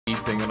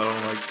thing and I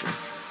don't like it.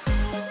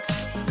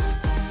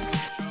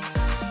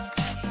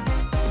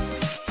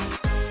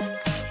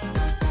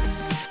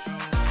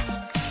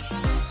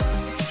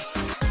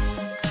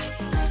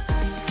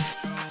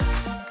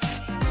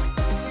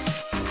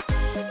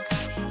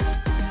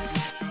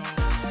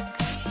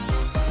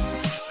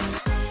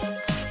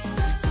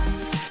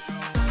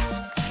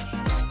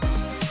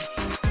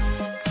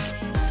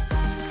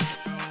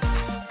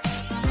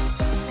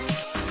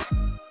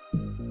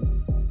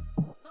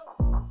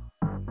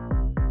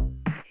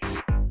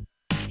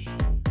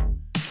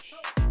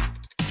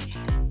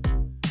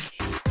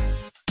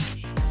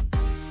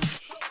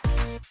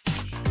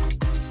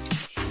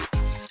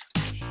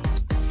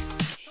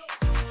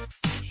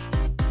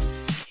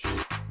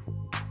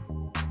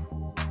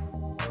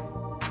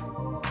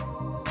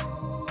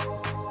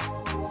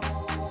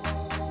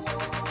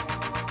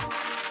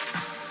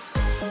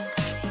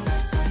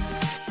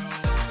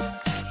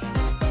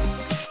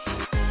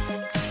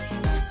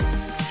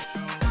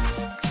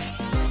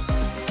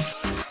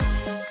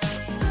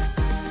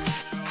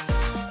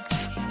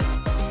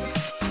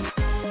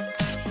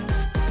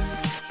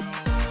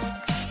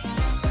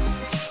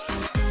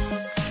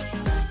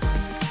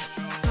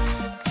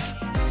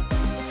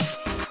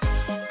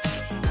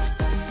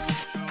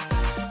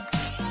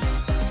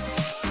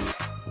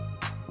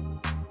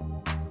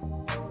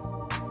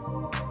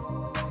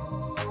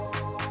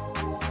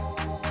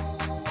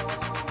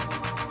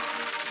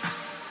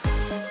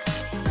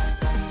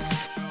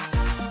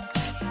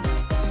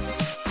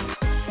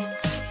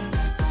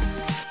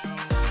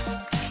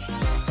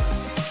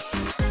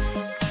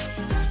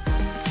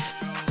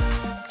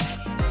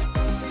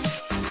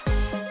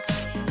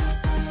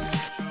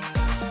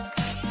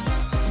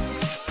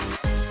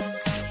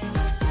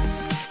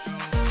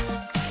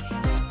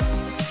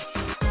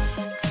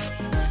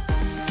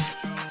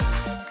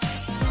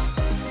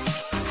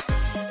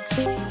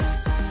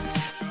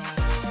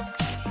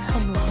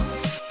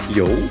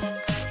 Yo.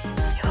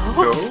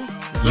 Yo?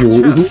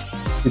 Yo.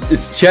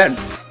 It's chat.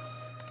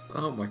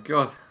 Oh my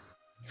god.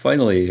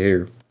 Finally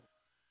here.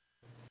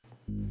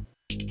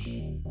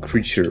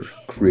 Creature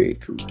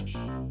creator.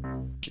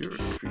 You're a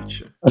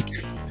creature.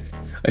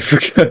 I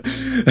forgot.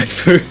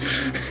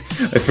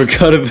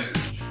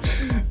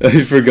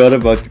 I forgot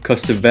about the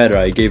custom banner.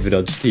 I gave it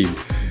on Steam.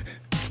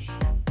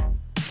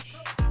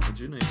 What'd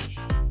you name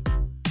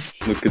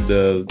it? Look at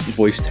the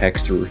voice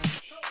texture.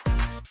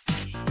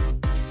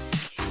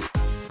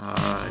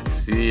 Ah, I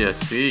see, I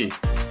see.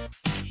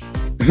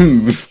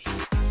 Interesting.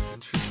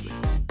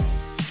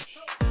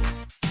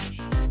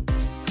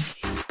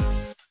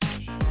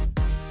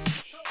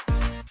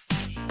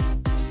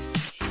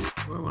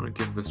 Oh, I want to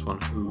give this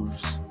one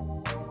hooves.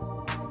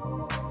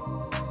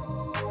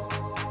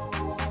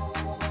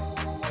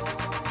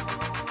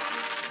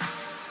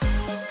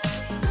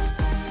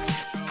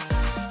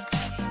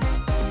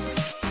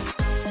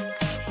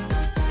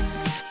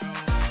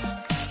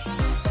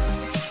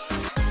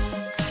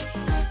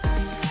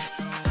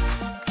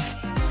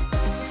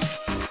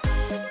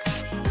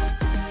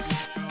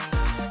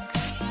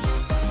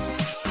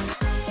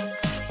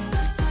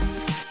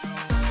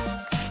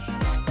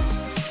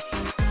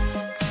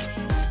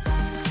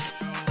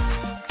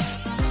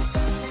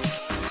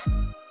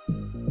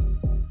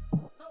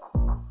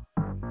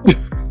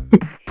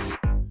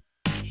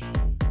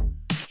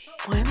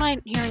 Why am I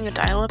hearing a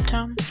dial-up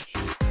tone?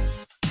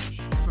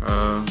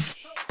 Not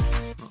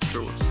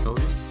sure what to tell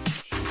you.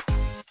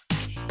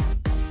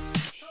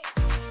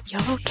 You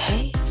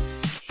okay?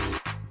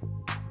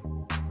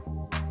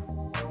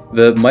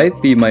 That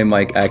might be my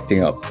mic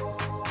acting up.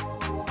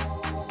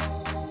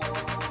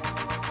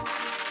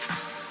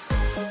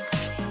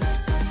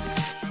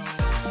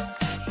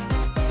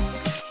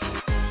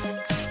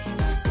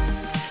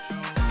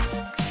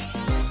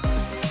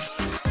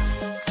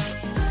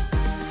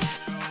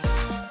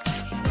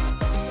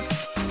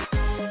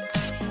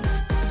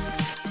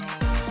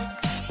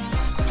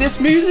 This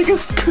music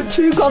is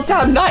too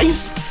goddamn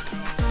nice.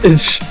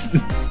 It's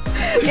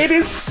It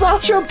is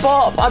such a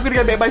bop. I'm gonna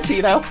go make my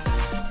tea now.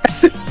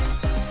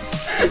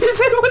 Is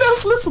anyone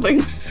else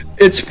listening?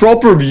 it's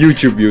proper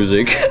YouTube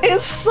music.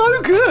 It's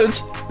so good.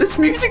 This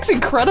music's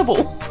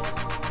incredible.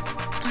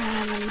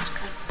 I'm just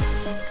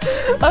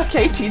gonna...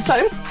 Okay, tea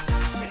time.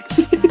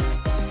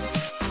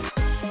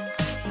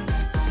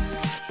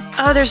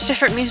 Oh, there's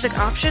different music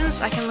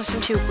options. I can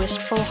listen to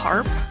Wistful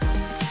Harp,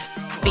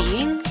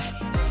 Being,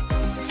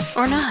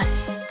 or not.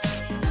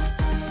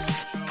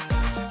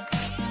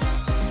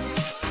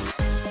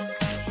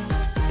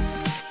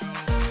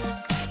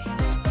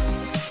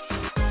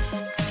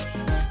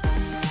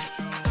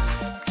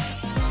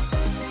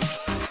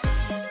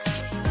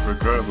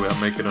 Regrettably, I'm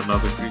making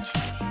another creature.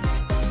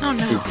 Oh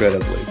no.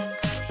 Incredibly.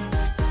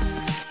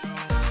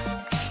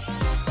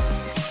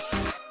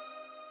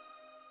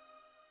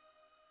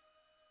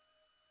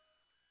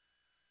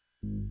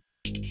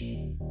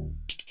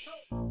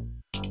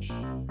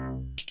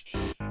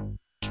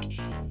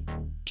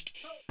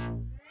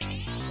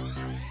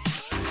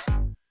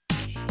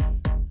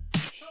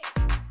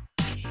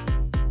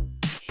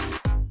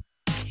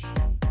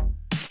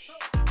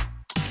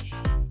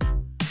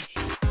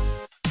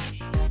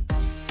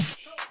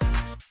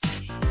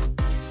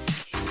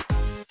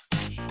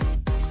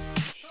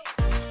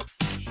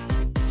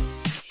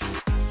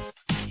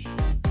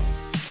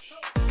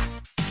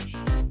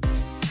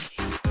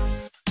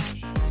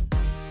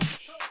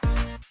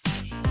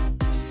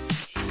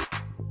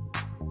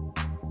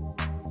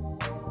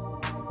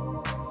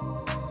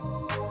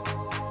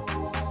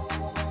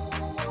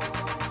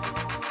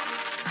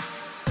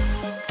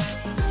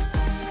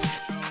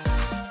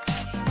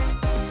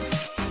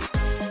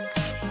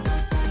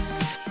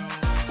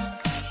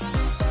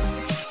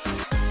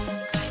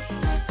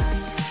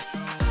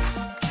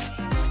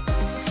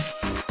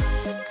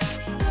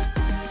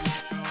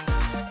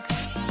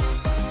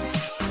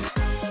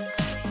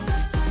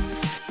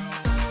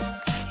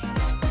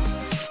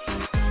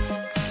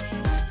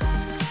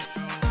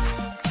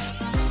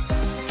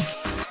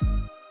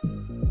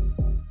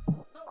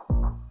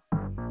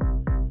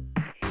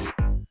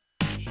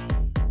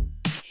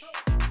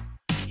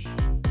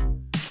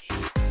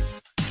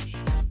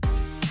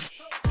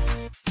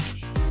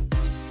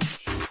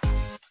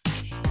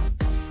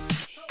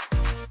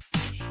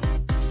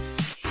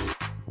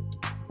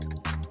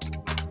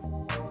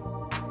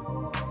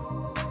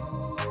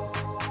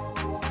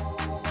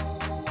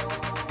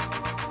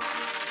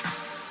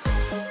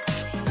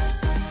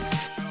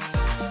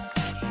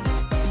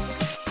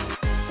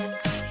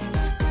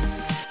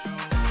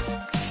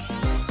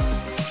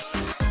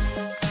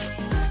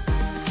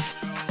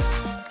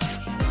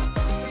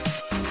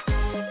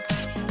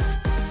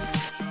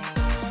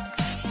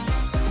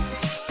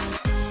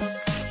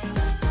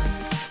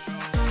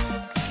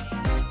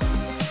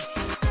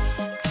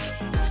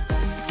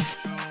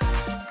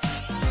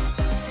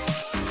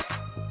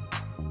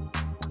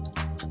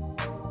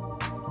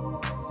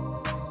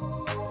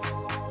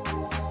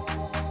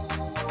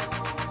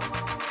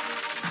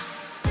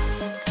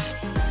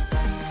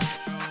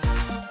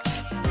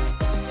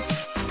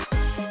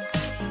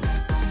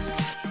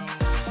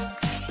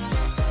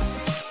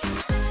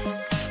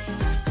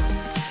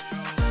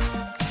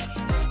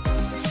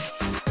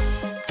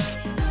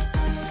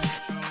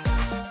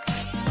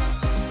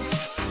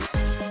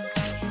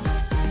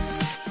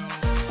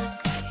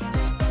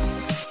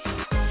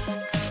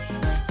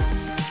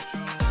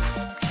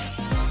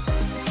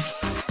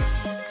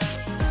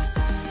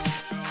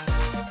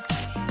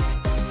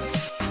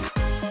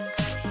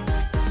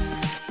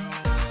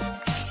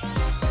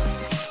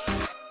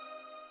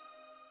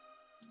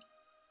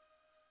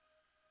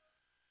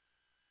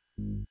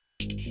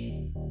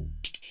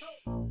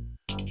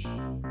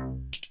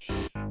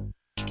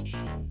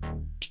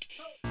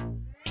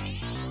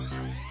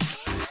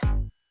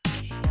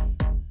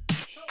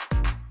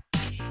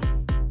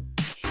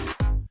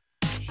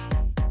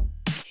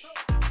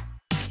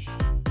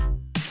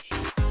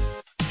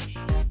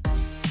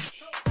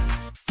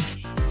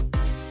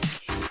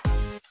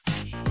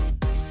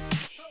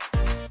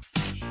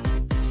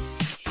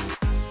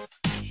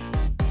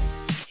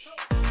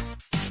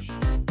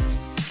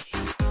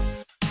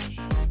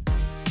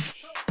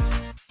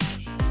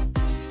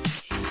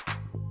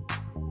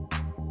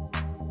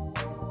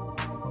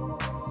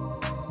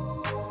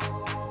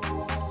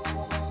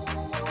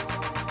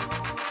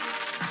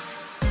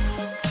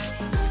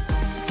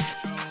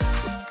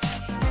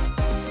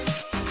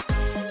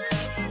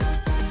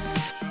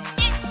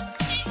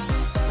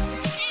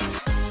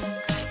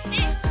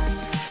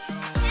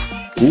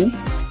 Who?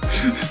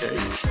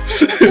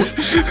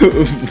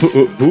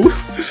 Who?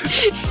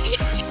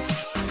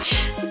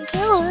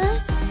 Bella.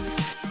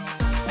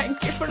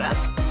 Thank you for that.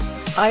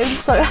 I'm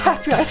so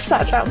happy I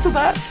sat down to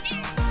that.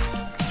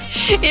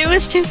 It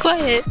was too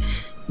quiet.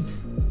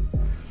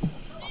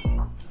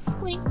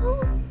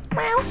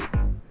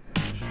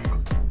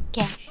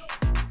 Yeah.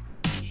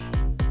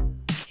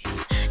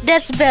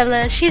 That's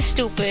Bella. She's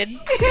stupid.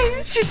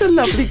 She's a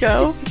lovely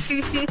girl.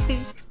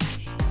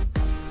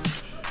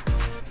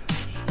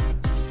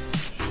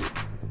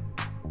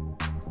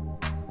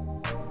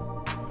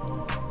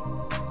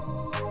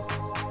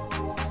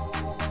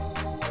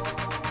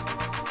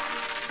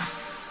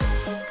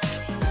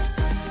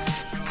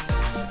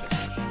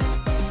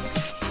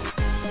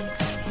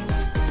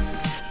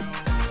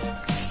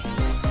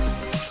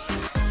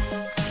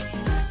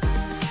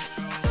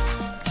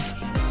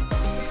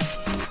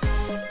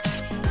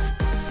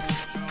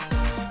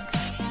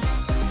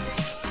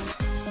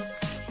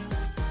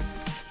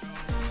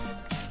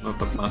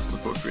 Another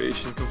masterful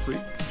creation complete.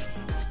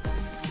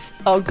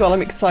 Oh god,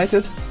 I'm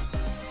excited.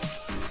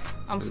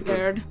 I'm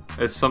scared.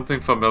 It's something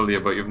familiar,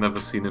 but you've never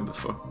seen it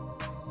before.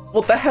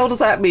 What the hell does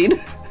that mean?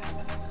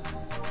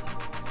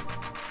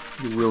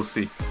 You will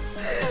see.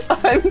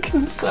 I'm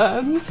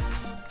concerned.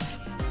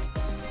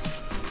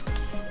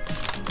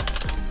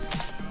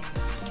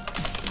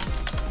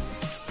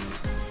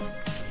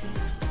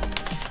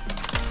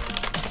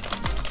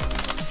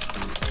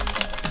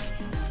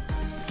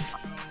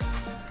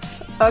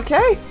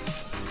 Okay.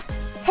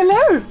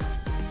 Hello.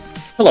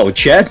 Hello,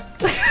 Chad.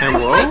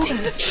 Hello?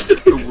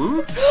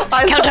 Woo?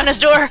 Countdown his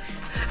door.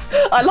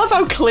 I love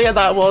how clear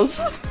that was.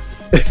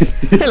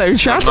 Hello,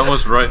 chat. That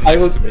was right I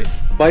next will. to me.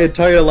 My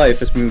entire life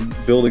has been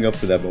building up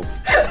to that moment.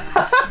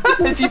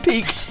 Have you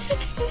peeked?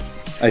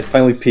 I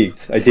finally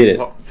peaked. I did it.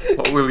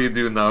 What will you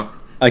do now?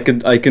 I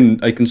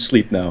can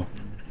sleep now.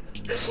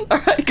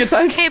 Alright, good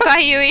night. Hey, bye,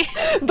 Yui.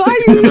 Bye,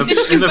 In you. a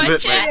bit, mate.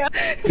 Chat.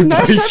 It's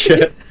nice Bye, having you.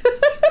 Chad.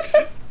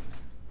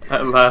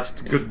 At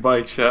last,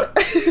 goodbye, chat.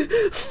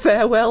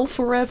 Farewell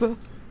forever.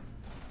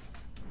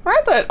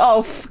 Right then.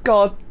 Oh,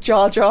 God,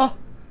 Jar Jar.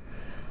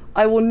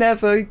 I will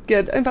never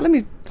get. In fact, let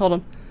me. Hold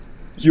on.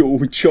 Yo,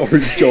 Jar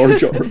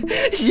Jar.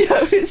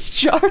 Yo, it's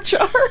Jar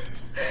Jar.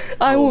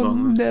 I Hold will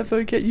on, let's-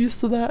 never get used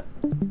to that.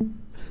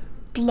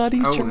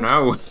 Bloody Oh Jar.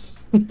 no.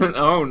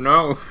 Oh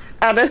no.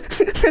 Anna.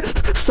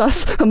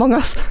 Sus among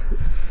us.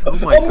 Oh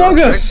my Among god,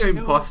 Us! that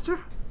imposter?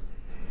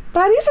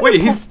 That is an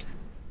Wait, impost-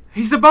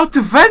 he's about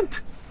to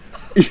vent!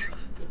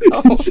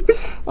 Oh.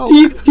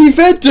 Oh. He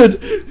vented.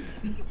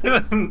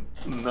 No,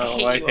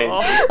 I you hate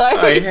all. you.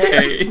 I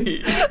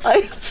hate.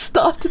 I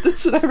started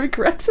this and I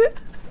regret it.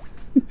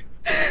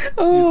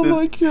 Oh You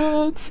my did.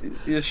 god.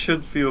 You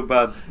should feel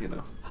bad, you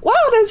know. Wow,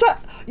 there's that.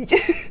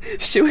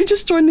 Should we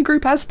just join the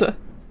group Asda?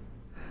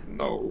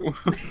 No.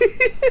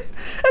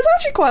 There's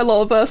actually quite a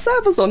lot of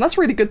servers on. That's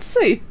really good to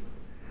see.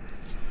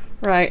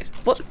 Right.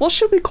 What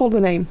should we call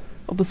the name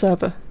of the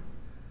server?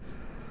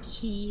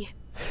 He.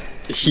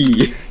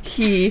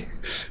 He.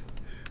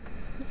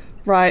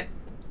 Right.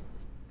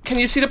 Can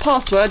you see the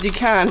password? You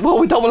can. Well,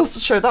 we don't want us to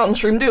show that on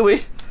stream, do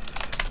we?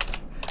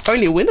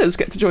 Only winners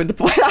get to join the.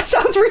 That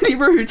sounds really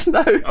rude.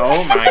 No.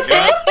 Oh my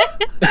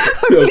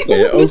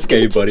god.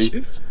 Okay,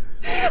 buddy.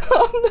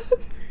 Oh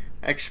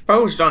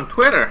Exposed on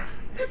Twitter.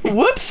 no.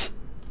 Whoops.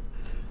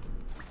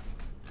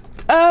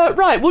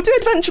 Right. We'll do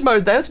adventure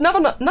mode though. None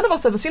of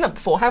us ever seen that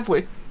before, have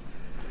we?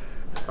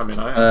 I mean,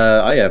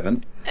 I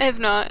haven't. I have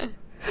not.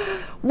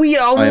 We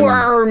are I'm-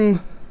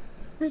 worm.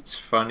 it's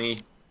funny.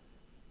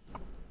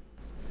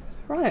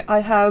 Right. I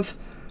have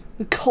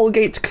the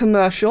Colgate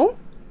commercial.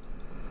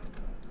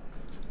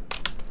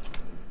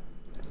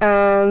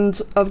 And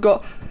I've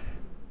got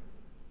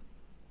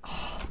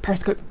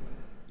Periscope.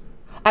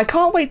 I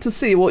can't wait to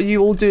see what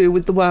you all do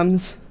with the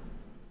worms.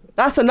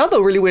 That's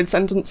another really weird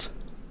sentence.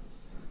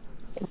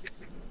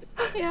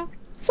 Yeah.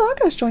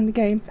 Sargo's joined the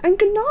game, and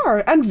Gunnar,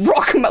 and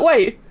Rockman.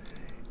 Wait,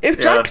 if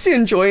Yeah.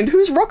 Jackson joined,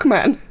 who's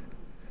Rockman?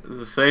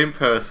 The same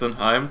person.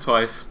 I am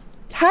twice.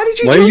 How did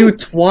you Why join? are you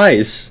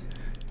twice?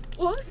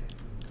 What?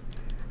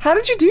 How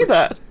did you do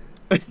that?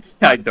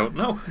 I don't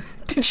know.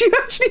 Did you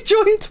actually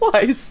join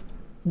twice?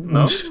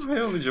 No, I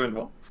only joined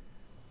once.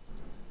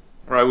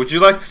 Right, would you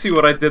like to see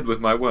what I did with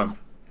my worm?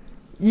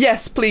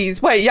 Yes,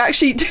 please. Wait, you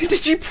actually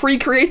did you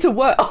pre-create a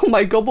word? Oh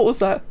my god, what was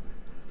that?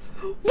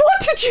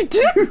 What did you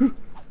do?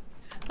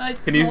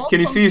 Can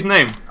you see his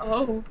name?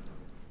 Oh.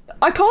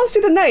 I can't see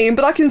the name,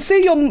 but I can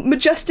see your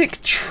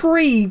majestic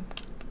tree.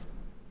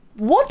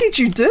 What did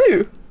you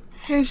do?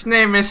 His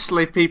name is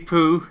Sleepy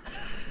Poo.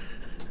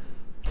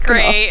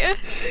 Great.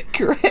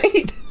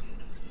 Great.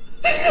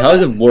 How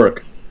does it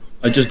work?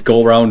 I just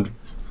go around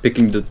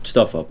picking the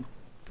stuff up.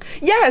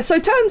 Yeah, so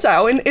it turns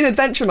out in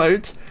adventure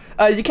modes,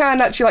 you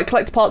can actually like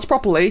collect parts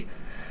properly,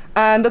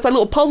 and there's like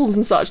little puzzles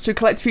and such to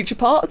collect future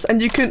parts,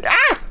 and you can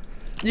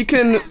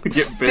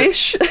Get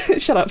fish.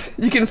 Shut up.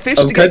 You can fish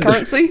I'm to get kinda-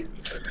 currency.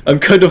 I'm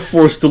kind of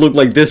forced to look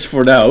like this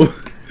for now.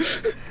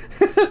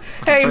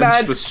 Hey French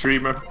man, the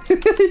streamer.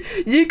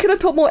 you could have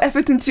put more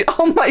effort into.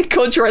 Oh my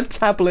god, you're a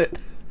tablet.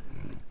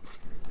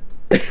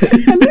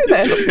 Hello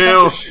there.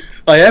 Kill.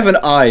 I have an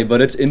eye,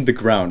 but it's in the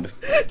ground.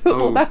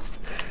 Well, Oh. that's.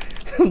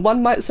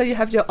 One might say you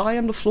have your eye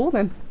on the floor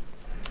then.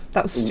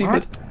 That was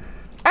stupid.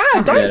 Ah,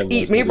 Yeah, don't it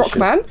eat was me, really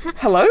Rockman.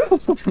 Hello?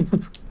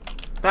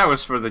 That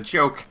was for the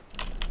joke.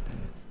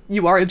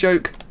 You are a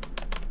joke.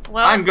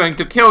 Well, I'm going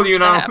to kill you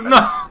now. happened.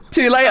 No.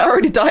 Too late, I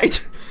already died.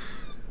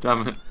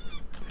 Damn it.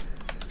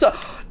 So,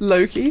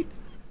 Loki.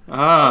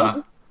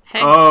 Ah.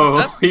 hang on,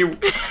 Oh, he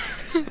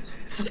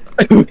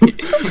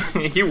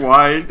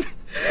wide.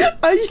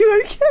 Are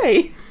you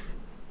okay?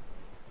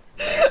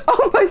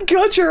 Oh my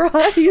god, your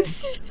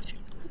eyes!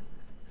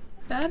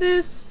 That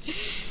is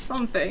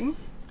something.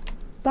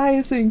 That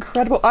is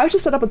incredible. I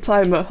just set up a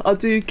timer. I'll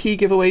do key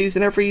giveaways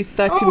in every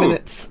 30 Oh.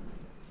 minutes.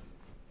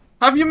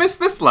 Have you missed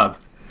this lad?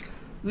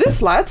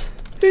 This lad?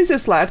 Who's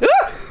this lad?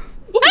 Ah!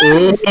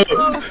 Oh,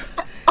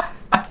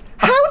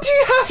 How do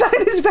you have that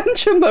in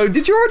adventure mode?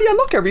 Did you already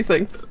unlock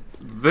everything?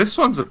 This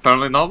one's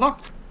apparently not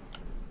locked.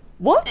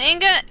 What? I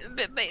got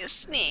bit by a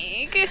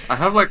snake. I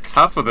have like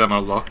half of them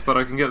are locked, but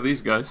I can get these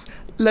guys.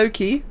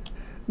 Loki.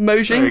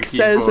 Mojink Loki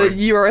says boy. that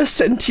you are a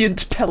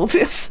sentient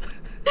pelvis.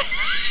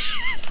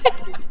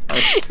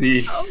 I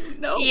see. Oh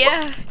no.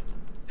 Yeah.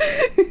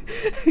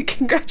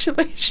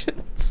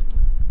 Congratulations.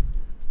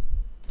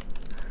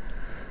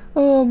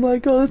 Oh my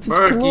god, this is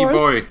Bergy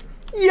glorious. boy.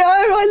 Yo,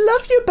 I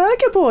love you,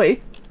 Burger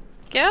Boy.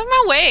 Get out of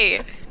my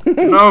way.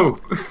 No.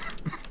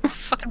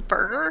 Fucking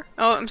burger.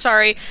 Oh, I'm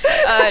sorry.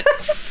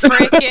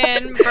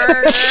 Frickin'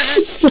 burger.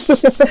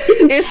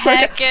 It's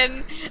like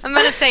Heckin'. I'm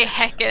gonna say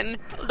heckin'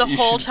 the You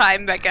whole should-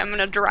 time, Becca. I'm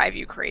gonna drive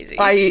you crazy.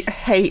 I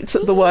hate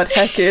the word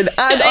heckin',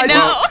 and I I, know.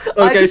 just,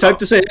 I okay, just, time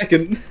to say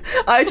heckin'.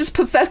 I just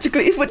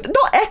pathetically, if we're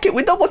not Ekin,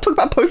 we don't want to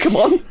talk about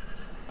Pokemon.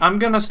 I'm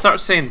gonna start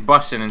saying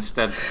bussin'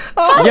 instead.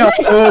 Oh, Yeah.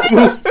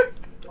 Oh.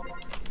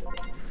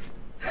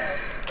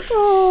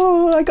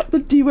 oh, I got the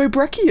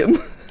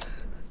Duobrachium.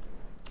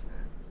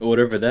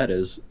 Whatever that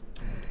is.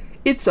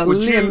 It's a Would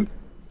limb.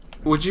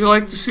 Would you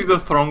like to see the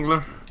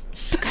Throngler?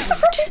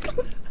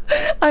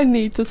 I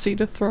need to see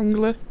the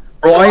Throngler.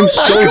 Bro, I'm my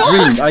so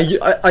God. green.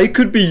 I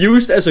could be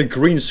used as a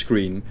green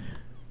screen.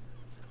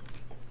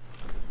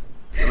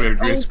 Weird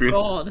green Oh screen.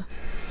 god.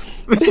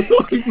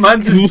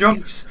 Man just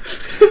jumps.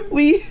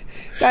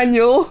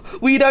 Daniel,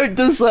 we don't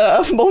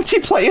deserve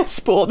multiplayer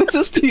sport. This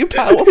is too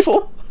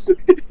powerful.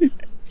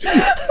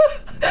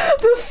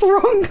 The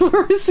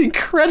Throngler is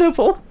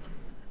incredible.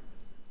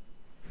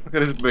 Look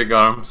at his big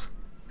arms.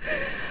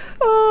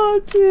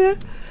 Oh dear.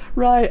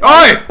 Right.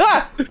 Oi!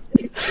 Ah!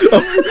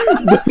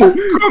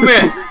 Come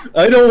here!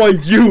 I don't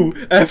want you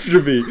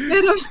after me.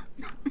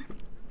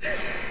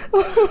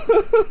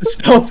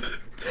 Stop.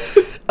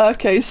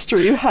 Okay,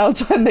 stream, how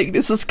do I make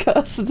this as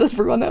cursed as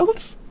everyone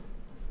else?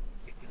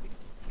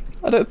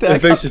 I don't think I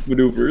can. Evasive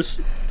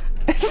maneuvers.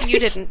 You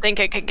didn't think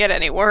it could get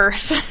any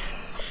worse.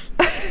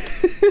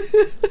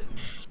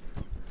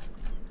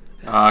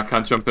 Ah, I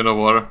can't jump in the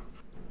water.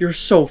 You're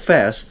so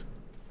fast.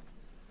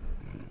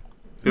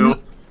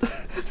 Kill.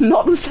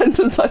 Not the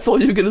sentence I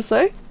thought you were gonna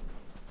say.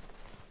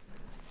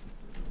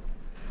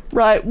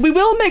 Right, we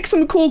will make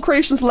some cool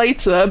creations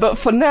later, but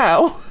for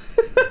now,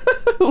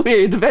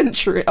 we're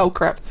adventuring. Oh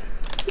crap.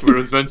 We're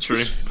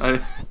adventuring.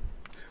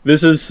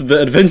 This is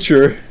the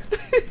adventure.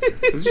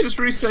 Did you just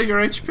reset your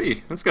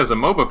HP? This guy's a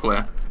MOBA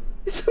player.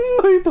 It's a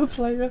MOBA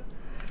player.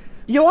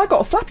 Yo, I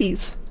got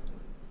flappies.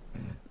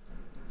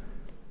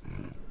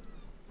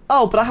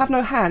 Oh, but I have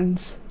no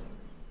hands.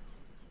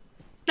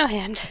 No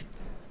hand.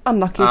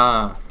 Unlucky.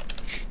 Ah.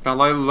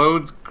 Shall I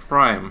load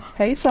crime?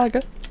 Hey,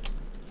 Saga.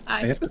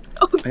 I have to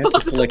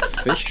collect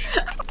fish.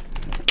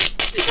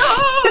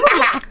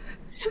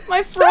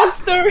 My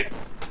frogster.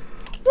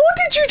 What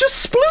did you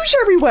just sploosh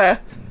everywhere?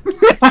 Can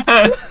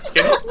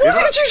you see What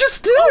that? did you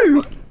just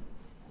do?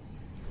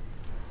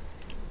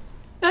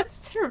 That's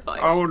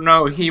terrifying. Oh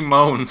no, he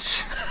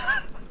moans.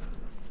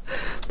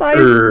 That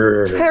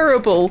is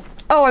terrible.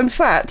 Oh, I'm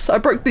fat. I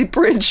broke the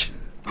bridge.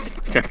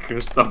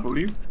 Chris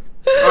W.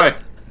 Alright.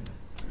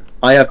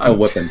 I have a I'm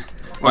weapon.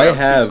 Wow, I too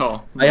have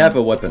tall.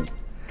 a weapon.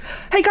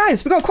 Hey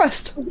guys, we got a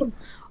quest.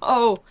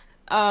 Oh,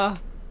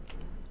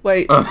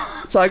 Wait,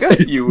 Saga?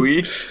 You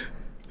wee.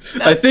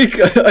 I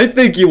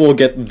think you will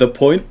get the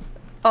point.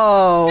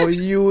 Oh,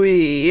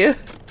 Yui.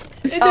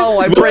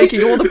 Oh, I'm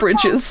breaking all the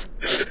bridges.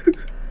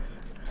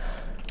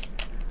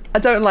 I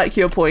don't like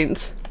your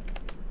point.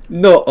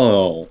 No,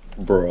 oh,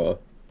 bruh.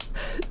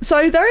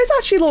 So there is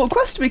actually a little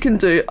quest we can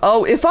do.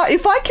 Oh, if I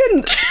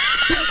can...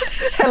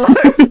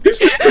 Hello?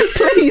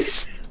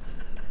 Please.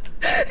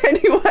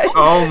 Anyway.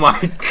 Oh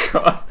my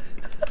god.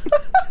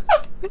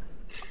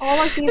 All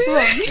I see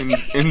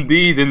is ring.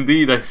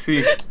 Indeed, I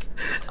see.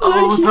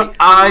 Oh, Loki, the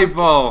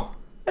eyeball.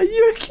 are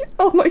you okay?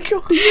 Oh my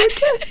god, are you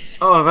okay?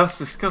 Oh, that's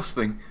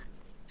disgusting.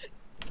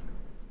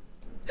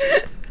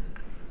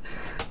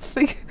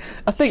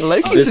 I think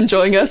Loki's This-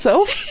 enjoying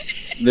herself.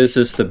 This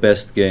is the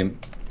best game.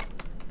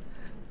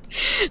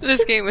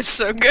 This game is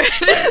so good.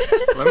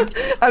 Let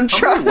me- I'm How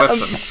trying. many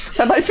weapons?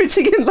 Am I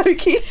fitting in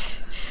Loki?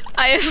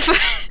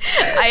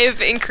 I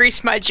have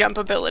increased my jump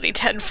ability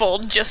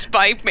tenfold just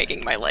by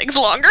making my legs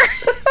longer.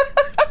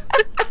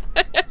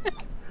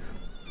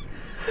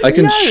 I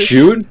can No.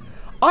 shoot?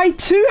 I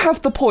too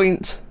have the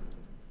point.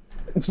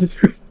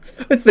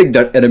 I think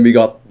that enemy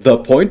got the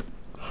point.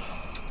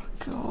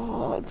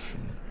 God.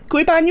 Can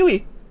we ban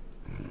Yui?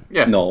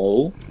 Yeah.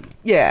 No.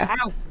 Yeah.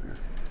 Ow.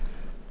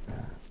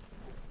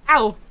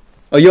 Ow.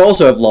 Oh, you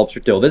also have lobster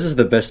tail. This is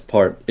the best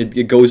part.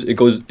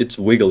 It's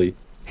wiggly.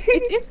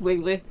 It is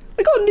wiggly.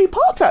 We got new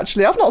parts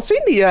actually. I've not seen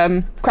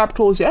the crab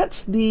claws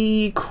yet.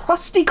 The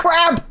crusty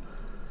crab.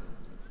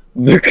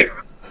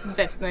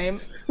 Best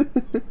name.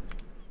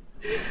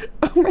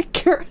 Oh my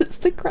god, it's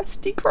the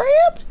crusty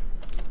crab.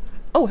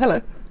 Oh,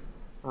 hello.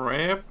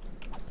 Ramp.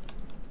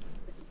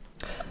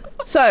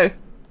 So,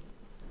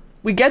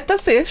 we get the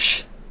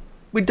fish.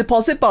 We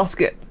deposit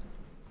basket.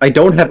 I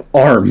don't have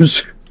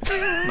arms.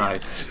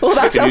 Nice. Well,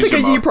 that I can sounds use like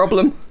a them you all.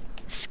 problem.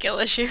 Skill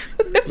issue.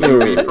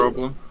 Me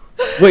problem.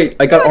 Wait,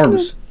 I got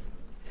arms.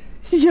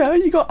 Yeah,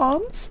 you got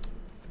arms.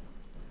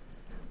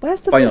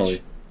 Where's the Finally.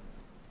 fish?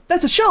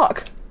 There's a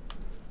shark.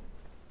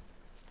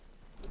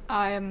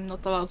 I am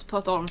not allowed to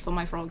put arms on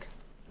my frog.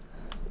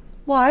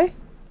 Why?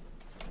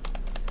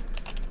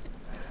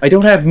 I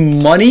don't have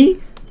money?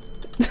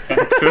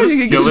 Good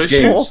skill This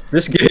issue. game-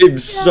 This game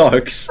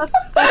sucks.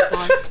 That's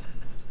fine.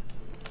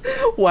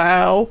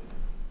 Wow.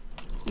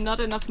 Not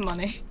enough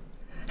money.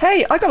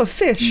 Hey, I got a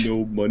fish.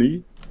 No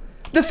money?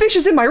 The fish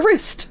is in my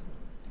wrist.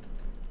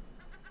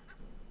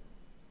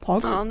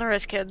 Pog. Oh, there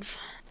is kids.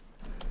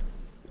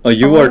 Oh,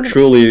 you Oh, are I'm-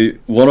 truly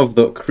one of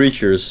the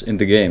creatures in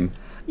the game.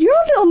 You're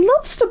a little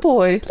lobster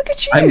boy. Look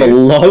at you. I'm a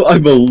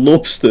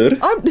lobster.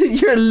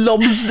 You're a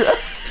lobster.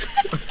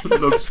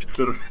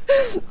 Lobster.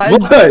 I'm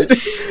What?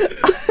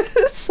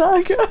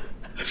 Saga.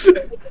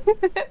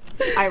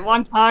 I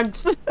want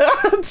hugs.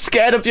 I'm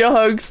scared of your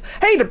hugs.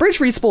 Hey, the bridge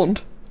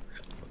respawned.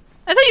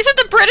 I thought you said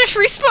the British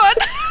respawn.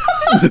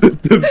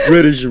 The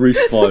British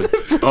respawn.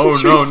 Oh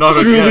no, not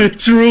Truly, again.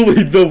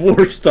 truly the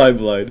worst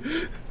timeline.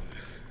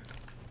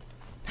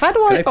 How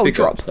do Can I? I Oh, pick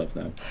drop. up stuff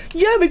now?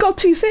 Yeah, we got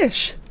 2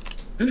 fish.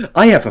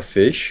 I have a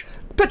fish.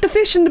 Put the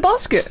fish in the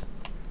basket.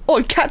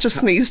 Oh, cat just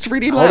sneezed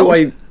really loud. How do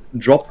I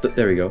drop the...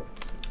 There we go.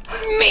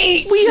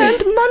 Meat. We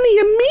earned money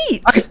and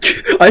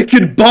meat. I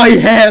can buy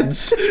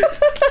hands!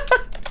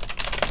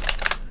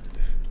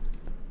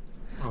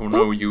 Oh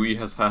no, Yui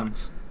has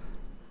hands.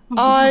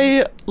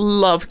 I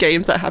love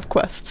games that have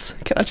quests.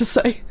 Can I just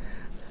say?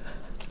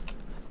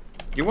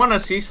 You wanna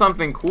see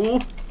something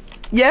cool?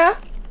 Yeah.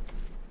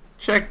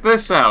 Check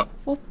this out.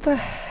 What the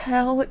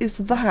hell is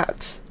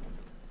that?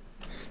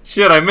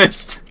 Shit, I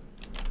missed.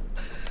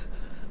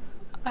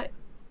 I-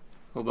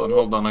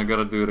 Hold on, I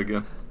gotta do it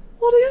again.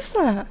 What is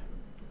that?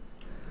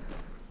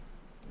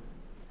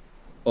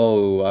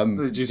 Oh, I'm...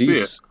 Did you see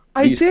it?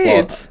 I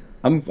did.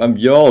 I'm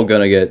y'all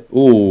gonna get...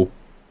 Ooh.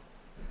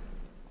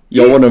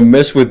 Y'all wanna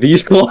mess with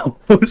these claws?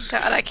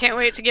 God, I can't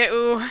wait to get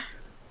ooh.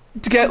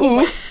 To get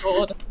ooh.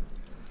 God.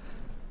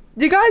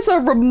 You guys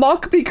are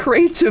remarkably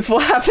creative for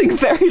having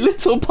very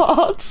little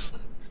parts.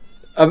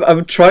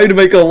 I'm trying to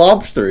make a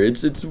lobster.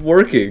 It's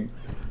working.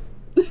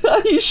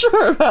 Are you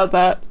sure about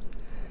that?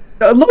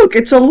 Look,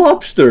 it's a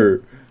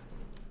lobster.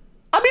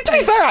 I mean, to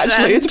be fair,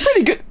 actually, it's a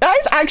pretty good. That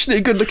is actually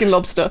a good-looking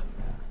lobster.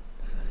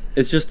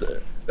 It's just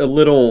a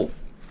little...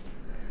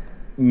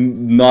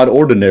 not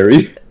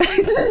ordinary.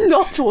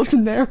 Not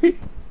ordinary.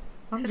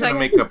 I'm Is gonna that-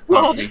 make a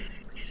puppy.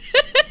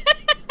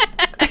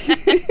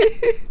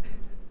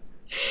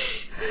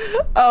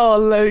 Oh,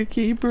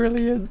 Loki,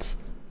 brilliant.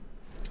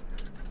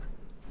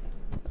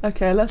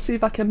 Okay, let's see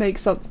if I can make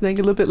something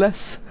a little bit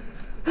less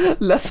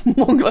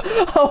mongol.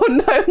 Oh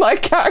no, my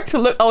character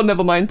look. Oh,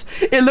 never mind.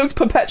 It looked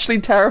perpetually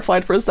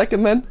terrified for a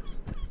second then.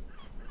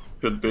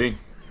 Could be.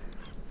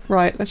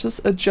 Right, let's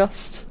just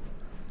adjust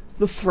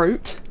the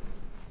throat.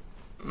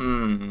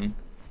 Mmm.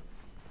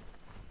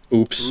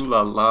 Oops. Ooh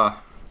la la.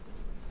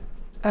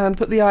 And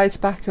put the eyes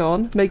back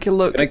on. Make it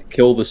look. Can I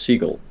kill the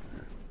seagull?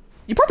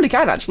 You probably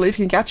can actually if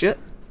you can catch it.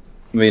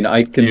 I mean,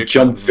 I can You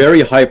jump can.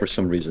 very high for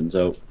some reason,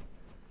 so...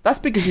 That's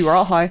because you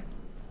are high.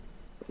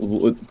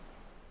 Oh,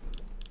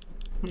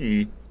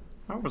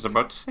 I was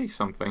about to say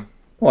something.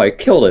 I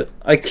killed it.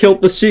 I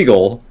killed the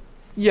seagull.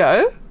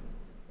 Yo,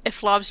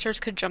 if lobsters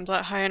could jump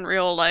that high in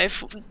real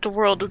life, the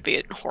world would be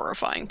a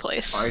horrifying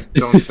place. I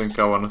don't think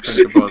I want to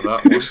think about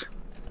that one.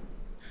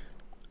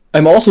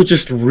 I'm also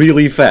just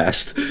really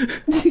fast.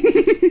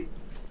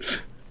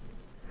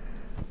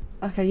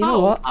 Okay, you know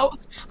what?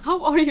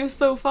 How are you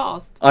so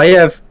fast? I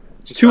have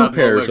Just 2 add more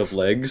pairs legs. of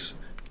legs.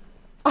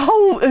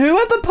 Oh, who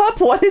had the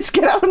purple one? It's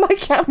get out of my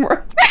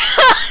camera.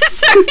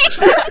 Sorry.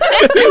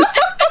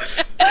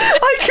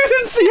 I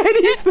couldn't see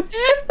anything.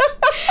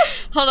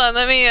 Hold on,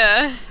 let me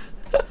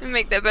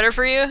make that better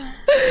for you.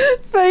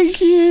 Thank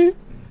you.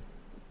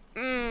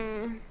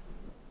 Mm.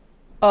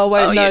 Oh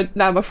wait, Oh, no, you-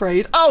 now I'm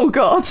afraid. Oh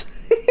god.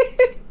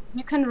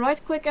 You can right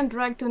click and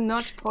drag to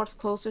nudge parts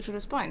closer to the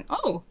spine.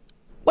 Oh!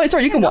 Wait,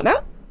 sorry, you can what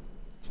now?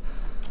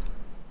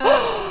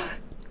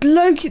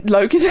 Loki,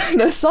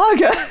 no,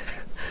 Saga.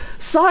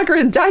 Saga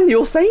and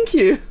Daniel, thank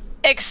you.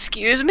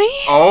 Excuse me?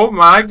 Oh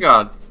my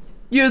god.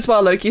 You as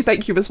well, Loki,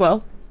 thank you as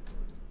well.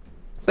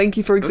 Thank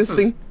you for This is-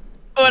 existing.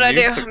 What'd I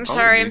New do? I'm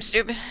sorry, technology. I'm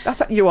stupid.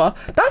 That's you are.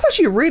 That's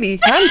actually really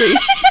handy.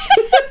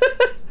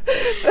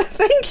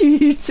 Thank you,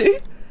 you two.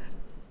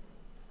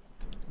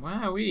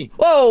 Wowee. I have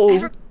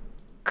Whoa. a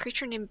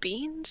creature named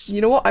Beans?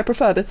 You know what? I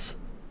prefer this.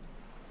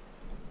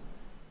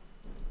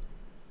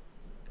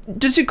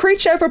 Does your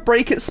creature ever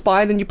break its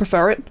spine and you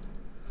prefer it?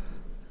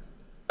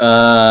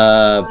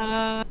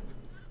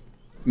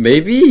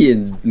 Maybe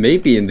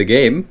in the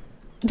game.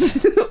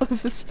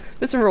 if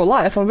it's in real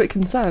life, I'm a bit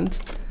concerned.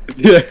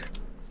 Yeah.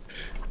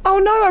 Oh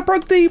no, I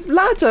broke the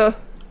ladder.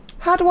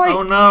 How do I?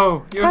 Oh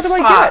no, you're how do I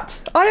fat.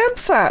 get? I am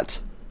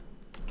fat.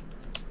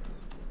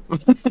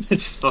 I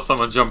just saw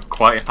someone jump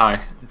quite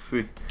high. Let's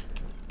see.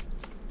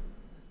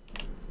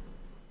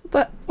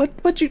 But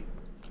what you?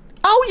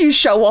 Oh, you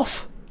show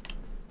off.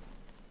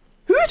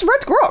 Who's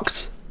Red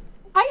Grox?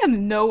 I have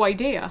no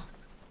idea.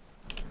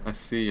 I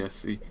see, I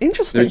see.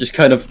 Interesting. They're just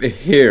kind of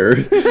here.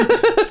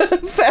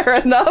 Fair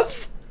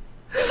enough.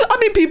 I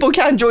mean, people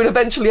can join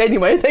eventually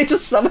anyway. They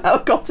just somehow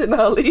got in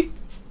early.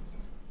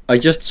 I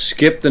just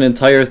skipped an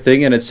entire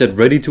thing and it said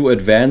ready to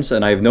advance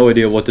and I have no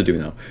idea what to do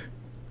now.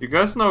 You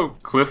guys know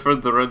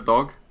Clifford the Red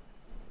Dog?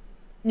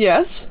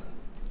 Yes.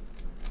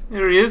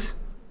 Here he is.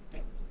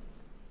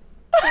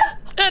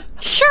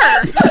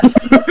 Sure.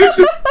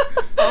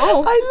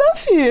 Oh! I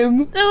love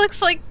him. It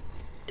looks like...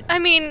 I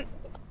mean,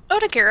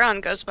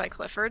 Odogaron goes by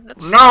Clifford.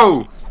 That's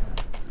No!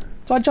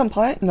 Do I jump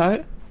high?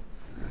 No.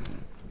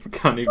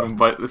 Can't even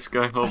bite this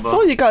guy. I Hold saw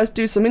on. you guys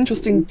do some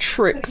interesting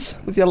tricks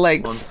with your One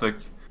legs. sec.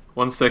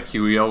 One sec,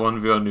 Huey. I'll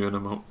 1v1 you in a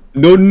moment.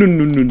 No, no,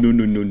 no, no, no,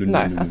 no, no, no.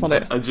 No, that's not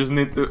it. I just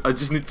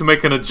need to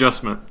make an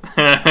adjustment.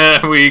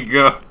 Here we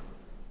go.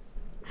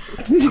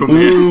 Come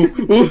here.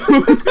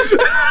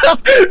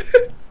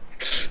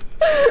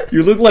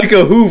 You look like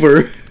a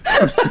Hoover.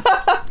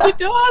 He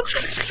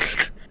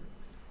does!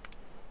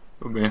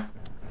 Come here.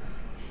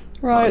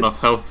 Not Right. enough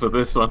health for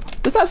this one.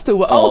 Does that still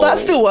work? Oh, Oh. that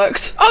still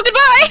works. Oh,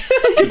 goodbye!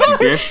 Did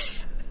you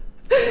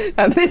get?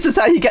 And this is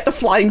how you get the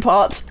flying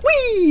part.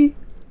 Whee!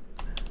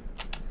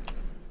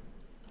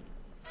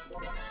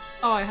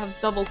 Oh, I have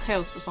double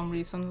tails for some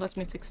reason. Let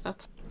me fix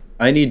that.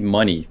 I need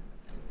money.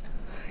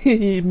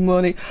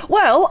 Money.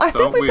 Well, I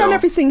think Don't we've we done all?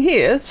 everything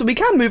here, so we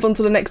can move on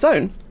to the next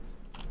zone.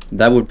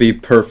 That would be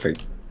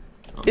perfect.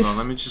 Hold If- on,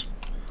 let me just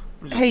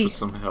Hey. put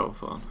some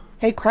health on.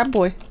 Hey, crab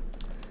boy.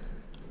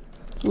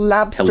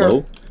 Labster.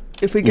 Hello?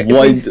 If we get.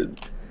 Why?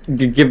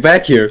 Get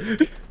back here.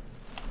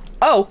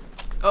 Oh,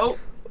 Oh!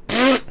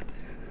 Oh!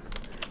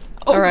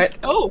 Alright.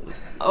 Oh!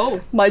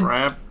 Oh! my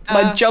Crap.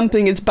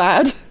 jumping is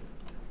bad.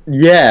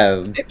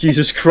 Yeah,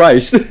 Jesus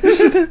Christ.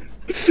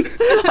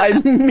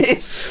 I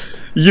missed.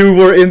 You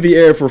were in the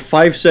air for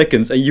 5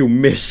 seconds and you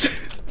missed.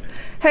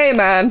 Hey,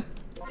 man.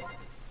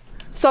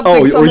 Something.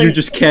 Oh, or something. you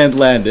just can't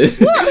land it.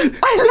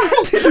 I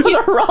landed on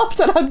a raft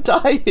and I'm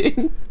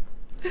dying.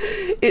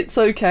 It's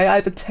okay. I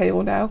have a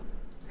tail now.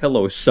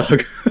 Hello,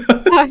 Sug.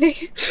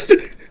 Hi!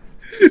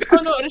 Oh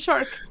no, the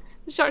shark!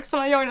 The shark's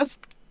gonna join us!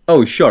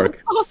 Oh,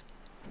 shark. Oh,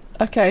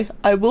 Okay,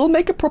 I will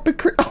make a proper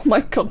oh my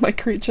god, my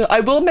creature.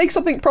 I will make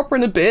something proper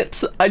in a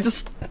bit. I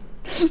just...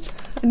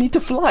 I need to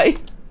fly.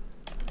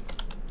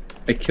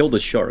 I killed a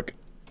shark.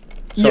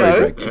 Sorry,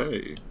 Yo. Greg.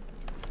 Hey.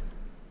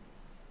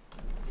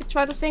 he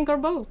tried to sink our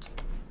boat.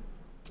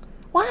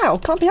 Wow,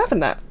 can't be having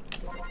that.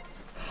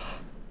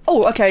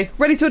 Oh, okay,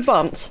 ready to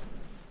advance.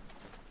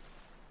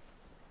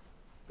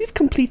 We've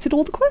completed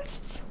all the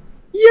quests.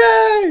 Yay!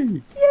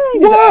 Yay!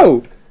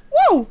 Whoa!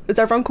 Whoa! Is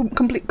everyone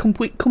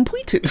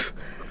completed?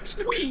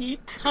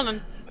 Sweet. Hold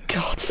on.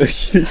 God.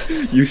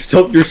 You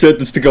stopped your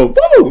sentence to go,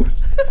 whoa!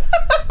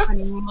 I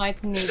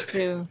might need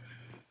to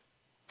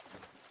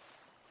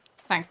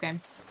thank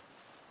them.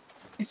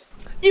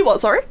 You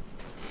what, sorry?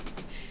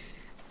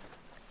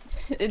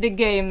 The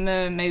game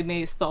made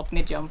me stop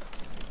mid-jump.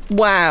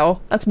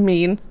 Wow, that's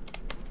mean.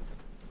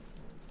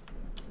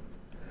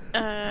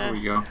 There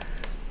we go.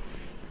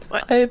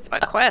 I've...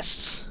 What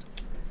quests?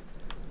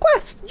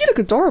 Quest, you look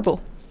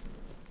adorable.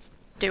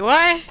 Do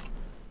I?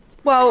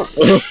 Well,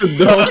 No,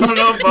 I don't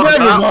know about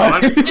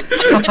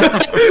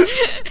that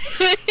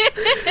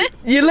one.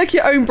 you look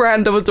your own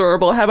brand of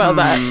adorable. How about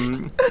that?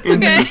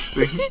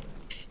 Interesting.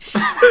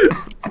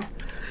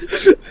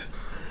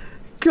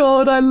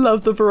 God, I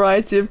love the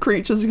variety of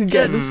creatures you can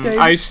get in this game.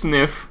 I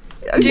sniff.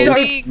 Do most,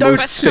 we most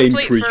quest sane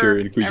complete creature for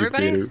in Creature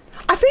everybody? Creator.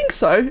 I think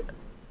so.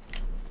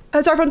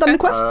 Has everyone done the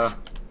quests?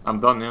 I'm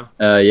done,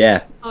 yeah.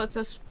 Yeah. Oh, it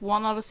says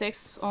 1 out of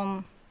 6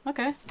 on.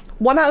 Okay.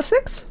 1 out of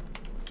 6?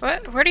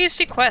 What? Where do you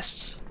see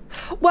quests?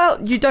 Well,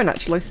 you don't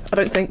actually. I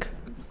don't think.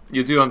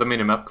 You do on the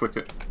minimap, click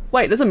it.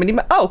 Wait, there's a mini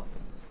map. Oh!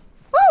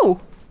 Oh!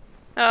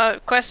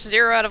 Quest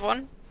 0 out of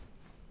 1.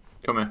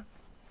 Come here.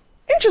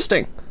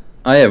 Interesting.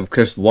 I have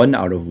cursed 1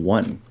 out of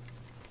 1.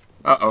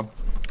 Uh-oh.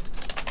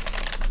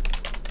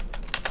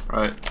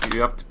 Right,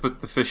 you have to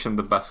put the fish in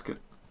the basket.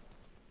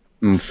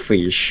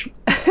 Fish.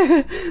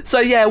 So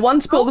yeah, one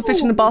to put all the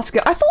fish in the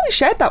basket. I thought we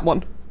shared that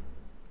one.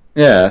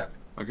 Yeah.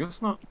 I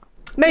guess not.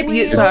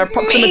 Maybe it's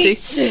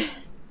proximity.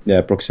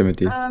 Yeah,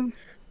 proximity. Um,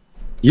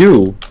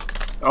 You.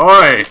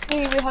 Oi!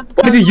 hey, we have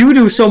to Why do you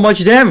do so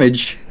much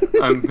damage?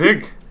 I'm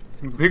big.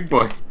 Big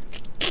boy.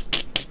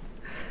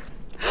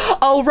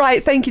 Oh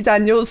right, thank you,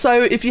 Daniel.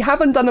 So if you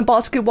haven't done a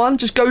basket one,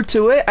 just go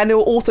to it and it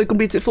will auto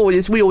complete it for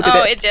you. So we all did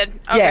Oh, it. it did.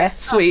 Okay. Yeah,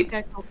 sweet.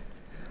 Okay, cool.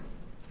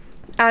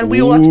 And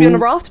we all have to be on a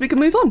Ooh. raft. We can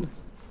move on.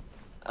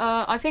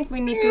 I think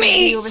we need to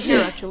be over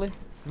here actually.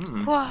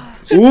 Wow.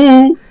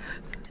 Ooh.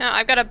 No,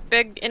 I've got a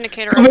big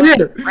indicator Come on here.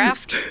 the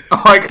raft.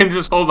 Oh, I can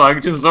just hold on, I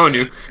can just zone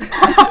you.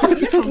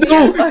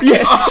 No.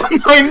 Yes.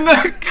 My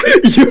neck!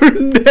 Your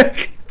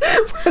neck.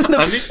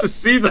 I need to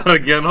see that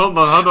again. Hold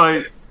on, how do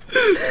I...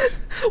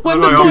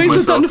 When How the do I help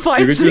boys are done myself?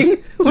 You could fighting,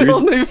 just- we'll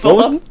you- move what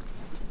was-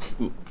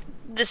 on.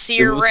 This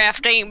here was-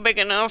 raft ain't big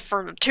enough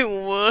for the 2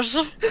 of us.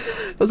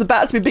 It was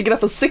about to be big enough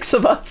for 6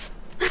 of us.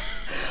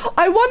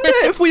 I wonder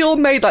if we all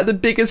made like the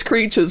biggest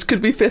creatures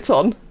could we fit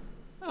on.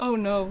 Oh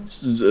no.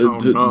 no.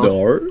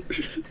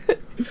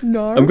 Gnar.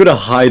 No. I'm gonna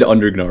hide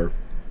under Gnar.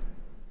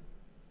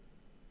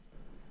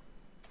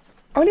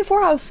 Only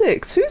 4 out of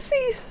 6. Who's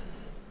the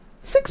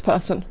 6th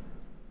person?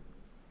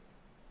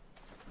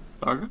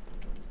 Saga?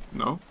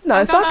 No?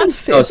 No, Saga's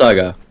 5th. Oh,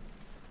 Saga.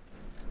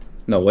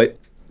 No, wait.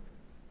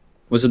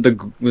 Was it the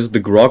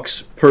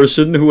Grox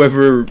person?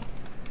 Whoever.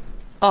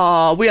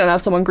 Ah, we don't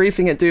have someone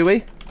griefing it, do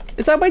we?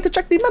 Is there a way to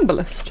check the member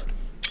list?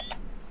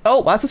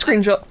 Oh, that's a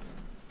screenshot.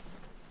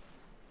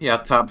 Yeah,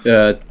 tab.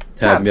 Tab.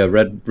 Tab. Yeah,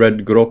 red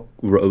Grok.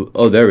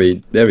 Oh, there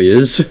he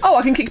is. Oh,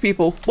 I can kick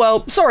people.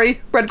 Well,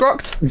 sorry, Red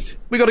Grocked.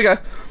 We gotta go.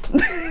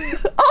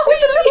 Oh,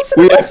 he's a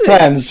We little have cinematic.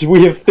 plans.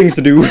 We have things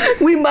to do.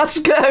 We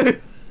must go.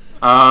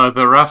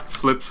 The raft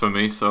flipped for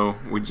me, so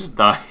we just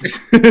died.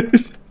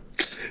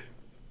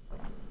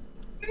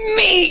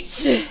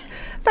 Meat!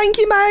 Thank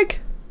you, Mag.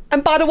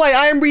 And by the way,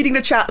 I am reading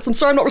the chats. I'm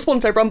sorry I'm not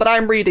responding to everyone, but I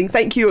am reading.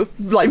 Thank you,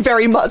 like,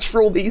 very much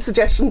for all these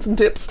suggestions and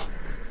tips.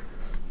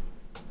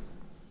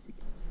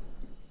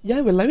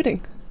 Yeah, we're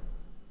loading.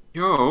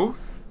 Yo,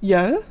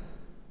 Yeah?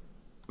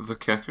 the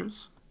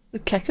Keckers. The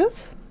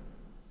Keckers?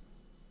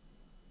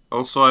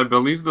 Also, I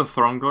believe the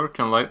Throngor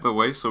can light the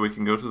way so we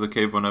can go to the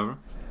cave whenever.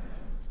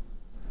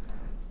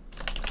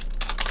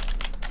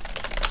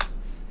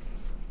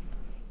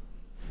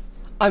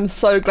 I'm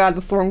so glad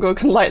the Throngor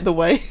can light the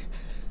way.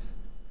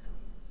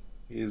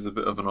 He's a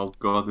bit of an old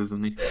god,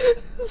 isn't he?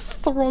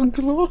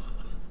 Throngor.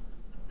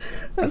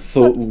 That's,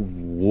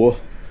 So,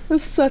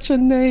 that's such a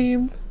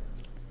name.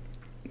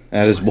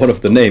 that is one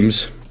of the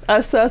names.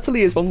 That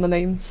certainly is one of the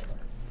names.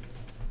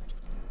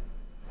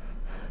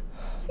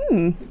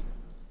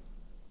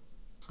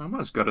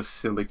 Someone's got a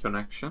silly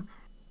connection.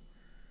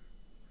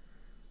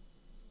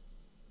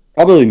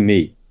 Probably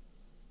me.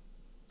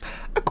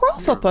 A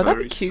grasshopper, You're that'd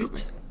be very cute.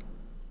 silly.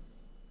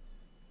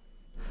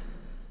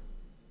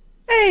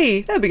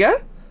 Hey, there we go.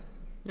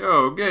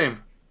 Yo,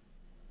 game.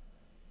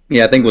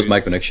 Yeah, I think it was my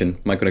Nice. connection.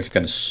 My connection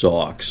kind of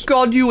sucks.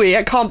 God, Yui,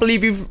 I can't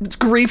believe you've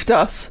griefed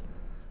us.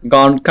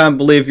 Can't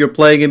believe you're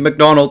playing in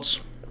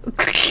McDonald's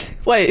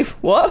Wait,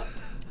 what?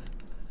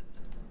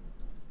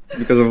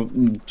 because of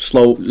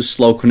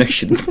slow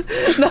connection.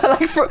 No,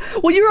 like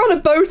well, you were on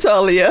a boat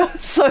earlier,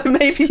 so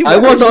maybe you I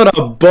was weren't-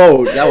 on a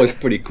boat. That was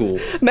pretty cool.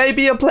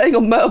 Maybe you're playing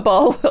on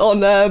mobile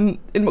on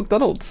in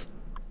McDonald's.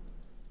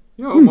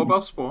 Yo,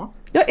 mobile spawn.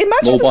 Yeah,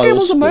 imagine if this Mobile game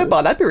was on sport.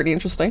 mobile. That'd be really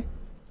interesting.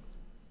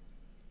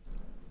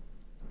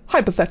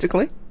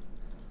 Hypothetically.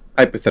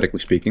 Hypothetically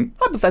speaking.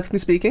 Hypothetically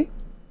speaking.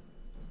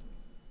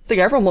 I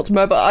think everyone wants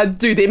mobile. I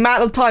do the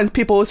amount of times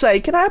people will say,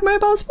 "Can I have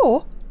mobile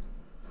sport?"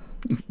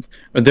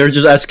 They're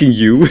just asking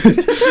you.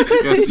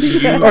 Yes,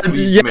 you. Or-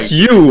 please yes,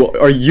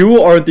 make-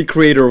 you are the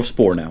creator of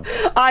Spore now.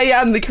 I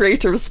am the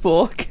creator of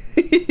Spork.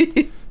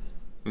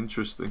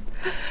 Interesting.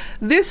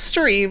 This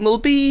stream will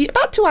be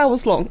about 2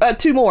 hours long.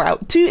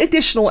 2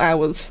 additional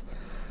hours.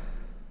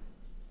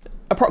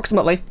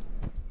 Approximately.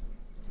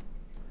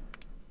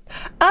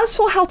 As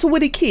for how to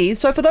win a key,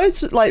 so for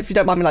those, like, if you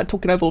don't mind me, like,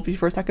 talking over all of you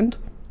for a second.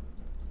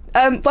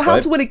 For how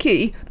Right. to win a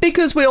key,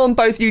 because we're on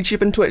both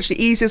YouTube and Twitch,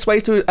 the easiest way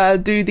to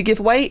do the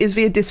giveaway is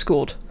via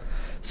Discord.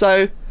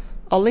 So,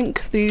 I'll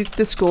link the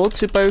Discord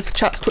to both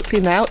chats quickly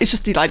now. It's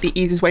just like the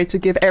easiest way to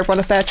give everyone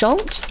a fair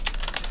chance.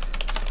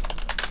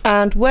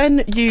 And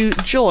when you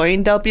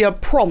join, there'll be a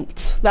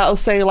prompt that'll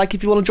say like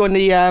if you want to join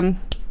the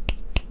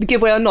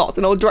giveaway or not,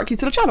 and it'll direct you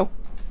to the channel.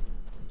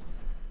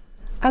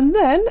 And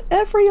then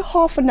every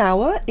half an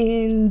hour,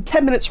 in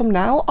 10 minutes from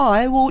now,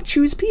 I will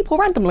choose people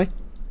randomly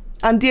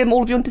and DM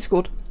all of you on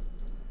Discord.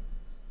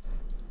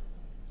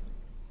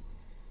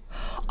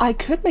 I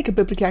could make a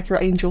biblically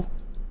accurate angel.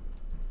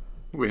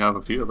 We have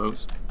a few of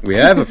those. We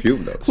have a few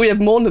of those. We have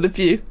more than a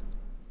few.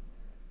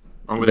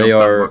 Only They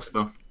on are- Sandbox,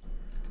 though.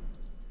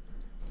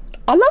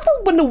 I love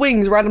that when the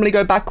wings randomly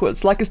go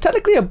backwards. Like, it's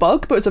technically a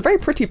bug, but it's a very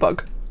pretty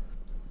bug.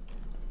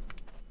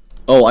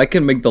 Oh, I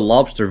can make the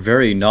lobster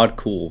very not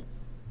cool.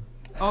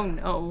 Oh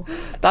no.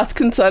 That's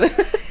concerning.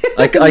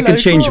 I can No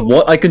change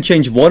problem. I can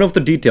change one of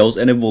the details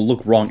and it will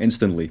look wrong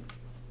instantly.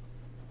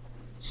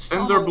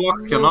 Cinder Oh,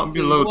 block cannot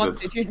be Lucy, What loaded.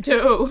 did you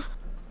do?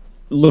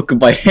 Look at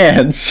my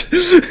hands.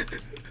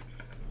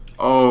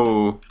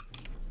 Oh,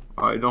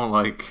 I don't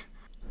like.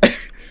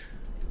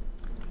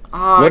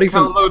 Ah, What I even-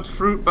 can't load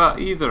fruit bat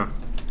either.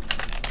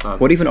 Sad.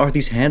 What even are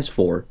these hands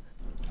for?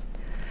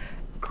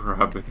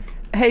 Grabbing.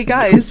 Hey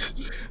guys,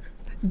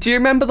 do you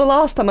remember the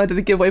last time I did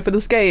a giveaway for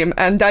this game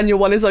and Daniel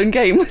won his own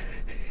game?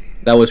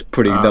 That was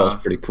pretty Ah.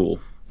 cool.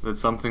 Did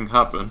something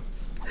happen?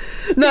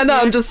 No,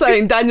 I'm just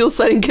saying, Daniel's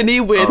saying, can he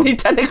win? Oh. He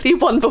technically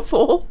won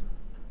before.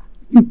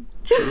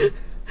 True.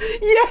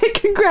 Yay,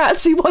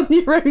 congrats, you won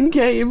your own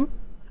game.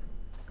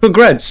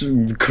 Congrats,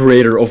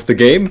 creator of the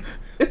game.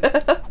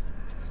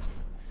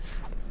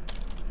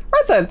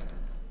 Right then,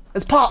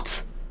 there's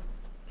parts.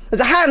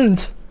 There's a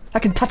hand. I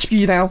can touch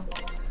you now.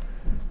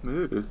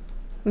 Ooh.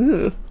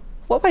 Ugh.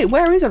 What? Wait,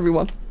 where is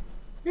everyone?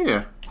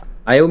 Yeah,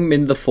 I am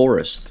in the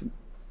forest.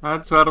 I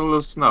had to add a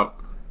little snout.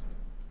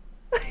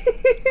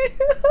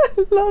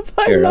 I love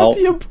Here, I'll-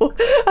 your boy.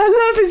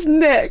 I love his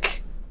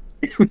neck.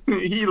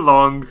 He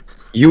long.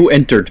 You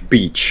entered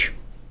beach.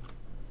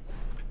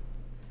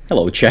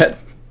 Hello, chat.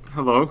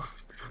 Hello.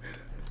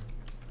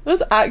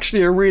 That's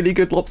actually a really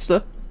good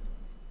lobster.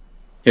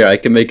 Here, I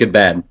can make it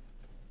bad.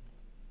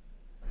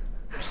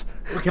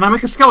 Can I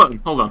make a skeleton?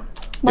 Hold on.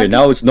 Here,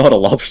 now it's not a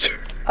lobster.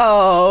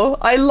 Oh,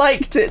 I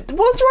liked it.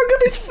 What's wrong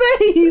with his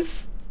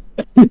face?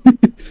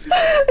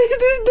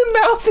 The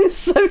mouth is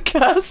so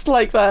cursed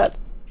like that.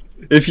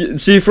 If you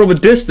see from a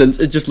distance,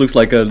 it just looks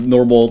like a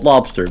normal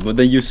lobster, but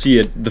then you see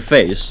it, the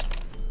face.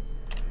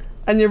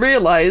 And you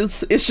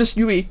realize it's just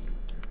Yui. It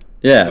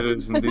Yeah,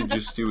 is indeed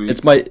just you.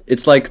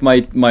 it's like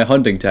my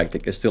hunting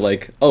tactic is to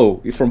like, oh,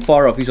 from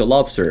far off he's a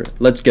lobster.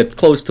 Let's get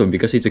close to him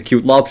because he's a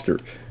cute lobster.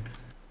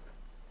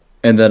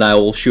 And then I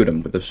will shoot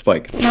him with a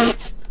spike.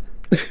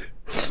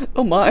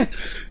 Oh my.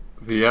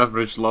 The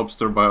average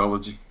lobster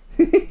biology.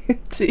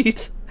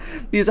 Indeed.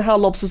 These are how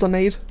lobsters are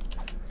made.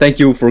 Thank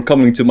you for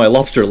coming to my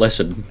lobster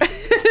lesson.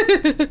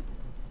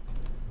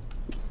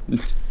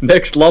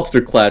 Next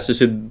lobster class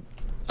is in,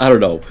 I don't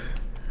know.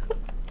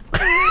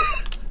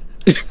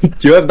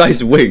 You have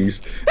nice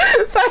wings.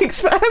 Thanks,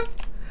 fam.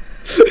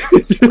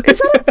 Is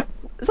that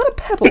a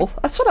pebble?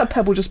 I swear that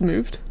pebble just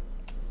moved.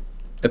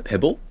 A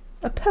pebble?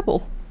 A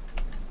pebble.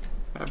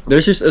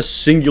 There's just a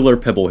singular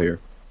pebble here.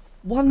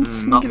 One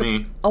Not singular.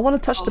 me. I want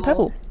to touch the Oh.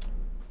 pebble.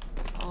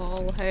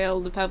 All hail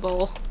the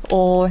pebble.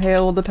 All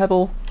hail the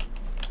pebble.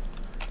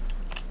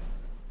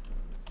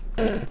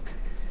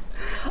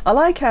 I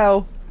like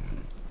how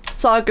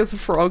Saga's a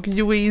frog,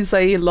 Yui's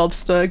a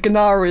lobster,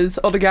 Ganara's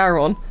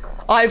Odogaron.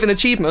 I have an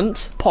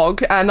achievement,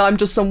 Pog, and I'm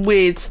just some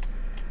weird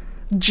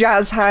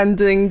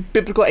jazz-handing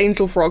biblical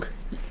angel frog.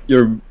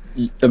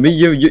 I mean,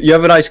 you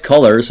have a nice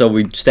color, so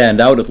we stand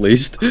out at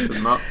least.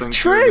 Did not think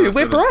True, you were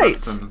we're gonna finish bright.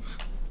 that sentence.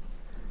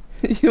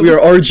 We are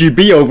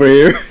RGB over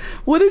here.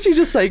 What did you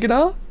just say,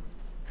 Ganar?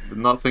 Did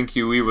not think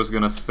Yui was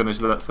gonna finish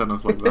that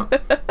sentence like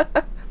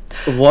that.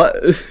 What?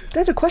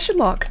 There's a question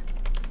mark.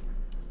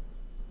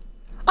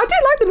 I do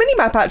like the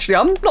minimap, actually.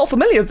 I'm not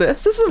familiar with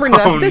this. This is a really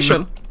nice Oh, no.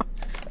 addition.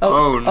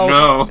 Oh,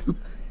 no.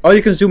 Oh,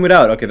 you can zoom it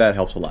out. Okay, that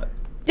helps a lot.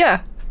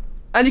 Yeah.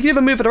 And you can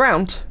even move it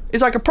around.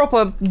 It's like a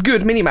proper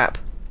good minimap.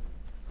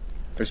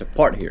 There's a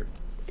part here.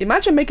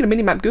 Imagine making a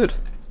minimap good.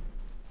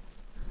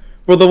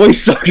 Well, the way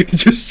Saga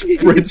just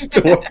sprints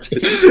towards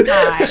it.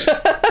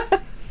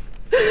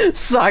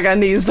 Saga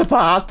needs the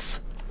parts.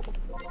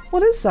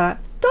 What is that?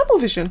 Double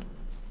vision.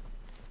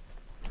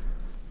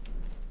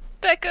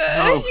 Becca,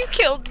 No. you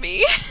killed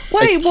me.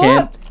 Wait, what?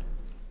 can't-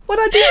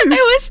 What'd I do?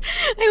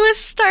 I was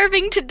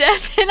starving to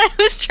death and I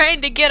was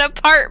trying to get a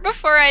part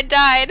before I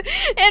died,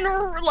 and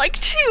like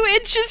 2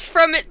 inches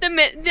from it, the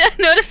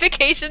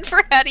notification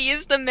for how to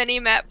use the mini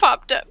map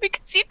popped up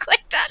because you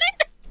clicked on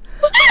it.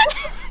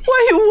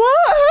 Wait,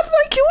 what? How did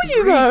I kill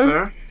you Pretty though?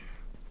 fair.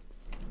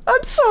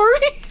 I'm sorry.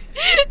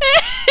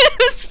 It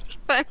was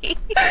funny.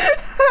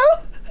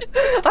 How?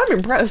 I'm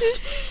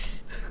impressed.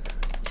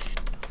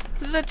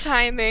 The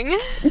timing.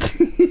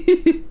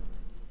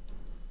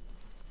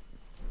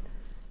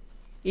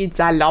 It's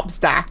a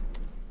lobster.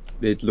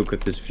 Wait, look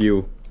at this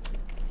view.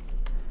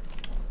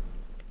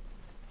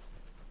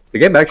 The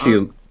game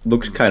actually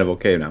looks kind of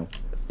okay now.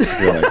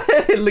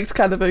 Right. It looks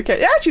kind of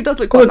okay. It actually does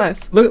look quite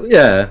nice. Look,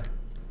 yeah.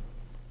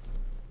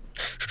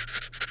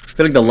 I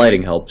feel like the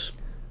lighting helps.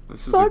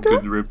 This is Saga? a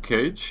good rib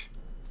cage.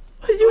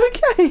 Are you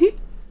okay?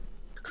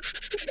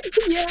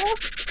 Yeah.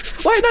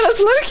 Wait, no, that's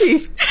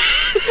Loki.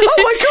 Oh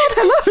my god,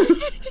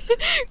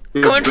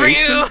 hello. Going for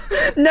you!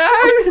 No,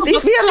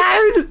 leave me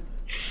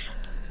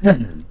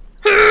alone.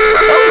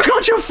 Oh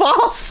god, you're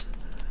fast.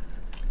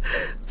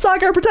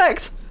 Saga,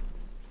 protect.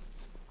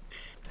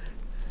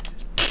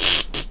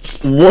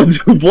 What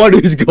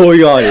is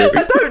going on here?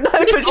 I don't know,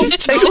 but she's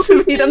chasing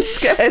me and I'm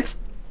scared.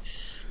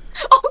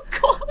 Oh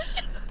god.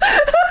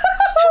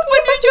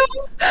 What are you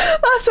doing?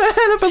 That's a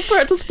hell of a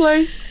threat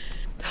display.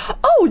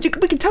 Oh, we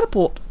can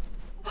teleport.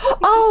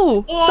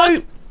 Oh,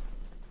 so...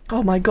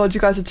 Oh my god,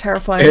 you guys are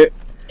terrifying.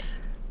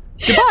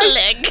 Goodbye.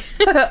 Leg.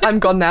 I'm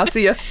gone now,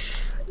 see ya.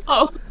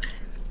 Oh.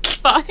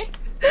 Bye.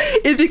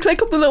 If you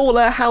click on the little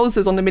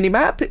houses on the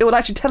mini-map, it will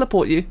actually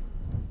teleport you.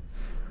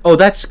 Oh,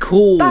 that's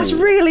cool. That's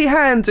really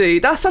handy.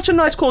 That's such a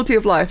nice quality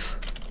of life.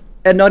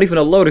 And not even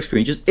a loading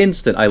screen, just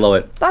instant. I love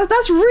it.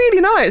 That's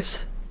really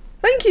nice.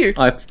 Thank you.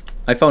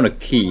 I found a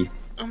key.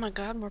 Oh my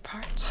god, more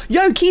parts.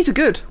 Yo, keys are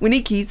good. We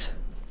need keys.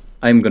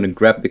 I'm gonna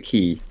grab the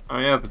key. Oh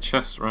yeah, the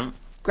chest, right?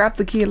 Grab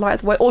the key and light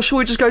the way. Or should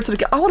we just go to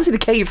the... I want to see the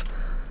cave.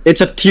 It's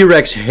a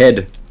T-Rex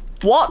head.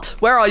 What?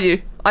 Where are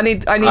you? I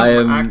need...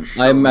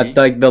 I'm at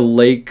like the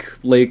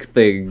lake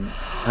thing.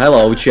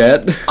 Hello,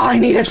 chat. I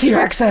need a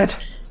T-Rex head.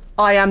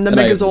 I am the And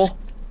I have Megazord.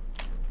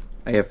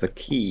 I have the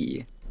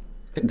key.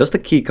 Does the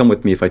key come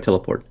with me if I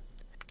teleport?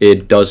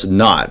 It does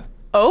not.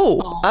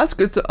 Oh, that's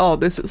good to... Oh,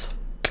 this is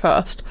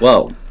cursed.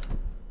 Well,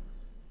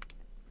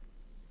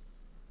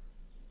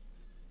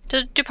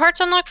 Do parts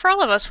unlock for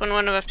all of us when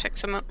one of us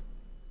picks them up?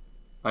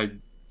 I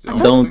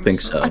don't think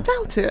so. I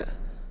doubt it.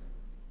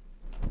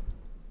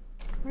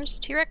 Where's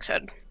the T-Rex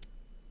head?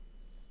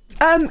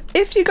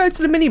 If you go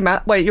to the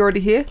mini-map... Wait, you're already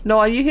here? No,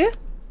 are you here?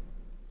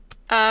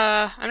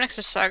 I'm next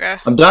to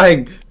Saga. I'm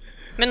dying.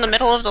 I'm in the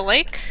middle of the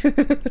lake.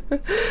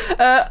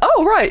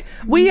 Oh, right.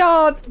 We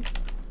are...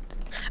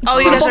 Oh,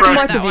 To you the guys are bottom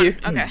right right of that you.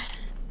 one. Okay.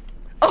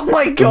 Oh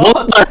my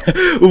god!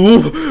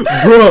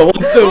 Bro, what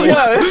the...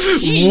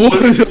 Yo,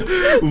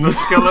 The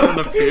skeleton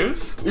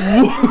appears.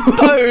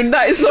 Bone,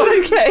 that is not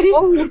okay.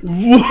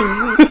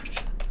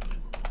 What?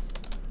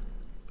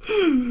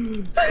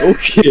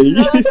 Okay.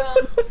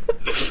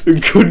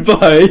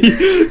 Goodbye.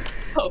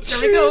 Oh, there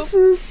we go.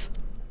 Jesus.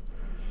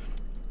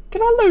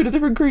 Can I load a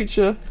different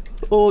creature?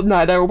 Or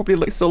no, they're all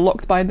probably still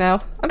locked by now.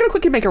 I'm gonna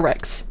quickly make a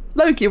Rex.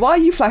 Loki, why are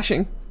you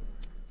flashing?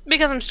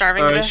 Because I'm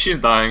starving to death. She's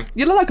dying.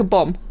 You look like a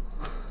bomb.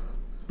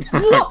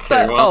 What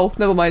Okay, the? well. Oh,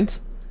 never mind.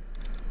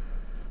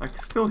 I can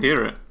still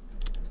hear it.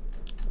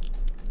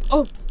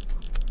 Oh,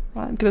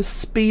 Right, I'm gonna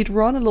speed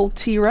run a little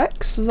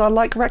T-Rex as I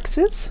like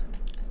Rexes.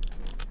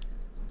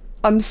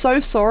 I'm so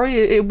sorry,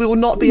 it will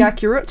not be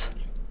accurate.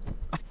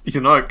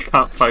 You know I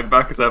can't fight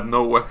back because I have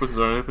no weapons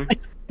or anything.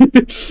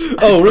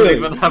 Oh, really?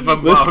 even have a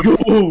Let's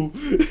mouth. go.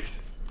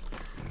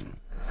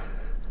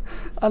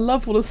 I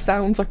love all the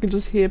sounds I can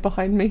just hear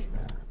behind me.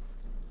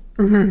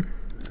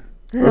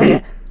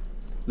 That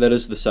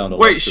is the sound of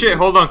Wait, shit,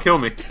 hold on, kill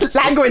me.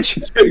 Language!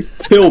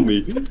 Kill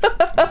me.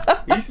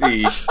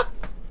 Easy.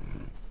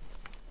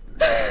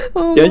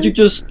 Oh, Can't you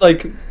just,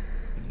 like,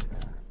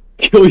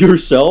 kill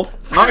yourself?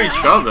 Not each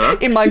other.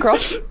 in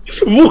Minecraft.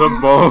 The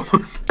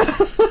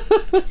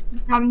bone.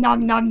 nom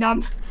nom nom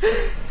nom.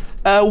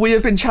 We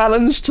have been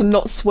challenged to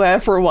not swear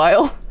for a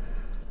while.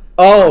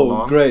 Oh,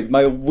 Long. great.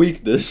 My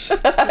weakness.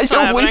 What's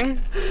You're weak. happening?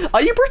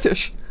 Are you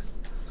British?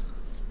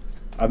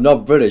 I'm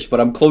not British, but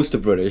I'm close to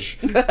British.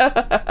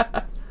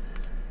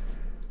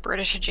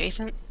 British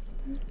adjacent.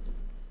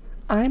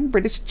 I'm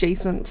British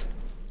adjacent.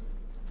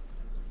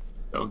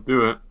 Don't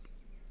do it.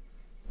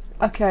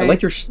 Okay. I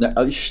like your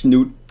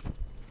snoot.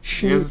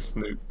 She is a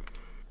snoot.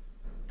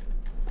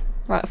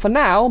 Right, for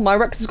now, my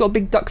Rex has got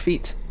big duck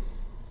feet.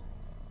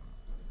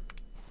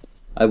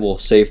 I will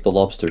save the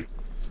lobster.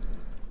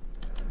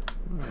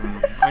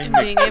 And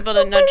being able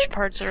to nudge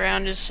parts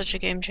around is such a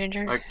game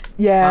changer. I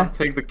Yeah. can't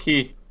take the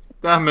key.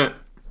 Damn it.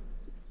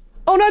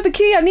 Oh no, the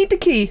key! I need the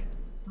key!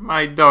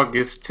 My dog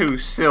is too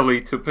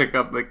silly to pick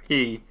up the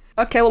key.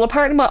 Okay, well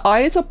apparently my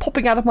eyes are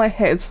popping out of my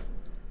head.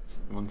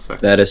 1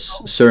 second. That is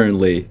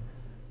certainly.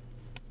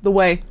 The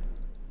way.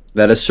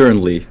 That is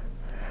certainly.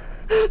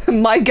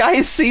 My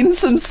guy's seen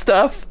some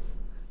stuff.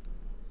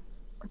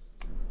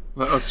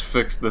 Let us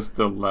fix this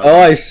dilemma. Oh,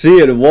 I see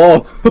it.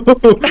 Whoa.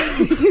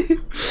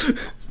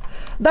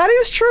 That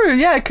is true,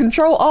 yeah,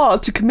 Control R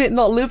to commit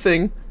not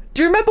living.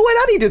 Do you remember when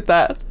Annie did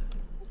that?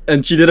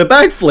 And she did a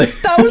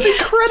backflip. That was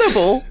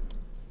incredible!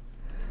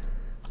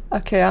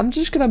 Okay, I'm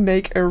just gonna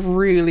make a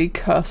really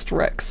cursed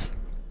Rex.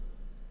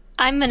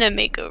 I'm gonna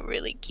make a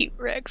really cute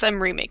Rex.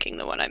 I'm remaking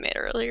the one I made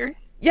earlier.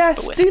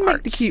 Yes, with do make the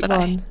parts cute that I-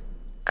 one.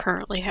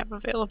 Currently have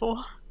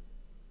available.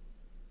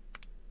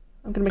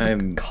 I'm gonna make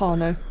I'm- a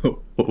Carno.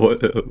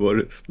 What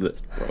is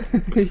this,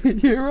 bro?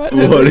 You're right.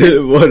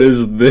 What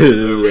is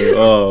this?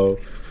 Oh.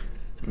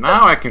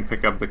 Now I can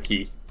pick up the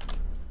key.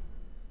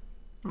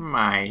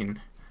 Mine.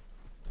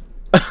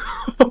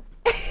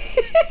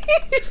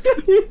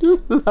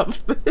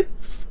 love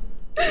this.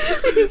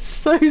 It's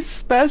so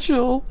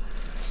special.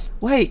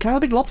 Wait, can I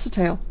have a big lobster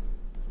tail?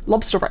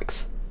 Lobster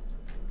Rex.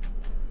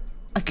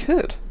 I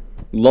could.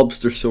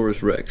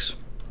 Lobstersaurus Rex.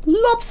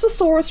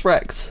 Lobstersaurus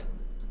Rex.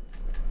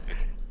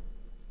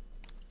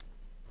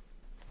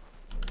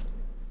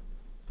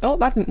 Oh,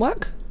 that didn't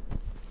work.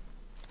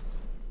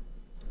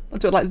 I'll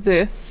do it like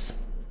this.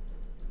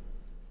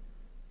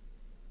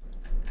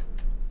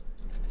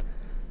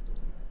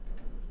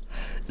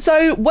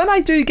 So when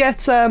I do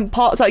get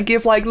parts that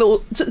give like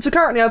little, so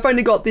currently I've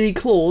only got the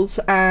claws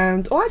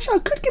and, oh actually I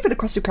could give it a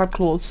Krusty Krab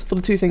claws for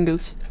the 2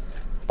 fingers.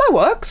 That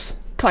works,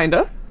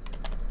 kinda.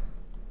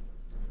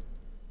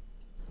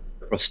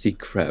 Krusty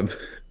Krab.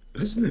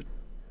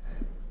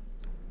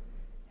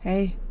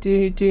 Hey,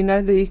 do you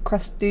know the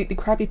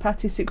Krabby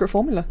Patty secret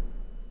formula?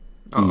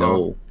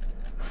 No.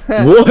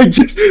 What? I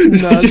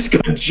just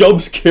got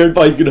jump scared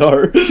by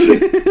Gnar.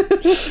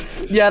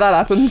 Yeah, that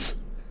happens.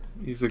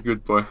 He's a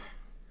good boy.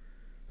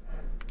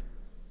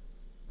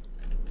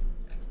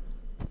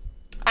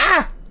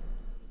 Ah!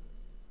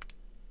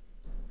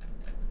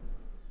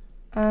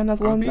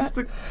 Another Are one these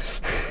back.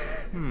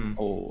 the...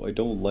 Oh, I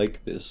don't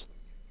like this.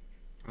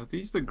 Are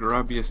these the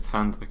grabbiest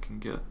hands I can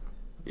get?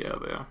 Yeah,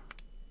 they are.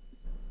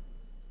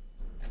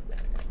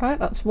 Right,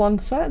 that's one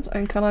set,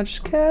 and can I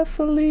just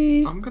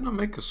carefully... I'm gonna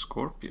make a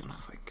scorpion, I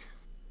think.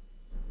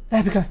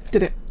 There we go,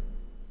 did it.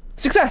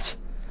 Success!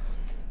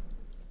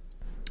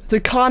 So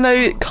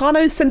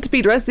Carno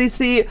Centipede is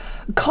the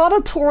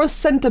Carnotaurus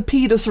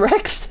Centipedus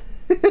Rex.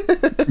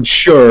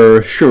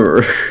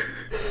 Sure.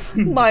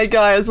 My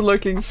guy is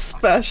looking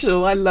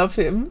special, I love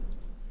him.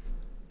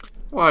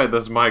 Why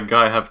does my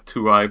guy have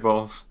 2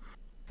 eyeballs?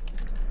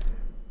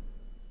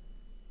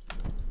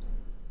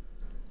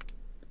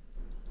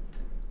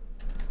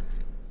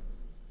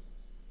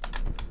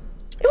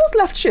 It was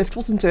left shift,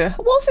 wasn't it?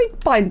 Was it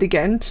bind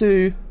again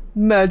to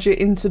merge it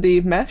into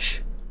the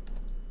mesh?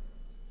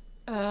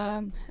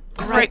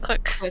 Right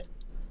click.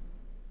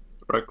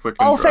 Right click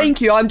and Oh, drag.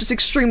 thank you, I'm just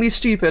extremely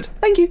stupid.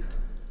 Thank you.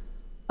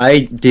 I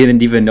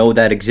didn't even know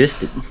that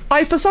existed.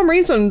 I, for some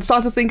reason,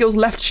 started to think it was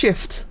left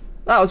shift.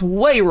 That was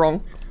way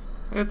wrong.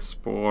 It's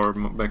spore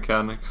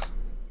mechanics.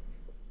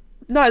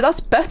 No, that's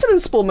better than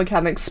Spore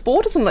mechanics.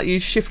 Spore doesn't let you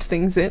shift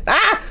things in.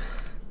 Ah!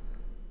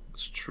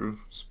 It's true.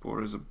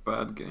 Spore is a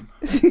bad game.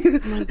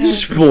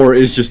 Spore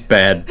is just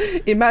bad.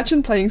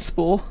 Imagine playing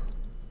Spore.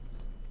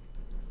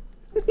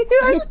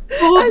 I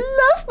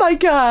love my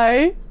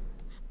guy.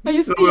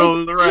 He's a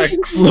little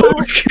Rex. Look. Oh,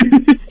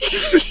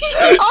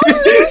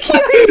 Luke,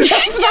 I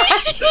love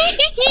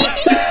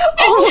that.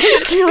 Oh my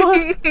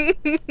god.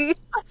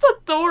 That's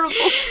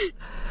adorable.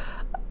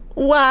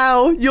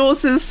 Wow,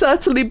 yours is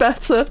certainly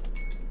better.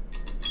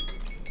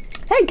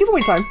 Hey,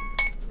 giveaway time.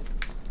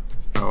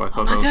 Oh, I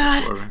thought my that was God.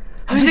 absorbing.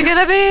 Who's it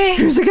gonna be?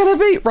 Who's it gonna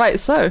be? Right,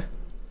 so.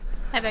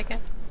 Hi, Becca.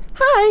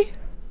 Hi.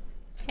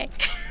 Hey.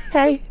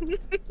 Hey.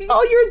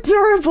 Oh, you're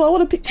adorable. I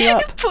want to pick you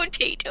up.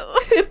 Potato.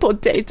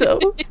 Potato.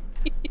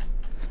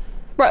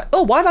 Right.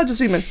 Oh, why did I just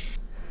zoom in?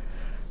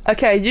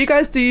 Okay, you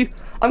guys do.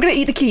 I'm gonna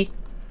eat the key.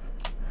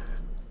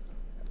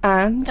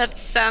 And That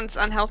sounds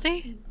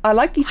unhealthy. I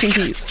like eating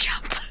keys.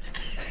 Jump.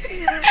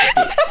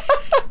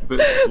 Bit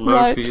slurpy,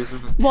 Right.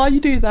 isn't it? While you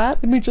do that,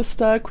 let me just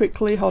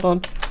quickly hold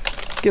on.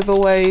 Give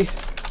away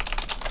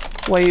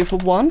wave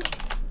 1.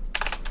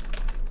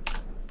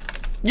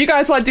 You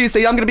guys like do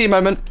things. I'm gonna be a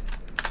moment.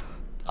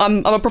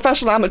 I'm a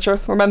professional amateur.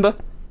 Remember.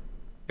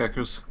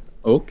 Geckos.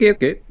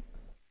 Okay.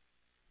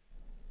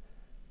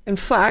 In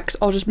fact,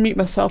 I'll just mute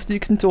myself so you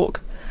can talk.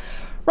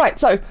 Right,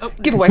 so Oh,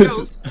 giveaway.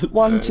 goes.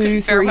 1,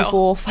 2, 3, Farewell.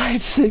 4,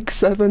 5, 6,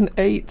 7,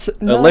 8,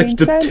 9, I like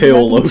the 10, tail,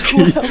 11,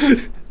 Loki.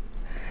 12,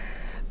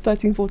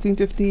 13, 14,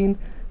 15,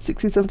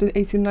 16, 17,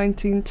 18,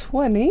 19,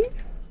 20,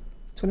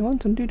 21,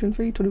 22,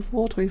 23,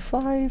 24,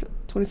 25,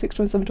 26,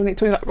 27, 28,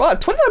 29.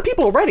 Right, 29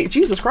 people already.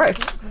 Jesus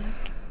Christ.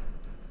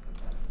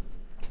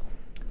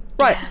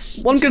 Right, Yes.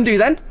 what I'm going to do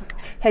then.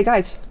 Hey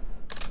guys,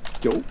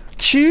 Yo.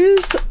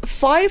 choose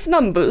 5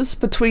 numbers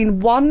between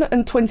 1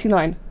 and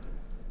 29.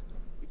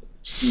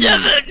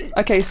 7.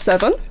 Okay,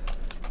 7,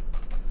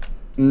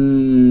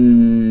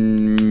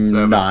 9.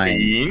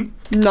 17.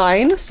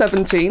 9,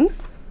 17,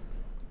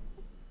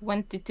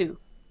 22.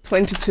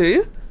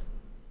 22.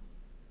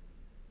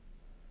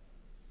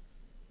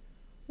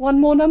 One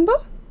more number?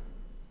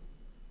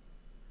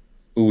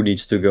 Who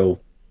needs to go?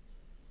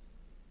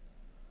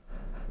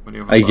 When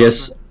you have I a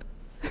guess.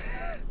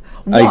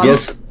 One.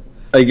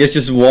 I guess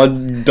just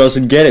one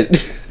doesn't get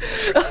it.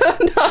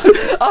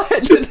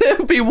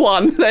 There'll be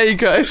 1. There you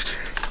go.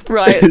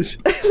 Right.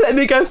 Let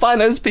me go find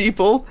those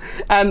people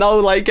and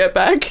I'll like get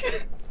back.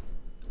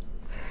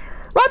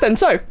 Right then,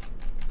 so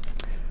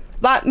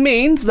that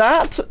means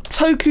that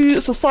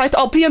Toku Society.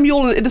 I'll PM you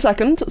all in a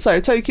second.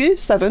 So Toku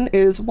 7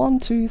 is 1,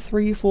 2,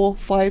 3, 4,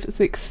 5,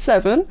 6,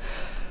 7.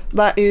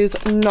 That is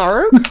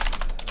Narg.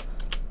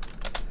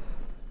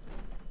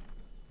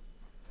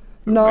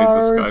 Who made the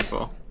Narg.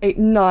 Skyfall? 8,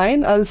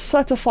 9. A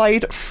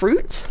certified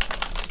fruit.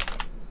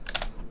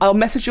 I'll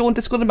message you on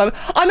Discord in a moment.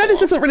 I know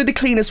this isn't really the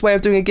cleanest way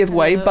of doing a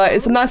giveaway, but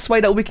it's a nice way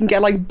that we can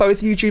get like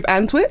both YouTube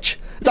and Twitch.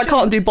 Because I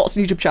can't do bots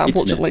on YouTube channel,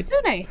 unfortunately.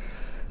 Sune.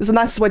 It's a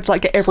nice way to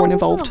like get everyone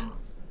involved.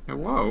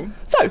 Whoa.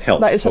 So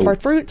Help. that is some Oh.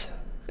 fried fruit.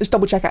 Let's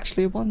double check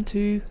actually. 1,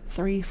 2,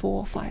 3,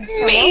 4, 5,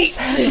 6,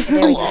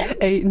 Hello. 7,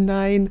 8,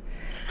 9,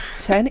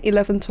 10,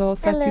 11, 12,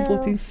 13, Hello.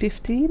 14,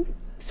 15,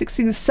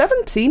 16,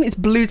 17. It's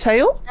Blue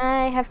Tail.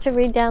 I have to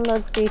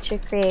re-download Creature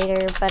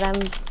Creator, but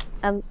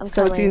I'm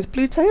 17 is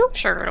Blue Tail.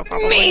 Sure, it'll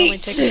probably only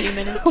take a few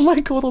minutes. Oh my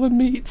god, on a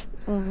meat.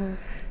 coming.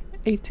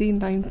 18,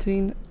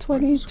 19,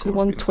 20, Scorpions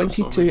 21, are so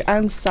 22,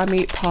 and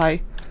Sammy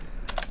Pie.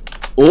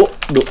 Oh,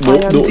 I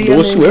am no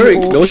DMing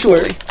swearing, people no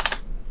shortly. swearing.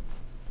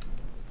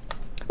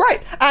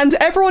 Right, and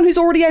everyone who's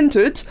already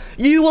entered,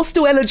 you are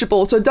still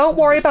eligible, so don't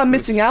worry about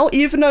missing out.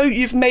 Even though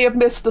you may have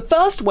missed the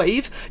first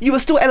wave, you are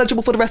still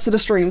eligible for the rest of the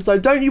stream, so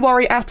don't you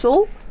worry at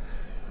all.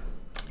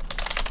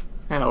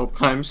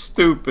 Help, I'm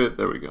stupid.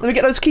 There we go. Let me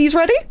get those keys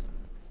ready.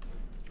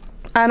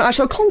 And I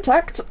shall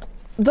contact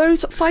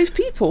those 5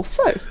 people,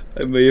 so.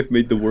 I may have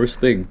made the worst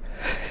thing.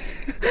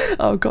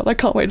 Oh god, I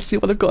can't wait to see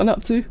what I've gotten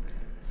up to.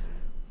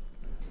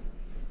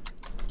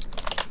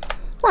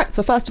 Right,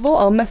 so first of all,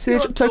 I'll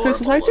message Toko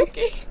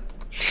Society.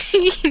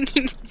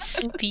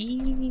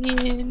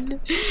 Spin.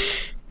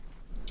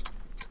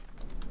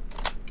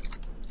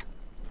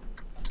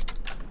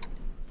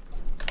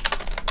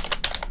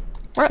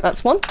 Right,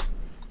 that's one.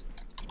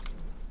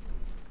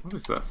 What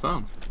is that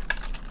sound?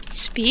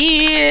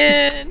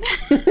 Spin.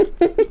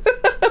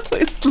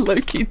 What's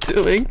Loki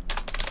doing?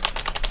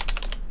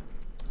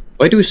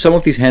 Why do some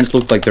of these hands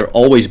look like they're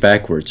always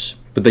backwards,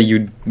 but then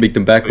you make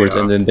them backwards They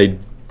are. and then they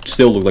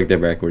still look like they're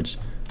backwards?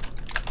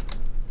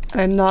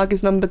 And Nog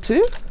is number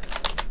 2.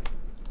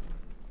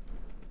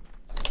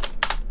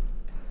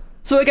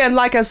 So again,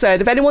 like I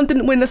said, if anyone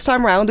didn't win this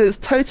time round, it's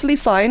totally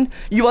fine.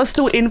 You are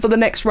still in for the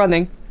next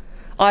running.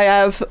 I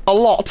have a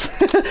lot.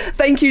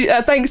 Thank you.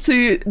 Thanks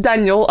to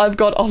Daniel, I've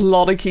got a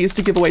lot of keys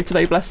to give away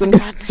today, bless him.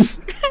 God,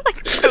 this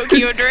like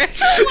Tokyo Drift.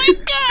 Oh my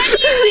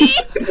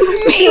god,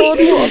 God,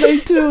 what are they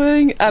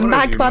doing? have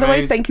Mag, you by the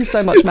way, made? thank you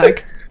so much,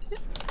 Mag.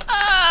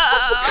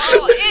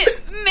 Oh,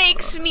 it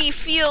makes me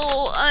feel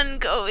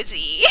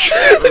uncozy.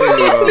 What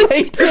are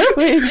they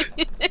doing?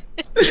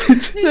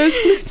 There's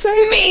Blue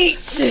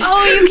Tail.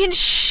 Oh, you can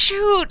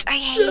shoot. I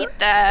hate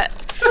that.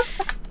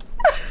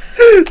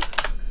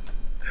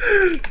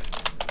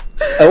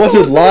 I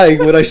wasn't lying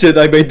when I said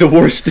I made the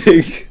worst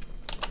thing.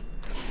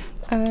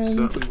 And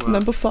Certainly will.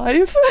 number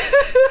 5.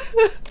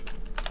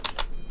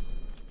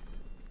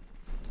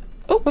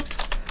 Oh, whoops.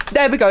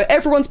 There we go.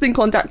 Everyone's been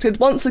contacted.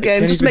 Once again,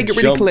 can't just to make it even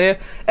really jump. clear,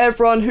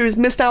 everyone who's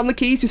missed out on the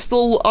keys, you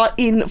still are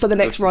in for the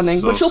next This is running,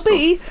 so which will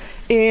be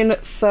in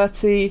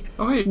 30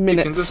 Oh wait, you can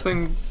minutes. do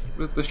thing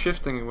with the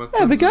shifting with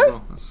There we them as go.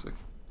 well. That's sick.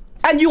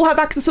 And you'll have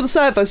access to the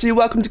server, so you're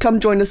welcome to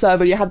come join the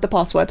server. You had the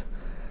password.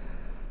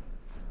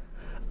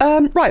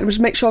 Right, let me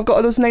just make sure I've got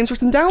all those names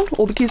written down.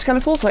 All the keys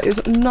accounted for. So that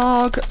is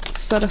Nog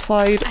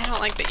certified. I don't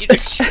like that you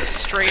just shoot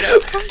straight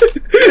up.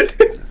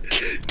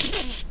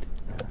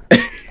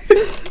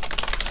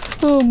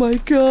 Oh my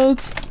god.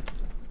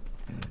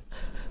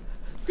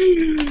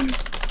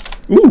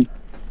 Ooh,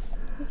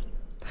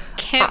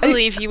 Can't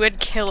believe you would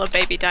kill a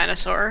baby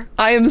dinosaur.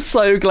 I am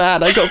so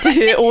glad I got to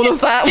hear all of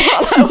that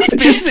while I was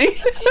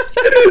busy.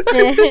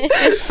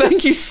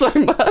 Thank you so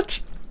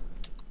much.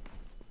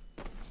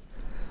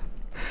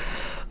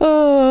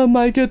 Oh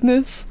my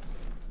goodness.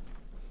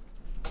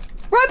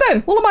 Right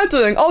then, what am I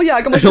doing? Oh yeah,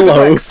 I got my Super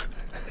Hello. Rex.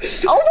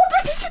 Oh,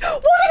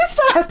 what is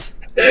that?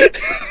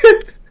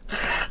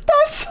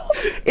 That's...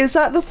 Is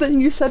that the thing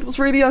you said was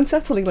really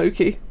unsettling,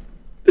 Loki?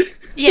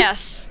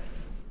 Yes.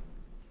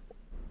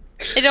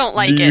 I don't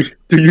like do, it.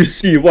 do you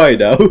see why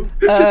now?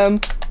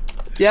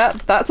 Yeah,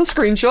 that's a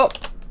screenshot.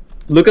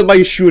 Look at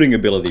my shooting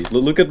ability.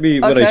 Look at me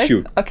when I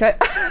shoot. Okay.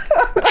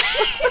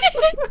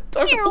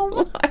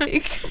 Don't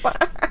like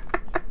that.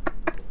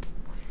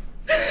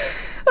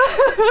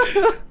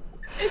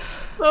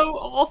 So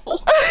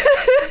awful.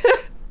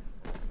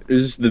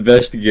 This is the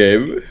best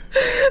game.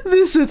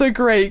 This is a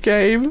great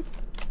game.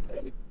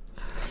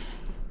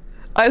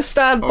 I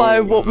stand by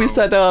Oh, what we no.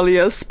 said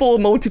earlier. Spore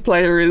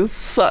multiplayer is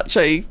such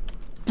a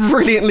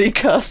brilliantly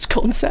cursed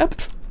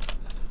concept.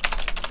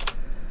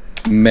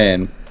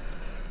 Man,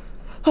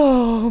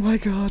 Oh my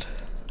god.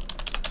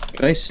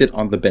 can I sit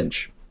on the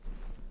bench?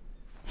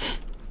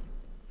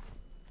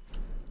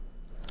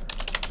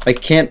 I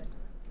can't.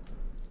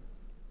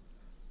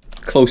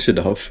 Close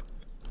enough.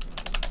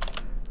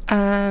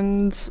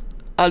 And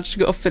I've just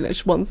got to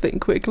finish one thing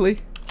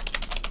quickly.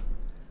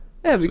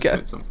 There we Just go.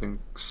 made something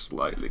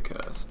slightly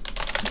cursed.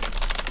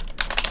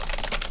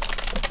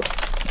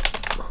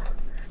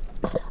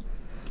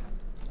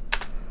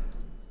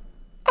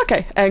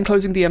 Okay, and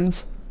closing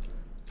DMs.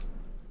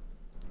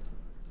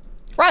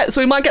 Right,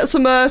 so we might get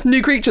some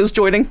new creatures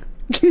joining.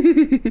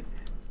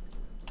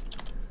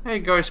 Hey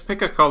guys,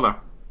 pick a color.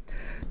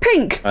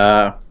 Pink!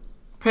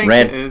 Pink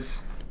Red. is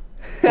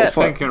Oh, fuck.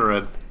 pink and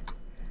red.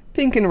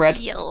 Pink and red.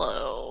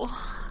 Yellow.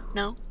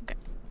 No? Okay.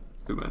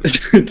 Too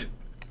many.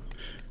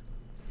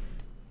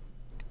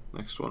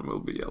 Next one will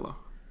be yellow.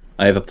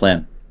 I have a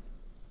plan.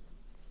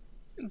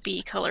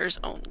 B colors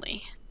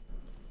only.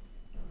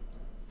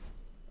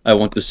 I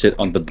want to sit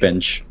on the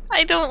bench.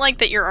 I don't like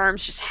that your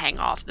arms just hang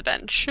off the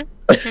bench.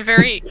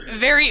 Very,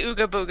 very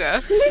ooga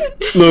booga.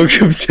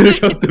 Look, I'm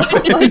sitting on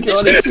the Oh my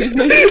god, excuse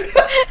me.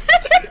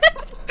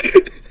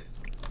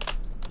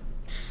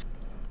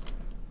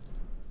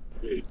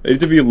 I need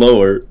to be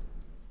lower.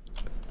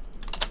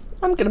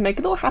 I'm gonna make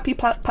a little happy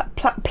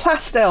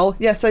pastel.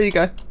 Yes, there you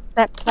go.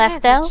 That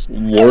pastel?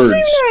 Words.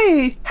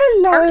 Hey,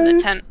 Part of hello. the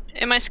tent.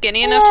 Am I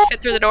skinny enough to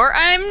fit through the door?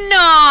 I'm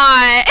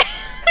not!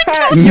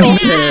 You're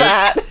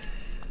fat.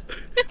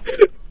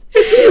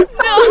 No!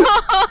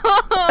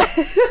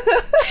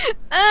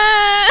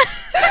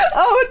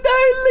 Oh no,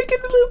 look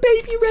at the little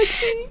baby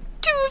Rexy.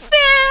 Too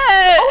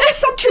fat! Oh, there's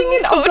something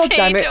in. Oh, god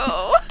damn it.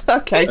 Potato.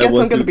 Okay, guess I'm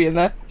want gonna to- be in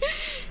there.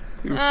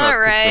 Too fat to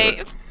Alright,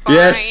 fit. fine.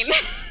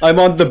 Yes, I'm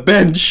on the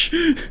bench.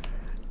 Wait,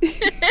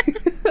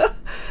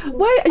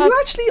 are you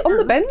actually on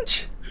the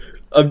bench?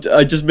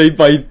 I just made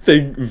my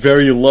thing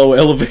very low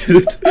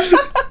elevated.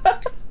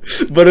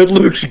 But it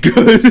looks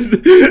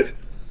good.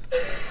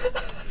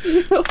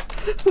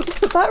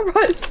 That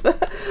right there,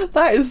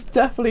 that is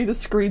definitely the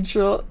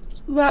screenshot.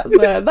 That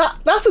there,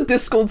 that's a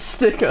Discord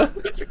sticker.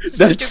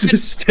 That's the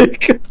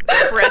stick.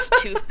 Press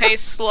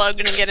toothpaste slug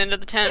and get into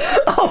the tent.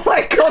 Oh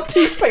my god,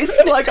 toothpaste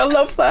slug, I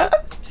love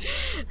that.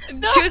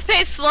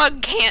 Toothpaste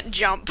slug can't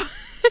jump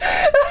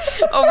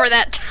over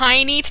that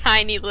tiny,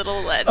 tiny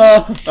little ledge.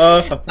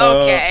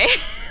 Okay.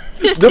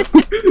 No,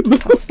 no.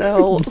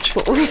 Pastel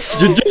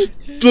source. You just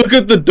look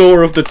at the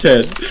door of the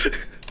tent.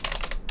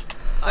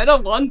 I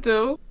don't want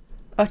to.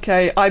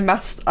 Okay, I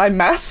must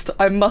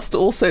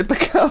also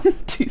become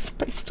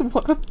toothpaste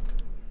worm.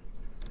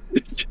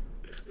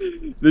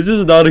 This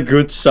is not a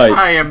good sight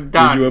I am when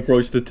done. you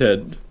approach the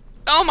tent.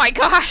 Oh my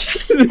gosh.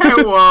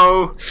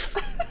 Hello.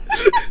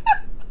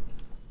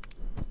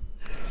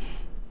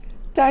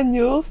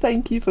 Daniel,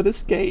 thank you for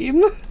this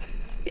game.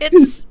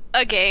 It's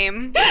a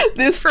game.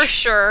 This For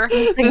sure.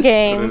 The It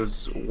game.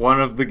 is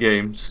one of the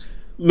games.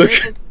 Look.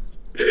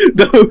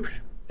 No.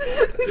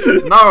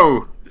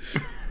 No.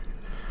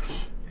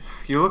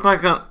 You look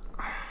like a.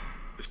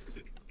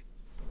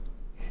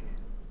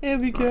 Here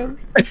we go.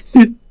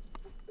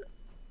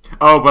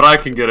 Oh, but I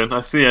can get in.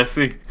 I see. I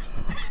see.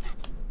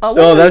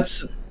 Oh,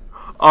 that's.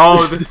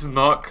 Oh, this is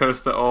not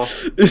cursed at all.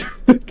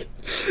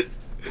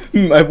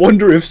 I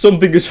wonder if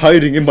something is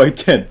hiding in my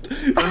tent.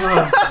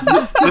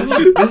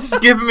 This is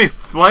giving me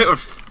fight or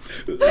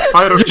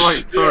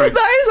flight. Sorry.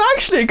 That is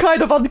actually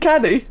kind of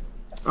uncanny.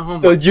 Oh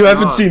my You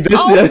haven't God. seen this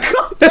Oh yet.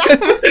 god damn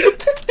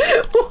it.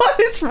 What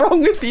is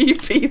wrong with you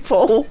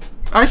people?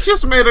 I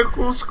just made a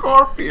cool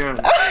scorpion.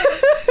 Can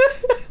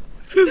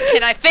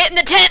I fit in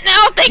the tent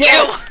now? Thank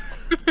Yes.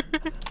 you!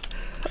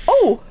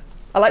 Oh,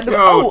 I like the. Yo,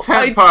 Oh,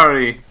 tent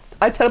party.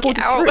 I teleported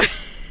Ow. through.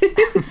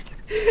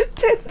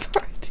 Tent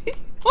party.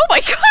 Oh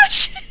my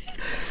gosh!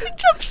 This thing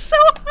jumped so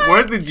high!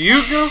 Where did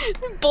you go?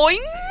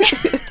 Boing!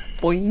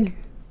 Boing,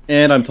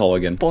 And I'm tall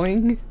again.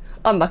 boing.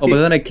 Unlucky. Oh,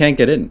 but then I can't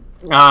get in.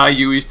 Ah,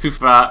 Yui's too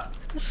fat.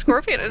 The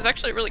scorpion is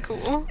actually really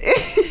cool.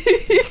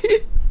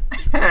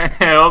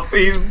 Help!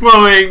 He's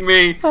bullying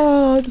me.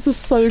 Oh, this is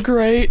so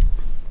great.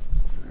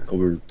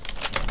 Over.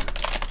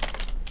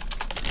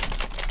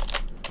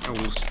 I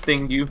will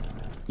sting you.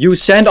 You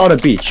sand on a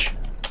beach.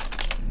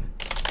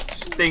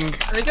 Sting.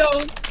 There we go.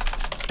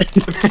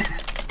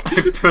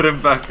 I put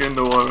him back in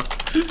the water.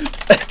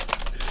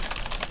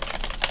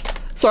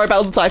 Sorry about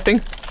all the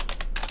typing.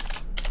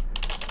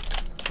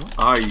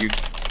 Are you?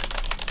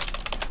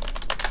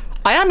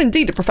 I am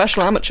indeed a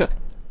professional amateur.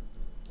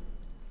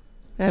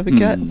 There we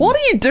go. What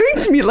are you doing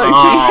to me, Loki?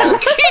 Oh,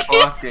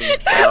 fucking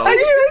hell. Are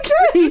you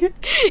okay?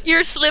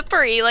 You're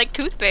slippery like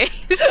toothpaste.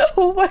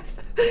 Oh my!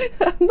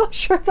 I'm not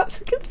sure if that's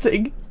a good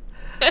thing.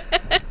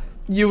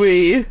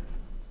 Yui,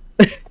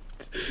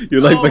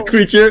 You like my Oh.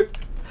 creature?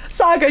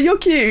 Saga, you're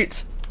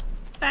cute.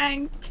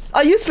 Thanks.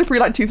 Are you slippery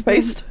like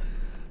toothpaste?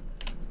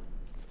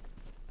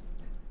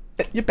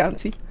 You're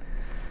bouncy.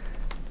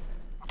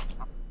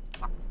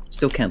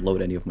 Still can't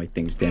load any of my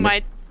things, damn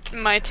it.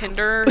 My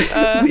Tinder We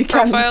can-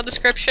 profile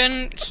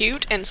description: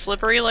 cute and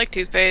slippery like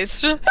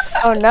toothpaste.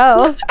 Oh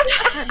no.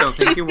 I don't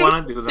think you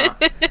want to do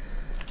that.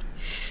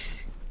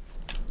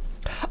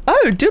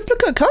 Oh,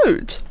 duplicate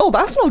code. Oh,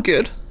 that's not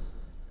good.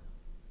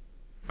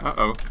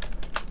 Uh-oh.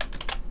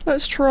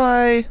 Let's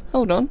try.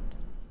 Hold on.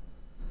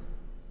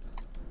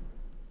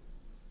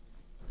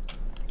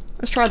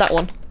 Let's try that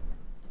one.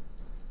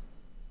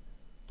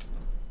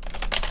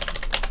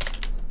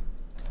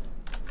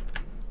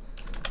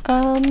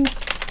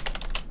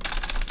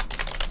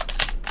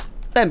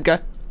 There we go.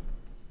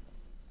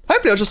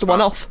 Hopefully it was just a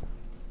one-off.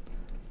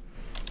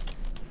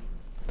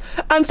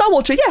 And Star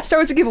Watcher, yes,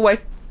 there is a giveaway.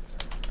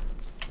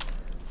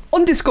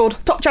 On Discord,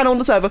 top channel on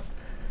the server.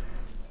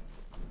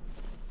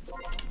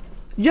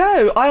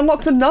 Yo, I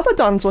unlocked another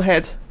Dunzel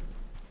head.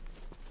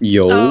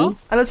 Yo. Oh.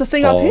 And there's a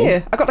thing up Oh.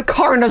 here. I got the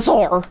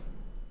Carnosaur.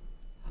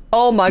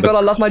 Oh my god,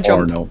 I love my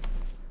jump. No.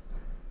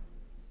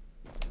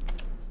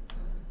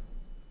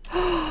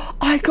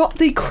 I I got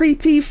the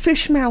creepy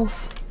fish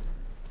mouth.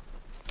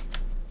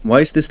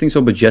 Why is this thing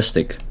so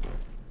majestic?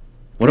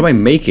 What am I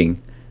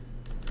making?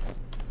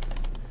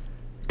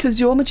 Because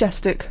you're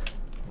majestic.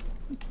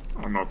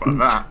 I don't know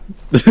about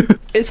that.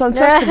 It's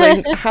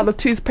unsettling how the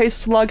toothpaste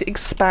slug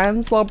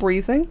expands while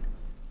breathing.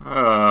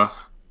 But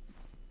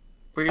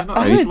you're not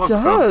Oh, a it slug,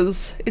 though.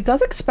 does. It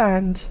does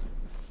expand.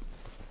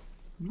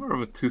 More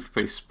of a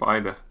toothpaste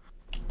spider.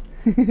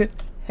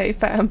 Hey,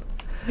 fam.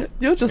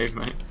 You're just... Hey,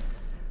 mate.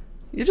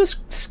 You're just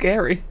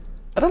scary.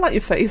 I don't like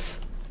your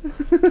face.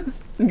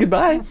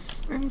 Goodbye.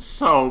 It's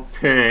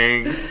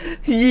insulting.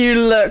 You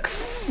look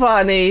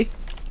funny.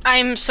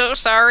 I'm so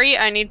sorry.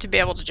 I need to be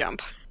able to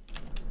jump.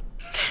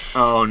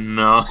 Oh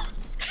no.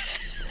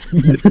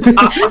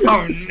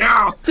 Oh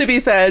no! To be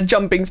fair,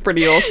 jumping's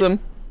pretty awesome.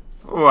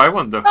 Oh, I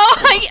wonder. Oh,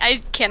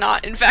 I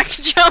cannot, in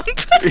fact, jump.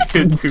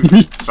 You're too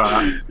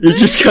fat. You're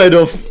just kind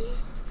of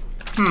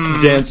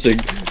dancing.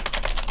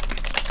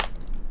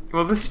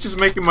 Well, this is just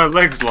making my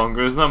legs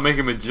longer. It's not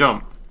making me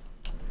jump.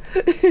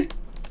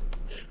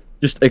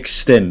 Just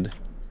extend.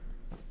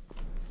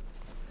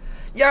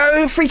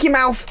 Yo, freaky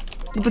mouth!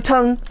 With the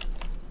tongue.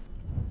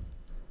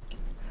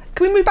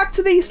 Can we move back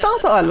to the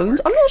starter island?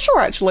 I'm not sure,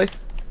 actually.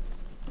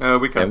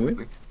 We can. Can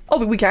we?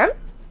 Oh, we can?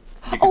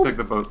 You can Oh. take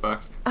the boat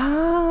back.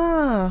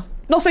 Ah.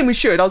 Not saying we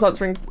should, I was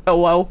answering... Oh,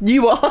 well.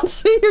 You were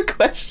answering a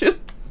question.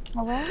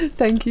 Hello?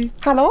 Thank you.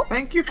 Hello?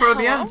 Thank you for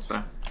the Hello?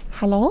 answer.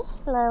 Hello?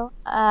 Hello.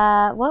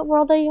 What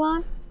world are you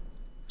on?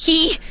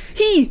 He.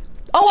 He!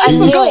 Oh, I He.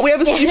 forgot we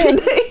have a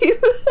stupid name.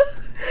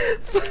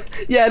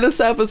 Yeah, the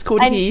server's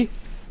called I'm- He.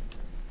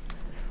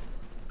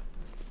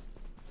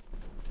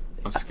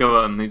 A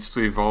skeleton needs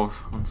to evolve.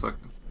 1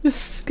 second. Your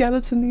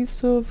skeleton needs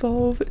to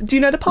evolve. Do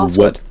you know the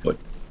password? What?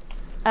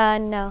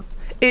 No.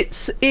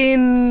 It's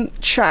in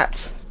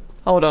chat.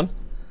 Hold on.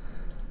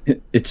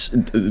 It's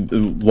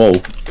whoa.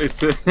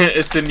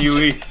 It's in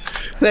UE.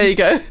 There you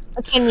go.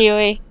 Okay,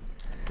 Yui.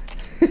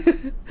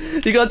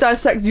 You gotta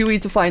dissect Yui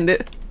to find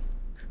it.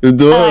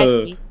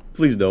 Duh. see.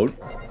 Please don't.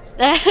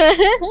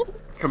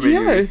 Come here,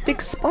 Yo, UE.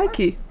 big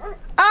spiky.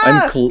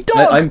 Ah,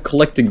 dog! I'm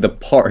collecting the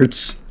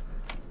parts.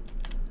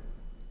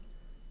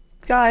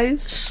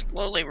 Guys,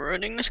 Slowly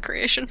ruining this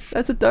creation.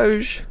 there's a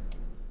Doge.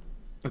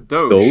 A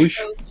Doge.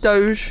 Doge.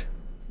 Doge.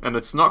 And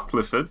it's not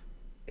Clifford.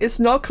 It's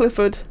not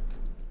Clifford.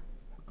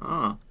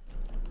 Ah.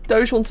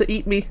 Doge wants to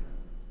eat me.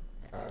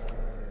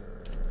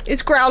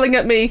 It's growling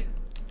at me.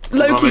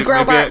 Hold on, Loki,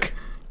 growl back.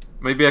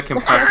 Maybe I can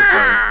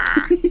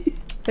pacify it.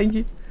 Thank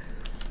you.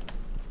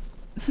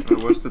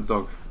 Where's the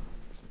dog?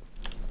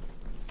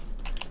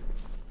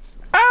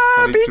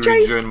 Ah, I need to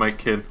BJ's. rejoin my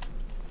kid.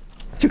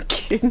 You're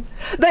kidding.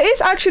 There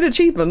is actually an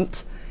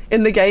achievement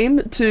in the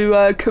game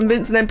to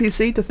convince an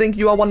NPC to think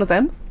you are one of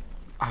them.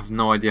 I have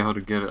no idea how to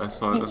get it. I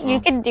saw it as You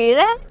well. can do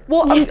that?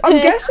 Well, I'm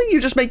guessing you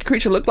just make a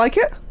creature look like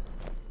it.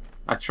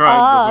 I tried. It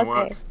Oh, doesn't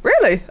okay. work.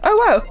 Really? Oh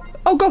wow.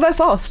 Oh god, they're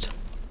fast.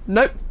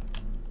 Nope.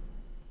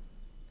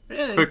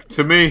 Really? Quick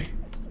to me.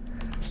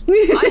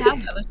 I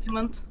have that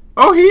achievement.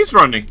 Oh, he's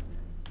running.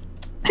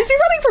 Is he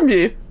running from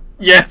you?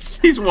 Yes,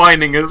 he's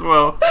whining as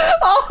well.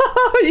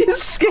 Oh, you're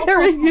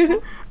scaring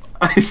you.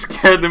 I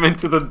scared him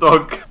into the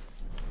dog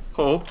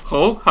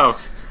hole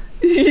house.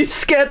 You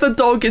scared the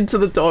dog into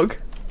the dog.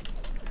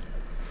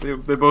 They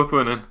both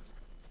went in.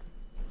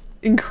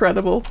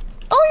 Incredible.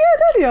 Oh yeah,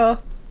 there they are.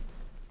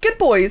 Good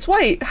boys.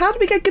 Wait, how do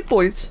we get good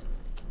boys?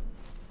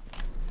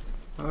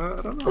 I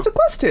don't know. There's a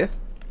quest here.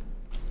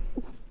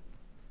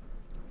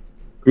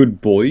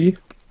 Good boy.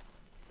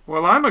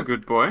 Well, I'm a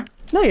good boy.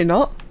 No, you're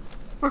not.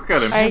 Look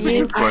at him. Are He's a you?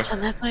 good boy. Parts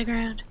on that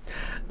playground.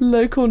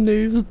 Local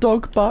news: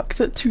 dog barked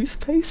at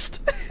toothpaste.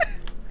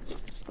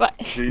 What?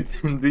 Indeed,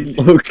 indeed.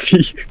 Okay.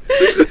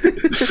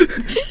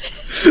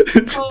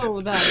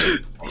 Oh, that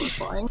is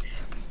horrifying.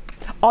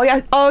 Oh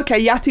yeah. Oh, okay.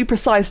 You have to be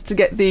precise to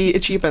get the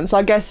achievement. So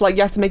I guess like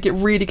you have to make it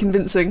really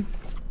convincing.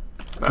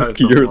 That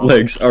is a Your lot.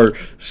 legs are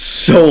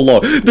so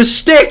long. The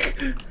stick.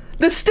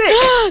 The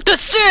stick. The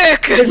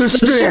stick! The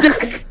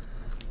stick.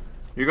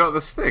 You got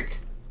the stick.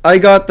 I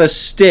got the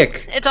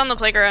stick. It's on the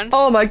playground.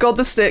 Oh my god,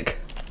 the stick.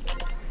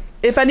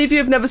 If any of you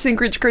have never seen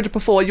Creature Creature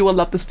before, you will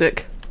love the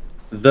stick.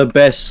 The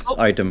best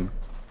item.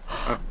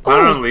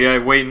 Apparently, I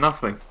weigh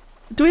nothing.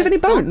 Do we have any I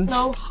don't bones?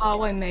 know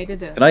how I made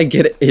it in. Can I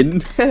get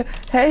in?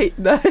 Hey,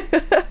 no.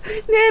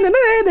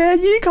 nah,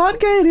 you can't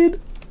get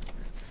in.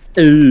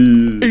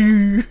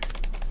 Ooh.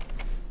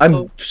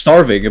 I'm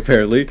starving,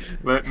 apparently.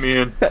 Let me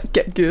in.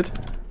 Get good.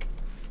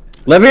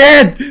 Let me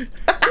in!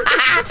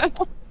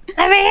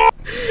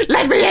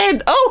 Let me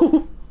in!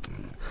 Oh!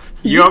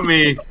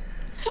 Yummy.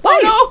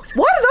 Wait, why did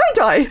I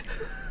die?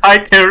 I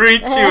can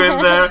reach you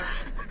in there.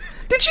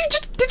 Did you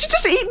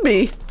just eat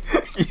me?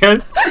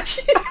 Yes.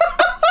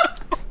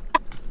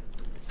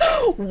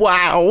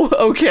 Wow,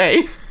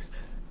 okay.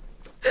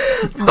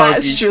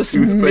 That's eats just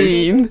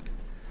toothpaste. mean.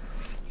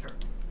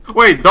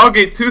 Wait, dog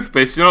ate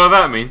toothpaste. You know what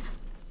that means?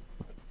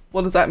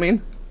 What does that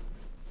mean?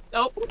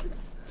 Nope.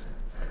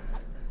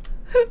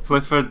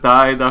 Clifford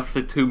died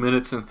after 2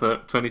 minutes and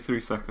 23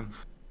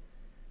 seconds.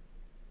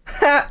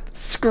 Ha!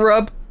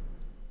 Scrub.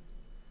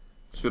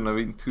 Shouldn't have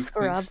eaten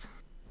toothpaste. Scrub.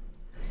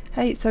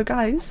 Hey,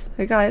 guys.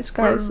 Hey, guys.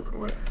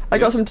 Where- I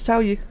got yes? something to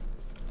tell you.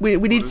 We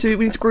need to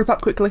group up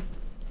quickly.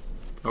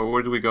 Oh,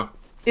 where do we go?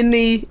 In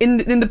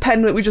the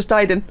pen that we just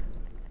died in.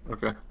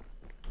 Okay.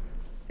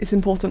 It's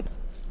important.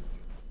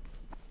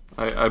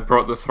 I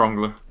brought the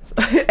Throngler.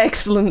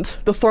 Excellent.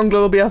 The Throngler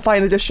will be a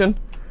fine addition.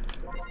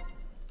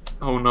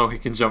 Oh no, he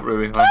can jump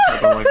really high. I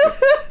don't like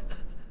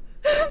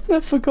it. I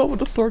forgot what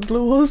the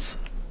Throngler was.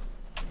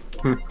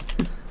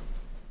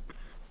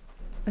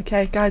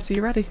 Okay, guys, are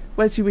you ready?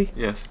 Where's Yui?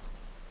 Yes.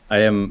 I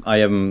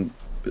am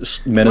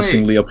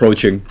menacingly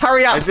approaching.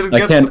 Hurry I up! didn't I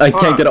get can't the I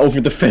can't part. get over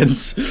the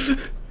fence.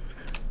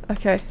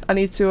 Okay, I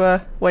need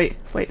to wait.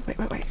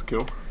 Let's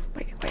go.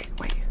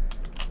 Wait.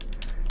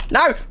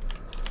 No!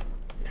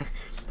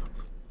 Stop.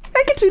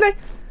 Hey, Kitsune!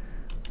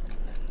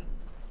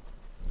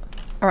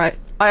 Alright,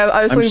 I have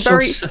I'm something so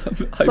very,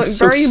 I'm something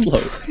so very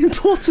slow.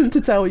 important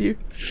to tell you.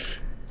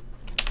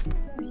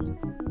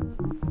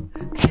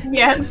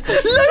 Yes.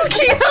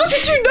 Loki, how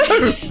did you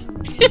know?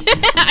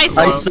 I I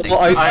saw. saw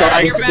I saw I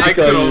I could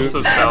saw you.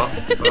 also tell.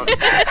 but-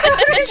 How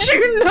did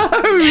you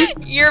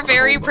know? You're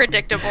very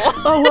predictable.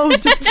 Oh,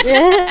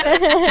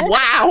 well,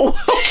 wow.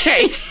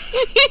 Okay.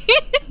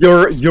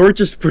 You're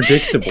just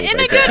predictable. In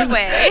a Becca. good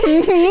way.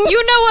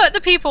 You know what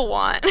the people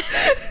want.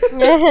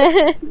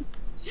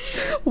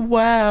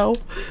 Wow.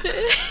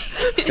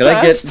 Can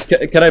I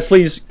get? Can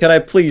I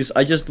please?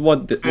 I just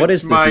want. What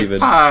It's is this my even?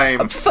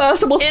 time.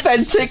 First I'm authentic,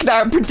 It's-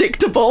 now I'm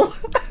predictable.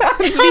 I'm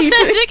leaving.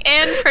 Authentic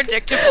and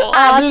predictable.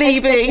 I'm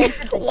leaving.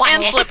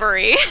 And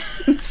slippery.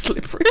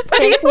 Slippery.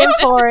 Tasty and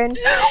foreign.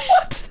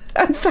 What?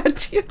 And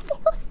fancy and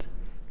foreign.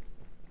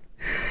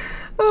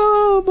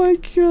 Oh my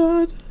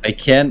god. I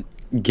can't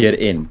get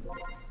in.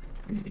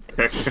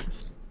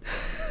 Yes.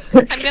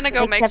 I'm gonna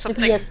go It make have to be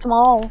something a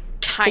small to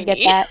tiny.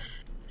 get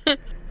that.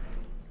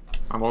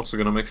 I'm also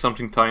gonna make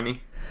something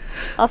tiny.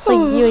 Also,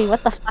 Yui,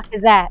 what the fuck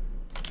is that?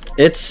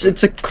 It's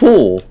a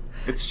cool.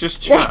 It's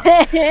just chat.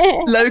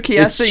 Loki,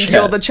 I It's think chat.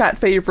 you're the chat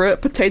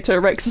favourite. Potato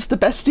Rex is the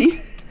bestie.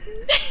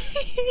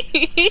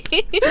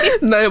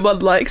 No one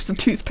likes the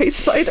toothpaste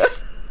spider.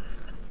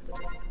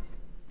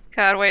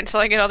 God, wait until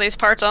I get all these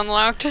parts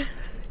unlocked.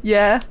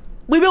 Yeah.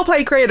 We will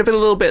play creative in a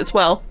little bit as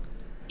well.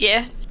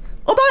 Yeah.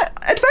 Although,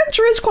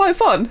 adventure is quite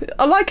fun.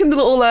 I like the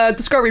little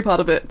discovery part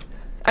of it.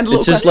 And the little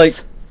It's just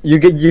quests.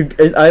 like you.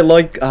 I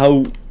like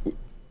how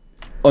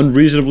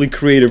unreasonably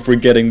creative we're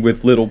getting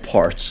with little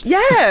parts.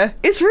 Yeah,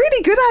 it's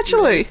really good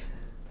actually.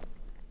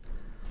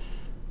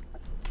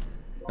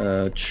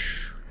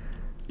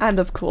 And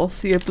of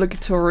course, the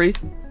obligatory.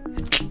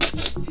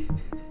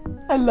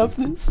 I love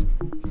this.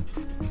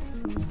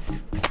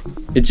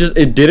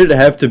 It didn't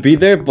have to be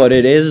there, but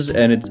it is,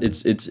 and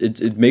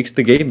it makes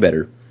the game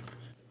better.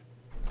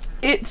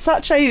 It's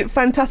such a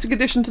fantastic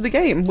addition to the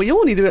game. We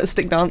all need a bit of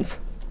stick dance.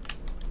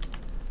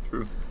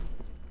 True.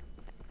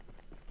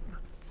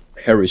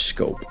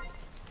 Periscope.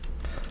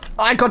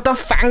 I got the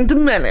Fanged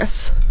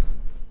Menace.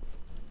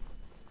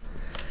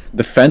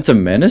 The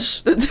Phantom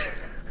Menace?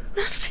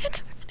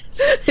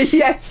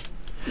 Yes,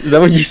 Is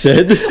that what you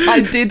said? I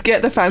did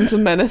get the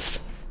Phantom Menace.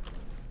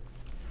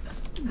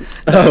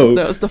 Oh.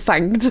 No, it's the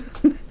Fanged.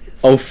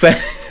 Oh,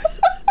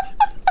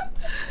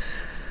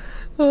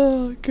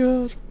 Oh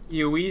god.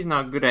 Yui's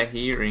not good at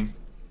hearing.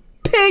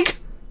 Pig!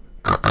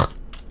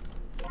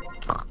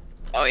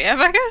 Oh yeah,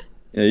 Becca?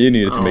 Yeah, you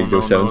needed to Oh, make no,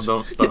 those sounds. No,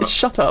 don't stop.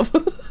 Shut up.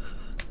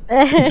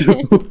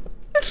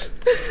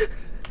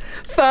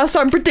 First,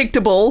 I'm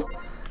predictable.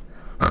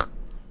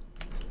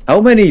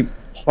 How many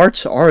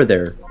parts are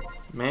there?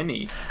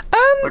 Many.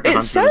 Like It 100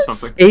 or says.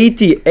 something.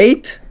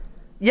 88?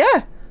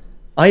 Yeah.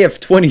 I have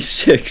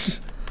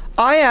 26.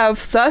 I have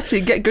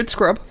 30. Get good,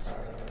 scrub.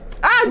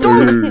 Ah,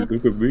 dog!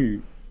 Look at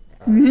me.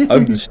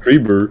 I'm the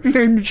streamer.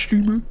 I'm the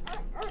streamer.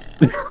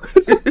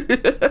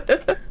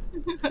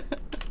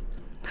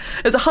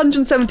 There's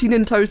 117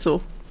 in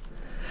total.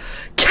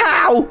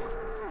 Cow!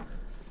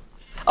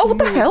 Oh, what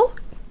the hell?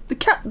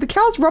 The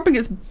cow's rubbing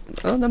its.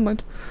 Oh, never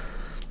mind.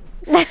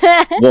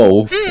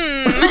 Whoa.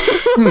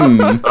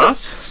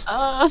 Us?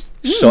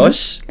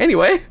 Sus?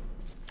 Anyway,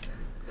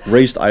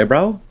 Raised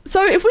eyebrow?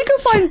 so if we can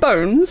find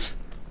bones,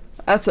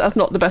 that's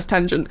not the best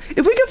tangent.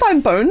 If we can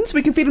find bones,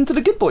 we can feed them to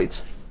the good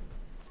boys.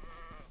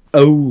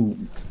 Oh.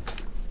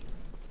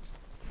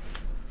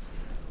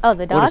 Oh, the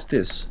What dog? is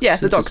this? Yeah, Is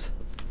the it dogs. this-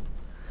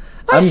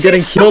 I I'm see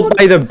getting someone- killed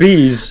by the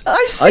bees.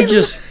 I see. I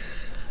just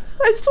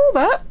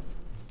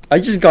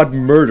that. got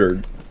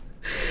murdered.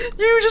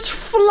 You just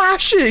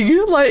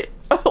flashing like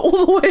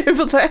all the way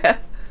over there.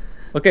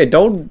 Okay,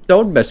 don't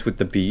mess with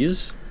the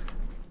bees.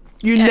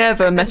 You Yeah,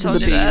 never I mess with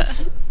told the you that.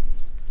 bees.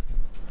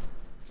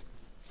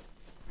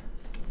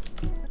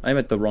 I'm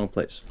at the wrong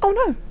place. Oh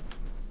no.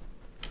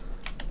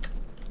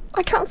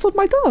 I cancelled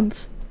my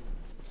dance.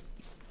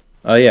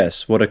 Oh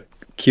yes, what a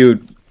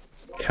cute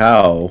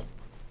cow.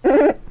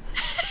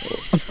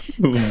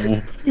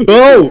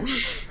 Oh!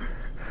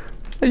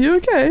 Are you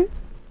okay?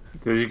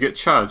 Did you get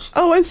charged?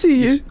 Oh, I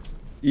see you.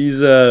 He's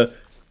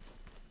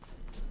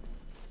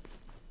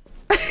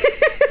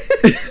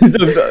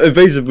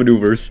evasive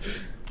maneuvers.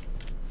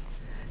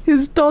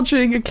 is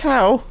dodging a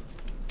cow.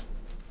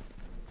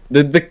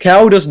 The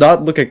cow does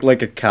not look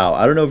like a cow.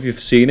 I don't know if you've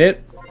seen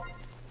it,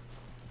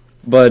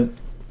 but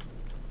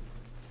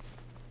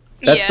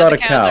that's Yeah, not the a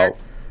cows cow. are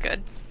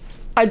good.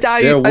 I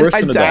dare They're you. worse I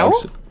than the dare.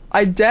 dogs.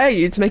 I dare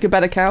you to make a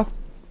better cow.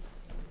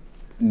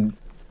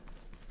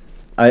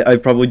 I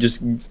probably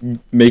just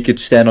make it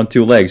stand on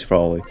 2 legs,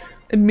 probably.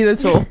 A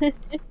minotaur.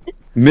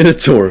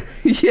 Minotaur.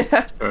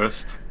 Yeah.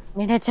 First.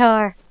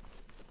 Minotaur.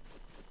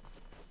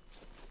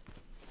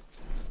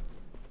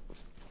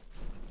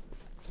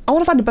 I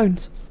want to find the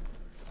bones.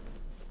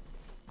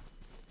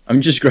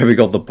 I'm just grabbing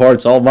all the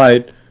parts, all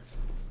might.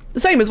 The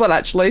same as well,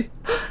 actually.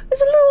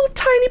 There's a little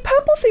tiny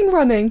purple thing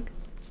running.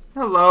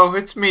 Hello,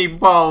 it's me,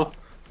 Ball.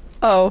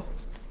 Oh.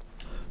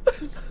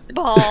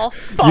 Ball.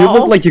 You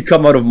look like you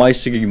come out of My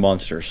Singing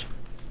Monsters.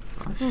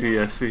 I see,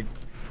 I see.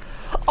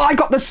 I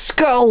got the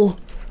skull.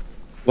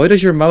 Why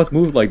does your mouth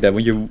move like that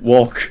when you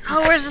walk? Oh,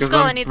 where's the Because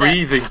skull? I I'm need that.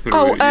 breathing through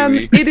Oh, it,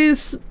 Yui. it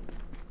is.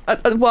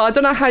 Well, I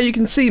don't know how you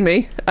can see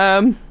me.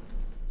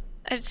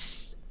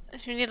 It's.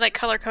 You need like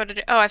color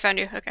coded. Oh, I found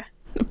you. Okay.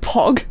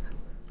 Pog.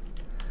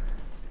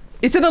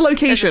 It's in a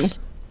location. This is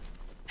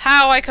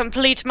how I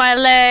complete my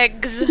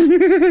legs.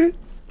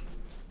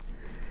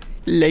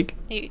 Leg.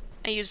 I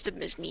use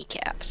them as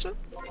kneecaps.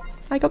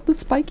 I got the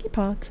spiky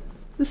part.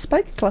 The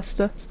spike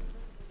cluster.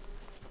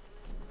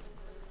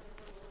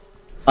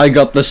 I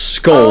got the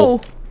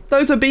skull. Oh,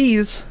 those are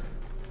bees.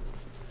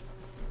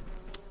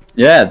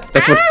 Yeah,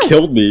 that's what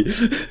killed me.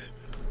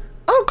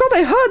 Oh god,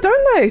 they hurt,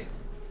 don't they?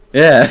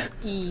 Yeah.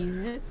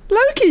 Ease.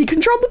 Loki,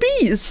 control the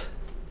bees.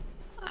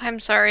 I'm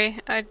sorry.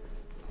 I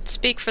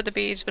speak for the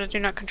bees, but I do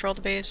not control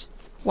the bees.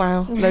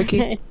 Wow,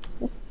 Loki.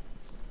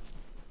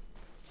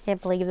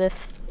 Can't believe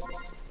this.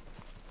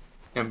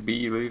 Can't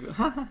believe it.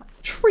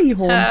 Tree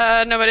horn.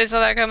 Nobody saw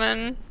that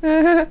coming.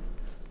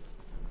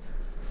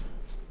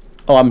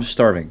 Oh, I'm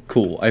starving.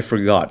 Cool, I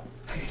forgot.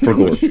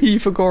 Forgot. You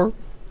forgot.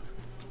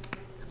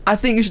 I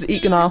think you should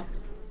eat Gnar.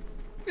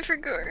 I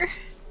forgot.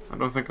 I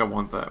don't think I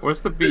want that.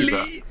 Where's the bees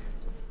at?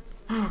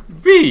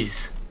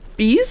 Bees!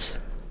 Bees?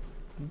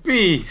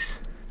 Bees!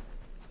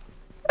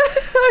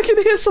 I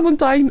can hear someone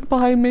dying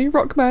behind me,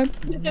 Rockman.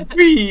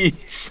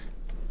 Bees!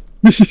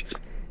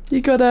 You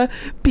gotta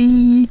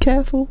be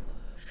careful.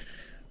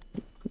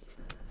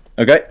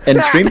 Okay,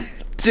 end stream.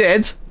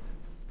 Dead.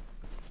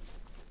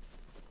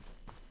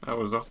 That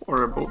was a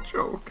horrible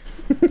joke.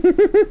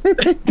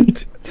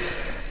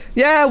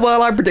 Yeah,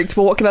 well, I'm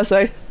predictable, what can I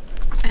say?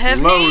 I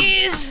have Load.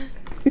 knees.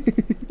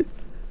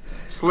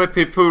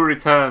 Slippy Poo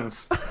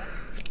returns.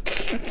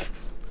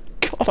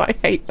 God, I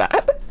hate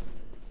that.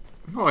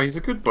 Oh, he's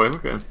a good boy,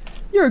 look at him.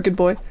 You're a good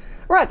boy.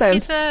 Right then.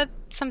 He's a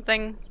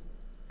something.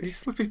 He's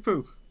Slippy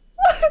Poo.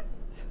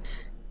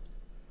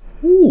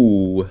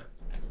 Ooh.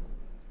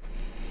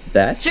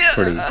 That's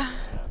pretty.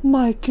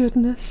 My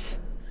goodness.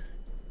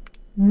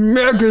 That's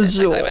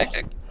Megazord.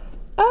 anticlimactic.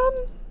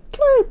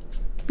 Can I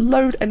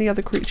load any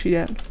other creature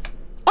yet?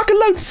 I can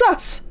load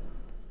Sus!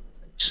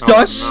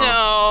 Sus?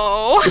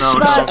 No. No,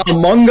 no.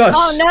 Among Us.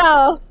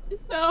 Oh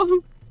no!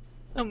 No.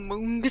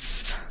 Among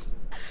Us.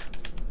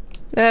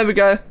 There we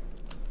go.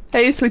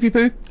 Hey, Sleepy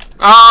Poo.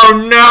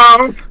 Oh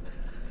no!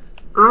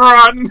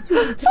 Run!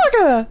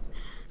 Saga!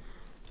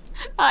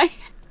 I.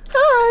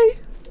 Hi!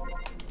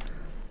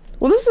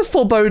 Well, this is a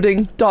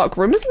foreboding dark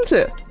room, isn't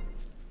it?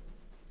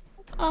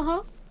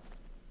 Uh-huh.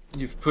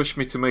 You've pushed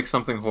me to make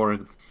something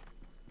horrid.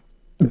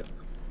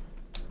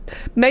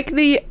 Make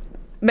the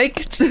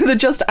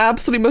just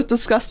absolutely most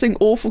disgusting,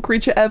 awful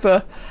creature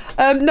ever.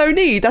 No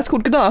need, that's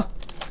called Gnar.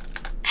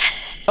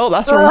 Oh,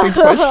 that's the wrong thing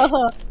to post.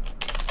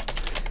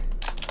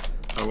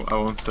 I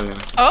won't say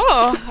anything.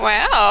 Oh,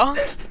 wow.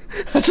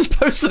 I just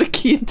posted a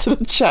key into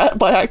the chat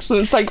by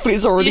accident. Thankfully,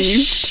 it's already You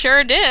used.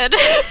 sure did.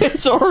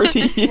 It's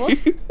already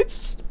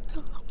used.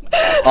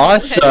 Your old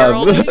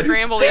Awesome.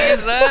 scramble to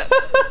use that.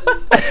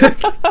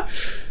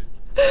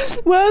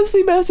 Where's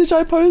the message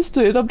I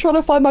posted? I'm trying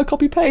to find my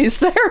copy paste.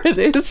 There it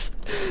is.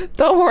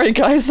 Don't worry,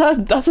 guys.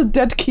 That's a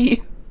dead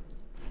key.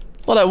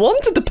 What I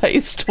wanted to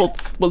paste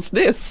was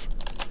this.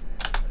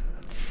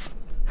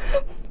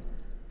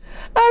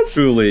 As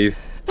Truly.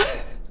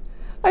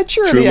 I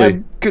truly Truly.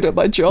 am good at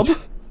my job.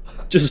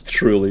 Just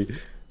truly.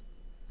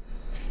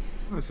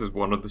 This is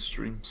one of the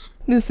streams.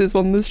 This is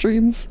one of the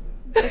streams.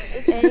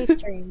 Any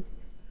stream.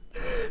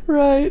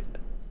 Right.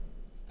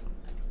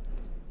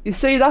 You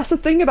see, that's the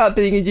thing about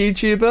being a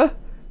YouTuber.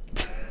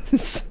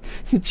 It's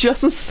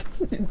just as...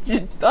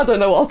 I don't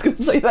know what I was going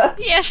to say there.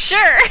 Yeah,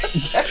 sure.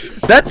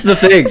 That's the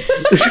thing.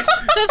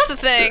 That's the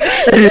thing.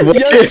 Anyway.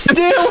 You're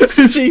still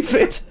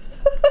stupid.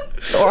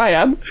 Or I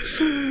am.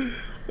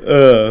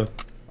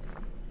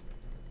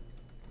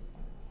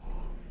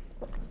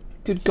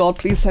 Good God,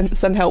 please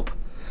send help.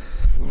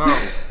 No.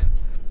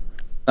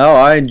 Oh,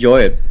 I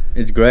enjoy it.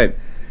 It's great.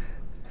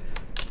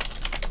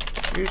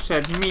 You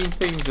said mean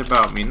things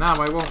about me. Now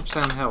I won't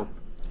send help.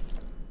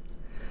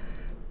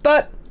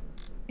 But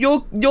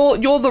you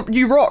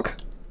rock.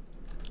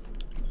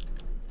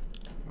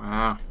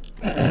 Wow.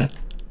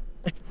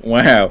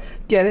 Wow.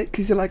 Get it?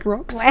 Because you like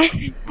rocks? Wow.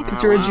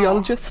 Because you're a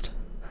geologist.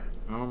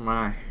 Oh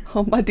my.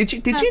 Oh my, did you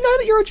know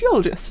that you're a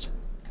geologist?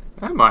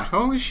 Am I?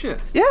 Holy shit.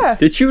 Yeah.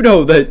 Did you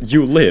know that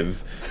you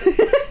live?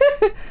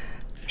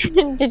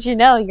 Did you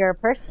know you're a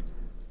person?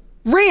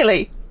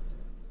 Really?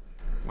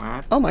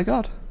 What? Oh my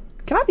god.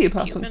 Can I be a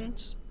person?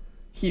 Humans.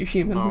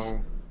 Humans.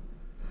 No.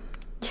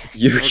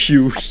 You.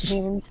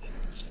 Humans.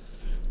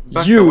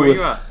 Becca, You- where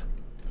you at?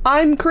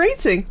 I'm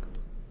creating.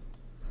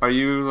 Are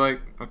you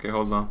like... Okay,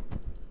 hold on.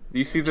 Do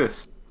you see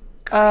this?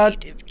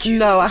 Creative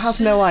No, I juice.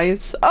 have no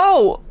eyes.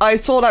 Oh, I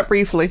saw that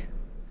briefly.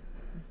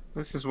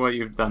 This is what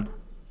you've done.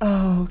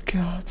 Oh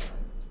god.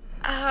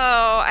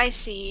 Oh, I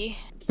see.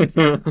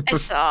 I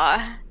saw.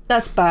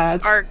 That's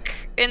bad. Arc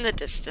in the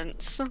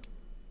distance.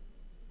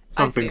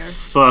 Something fear.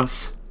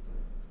 sus.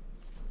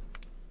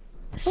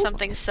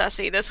 Something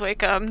sussy this way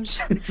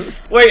comes.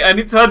 Wait, I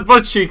need to add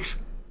butt cheeks.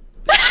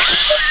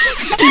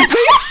 Excuse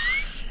me?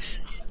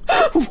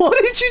 What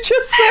did you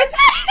just say?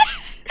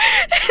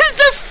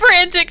 The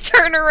frantic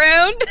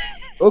turnaround.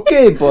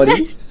 Okay,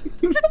 buddy.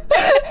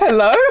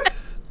 Hello?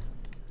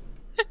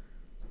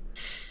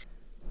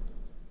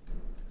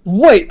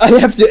 Wait, I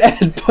have to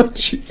add butt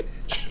cheeks.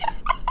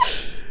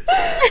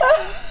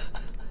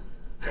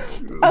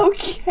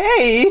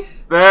 Okay.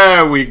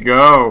 There we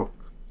go.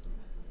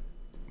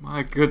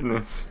 My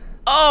goodness.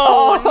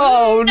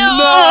 Oh,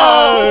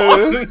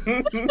 no!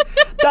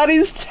 That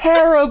is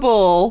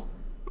terrible.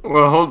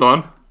 Well, hold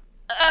on.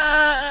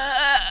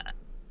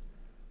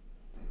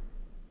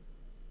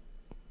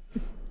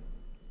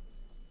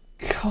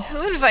 God.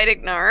 Who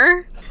invited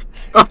Gnar?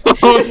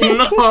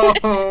 Oh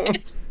no!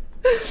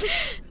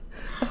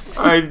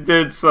 I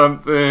did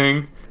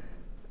something.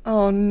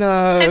 Oh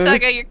no. Hi,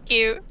 Saga, you're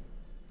cute.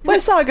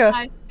 Where's Saga?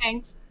 Hi,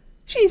 thanks.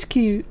 She's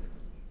cute.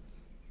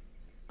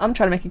 I'm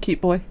trying to make a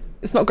cute boy.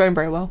 It's not going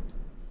very well.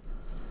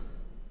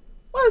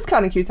 Well, it's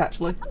kind of cute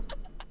actually.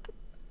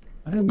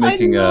 I'm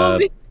making a.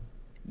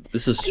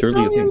 This is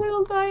surely a Love your thing.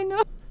 little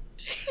dino.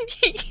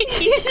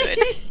 He's good.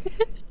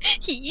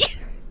 He.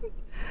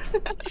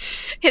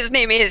 His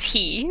name is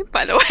He,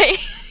 by the way.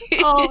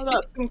 Oh,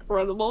 that's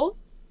incredible.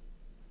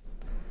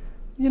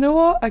 You know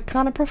what? I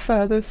kind of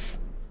prefer this.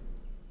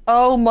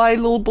 Oh, my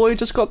little boy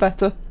just got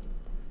better.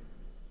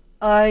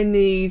 I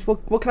need...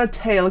 What kind of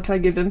tail can I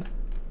give him?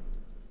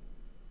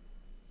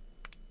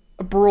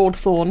 A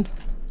broadthorn.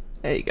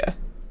 There you go.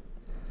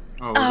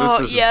 Oh, Oh,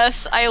 this is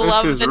yes, I this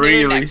love is the new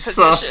really neck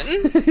sus.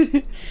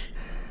 position.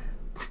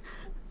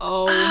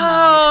 Oh,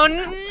 Oh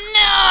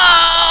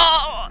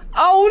no!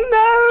 Oh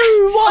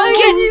no! Why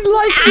Get are you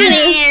like Out of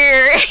this?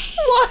 here!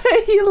 Why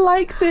are you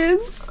like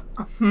this?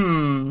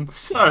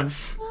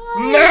 Sus.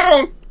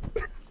 No!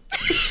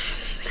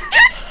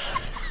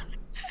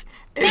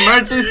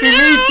 Emergency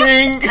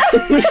meeting!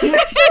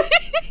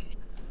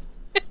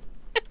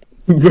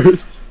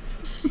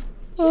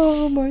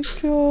 Oh my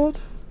god.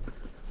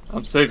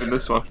 I'm saving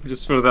this one,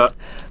 just for that.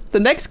 The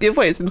next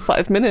giveaway is in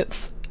 5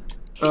 minutes.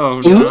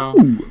 Oh no.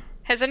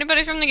 Has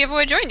anybody from the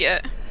giveaway joined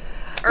yet?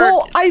 Or,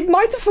 Well, I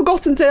might have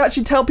forgotten to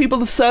actually tell people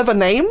the server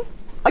name.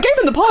 I gave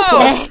them the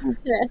password.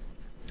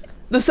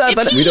 The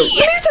server. It's We don't-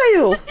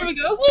 Bluetail! here we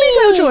go.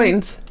 Bluetail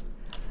joined.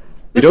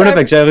 We The don't have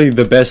serv- exactly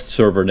the best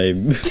server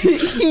name.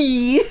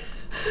 He.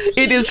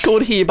 It is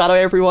called He, by the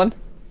way, everyone.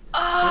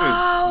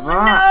 oh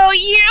that? no,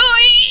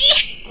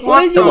 Yui!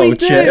 What did Hello, we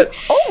do? chat.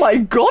 Oh my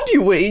god,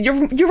 Yui!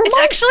 You It's remind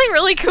actually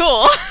really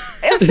cool.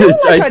 I feel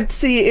It's- like I- I'd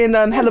see it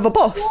in Hell of a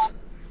Boss.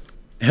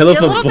 Hell of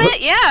A little bu-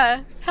 bit,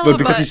 yeah. Hell But of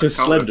because a- he's so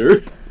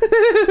slender.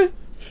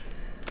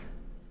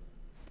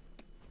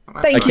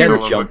 Thank I you. can't Hell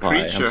of a jump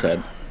high, creature. I'm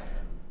sad.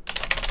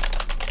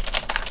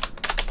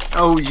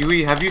 Oh,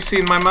 Yui, have you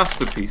seen my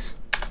masterpiece?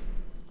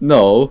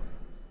 No.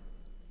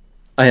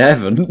 I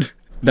haven't.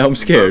 Now I'm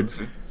scared.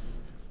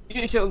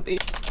 You should be.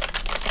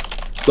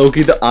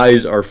 Loki, the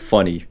eyes are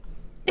funny.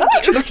 That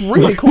actually looks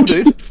really cool,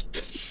 dude.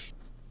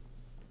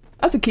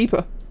 That's a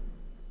keeper.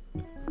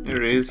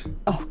 Here it is.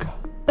 Oh god.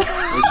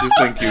 What do you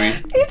think,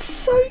 Yui? It's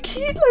so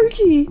cute,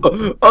 Loki.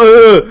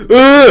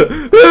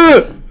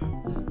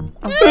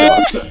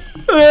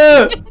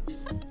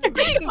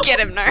 Get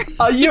him, Nar.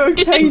 Are you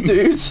okay,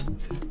 dude?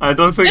 I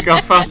don't think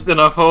I'm fast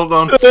enough, hold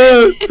on.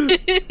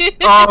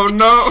 Oh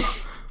no!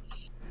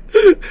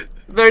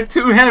 They're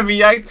too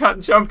heavy, I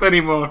can't jump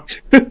anymore.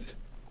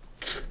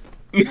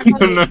 No.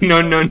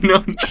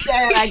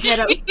 Yeah, I get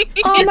it.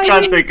 Oh my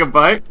Can't god. take a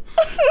bite.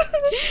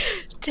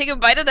 Take a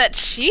bite of that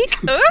cheek?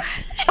 Ugh.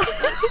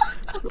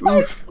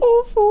 That's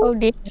awful. Oh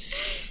dear.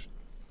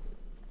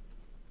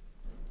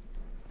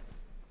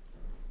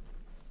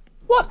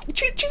 What?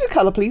 Choose a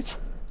colour, please.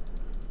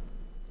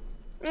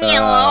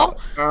 Yellow.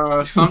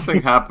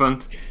 Something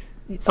happened.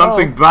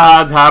 Something Oh.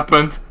 bad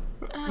happened.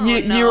 Oh,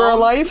 You no. were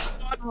alive?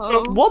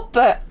 Oh. What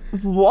the?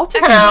 What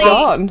have Actually, you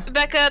done?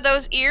 Becca,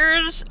 those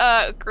ears,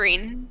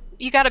 green.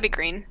 You gotta be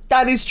green.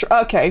 That is true.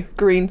 Okay,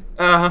 green.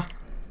 What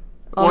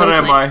Honestly.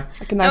 am I?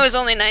 I can I now, was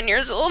only 9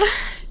 years old.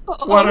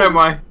 What am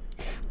I?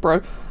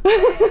 bro.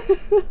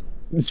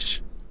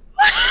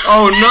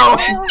 Oh no!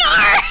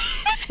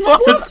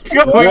 What's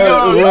going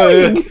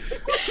on?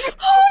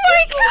 Oh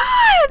my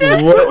god!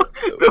 What?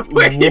 The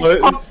way he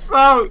What? pops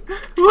out!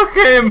 Look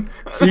at him!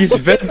 He's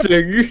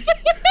venting.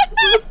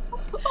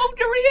 Oh,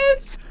 there he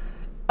is!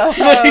 There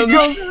he Um,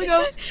 goes! There he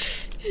goes.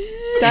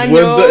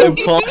 Daniel, When the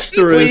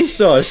imposter is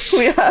sus.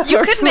 we have You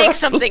a could make problem.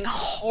 something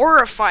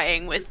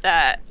horrifying with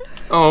that.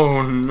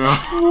 Oh no.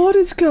 What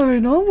is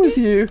going on with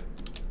you?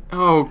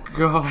 Oh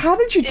god. How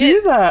did you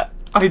do that?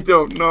 I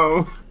don't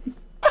know.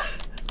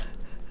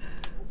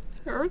 It's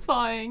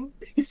terrifying.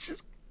 He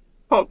just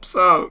pops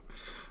out.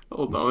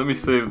 Hold on, let me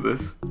save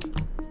this.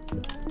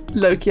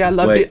 Loki, I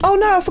love Wait. you. Oh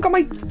no, I forgot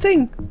my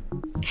thing.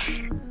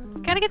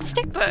 Gotta get the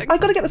stick bug. I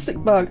gotta get the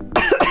stick bug.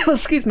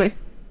 Excuse me.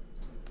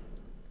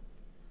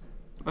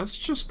 Let's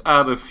just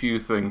add a few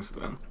things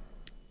then.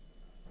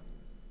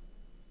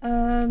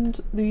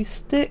 And the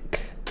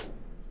stick.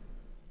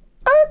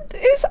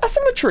 Is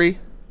asymmetry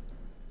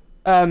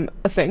a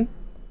thing?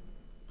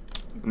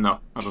 No,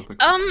 I don't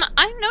think so.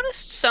 I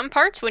noticed some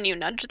parts when you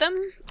nudge them,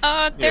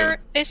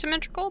 they're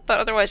asymmetrical, but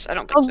otherwise I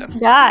don't think Oh so.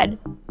 God.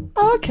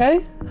 Oh, okay.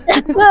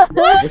 What's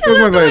wrong with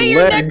The my way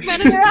your neck legs?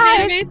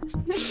 animates,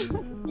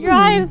 Your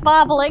eye is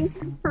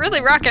bobbling.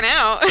 really rocking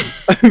out.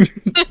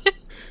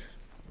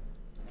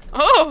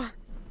 Oh,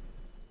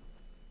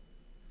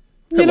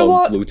 You know Hello,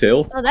 what? Blue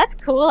Tail. Oh, that's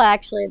cool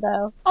actually,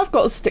 though. I've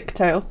got a stick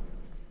tail.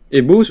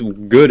 It moves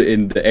good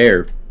in the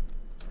air.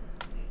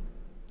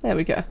 There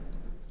we go.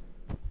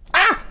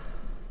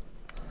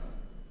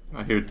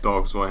 I hear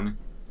dogs whining.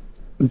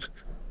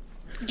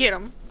 get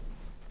him.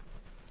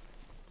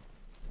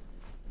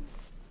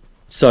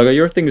 Saga,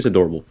 your thing is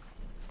adorable.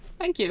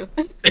 Thank you.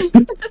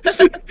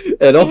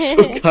 And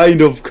also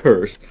kind of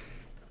cursed.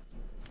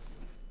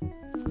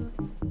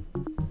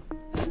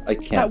 I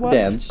That can't works.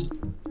 dance.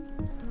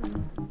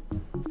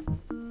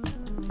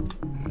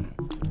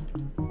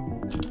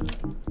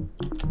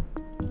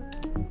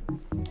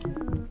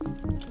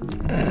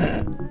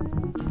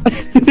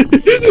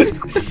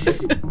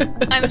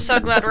 I'm so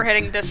glad we're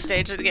hitting this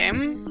stage of the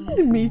game.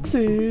 Me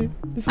too.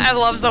 This is... I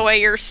love the way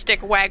your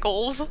stick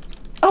waggles.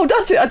 Oh,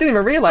 that's it. I didn't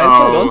even realise.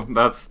 Hold Oh, on.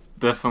 that's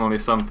definitely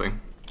something.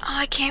 Oh,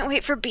 I can't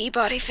wait for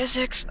B-body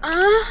physics.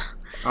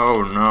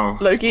 Oh no.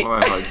 Loki.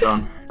 What have I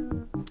done?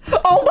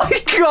 Oh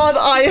my god,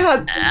 I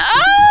had.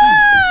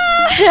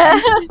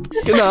 Ah!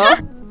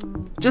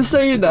 Gnar, just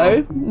so you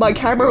know, my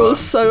camera was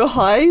so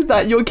high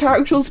that your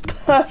character was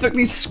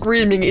perfectly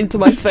screaming into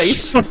my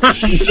face.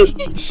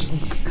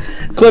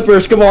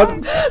 Clippers, come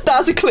on!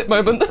 That's a clip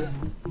moment.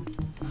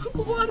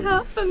 What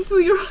happened to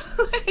your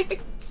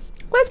legs?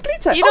 Where's Blue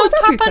Tail? You Oh, don't is that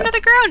pop Blue Tail? under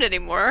the ground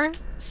anymore.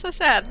 So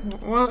sad.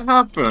 What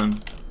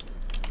happened?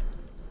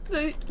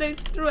 They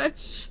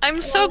stretch.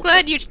 I'm so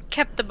glad you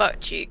kept the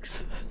butt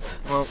cheeks.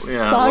 Well,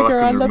 yeah. well, Saga,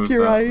 I can love remove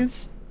your that.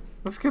 eyes.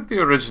 Let's get the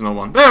original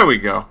one. There we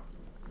go.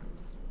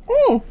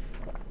 Mm.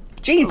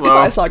 Jeez, Hello.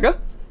 goodbye, Saga.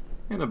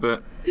 In a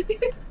bit.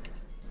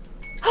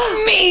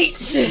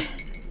 Meat!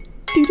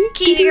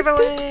 Key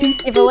giveaway.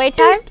 Giveaway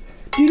time?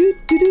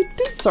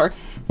 Sorry.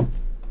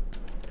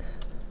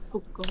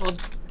 Oh god.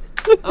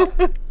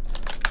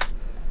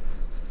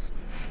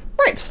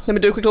 Right, let me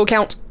do a quick little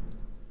count.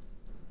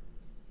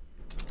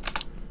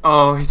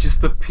 Oh, he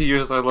just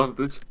appears. I love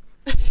this.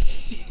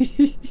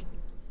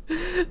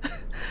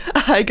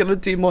 I gotta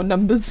do more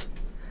numbers.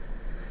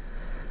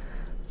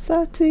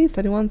 30,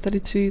 31,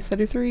 32,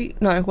 33.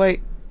 No,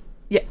 wait.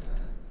 Yeah.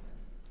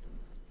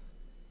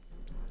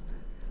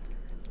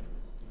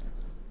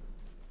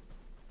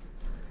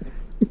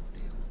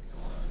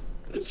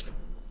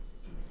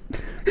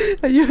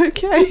 Are you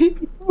okay?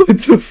 What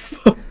the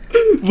fuck?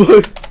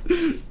 What?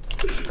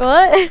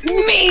 What?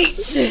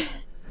 Meat!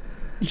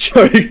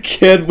 Sorry,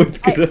 kid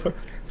with guitar.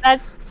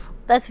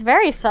 That's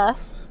very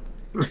sus.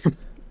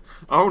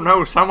 Oh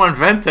no, someone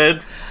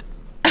vented.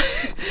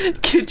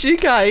 Could you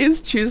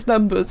guys choose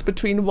numbers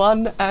between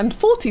 1 and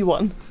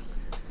 41?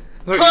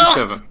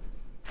 37.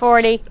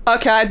 40.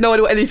 Okay, I had no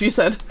idea what any of you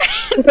said.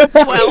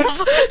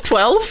 12.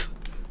 12,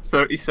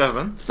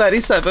 37.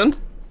 37,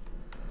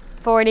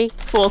 40.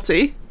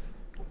 40,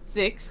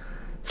 6.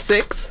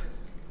 6,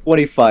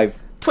 25.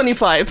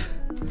 25.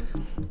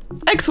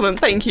 Excellent,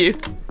 thank you.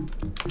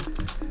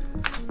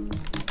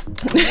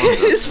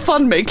 It's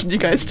fun making you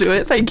guys do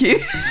it, thank you.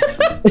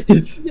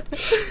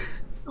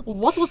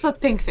 What was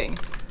that pink thing?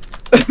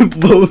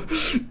 Well,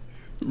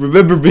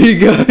 remember me,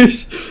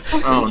 guys?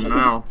 Oh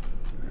no.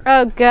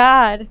 Oh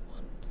God.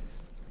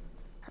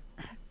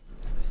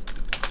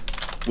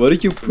 Why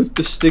did you put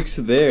the sticks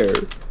there?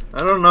 I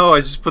don't know.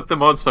 I just put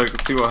them on so I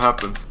could see what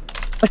happens.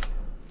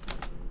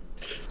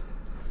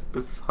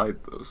 Let's hide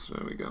those.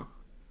 There we go.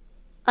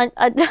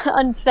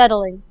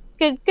 Unsettling.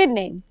 Good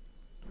name.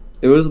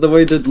 It was the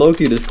way that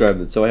Loki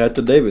described it, so I had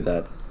to name it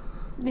that.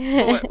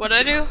 What'd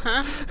I do?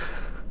 Huh?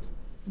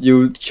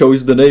 You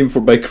chose the name for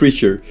my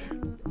creature.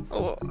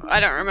 Oh, I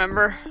don't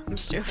remember. I'm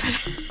stupid.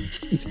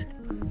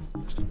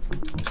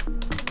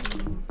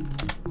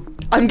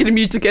 I'm gonna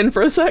mute again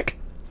for a sec.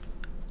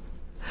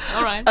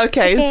 Alright.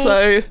 Okay, Okay.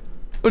 so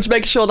we'll just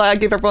make sure that I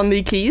give everyone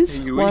the keys.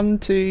 Hey, Yui. 1,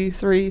 2,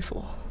 3,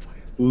 4,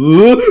 10,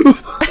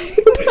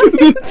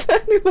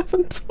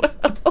 11,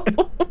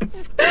 12.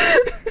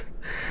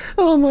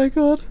 Oh my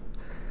god.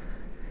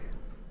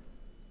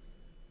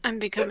 I'm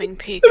becoming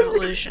peak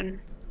evolution.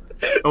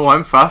 Oh,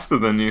 I'm faster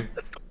than you.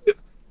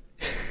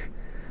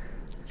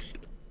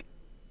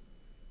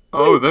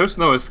 Oh, there's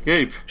no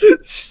escape.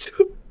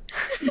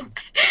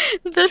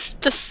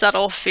 The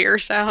subtle fear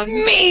sound.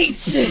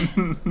 Meat!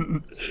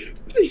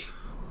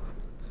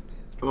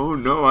 Oh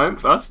no, I'm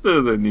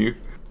faster than you.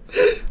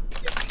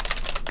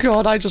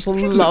 God, I just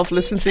love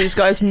listening to these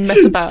guys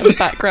mess about in the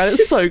background.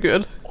 It's so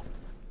good.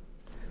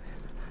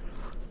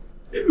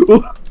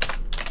 Hello.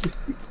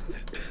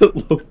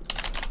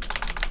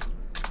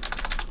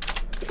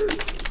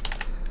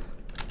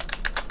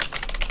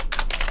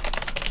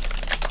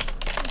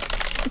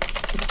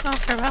 Oh,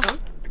 farewell.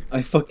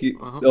 I fucking.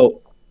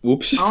 Oh,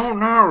 whoops. Oh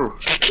no!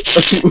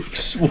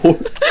 Oops, swore.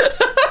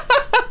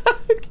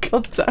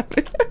 God damn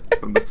it.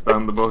 It's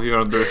understandable, you're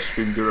under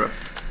extreme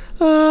duress.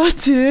 Oh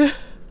dear.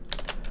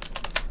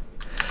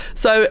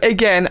 So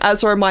again,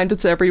 as a reminder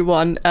to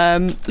everyone,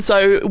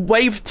 so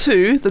wave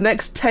 2, the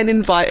next 10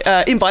 invites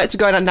are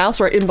going out now.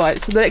 Sorry,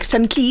 invites. So the next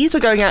 10 keys are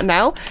going out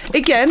now.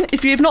 Again,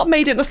 if you've not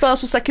made it in the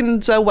first or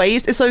second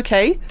waves, it's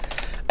okay.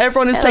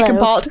 Everyone who's taken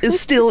part is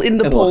still in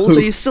the pool, so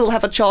you still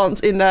have a chance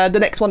in the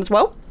next one as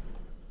well.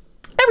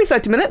 Every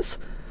 30 minutes.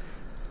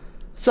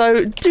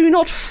 So do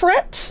not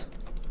fret.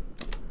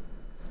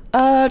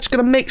 Just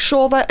gonna make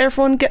sure that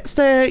everyone gets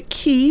their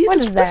keys.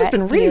 This has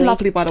been really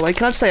lovely, by the way.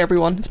 Can I just say,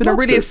 everyone, it's been a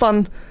really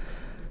fun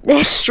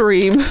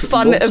stream,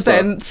 fun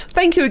event.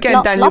 Thank you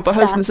again, Daniel, for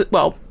hosting this.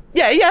 Well,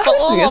 yeah,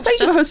 hosting it. Thank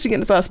you for hosting it in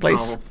the first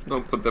place. Oh,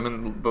 don't put them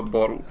in the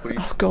bottle, please.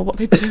 Oh god, what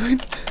are they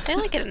doing? They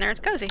like it in there. It's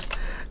cozy.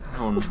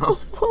 Oh no.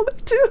 What are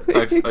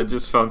they doing? I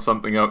just found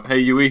something out. Hey,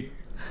 Yui.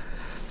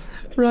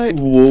 Right.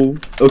 Whoa.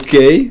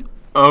 Okay.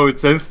 Oh,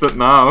 it's instant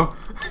now.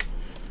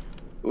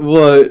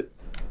 What?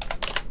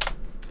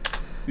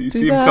 Do you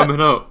see him coming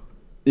up?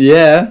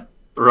 Yeah.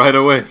 Right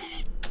away.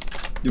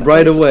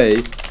 Right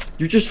away.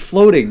 You're just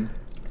floating.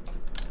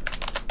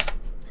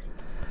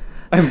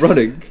 I'm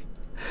running.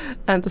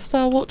 And the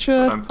Star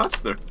Watcher. I'm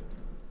faster.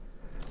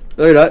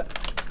 No, you're not.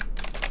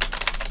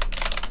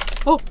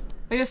 Oh,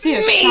 I can see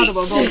a shadow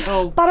above.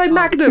 Oh, Barrow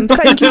Magnum,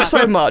 thank you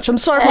so much. I'm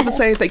sorry for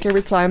saying thank you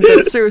every time,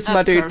 but seriously,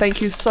 my dude,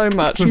 thank you so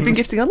much. You've been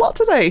gifting a lot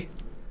today.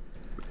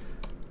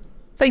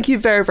 Thank you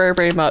very, very,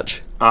 very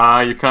much.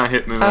 You can't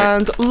hit me, mate.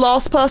 And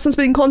last person's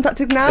being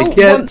contacted now.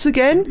 Again. Once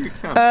again.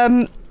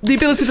 The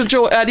ability to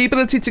the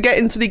ability to get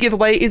into the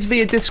giveaway is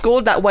via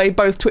Discord. That way,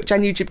 both Twitch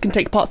and YouTube can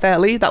take part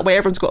fairly. That way,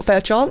 everyone's got a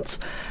fair chance.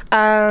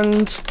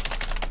 And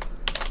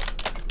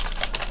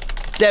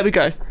there we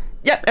go.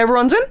 Yep,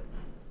 everyone's in.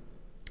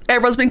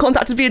 Everyone's been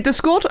contacted via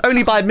Discord,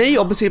 only by me,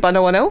 obviously by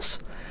no one else.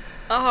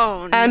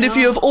 Oh, And if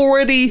you have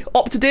already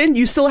opted in,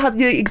 you still have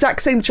the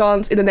exact same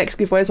chance in the next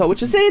giveaway as well,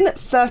 which is in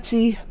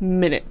 30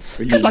 minutes.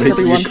 Good luck,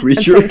 everyone. And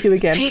thank you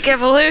again. Peak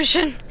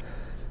evolution.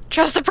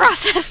 Trust the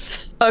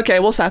process. Okay,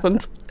 what's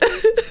happened?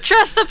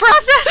 Trust the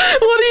process.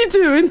 What are you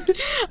doing?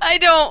 I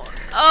don't.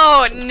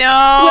 Oh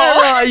no.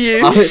 Where are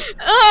you?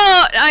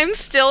 Oh, I'm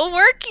still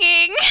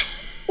working.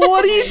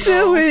 What are you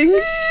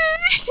doing?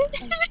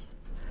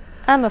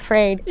 I'm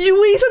afraid.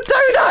 You eat a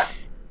donut.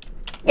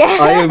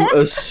 I am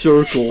a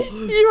circle.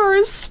 You are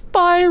a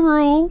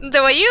spiral.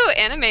 The way you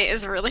animate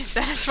is really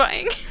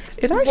satisfying.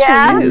 It actually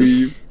Yeah.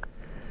 is.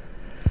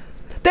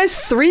 There's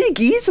 3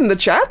 geese in the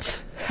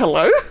chat.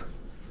 Hello?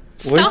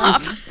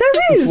 Stop.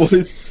 There is.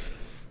 What?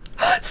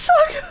 So,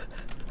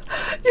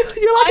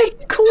 you're like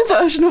a cool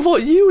version of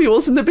what Yui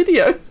was in the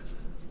video.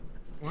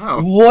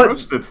 Wow. What?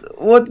 Roasted.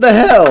 What the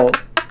hell?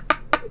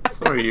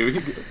 Sorry,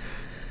 you.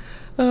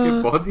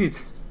 Get bodied.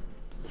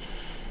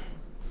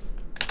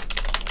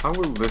 How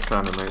will this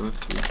animate?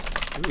 Let's see.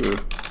 Ooh.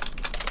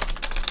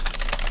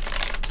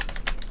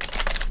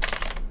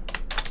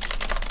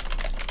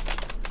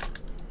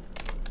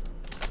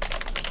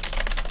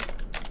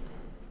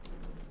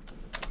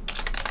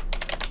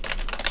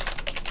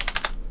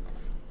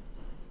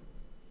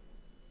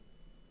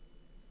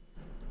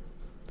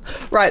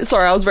 Right,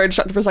 sorry, I was very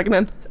distracted for a second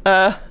then.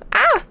 And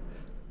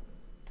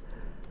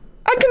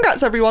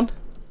congrats, everyone.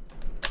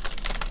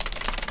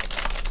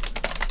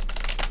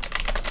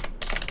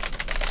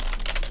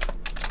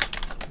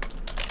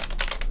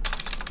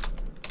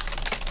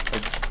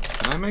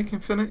 Can I make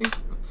infinity?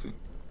 Let's see.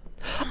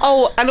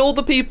 Oh, and all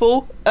the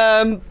people,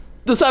 the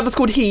server's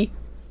called He.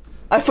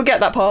 I forget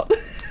that part.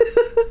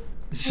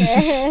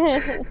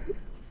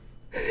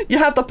 You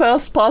have the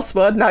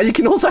password, now you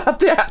can also have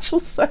the actual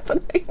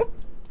server name.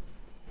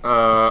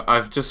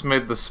 I've just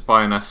made the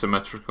spine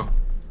asymmetrical.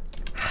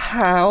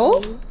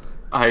 How?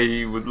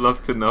 I would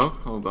love to know.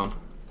 Hold on.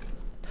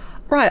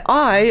 Right,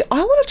 I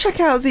want to check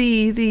out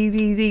the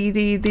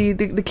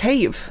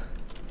cave.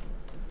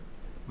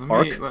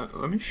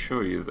 Let me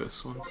show you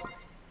this one second.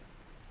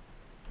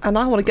 And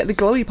I want to get the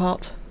glowy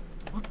part.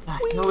 What the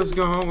hell is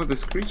going on with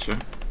this creature?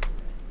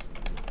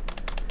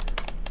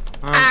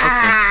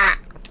 Okay.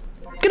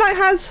 Good night,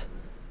 Haz.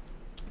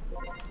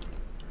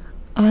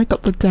 I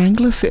got the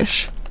dangler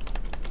fish.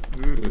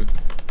 Ooh.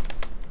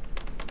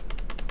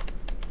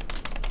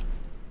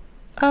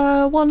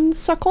 1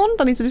 second.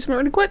 I need to do something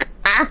really quick.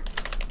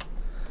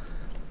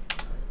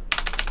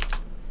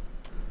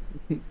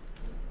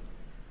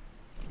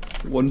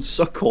 one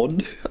suck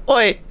on.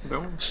 Oi,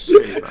 Don't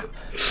say that.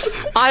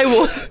 I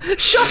will.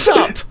 Shut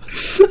up!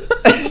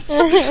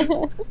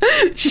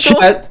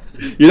 Chat,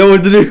 you know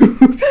what to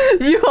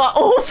do. You are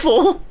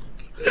awful!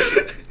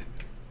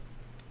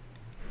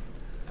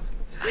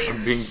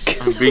 I'm being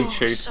So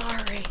chased.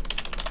 sorry.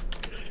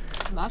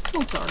 That's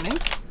concerning.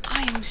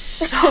 I am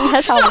so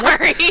That's all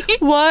sorry.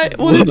 What?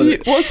 What did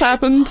you? What's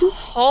happened?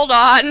 Hold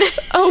on.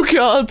 Oh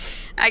god.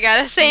 I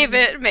gotta save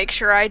it. Make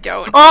sure I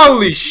don't.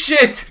 Holy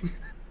shit!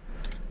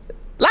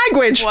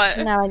 Language! What?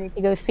 Now I need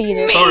to go see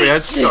this. Sorry, I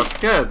just got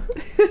scared.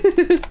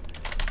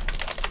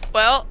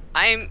 Well,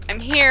 I'm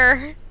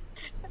here.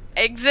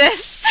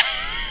 Exist.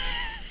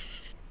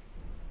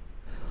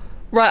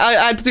 Right,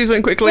 I had to do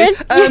something quickly.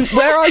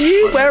 Where are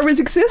you? Where is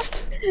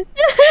exist?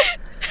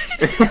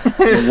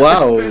 It's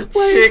Wow. just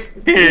a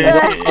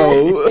chicken.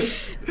 Oh,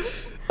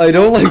 I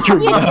don't like your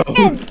mouth.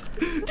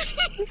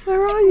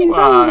 Where are you?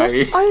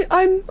 Why?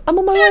 I'm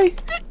on my way.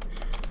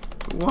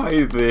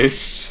 Why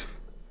this?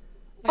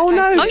 Oh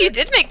no! Oh, you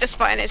did make the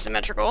spine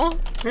asymmetrical.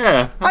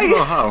 Yeah, I don't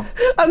know how.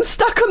 I'm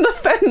stuck on the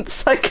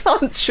fence. I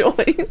can't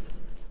join.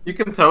 You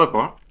can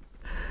teleport.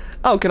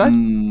 Oh, can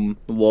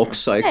I? Walk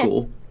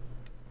cycle.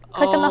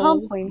 Click on the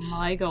home point.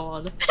 My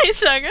god. Hey,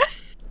 Saga.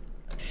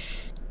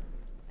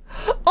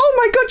 Oh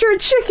my god, you're a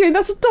chicken.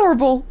 That's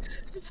adorable.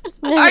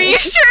 Are you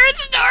sure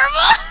it's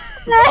adorable?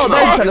 Oh,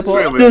 there's it's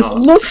teleport. really Just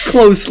not. look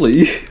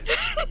closely.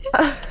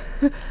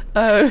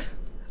 Oh.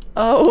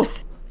 Oh.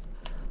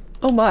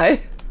 Oh my.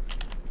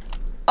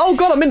 Oh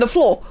god, I'm in the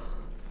floor.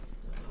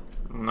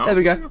 No, There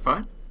we go. You're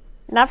fine.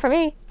 Not for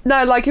me.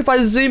 No, like if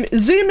I zoom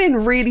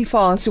in really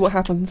far and see what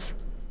happens.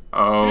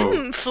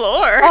 Oh,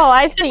 Floor. Oh,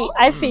 I see.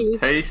 I see.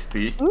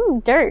 tasty.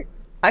 Dirt.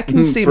 I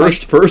can see my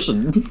First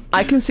person.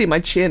 I can see my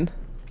chin.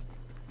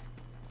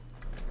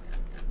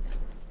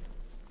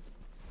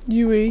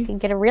 Yui. You can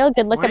get a real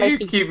good look Why at do my you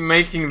feet.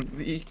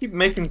 keep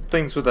making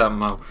things with that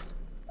mouth?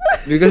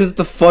 Because it's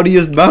the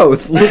funniest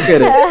mouth. Look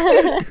at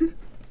it.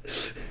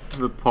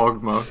 The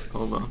pog mouth.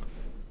 Hold on.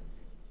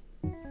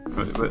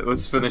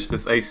 Let's finish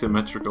this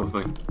asymmetrical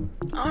thing.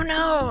 Oh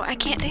no, I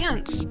can't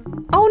dance.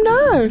 Oh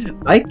no!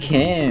 I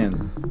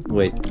can.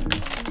 Wait.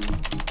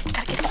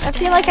 Gotta get I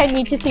feel like I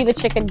need to see the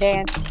chicken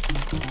dance.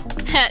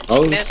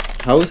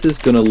 How is this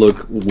gonna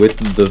look with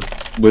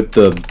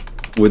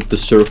the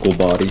circle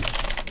body?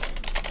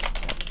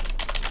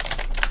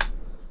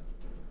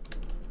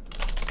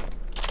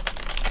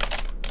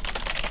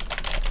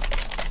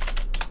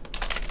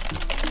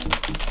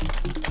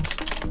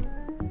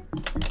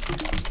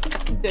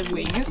 The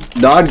wings.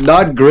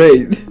 Not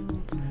great.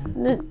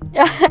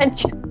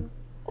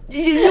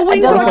 Your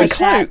wings don't are like a like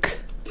that. cloak.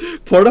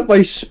 Part of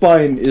my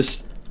spine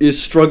is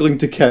struggling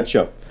to catch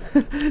up.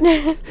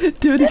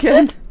 Do it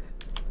again.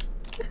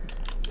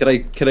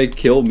 Can I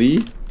kill me?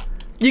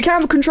 You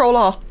can control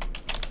R.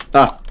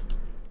 Ah.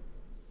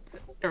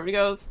 There he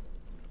goes.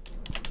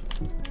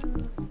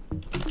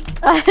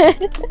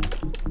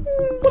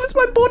 What is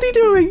my body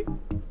doing?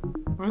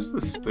 Where's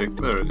the stick?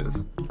 There it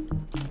is.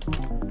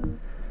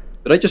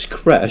 Did I just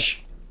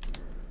crash?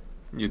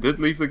 You did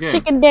leave the game.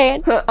 Chicken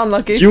dance.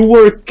 Unlucky. You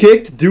were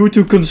kicked due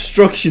to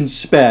construction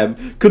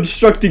spam.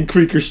 Constructing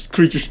creatures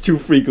too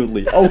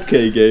frequently.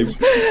 Okay, game.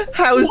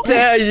 How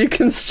dare you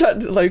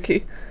construct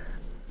Loki?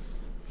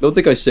 Don't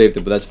think I saved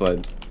it, but that's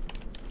fine.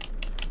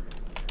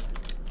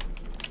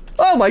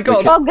 Oh my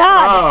god. Oh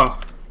god. Oh.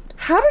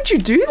 How did you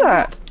do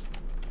that?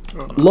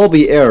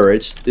 Lobby error.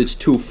 It's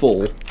too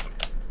full.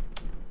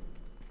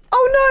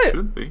 Oh no!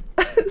 Should be.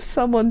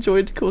 Someone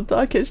joined called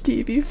Dark Edge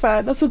TV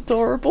fan. That's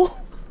adorable.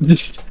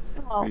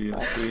 Oh,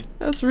 TNT.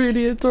 That's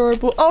really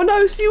adorable. Oh no,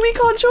 Yui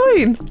can't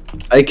join.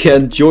 I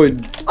can't join.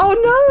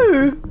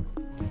 Oh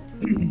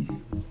no!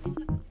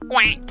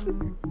 Wah.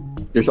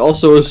 There's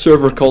also a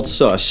server called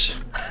Sus.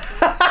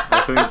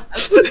 I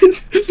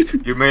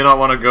think you may not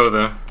want to go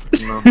there.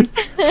 No.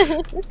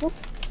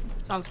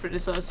 Sounds pretty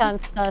sus.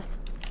 sounds sus.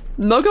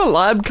 Not gonna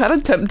lie, I'm kind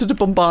of tempted to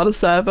bombard a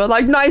server.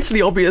 Like,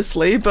 nicely,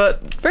 obviously,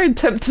 but very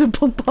tempted to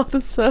bombard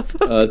a server.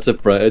 It's a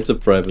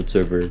private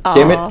server.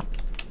 Damn it! Aw.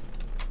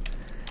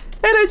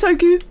 Hello,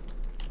 Toku.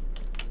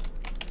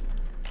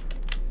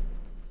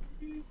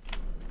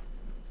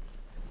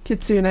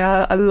 Kitsune,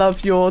 I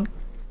love your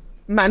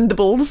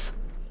mandibles.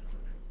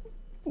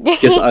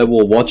 Yes, I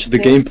will watch the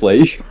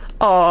gameplay.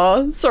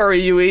 Aw,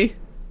 sorry, Yui.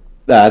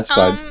 That's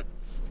fine.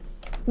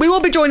 We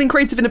will be joining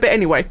creative in a bit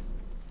anyway,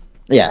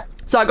 Yeah.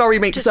 so I gotta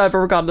remake the Just- server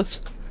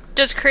regardless.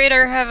 Does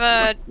creative have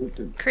a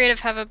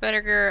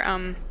better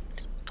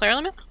player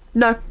limit?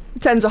 No,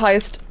 10's the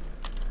highest.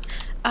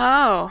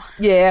 Oh.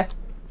 Yeah.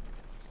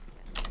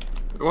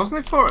 Wasn't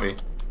it 40?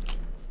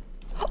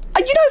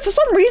 You know, for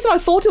some reason I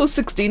thought it was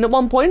 16 at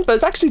one point, but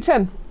it's actually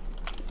 10.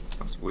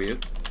 That's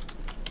weird.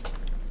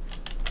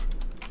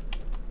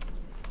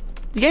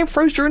 The game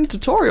froze during the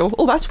tutorial.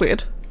 Oh, that's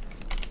weird.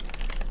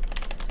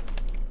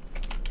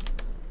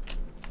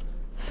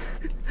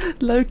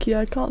 Loki,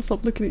 I can't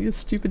stop looking at your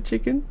stupid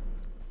chicken.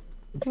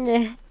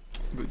 Yeah.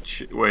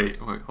 Wait,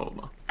 hold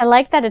on. I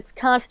like that it's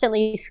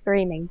constantly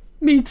screaming.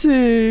 Me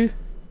too.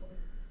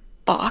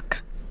 Fuck.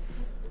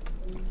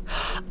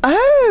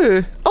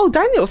 Oh! Oh,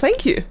 Daniel,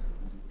 thank you.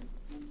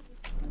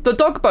 The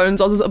dog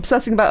bones I was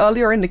obsessing about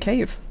earlier are in the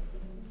cave.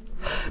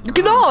 Gnar, do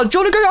you want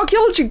to go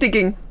archaeology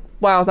digging?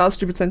 Wow, that was a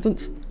stupid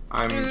sentence.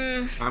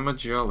 I'm a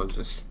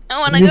geologist. I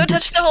want to go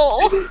touch the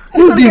hole. I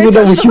don't even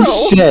know what you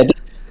said.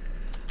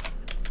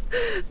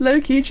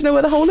 Loki, do you know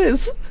where the hole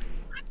is?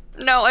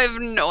 No, I have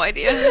no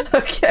idea.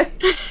 Okay.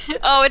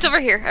 Oh, it's over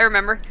here. I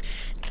remember.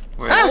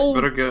 Wait, Oh.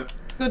 better get.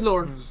 Good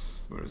lord.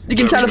 Where's You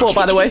can teleport,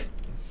 by the way.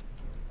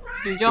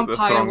 You jump the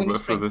higher thong when you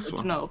lift for sprint. this Good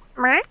one. to know.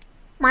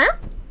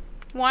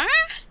 What?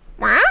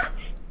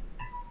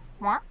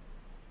 What?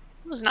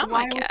 It was not Why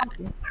my are we cat.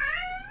 talking?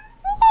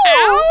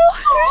 Ow!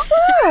 Who's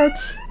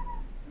that?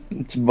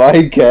 It's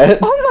my cat.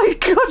 Oh my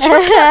god,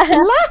 your cat's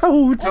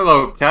loud!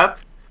 Hello, cat.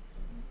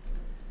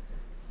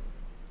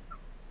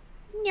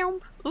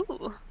 Yum.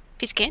 Ooh,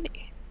 piece of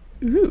candy.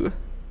 Ooh.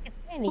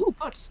 Ooh,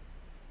 butts.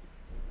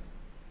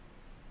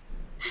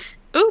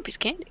 Ooh, piece of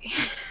candy.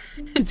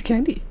 It's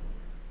candy.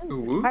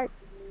 Ooh.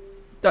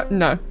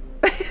 No.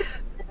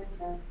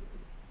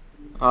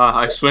 Ah,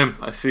 I swim.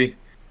 I see.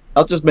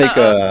 I'll just make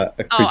a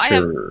Oh, I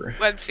have creature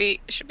web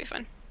feet. It should be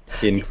fun.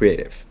 in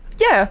creative.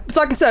 Yeah, it's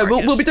like I said,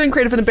 we'll be doing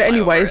creative in a bit fly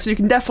anyway, over it. so you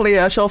can definitely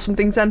show off some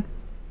things then.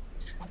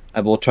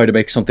 I will try to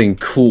make something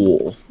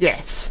cool.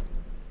 Yes.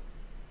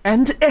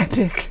 And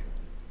epic.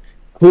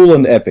 Cool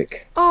and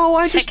epic. Oh,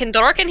 I just... Second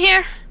dork in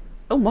here?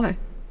 Oh my.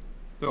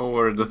 Don't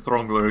worry, the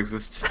Throngler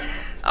exists.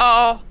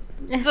 Oh,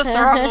 the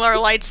Throngler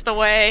lights the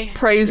way.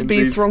 Praise be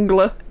Indeed.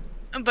 Throngler.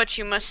 But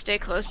you must stay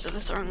close to the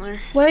Throngler.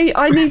 Wait,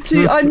 I need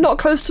to... I'm not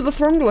close to the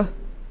Throngler.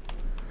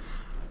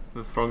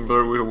 The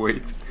Throngler will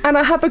wait. And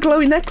I have a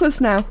glowy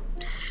necklace now.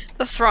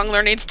 The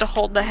Throngler needs to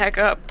hold the heck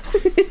up.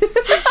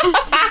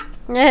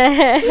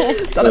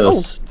 Yes.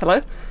 Oh,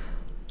 hello.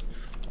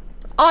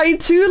 I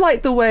too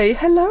light the way.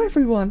 Hello,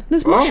 everyone.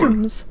 There's Oh.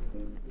 mushrooms.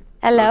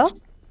 Hello?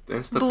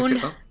 Insta Boon. pick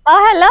it up.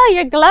 Oh, hello,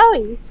 you're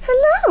glowy.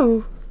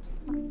 Hello.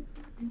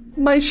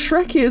 My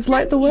Shrekiers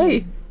light the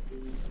way.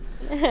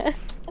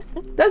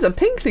 There's a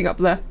pink thing up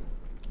there.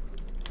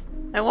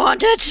 I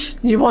want it.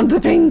 You want the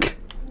pink?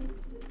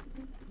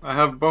 I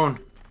have bone.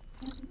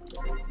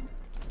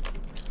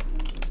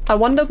 I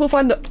wonder if we'll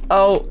find the...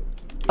 Oh.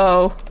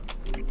 Oh.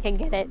 Can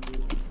get it.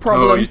 Oh,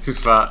 Problem. you're too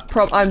fat.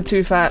 I'm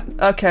too fat.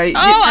 Okay.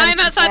 Oh, I'm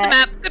outside the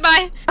map.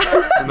 Goodbye.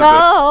 In a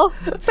No.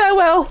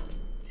 Farewell.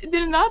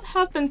 Did not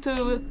happen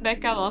to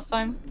Becca last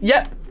time.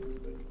 Yep.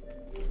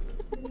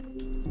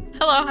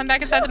 Hello, I'm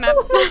back inside the map.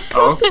 bit.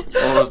 Oh, what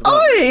was that?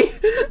 Oi!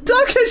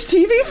 Darkest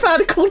TV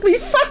fan called me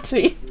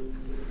fatty.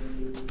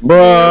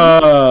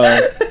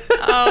 Bruh.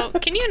 Oh,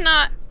 can you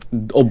not?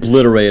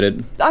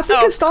 Obliterated. I think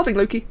Oh. you're starving,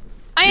 Loki.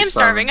 I am You're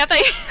starving.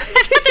 starving. I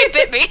thought they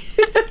bit me.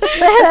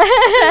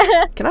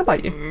 Can I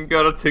bite you?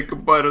 Gotta take a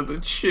bite of the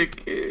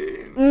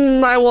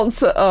chicken. I want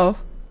to... Oh.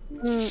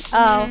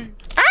 Oh.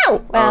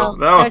 Ow! Well, Oh,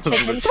 that no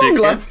was the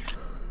chicken.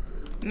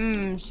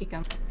 chicken.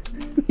 Chicken.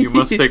 You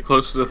must stay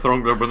close to the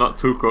Throngler, but not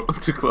too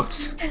too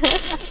close.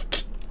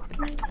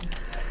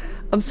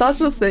 I'm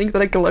starting to think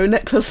that a glow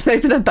necklace may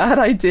have been a bad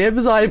idea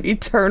because I am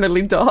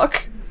eternally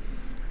dark.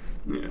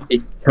 Yeah.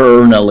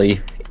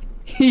 Eternally.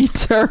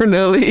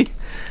 Eternally.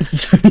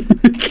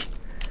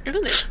 Ooh,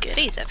 there's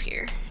goodies up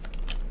here.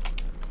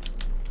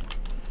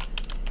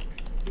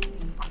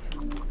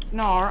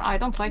 Nor, I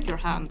don't like your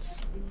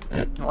hands.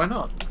 Why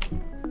not?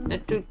 They're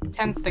too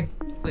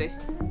tentacly.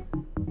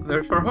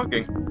 They're for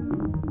hugging.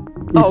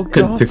 Oh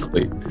god.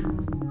 Tentacly.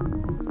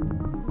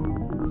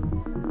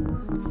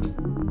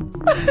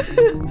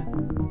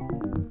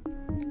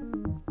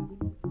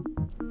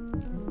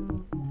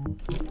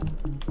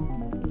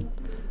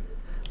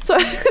 So,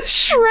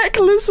 Shrek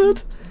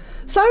lizard.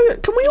 So,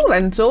 can we all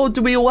enter, or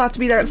do we all have to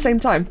be there at the same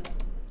time?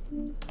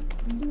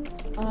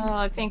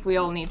 I think we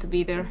all need to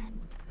be there.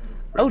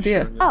 Oh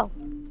dear. Oh.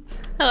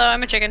 Hello,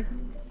 I'm a chicken.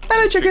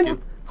 Hello,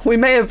 chicken. We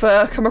may have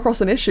come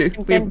across an issue.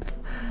 We... Chicken.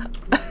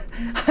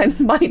 I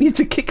might need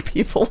to kick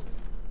people.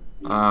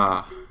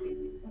 Ah.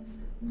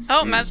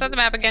 Oh, I'm outside the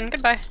map again.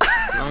 Goodbye.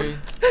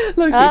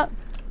 Loki.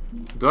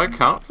 Do I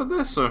count for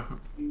this or?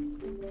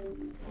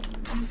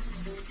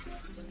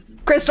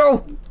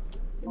 Crystal!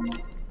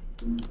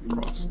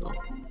 Crostal.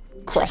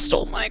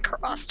 Crystal. My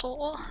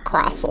crostal.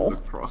 Crystal.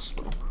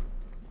 Crostal.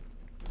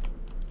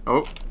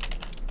 Oh.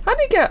 How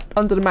do you get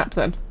under the map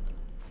then?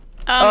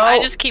 I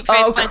just keep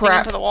face planting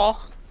crap. into the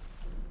wall.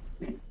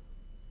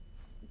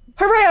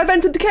 Hooray, I've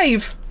entered the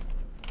cave!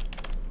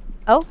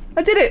 Oh,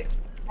 I did it!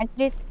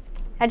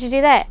 how'd you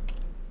do that?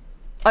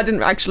 I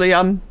didn't actually,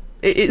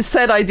 it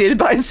said I did,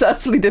 but I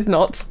certainly did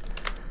not.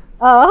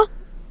 Oh.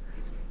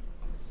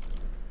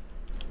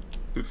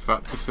 Too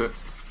fat to fit.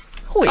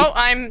 Oi. Oh,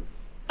 I'm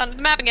under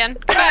the map again.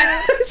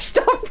 Goodbye.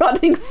 Stop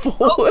running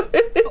forward!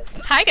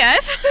 Hi,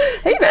 guys.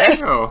 Hey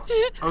there! Oh,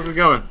 how's it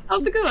going?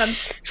 How's it going?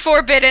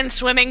 Forbidden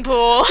swimming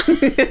pool.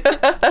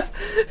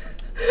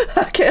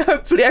 Okay,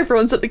 hopefully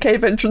everyone's at the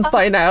cave entrance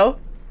by now.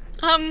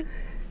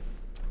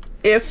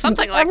 If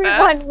Something like that.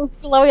 Everyone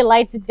with glowy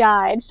lights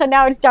died, so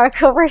now it's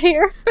dark over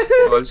here.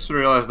 Well, I just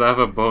realized I have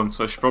a bone,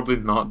 so I should probably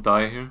not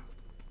die here.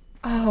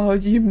 Oh,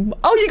 you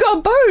got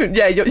a bone!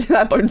 Yeah,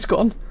 that bone's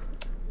gone.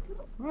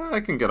 Well, I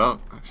can get up,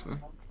 actually.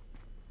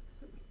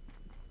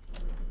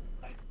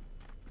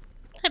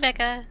 Hi,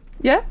 Becca.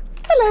 Yeah?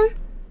 Hello.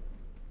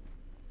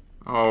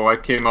 Oh, I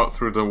came out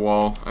through the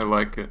wall. I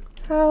like it.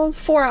 How's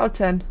 4 out of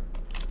 10?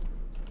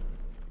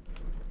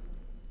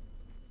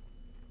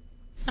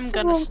 I'm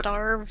gonna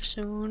starve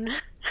soon.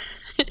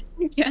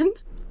 Again?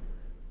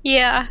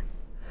 Yeah.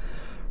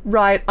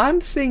 Right, I'm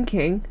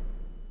thinking...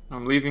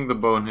 I'm leaving the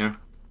bone here.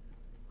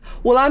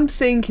 Well, I'm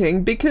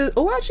thinking because...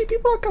 Oh, actually,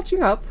 people are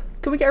catching up.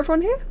 Can we get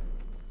everyone here?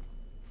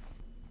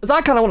 Because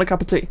I kind of want a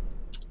cup of tea.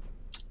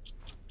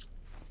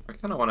 I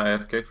kind of want to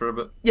AFK for a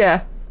bit.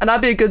 Yeah, and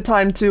that'd be a good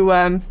time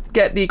to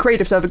get the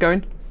creative server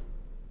going.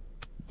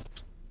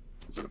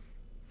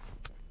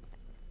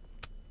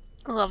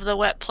 Love the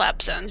wet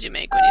plap sounds you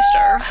make when you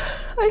starve.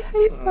 I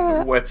hate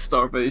that. Wet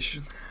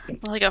starvation.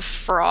 Like a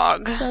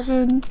frog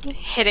 7.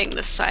 hitting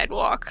the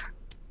sidewalk.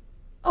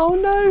 Oh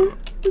no,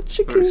 the Very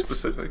chicken's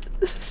specific.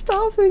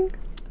 starving.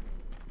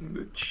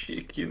 The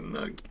chicken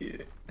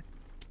nugget.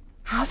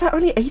 How's that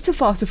only 8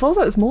 of us? It feels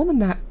like there's more than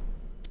that.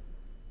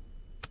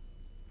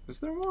 Is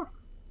there more?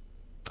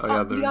 Oh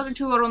yeah, there The other is.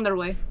 2 are on their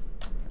way.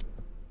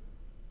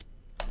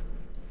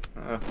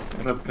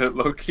 In a bit,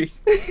 Loki.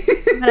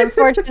 But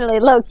unfortunately,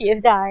 Loki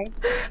is dying.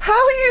 How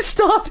are you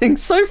starving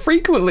so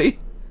frequently?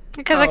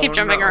 Because I keep Oh,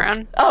 jumping no.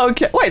 around. Oh,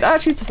 okay. Wait,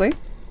 actually, it's a thing.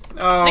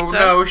 Oh Think so.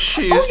 no,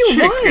 she's Oh,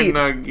 you're chicken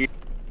right. nugget.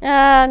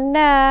 Oh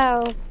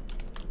no.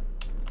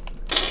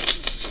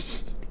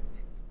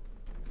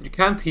 You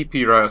can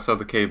TP right outside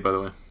the cave, by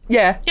the way.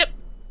 Yeah. Yep.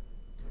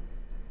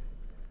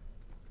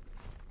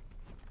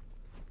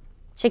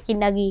 Chicky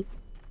nuggy.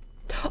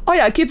 Oh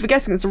yeah, I keep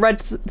forgetting it's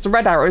the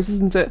red arrows,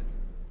 isn't it?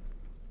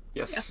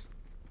 Yes.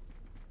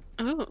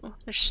 Ooh,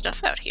 there's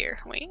stuff out here.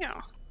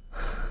 Wow.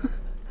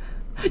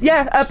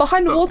 Yeah,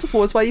 behind the Stuff.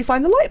 waterfall is where you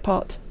find the light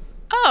part.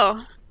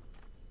 Oh.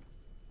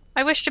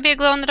 I wish to be a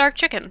glow-in-the-dark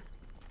chicken.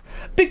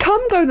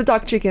 Become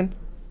glow-in-the-dark chicken.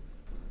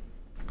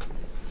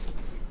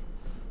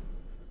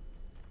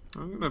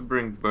 I'm gonna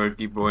bring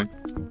Bergie Boy.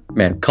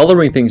 Man,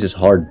 coloring things is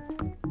hard.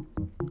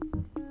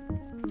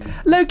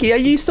 Loki, are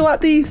you still at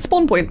the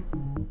spawn point?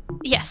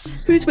 Yes.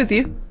 Who's with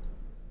you?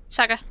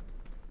 Saga.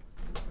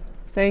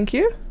 Thank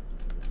you.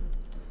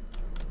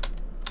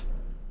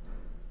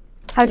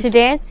 How to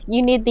dance?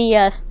 You need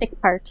the stick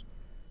part.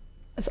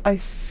 As I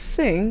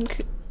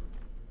think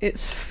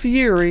it's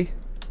Fury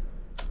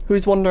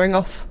who's wandering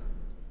off.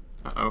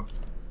 Uh-oh.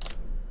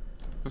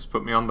 Just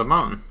put me on the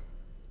mountain.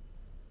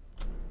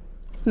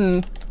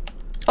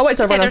 Oh wait,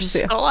 so Okay, everyone else there's is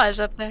here. skull eyes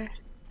up there.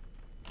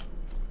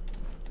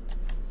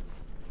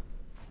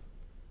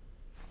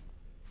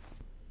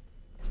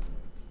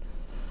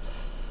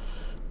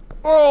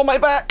 Oh, my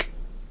back!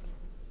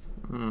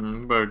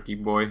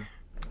 Bergie Boy.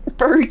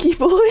 Bergie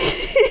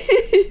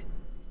boy.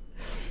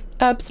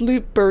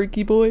 Absolute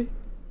Bergie boy.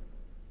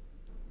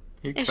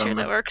 You Yeah, sure,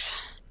 that works.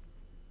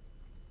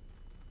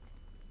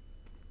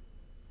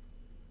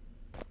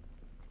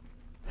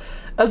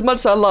 As much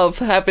as I love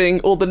having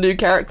all the new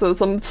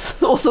characters, I'm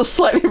also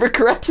slightly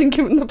regretting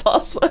giving the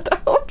password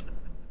out.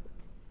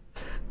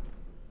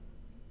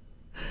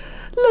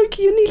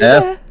 Loki, you're nearly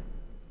there.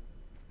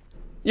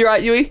 You're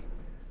right, Yui.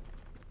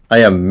 I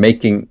am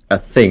making a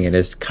thing and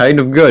it's kind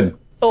of good.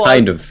 Oh,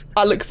 Kind of.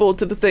 I look forward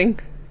to the thing.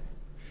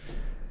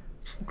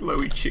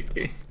 Glowy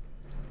chicken.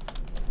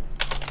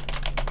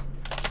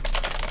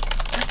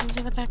 Let's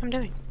see what the heck I'm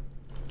doing.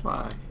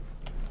 Bye.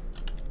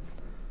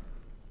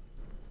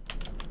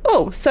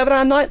 Oh, 7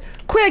 out of 9.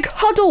 Quick,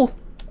 huddle!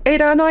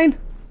 8 out of 9.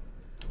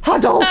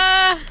 Huddle!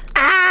 Ah!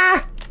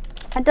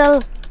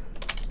 Huddle.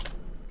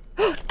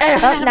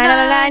 F! Oh, 9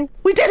 out of 9.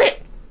 We did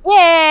it!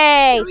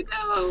 Yay! Here we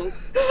go!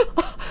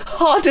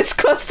 Hardest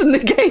quest in the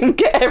game.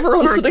 Get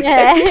everyone to the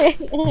cave.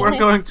 Yeah. We're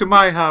going to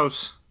my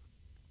house.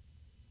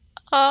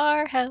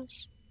 Our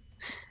house.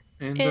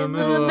 In In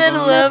the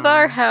middle of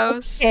our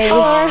house.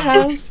 Our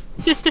house.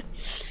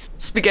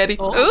 Spaghetti.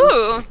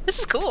 Ooh, this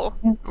is cool.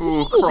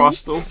 Ooh,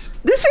 crostals.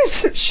 This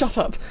is... Shut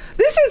up.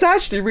 This is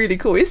actually really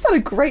cool. He's done a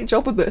great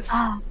job with this.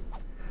 Yeah,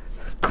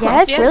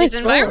 it's Yeah, really these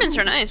cool. environments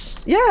are nice.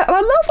 Yeah, and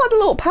I love like the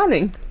little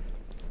panning.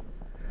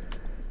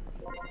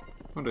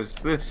 What is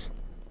this?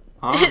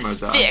 Armor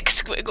down. Thick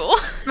squiggle.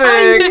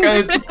 Thick! I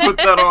need to put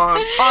that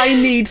on. I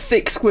need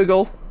thick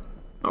squiggle.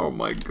 Oh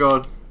my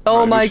god.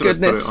 Oh Right, my who should I put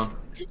it goodness. on?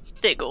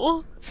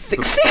 Thiggle. Thick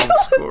The squiggle.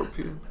 Punk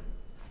Scorpion.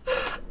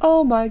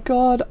 Oh my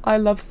god, I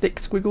love thick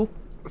squiggle.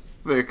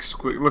 Thick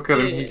squig. Look at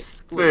him,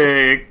 he's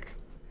thick.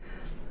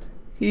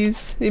 He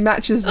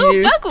matches Ooh,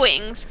 you. bug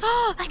wings.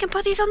 Oh, I can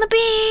put these on the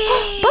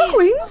bee. Bug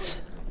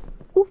wings?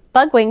 Ooh,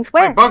 bug wings.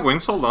 Where? Wait, bug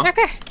wings, hold on. Here,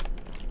 here.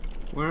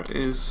 Where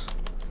is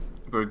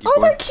Bergie Oh,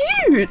 Boy? they're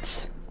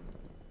cute.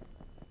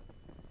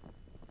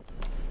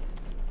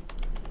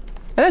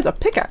 And there's a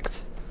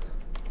pickaxe.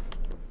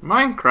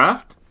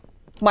 Minecraft?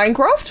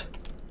 Minecraft?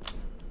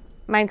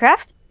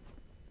 Minecraft?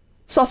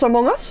 Sus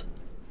Among Us?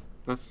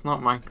 That's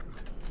not Minecraft.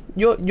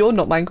 You're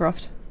not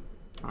Minecraft.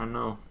 I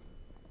know.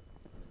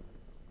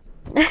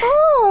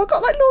 Oh, I've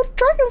got like little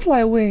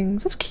dragonfly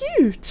wings. That's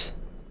cute.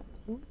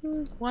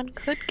 One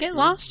could get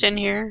lost in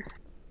here.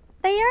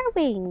 They are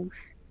wings.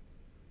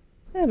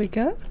 There we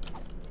go.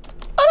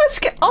 Oh, let's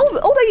get.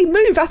 Oh, they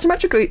move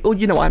asymmetrically. Oh,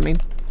 you know what I mean.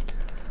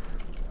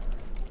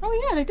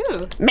 Oh yeah, they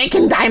do.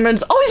 Making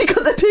diamonds. Oh, you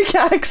got the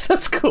pickaxe.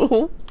 That's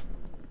cool.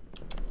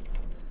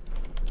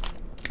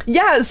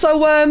 Yeah.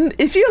 So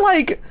if you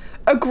like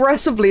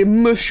aggressively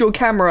mush your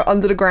camera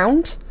under the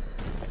ground,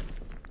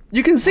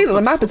 you can see that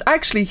the map is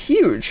actually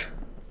huge.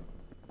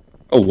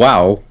 Oh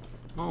wow.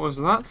 What was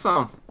that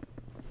sound?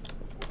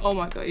 Oh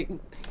my god. You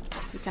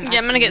can Yeah,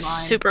 I'm gonna get actually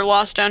mine. super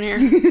lost down here.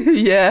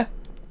 Yeah.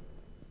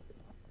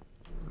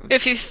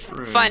 If you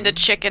find a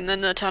chicken,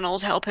 then the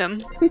tunnels help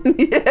him.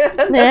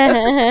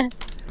 Yeah.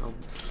 I'll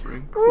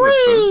bring Clifford.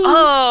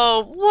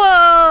 Oh,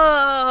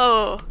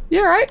 whoa!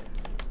 You alright?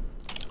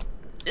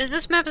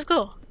 This map is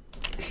cool.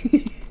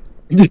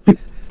 I don't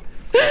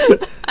know,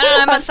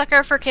 I'm a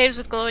sucker for caves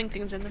with glowing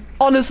things in them.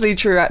 Honestly,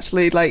 true.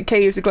 Actually, like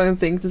caves with glowing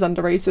things is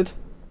underrated.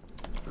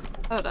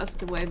 Oh, that's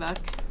the way back.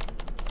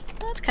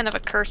 That's kind of a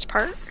cursed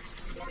part.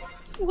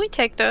 We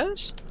take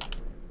those.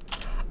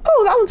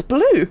 Oh, that one's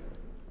blue.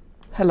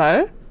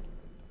 Hello.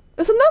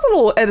 There's another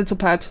little editor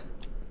pad.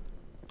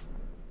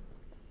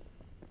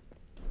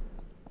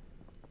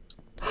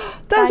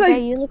 There's Saga, a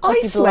you look like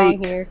you ice belong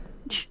lake. here.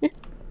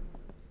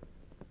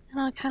 And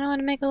I kind of want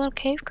to make a little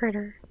cave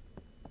critter,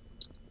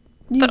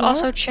 You but are?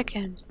 also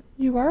chicken.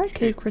 You are a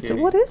cave critter.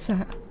 kitty. What is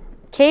that?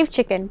 Cave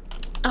chicken.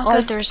 Oh,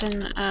 I've- good. There's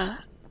an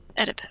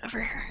edit pit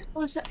over here.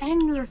 Oh, it's an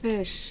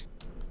anglerfish.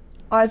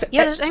 I've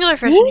Yeah, there's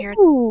anglerfish in here.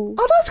 Ooh.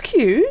 Oh, that's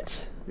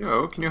cute.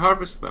 Yo, can you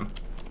harvest them?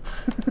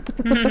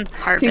 Can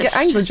Harvest. you get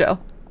angler gel?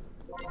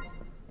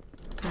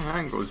 Oh,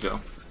 angle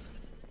gel.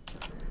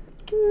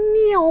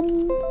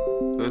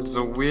 Meow. There's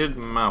a weird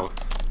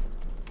mouth.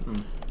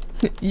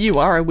 You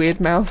are a weird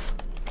mouth.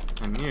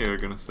 I knew you were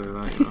gonna say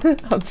that, you know.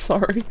 I'm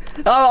sorry.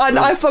 Oh,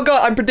 I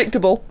forgot. I'm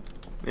predictable.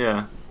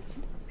 Yeah.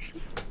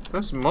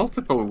 There's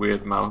multiple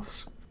weird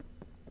mouths.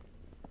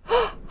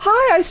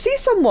 Hi, I see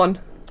someone.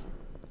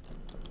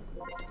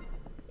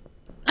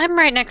 I'm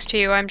right next to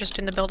you. I'm just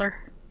in the builder.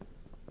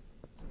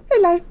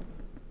 Hello.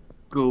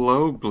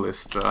 Glow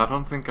blister. I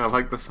don't think I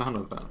like the sound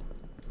of that.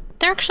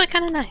 They're actually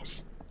kind of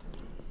nice.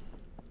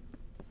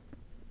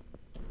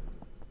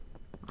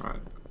 Right.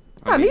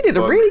 Damn, you did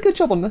a really good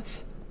job on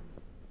this.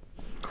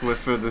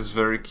 Clifford is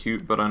very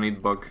cute, but I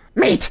need bug.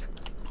 Mate.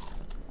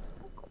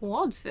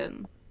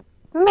 Quadfin.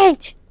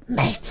 Mate.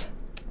 Mate.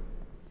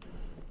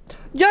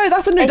 Yo,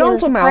 that's a new Hey, there's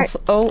dancer a mouth.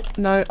 Oh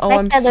no. Oh,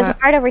 I'm Becca, there's a fat.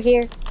 part over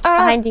here. Ah,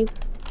 Behind you.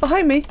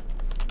 behind me.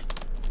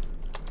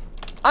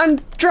 I'm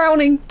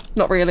drowning.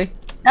 Not really.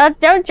 Oh,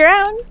 don't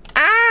drown.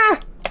 Ah!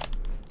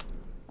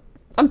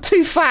 I'm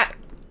too fat.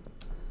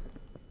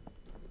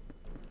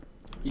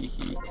 Hee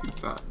hee, too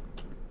fat.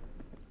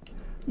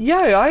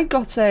 Yo, I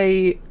got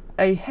a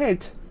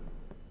head.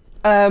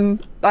 I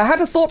had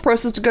a thought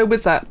process to go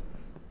with that.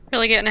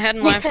 Really getting ahead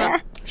in life, huh?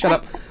 Shut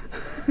up.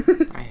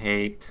 I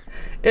hate.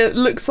 It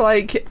looks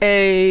like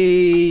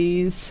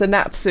a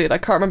synapsuit. I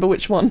can't remember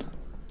which one.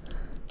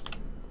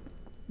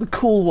 The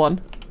cool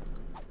one.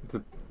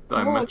 The Oh,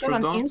 I got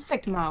an Dimetrodon?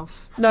 insect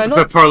mouth. No, The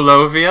not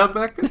Parlovia,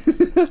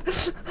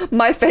 Beckett?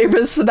 my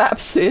favorite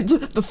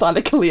synapsid, the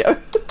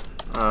Thylacoleo.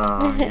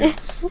 Ah,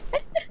 yes.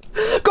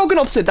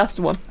 Gorgonopsid, that's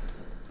the one.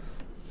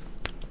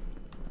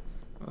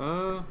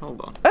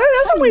 Hold on.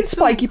 Oh, that's a weird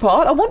spiky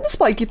part. I want the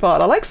spiky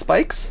part. I like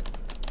spikes.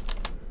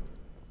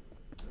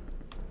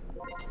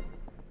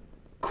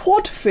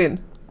 Quad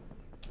fin.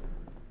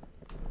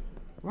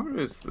 What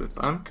is this?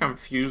 I'm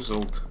confused.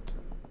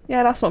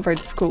 Yeah, that's not very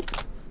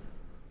difficult.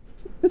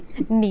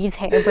 Needs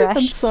I'm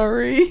hairbrush.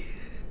 sorry.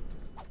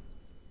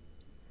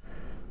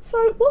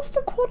 So, what's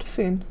the quad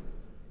fin?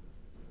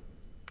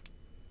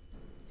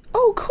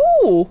 Oh,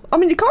 cool! I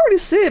mean, you can't really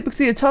see it because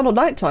of the eternal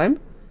nighttime.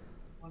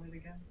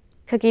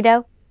 Cookie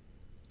dough.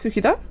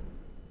 Cookie dough?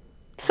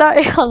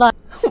 Sorry, hold on.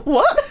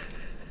 What?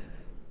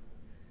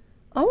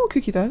 I want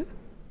cookie dough.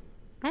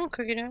 Oh,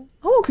 cookie dough.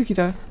 I want cookie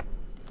dough.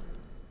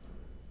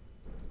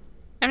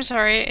 I'm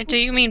sorry. Do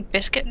you mean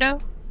biscuit dough?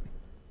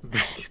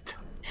 Biscuit.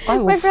 I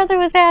will My brother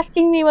was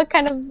asking me what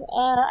kind of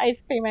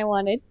ice cream I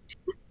wanted.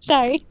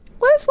 Sorry.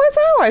 Where's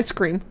our ice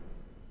cream?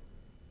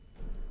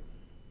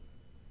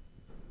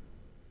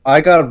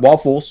 I got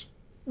waffles.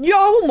 Yeah,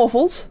 I want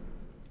waffles.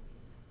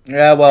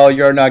 Yeah, well,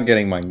 you're not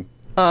getting mine.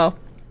 Oh.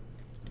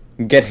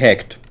 Get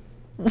hacked.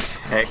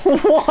 Heck.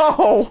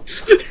 Whoa!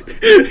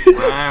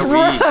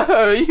 Wowie.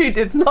 Bro, you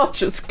did not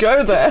just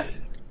go there.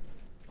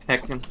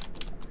 Heckin'.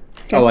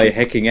 Oh, I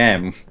hacking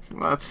am.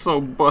 That's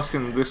so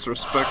bussin'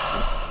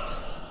 disrespectful.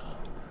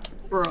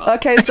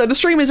 Okay, so the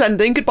stream is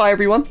ending. Goodbye,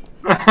 everyone.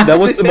 That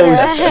was the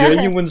most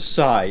genuine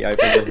sigh I've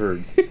ever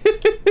heard.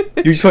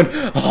 You just went,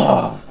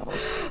 ah.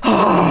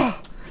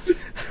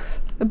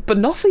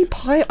 Banoffee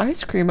pie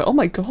ice cream. Oh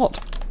my god.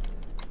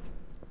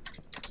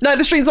 No,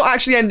 the stream's not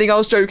actually ending. I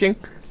was joking.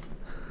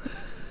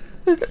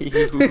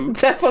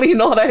 Definitely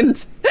not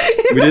end.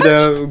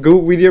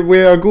 We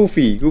are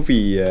goofy.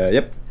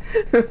 Yep.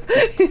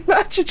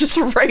 Imagine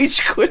just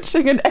rage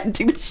quitting and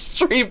ending the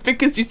stream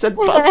because you said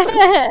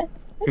buzzer.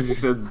 Because you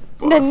said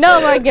Then no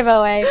more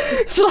giveaway.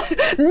 It's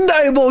like,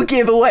 no more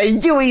giveaway.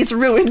 Yui's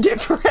ruined it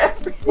for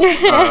everyone.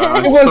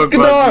 I'm, was so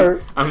glad Gnar.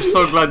 you, I'm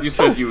so glad you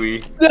said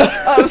Yui.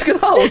 I was gonna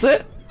hold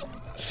it.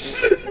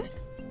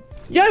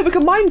 Yo, we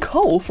can mine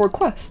coal for a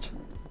quest.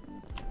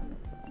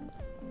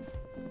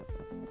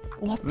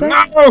 What the?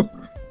 No!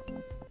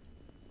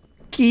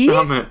 Gee?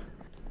 Damn it.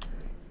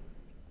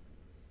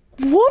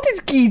 What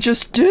did Gee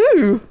just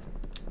do?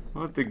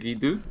 What did he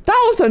do?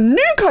 That was a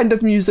new kind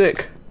of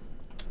music.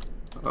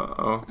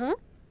 Uh-oh.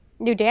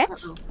 New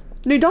dance?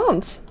 New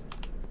dance.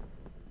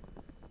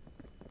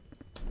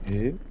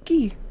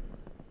 Gee.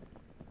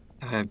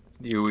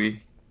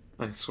 Yui.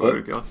 I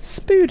swear to God.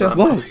 Spooder.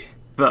 What?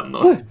 That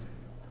noise.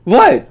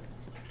 What?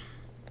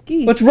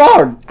 Gee. What's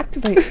wrong?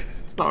 Activate.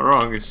 It's not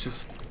wrong, it's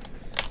just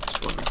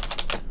funny.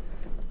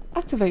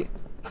 Activate.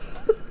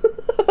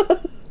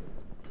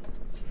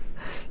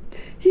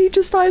 He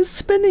just started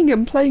spinning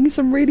and playing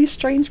some really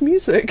strange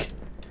music.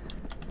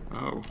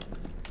 Oh.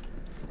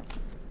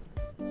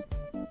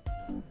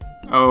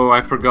 Oh,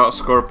 I forgot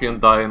Scorpion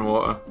die in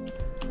water.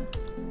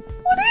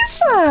 What is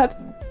that?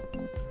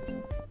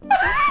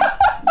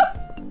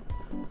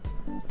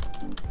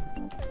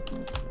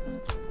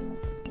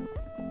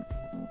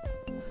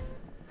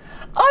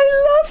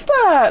 I love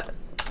that!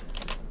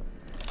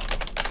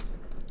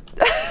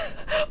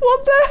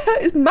 What the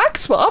heck is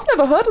Maxwell? I've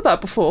never heard of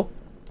that before.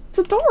 It's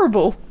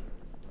adorable.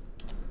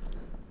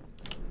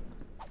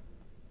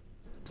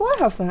 Do I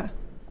have that?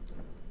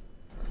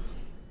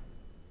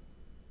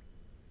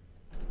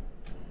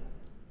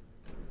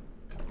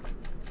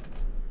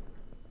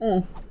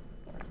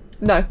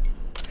 No.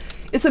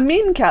 It's a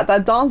mean cat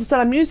that dances to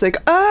that music.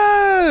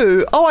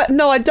 Oh! Oh,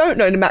 no, I don't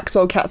know the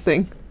Maxwell cat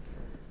thing.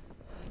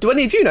 Do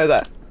any of you know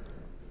that?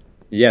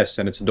 Yes,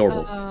 and it's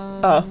adorable.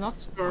 Not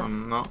sure.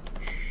 I'm not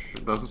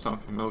it doesn't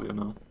sound familiar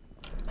now.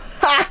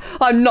 Ha!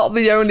 I'm not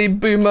the only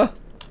boomer.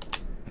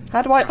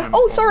 How do I...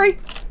 Oh, sorry!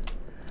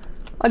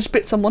 I just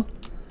bit someone.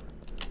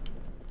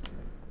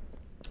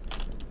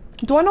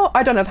 Do I not?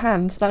 I don't have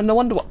hands. No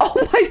wonder what...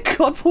 Oh my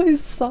god, what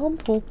is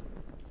sample?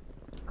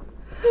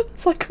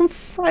 It's like a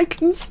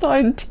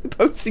Frankenstein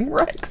T-posing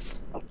Rex.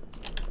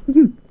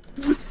 You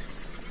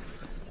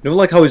know,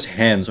 like how his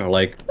hands are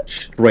like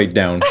straight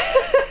down.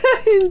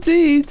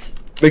 Indeed.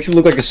 Makes him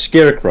look like a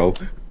scarecrow.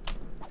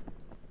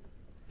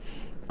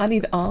 I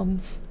need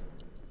arms.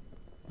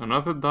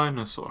 Another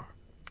dinosaur.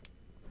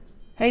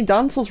 Hey,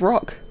 dinosaurs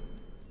rock.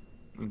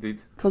 Indeed.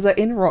 Because they're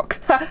in rock.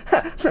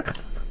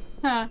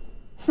 Huh.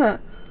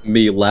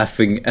 Me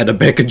laughing at a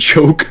bacon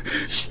joke.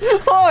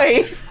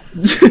 Oi!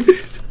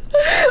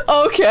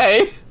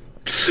 Okay.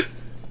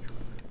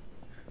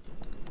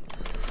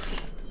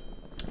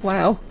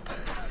 Wow.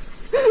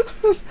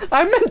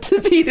 I'm meant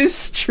to be this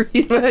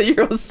streamer.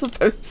 You're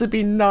supposed to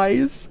be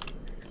nice.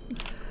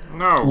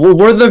 No. Well,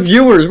 we're the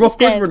viewers. Well, of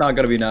course Dead. we're not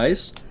gonna be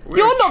nice. We're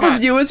You're not the chat.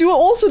 viewers. You are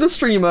also the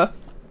streamer.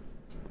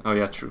 Oh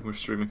yeah, true. We're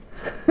streaming.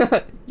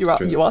 true.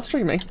 You are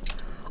streaming.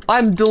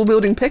 I'm dual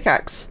wielding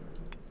pickaxe.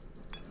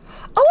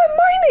 Oh,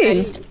 I'm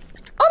mining.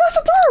 Oh, that's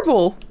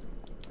adorable.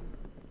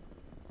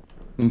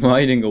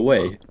 Mining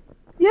away.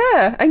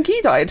 Yeah, and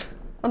Key died.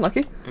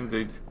 Unlucky.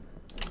 Indeed.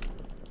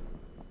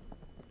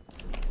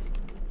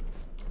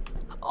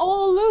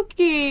 Oh,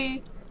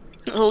 looky!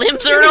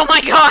 Limzard, oh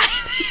my god!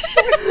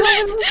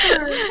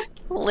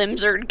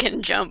 Limzard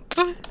can jump.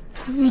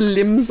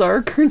 Limbs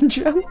are can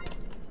jump.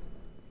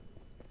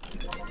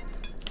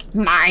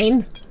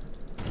 Mine.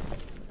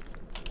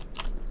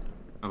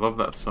 I love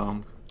that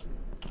sound.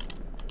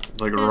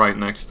 Like Yes. right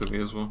next to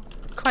me as well.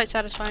 Quite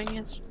satisfying,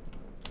 yes.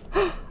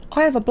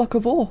 I have a block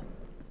of ore.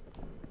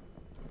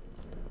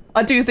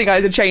 I do think I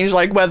had to change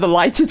like where the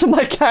light is on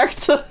my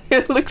character.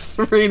 It looks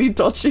really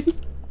dodgy.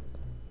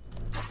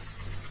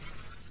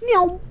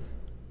 Meow.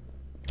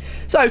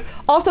 So,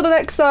 after the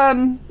next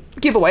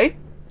giveaway,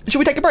 should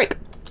we take a break?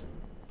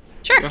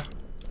 Sure. Yeah.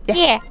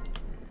 Yeah.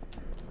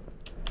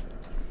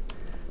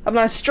 Have a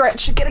nice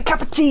stretch, get a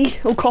cup of tea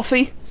or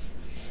coffee.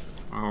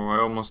 Oh, I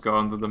almost got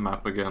onto the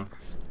map again.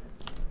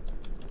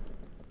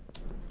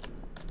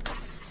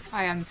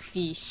 I am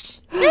fish.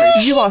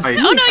 You are I-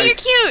 Oh no, I you're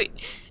s- cute!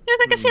 You're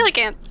like a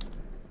coelacanth.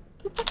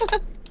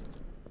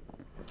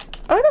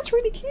 Oh, that's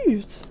really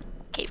cute.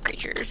 Cave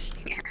creatures.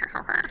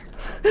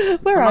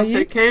 Where are Someone say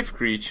you? cave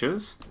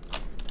creatures.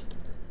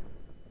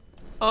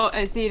 Oh,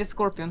 I see the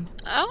scorpion.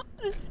 Oh,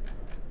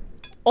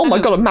 Oh my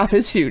god, a map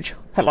is huge.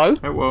 Hello?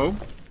 Hello.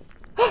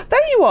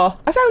 There you are!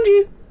 I found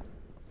you!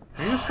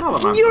 Are you a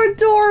salamander? You're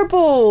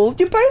adorable!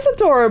 You're both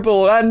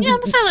adorable! And yeah,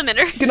 I'm a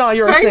salamander. Gnar,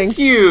 you're a thing. Thank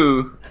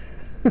you!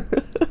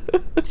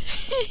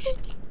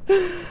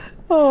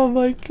 Oh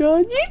my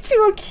god, you two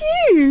are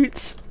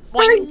cute!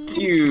 Thank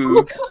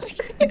you!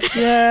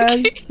 Yeah,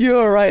 you're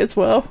alright as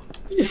well.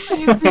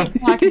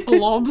 Like a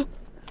blob.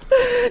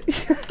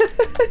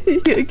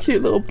 You're a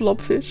cute little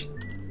blobfish.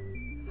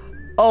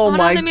 Oh, Oh no,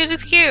 my the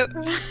music's cute.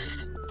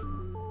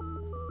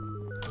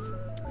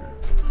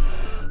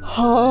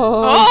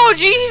 Oh, Oh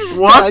jeez!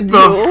 What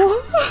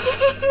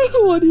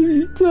the What have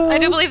you done? I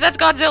do believe that's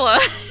Godzilla.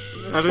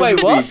 f-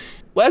 Wait, what?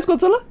 Where's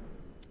Godzilla?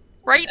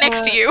 Right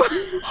next to you.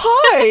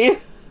 Hi!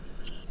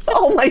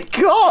 Oh my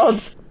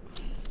god!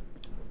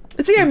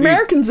 It's the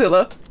American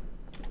Zilla.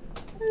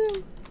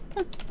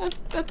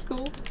 That's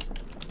cool.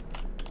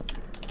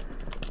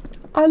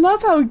 I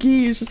love how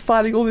Guy is just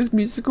finding all these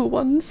musical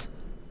ones.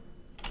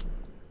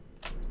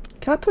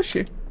 Can I push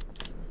you?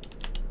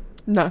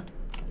 No.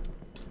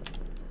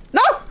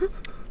 No!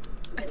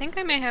 I think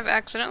I may have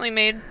accidentally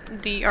made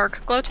the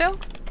arc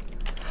Glowtail.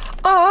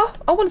 Ah,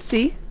 I want to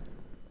see.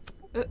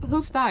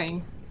 Who's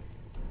dying?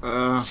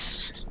 I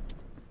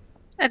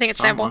think it's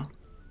Sample. someone.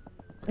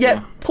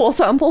 Yeah, poor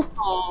Sample.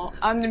 Oh,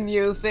 and the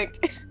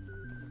music.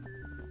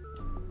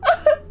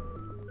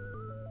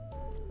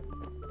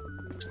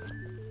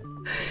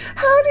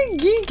 How did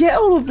Guy get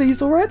all of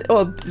these already?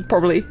 Well,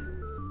 probably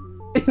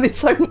in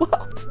its own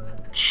world.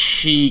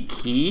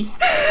 Cheeky.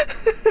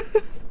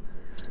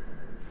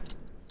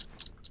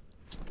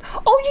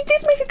 Oh, you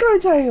did make a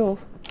Glowtail!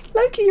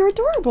 Loki, you're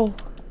adorable.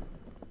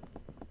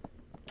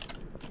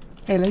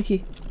 Hey,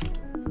 Loki.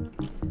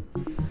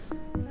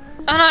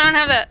 Oh no, I don't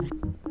have that.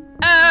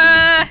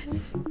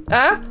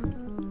 Ah?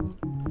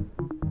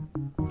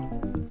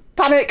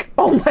 Panic!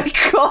 Oh my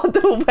god,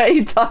 the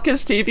way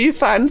Darkest TV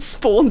fan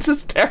spawns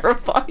is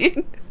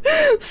terrifying.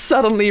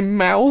 Suddenly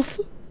mouth.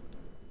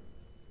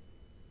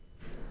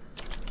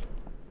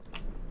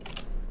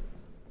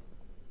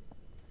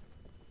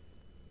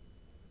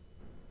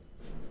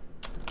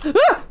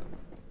 Ah!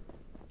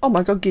 Oh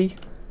my god, Guy.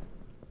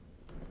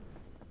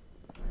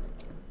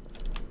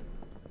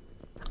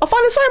 I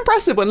find it so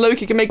impressive when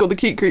Loki can make all the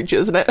cute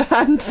creatures, isn't it?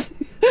 And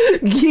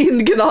Guy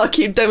and Gunnar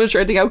keep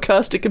demonstrating how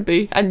cursed it can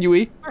be, and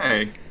Yui.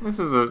 Hey, this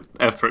is an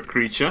effort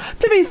creature.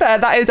 To be fair,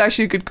 that is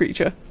actually a good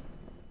creature.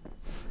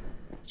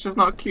 It's just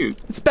not cute.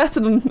 It's better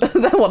than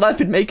what I've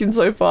been making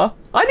so far.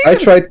 I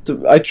tried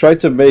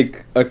to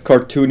make a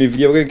cartoony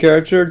video game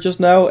character just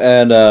now,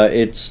 and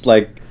it's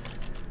like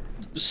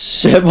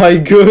semi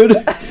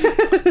good.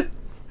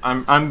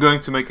 I'm going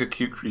to make a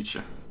cute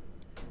creature.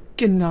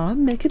 Gunnar,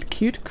 make a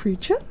cute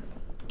creature?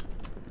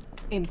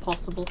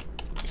 Impossible.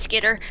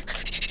 Skitter.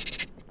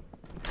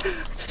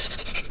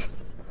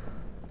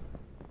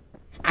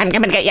 I'm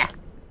coming to get ya.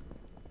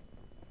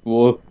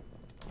 Whoa.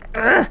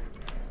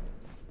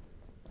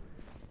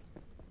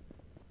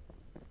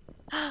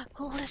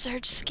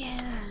 Lizard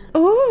skin.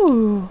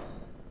 Ooh.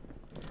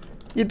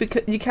 You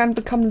can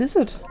become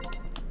lizard.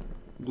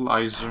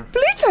 Lizer.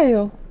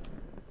 Bluetail.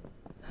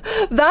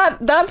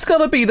 That's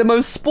gotta be the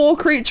most spore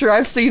creature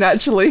I've seen,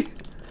 actually.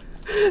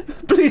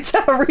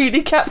 Bluetail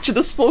really captured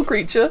a spore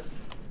creature.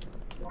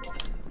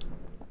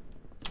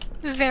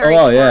 Very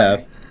Oh smart.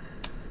 yeah,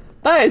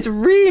 That is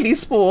really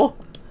spore.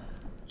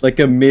 like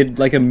a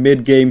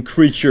mid game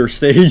creature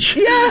stage.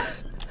 Yeah.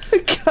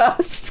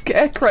 Cursed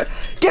scarecrow.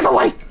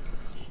 Giveaway.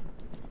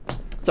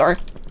 Sorry.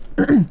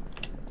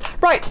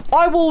 Right,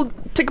 I will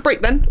take a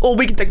break then, or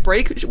we can take a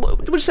break. What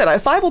would you say,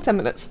 like 5 or 10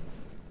 minutes?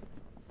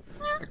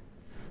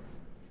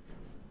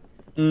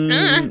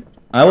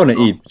 I want to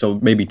eat, so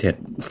maybe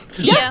 10.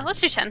 Yeah, let's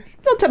do 10.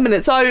 Not 10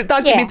 minutes, so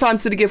that'll give me Yeah. time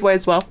to do the giveaway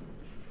as well.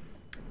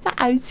 So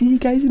I'll see you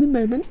guys in a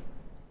moment.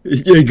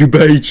 Yeah,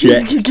 goodbye,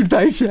 chat.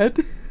 Goodbye,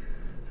 Chad.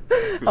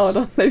 Hold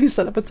on, maybe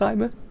set up a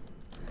timer.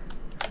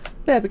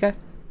 There we go.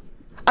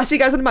 I'll see you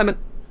guys in a moment.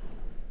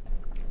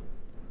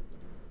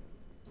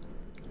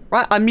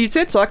 Right, I'm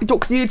muted so I can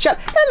talk to you, chat.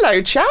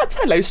 Hello, chat.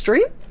 Hello,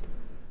 stream.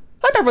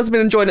 Hope everyone's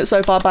been enjoying it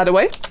so far, by the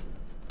way.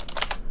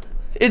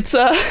 It's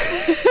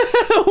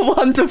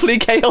wonderfully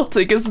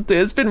chaotic, isn't it?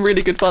 It's been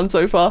really good fun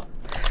so far.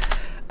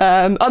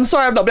 I'm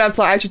sorry I've not been able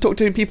to actually talk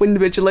to people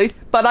individually,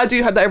 but I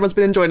do hope that everyone's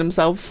been enjoying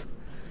themselves.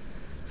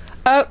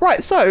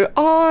 Right, so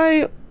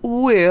I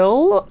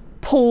will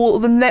pull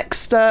the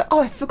next... oh,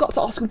 I forgot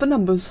to ask them for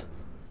numbers.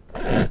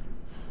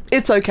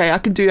 It's okay, I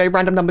can do a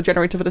random number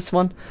generator for this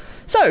one.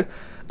 So,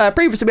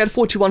 previously we had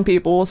 41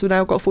 people, so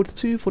now we've got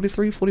 42,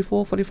 43,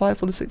 44, 45,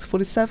 46,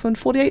 47,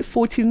 48,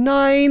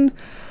 49...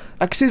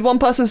 I can see one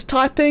person's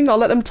typing, I'll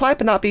let them type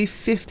and that'll be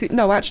 50...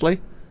 No,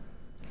 actually.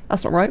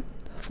 That's not right.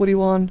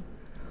 41...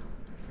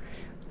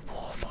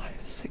 4, 5,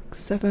 6,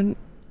 7,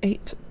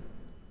 8...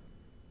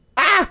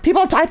 Ah!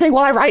 People are typing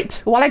while I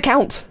write, while I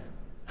count!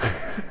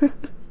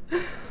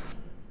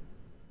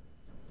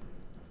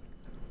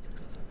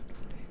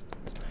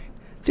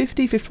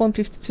 50, 51,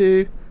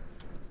 52...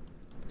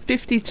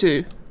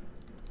 52...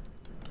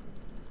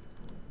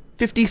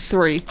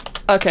 53.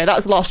 Okay, that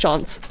was the last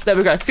chance. There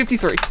we go,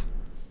 53.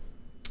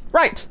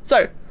 Right,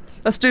 so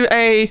let's do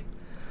a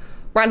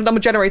random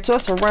number generator.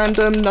 So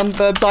random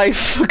numbers. I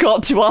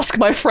forgot to ask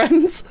my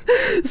friends.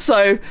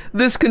 So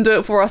this can do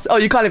it for us. Oh,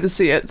 you can't even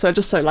see it. So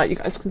just so like you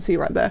guys can see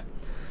right there.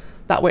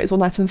 That way it's all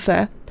nice and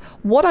fair.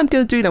 What I'm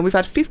going to do then, we've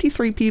had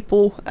 53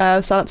 people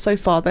sign up so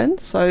far then.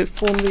 So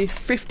from the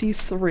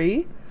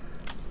 53,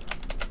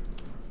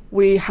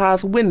 we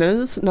have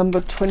winners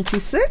number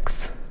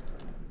 26,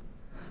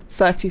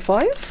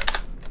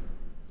 35,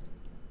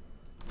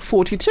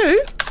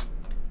 42,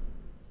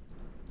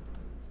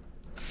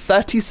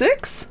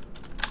 36,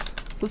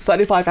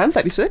 35 and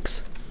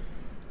 36,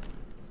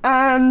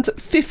 and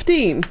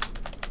 15.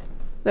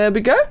 There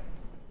we go.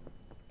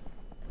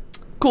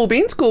 Cool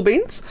beans, cool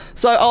beans.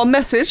 So I'll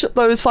message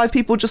those 5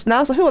 people just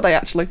now. So who are they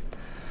actually?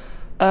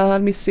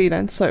 Let me see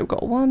then. So we've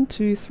got 1,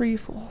 2, 3,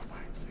 4, 5,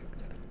 6,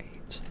 7,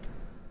 8.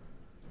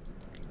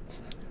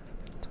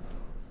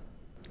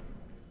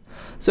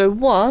 So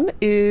one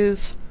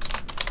is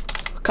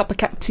a cup of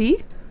cat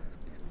tea.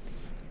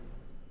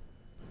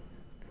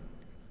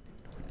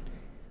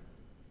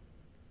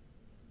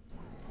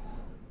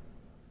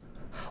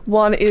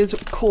 One is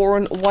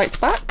Corin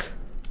Whiteback.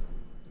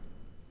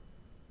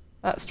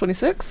 That's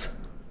 26.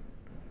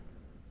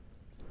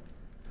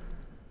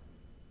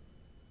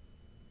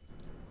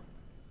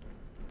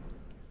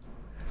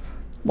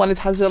 One is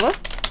Hazilla.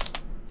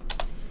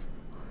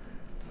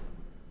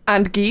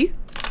 And Guy.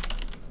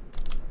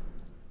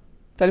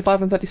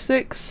 35 and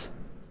 36.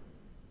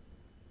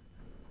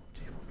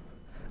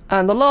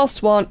 And the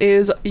last one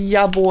is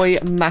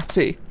Yaboy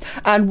Matty.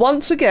 And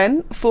once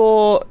again,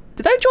 for...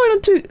 Did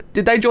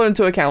they join on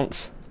 2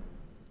 accounts?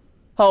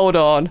 Hold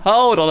on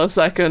a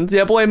second.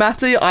 Yaboy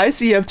Matty, I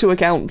see you have 2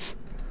 accounts.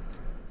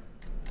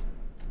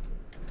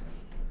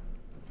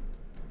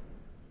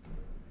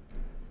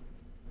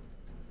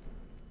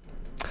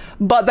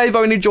 But they've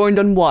only joined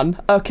on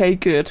 1. Okay,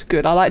 good,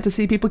 good. I like to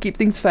see people keep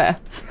things fair.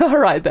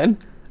 Alright then.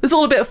 It's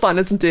all a bit of fun,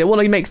 isn't it? I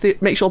want to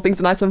make sure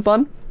things are nice and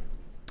fun.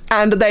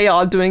 And they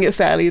are doing it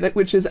fairly,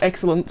 which is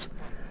excellent.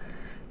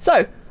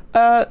 So,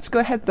 let's go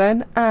ahead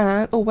then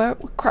and... Oh, where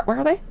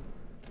are they?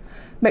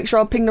 Make sure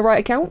I'll ping the right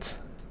account.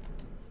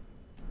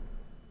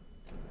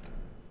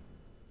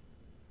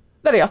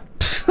 There they are.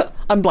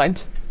 I'm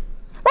blind.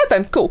 Right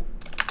then, cool.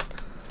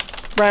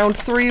 Round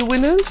 3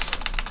 winners.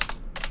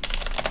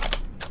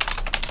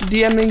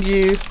 DMing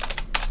you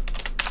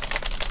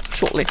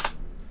shortly.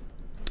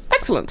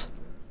 Excellent.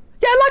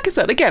 Yeah, like I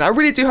said, again, I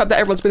really do hope that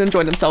everyone's been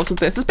enjoying themselves with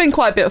this. It's been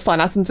quite a bit of fun,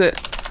 hasn't it?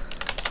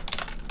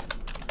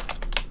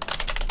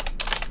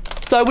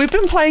 So we've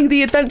been playing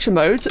the adventure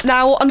mode.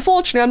 Now,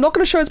 unfortunately, I'm not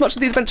going to show as much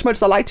of the adventure mode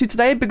as I like to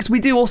today, because we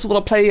do also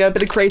want to play a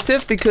bit of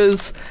creative,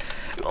 because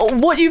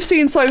what you've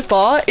seen so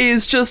far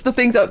is just the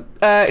things that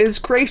is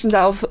creations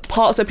out of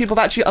parts that people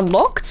have actually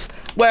unlocked,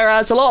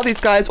 whereas a lot of these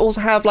guys also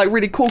have like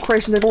really cool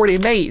creations they've already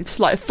made,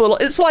 like full.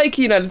 It's like,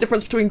 you know, the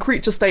difference between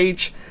creature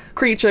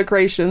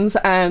creations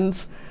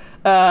and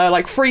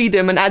like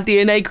freedom and add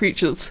DNA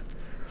creatures,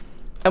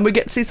 and we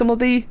get to see some of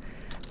the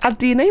add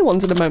DNA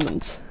ones in a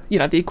moment. You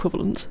know, the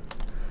equivalent.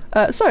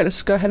 So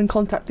let's go ahead and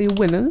contact the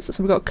winners.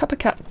 So we've got Cup of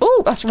Cat.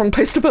 Oh, that's the wrong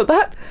place to put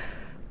that.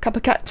 Cup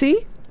of Cat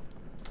Tea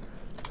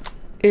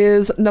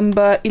is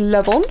number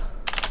 11.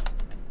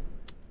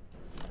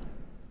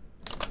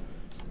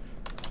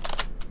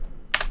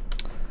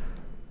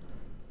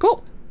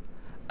 Cool.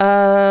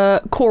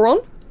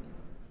 Coron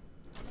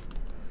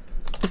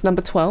is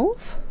number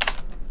 12.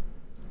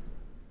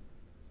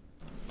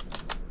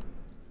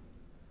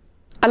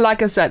 And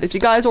like I said, if you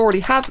guys already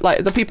have,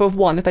 like, the people of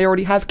 1, if they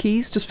already have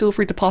keys, just feel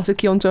free to pass a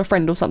key on to a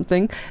friend or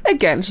something.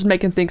 Again, just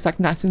making things like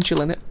nice and chill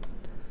in it.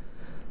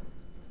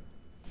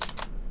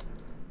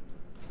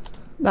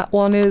 That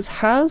one is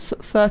Has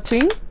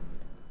 13.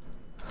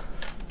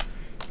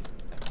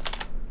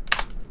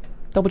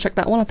 Double check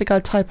that one. I think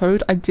I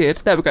typoed. I did.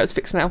 There we go. It's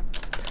fixed now.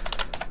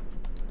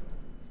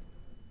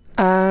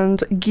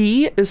 And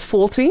Guy is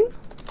 14.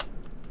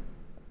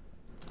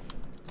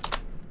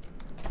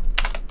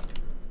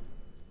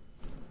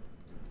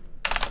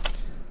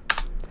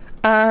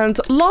 And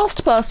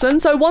last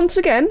person, so once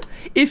again,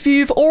 if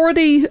you've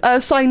already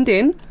signed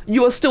in,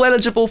 you are still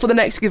eligible for the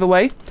next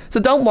giveaway. So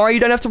don't worry,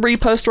 you don't have to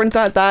repost or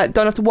anything like that,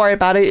 don't have to worry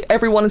about it.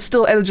 Everyone is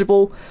still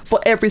eligible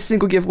for every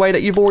single giveaway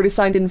that you've already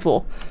signed in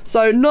for.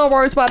 So no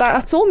worries about that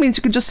at all, means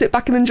you can just sit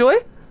back and enjoy.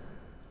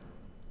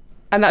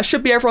 And that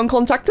should be everyone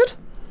contacted.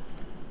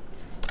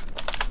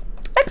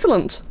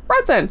 Excellent.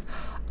 Right then.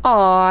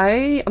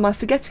 Am I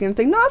forgetting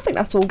anything? No, I think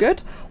that's all good.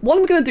 What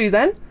I'm going to do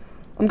then,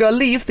 I'm going to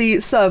leave the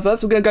server,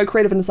 so we're going to go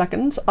creative in a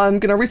second. I'm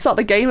going to restart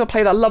the game and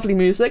play that lovely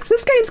music.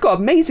 This game's got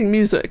amazing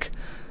music.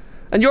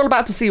 And you're all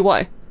about to see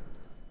why.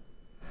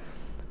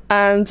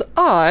 And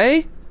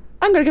I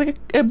am going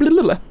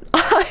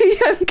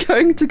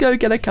to go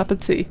get a cup of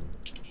tea.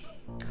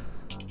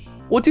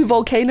 What do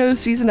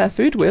volcanoes season their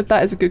food with?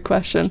 That is a good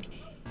question.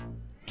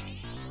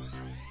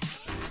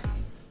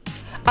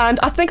 And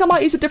I think I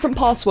might use a different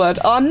password.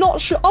 I'm not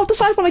sure. I'll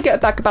decide when I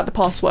get back about the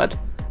password.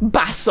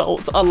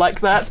 Basalt. I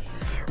like that.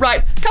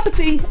 Right, cup of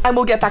tea, and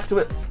we'll get back to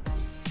it.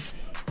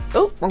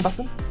 Oh, wrong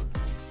button.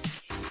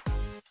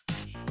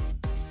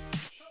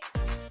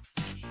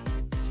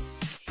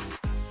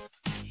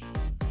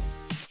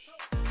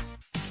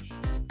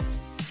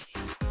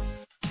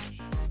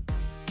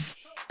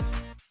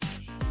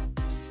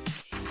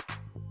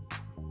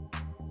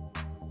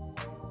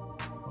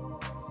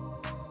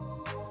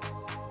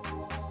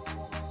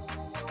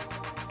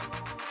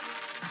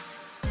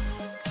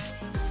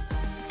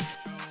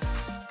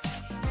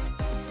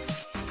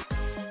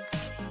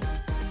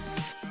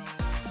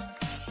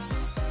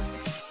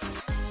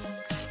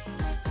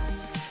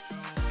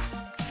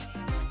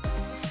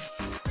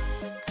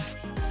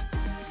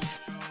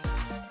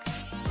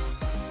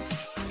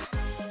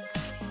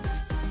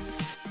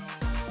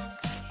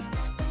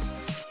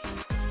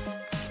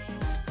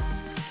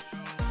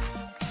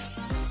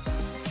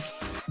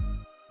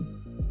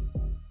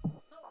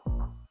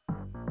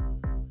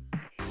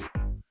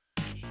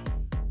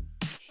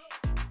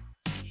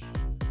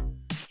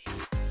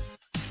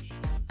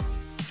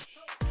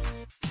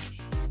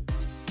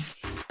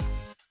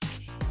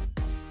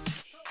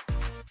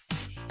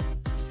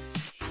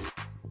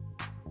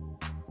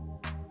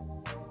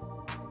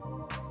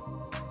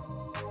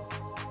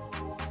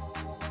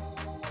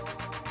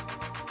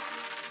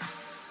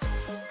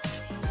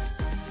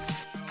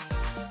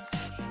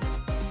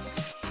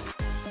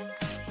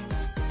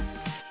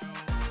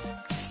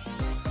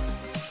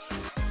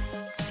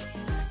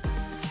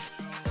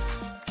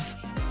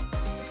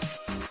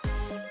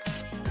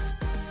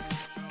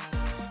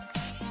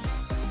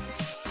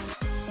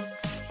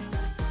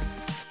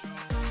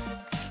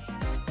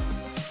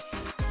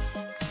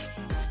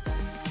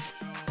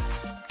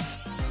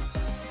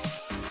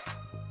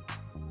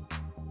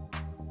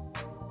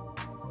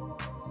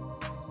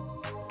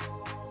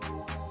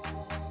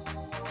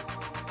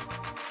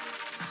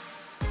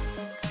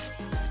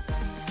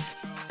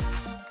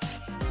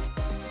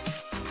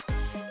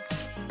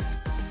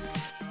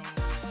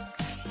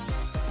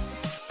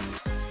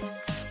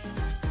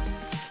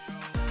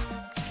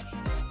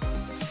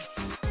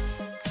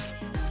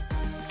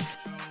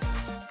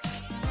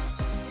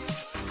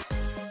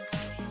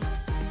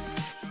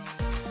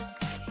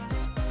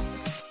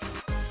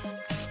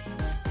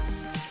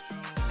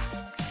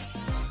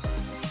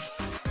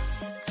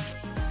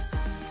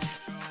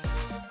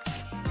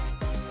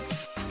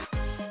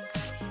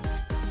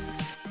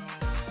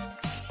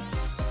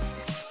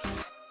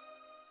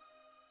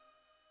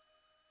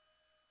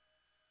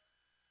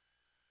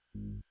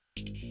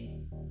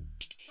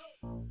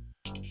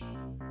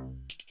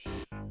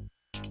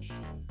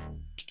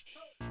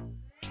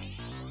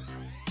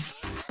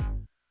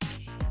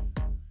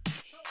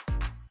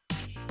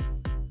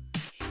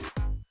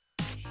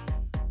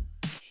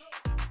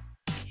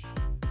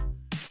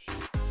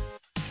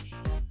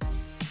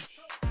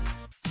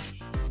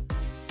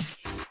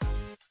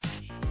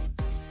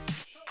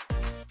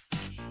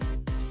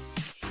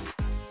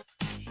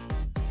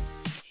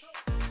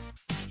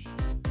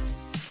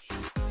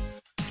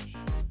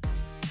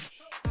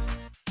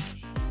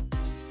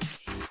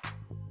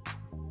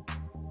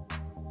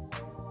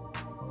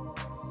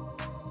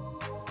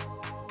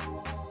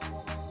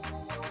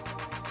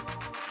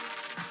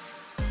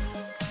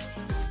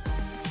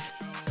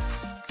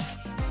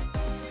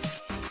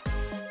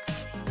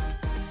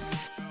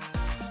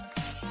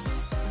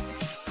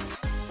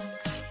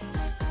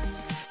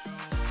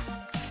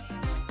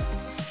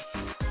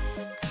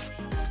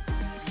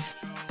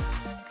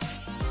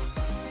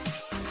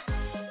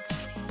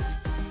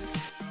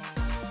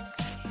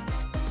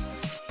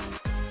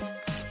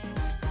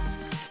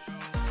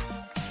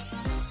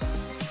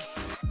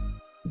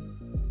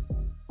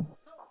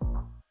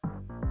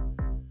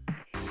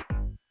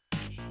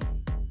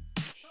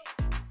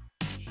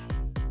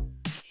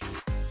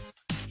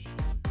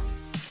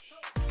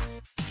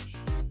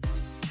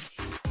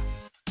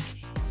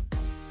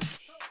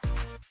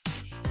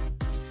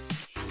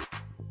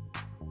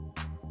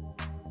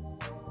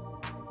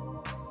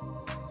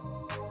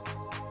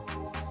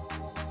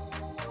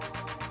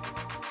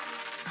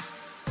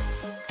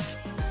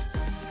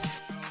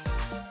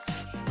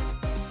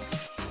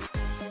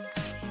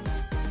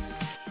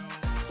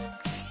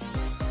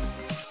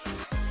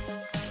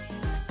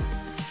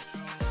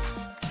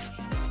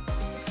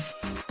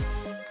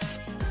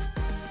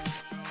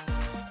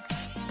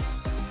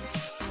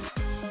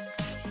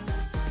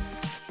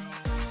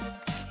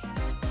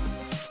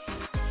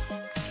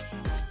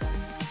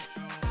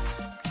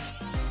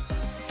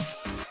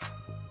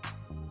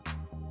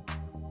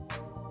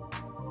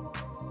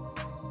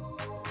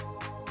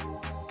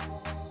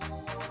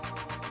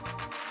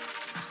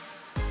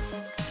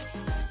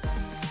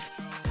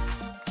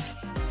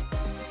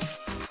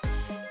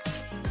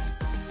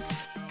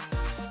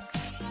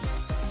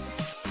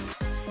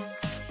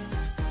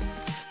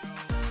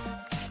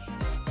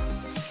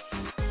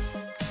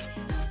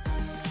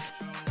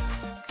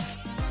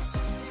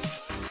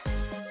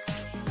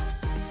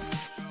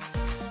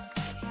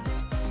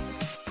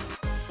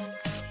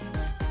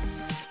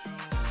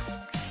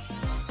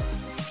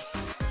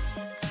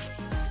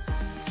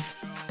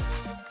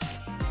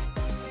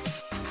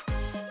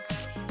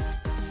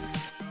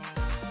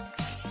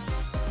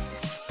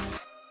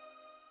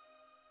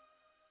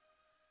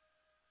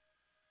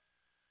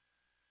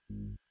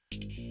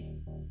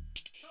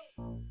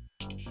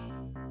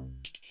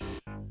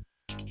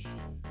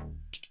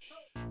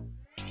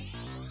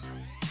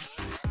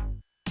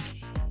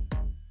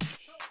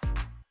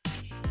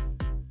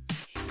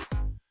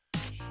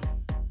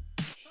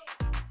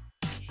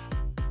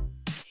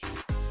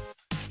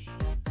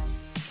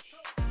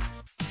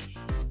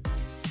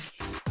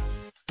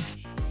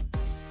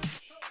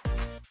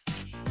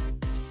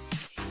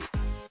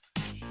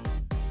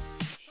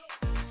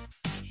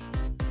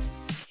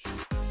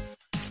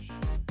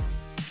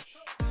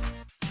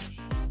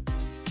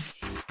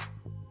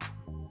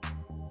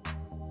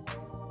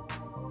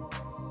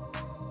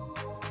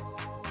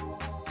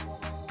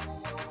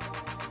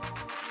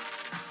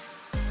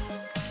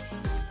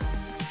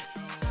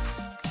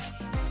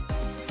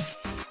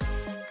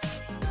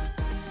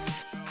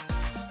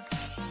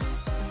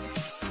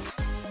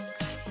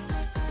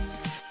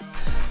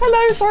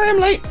 Hello, sorry I'm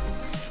late.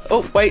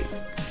 Oh, wait.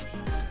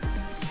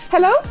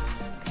 Hello?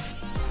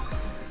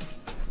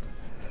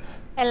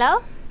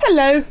 Hello?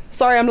 Hello.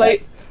 Sorry I'm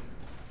late.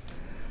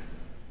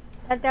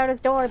 Count down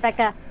his door,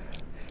 Becca.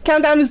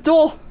 Count down his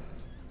door.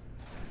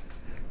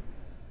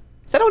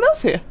 Is anyone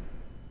else here?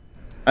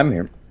 I'm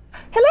here.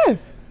 Hello.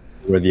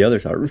 Where the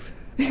others are.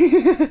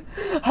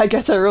 I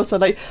get her also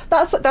late.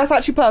 That's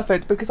actually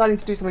perfect because I need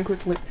to do something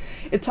quickly.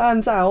 It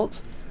turns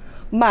out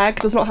Mag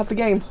does not have the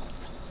game.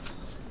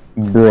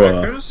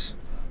 Bruh. Hackers?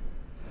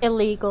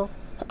 Illegal.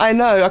 I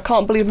know, I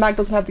can't believe Mag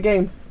doesn't have the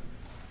game.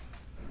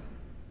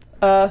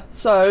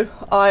 So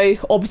I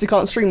obviously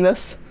can't stream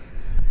this.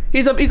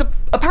 He's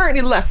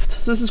apparently left,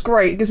 so this is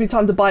great. It gives me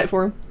time to buy it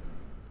for him.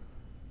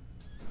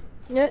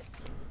 Yeah.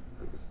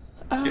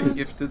 Getting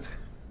gifted.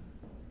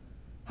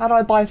 How do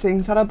I buy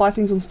things? How do I buy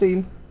things on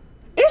Steam?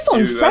 It's on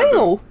You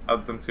sale!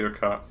 Add them to your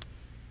cart.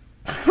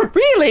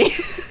 Really?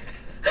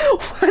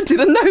 I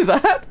didn't know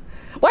that.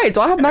 Wait, do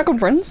I have Mag on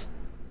Friends?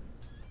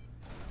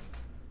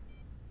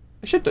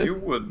 I should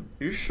do.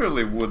 You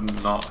surely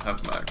would not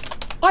have Mag.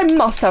 I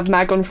must have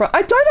Mag on Friends.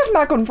 I don't have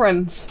Mag on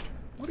Friends.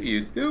 What are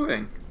you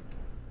doing?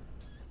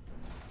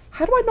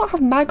 How do I not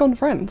have Mag on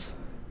Friends?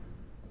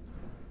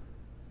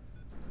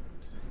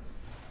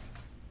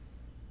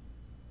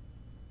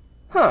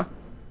 Huh.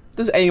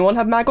 Does anyone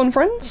have Mag on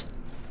Friends?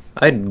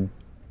 I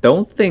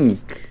don't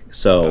think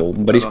so,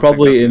 but he's I don't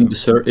probably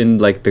think in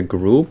like the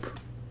group.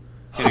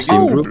 Can you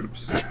Steam get group?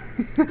 groups?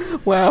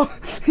 Wow.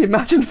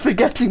 Imagine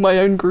forgetting my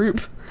own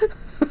group.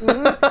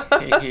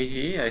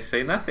 Hey, I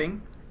say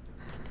nothing.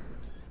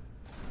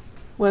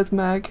 Where's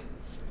Mag?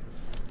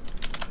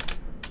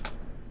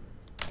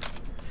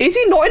 Is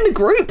he not in the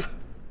group?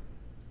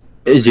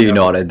 Is he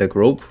not in the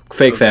group?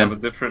 Fake Does he have a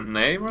fan. different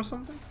name or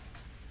something?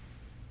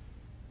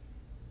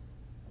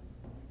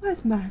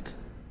 Where's Mag?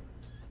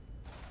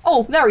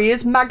 Oh, there he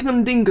is,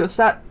 Magnum Dingus.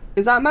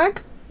 Is that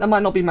Mag? That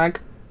might not be Mag.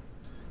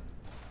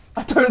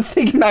 I don't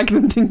think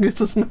Magnum Dingus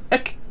is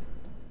Mag.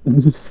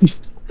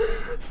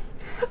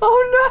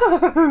 Oh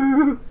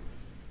no!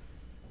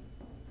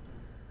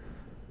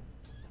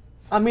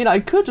 I mean, I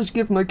could just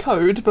give him a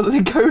code, but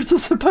the codes are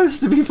supposed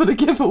to be for the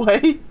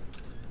giveaway.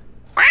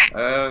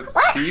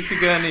 See if you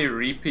get any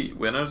repeat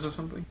winners or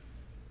something.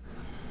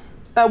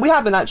 We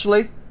haven't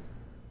actually.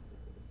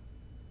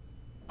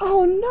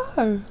 Oh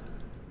no!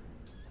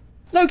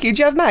 Loki, do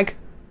you have Mag?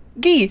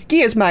 Guy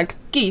is Mag.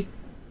 Guy.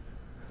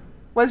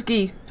 Where's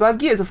Guy? Do I have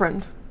Guy as a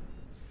friend?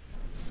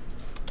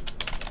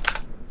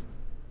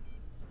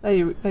 There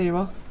you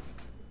are.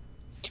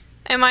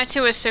 Am I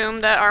to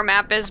assume that our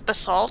map is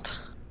basalt?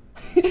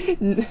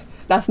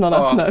 That's not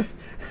us, Oh.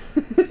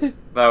 no.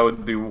 That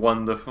would be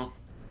wonderful.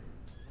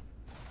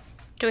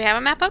 Do we have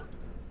a map up?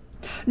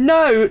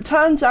 No,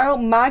 turns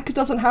out Mag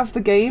doesn't have the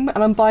game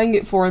and I'm buying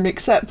it for him,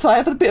 except I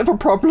have a bit of a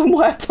problem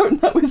where I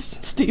don't know his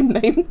Steam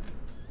name.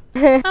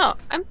 Oh,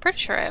 I'm pretty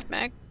sure I have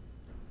Mag.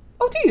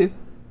 Oh, do you?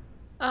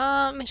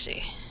 Let me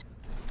see.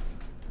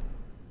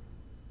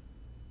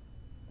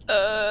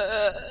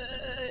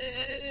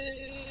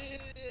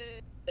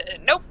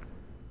 Nope.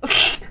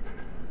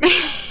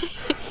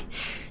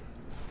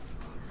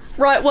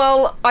 Right,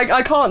 well,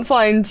 I can't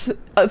find...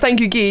 thank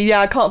you, Guy.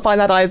 Yeah, I can't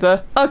find that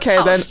either. Okay,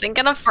 I then. was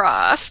thinking of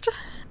Frost.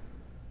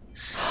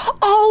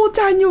 Oh,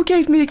 Daniel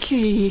gave me a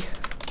key.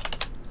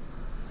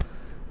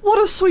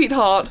 What a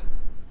sweetheart.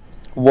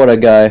 What a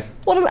guy.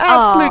 What an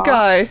absolute Aw.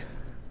 guy.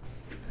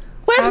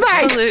 Where's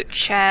Mag? Absolute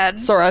Chad.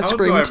 Sorry, I How do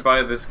screamed. I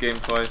buy this game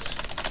twice?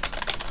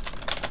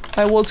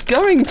 I was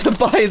going to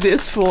buy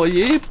this for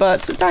you,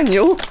 but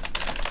Daniel,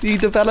 the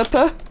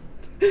developer,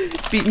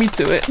 beat me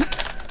to it.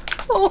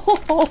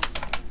 Oh,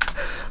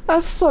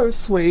 that's so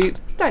sweet.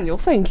 Daniel,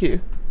 thank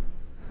you.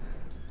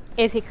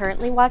 Is he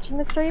currently watching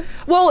the stream?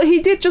 Well, he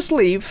did just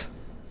leave.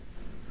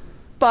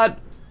 But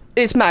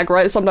it's Mag,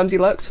 right? Sometimes he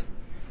lurks.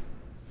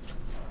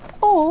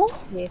 Oh,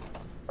 Yeah.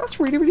 that's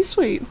really, really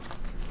sweet.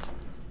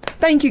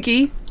 Thank you,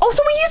 Guy. Oh,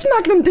 so he is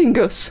Magnum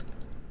Dingus!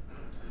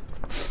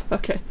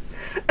 Okay.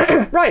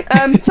 Right,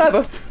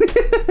 server.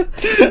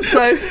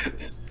 So,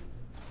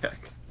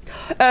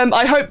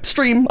 I hope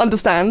stream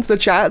understands the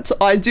chat.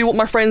 I do want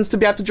my friends to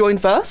be able to join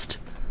first.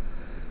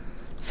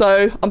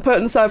 So I'm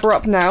putting the server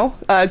up now.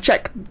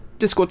 Check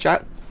Discord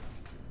chat.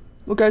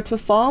 We'll go to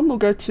farm, we'll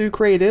go to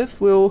creative,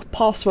 we'll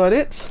password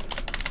it.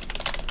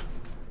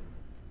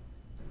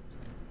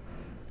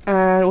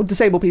 And we'll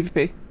disable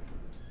PvP.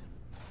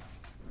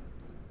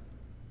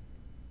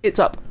 It's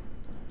up.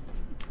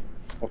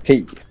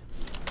 Okay.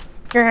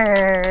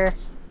 Grrr.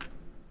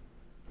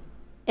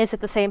 Is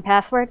it the same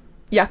password?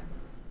 Yeah.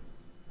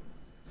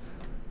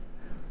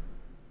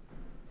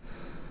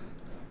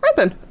 Right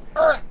then.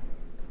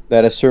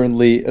 That is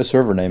certainly a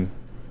server name.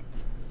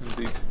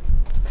 Indeed.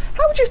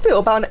 How would you feel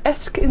about an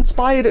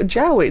Esk-inspired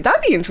Jowie?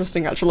 That'd be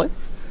interesting, actually.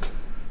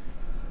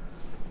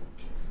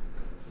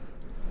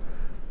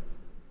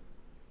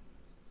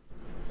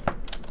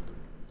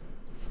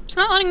 It's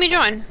not letting me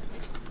join.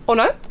 Oh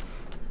no?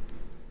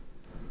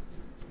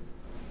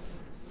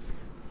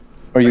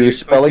 Are you you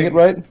spelling it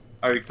clicking- right?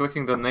 Are you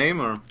clicking the name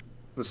or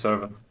the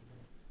server?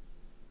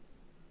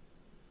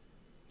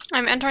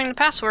 I'm entering the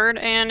password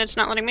and it's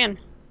not letting me in.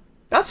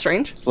 That's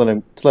strange. It's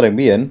letting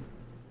me in.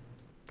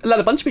 Let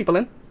a bunch of people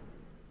in.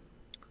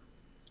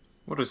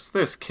 What is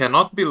this?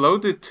 Cannot be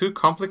loaded, too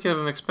complicated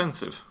and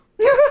expensive.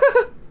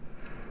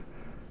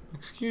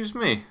 Excuse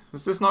me,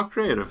 is this not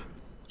creative?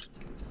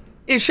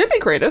 It should be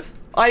creative.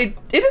 It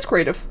is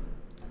creative.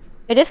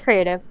 It is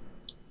creative.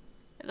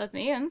 Let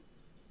me in.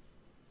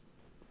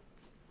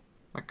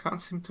 I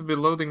can't seem to be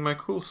loading my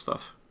cool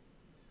stuff.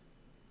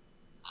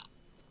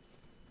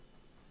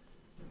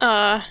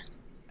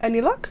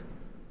 Any luck?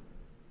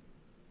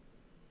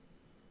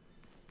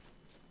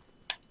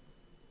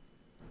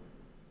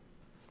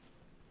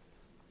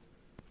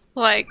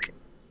 Like,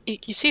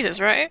 you see this,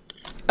 right?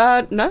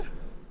 No.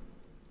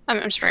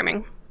 I'm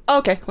streaming. Oh,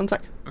 okay, one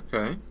sec.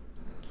 Okay.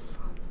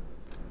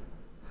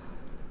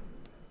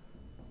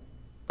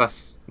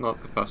 That's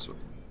not the password.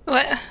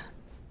 What?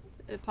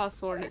 The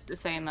password is the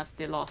same as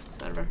the last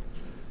server.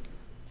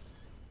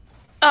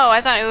 Oh,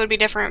 I thought it would be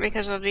different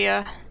because of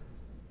the,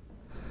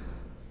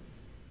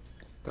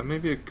 That may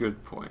be a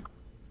good point.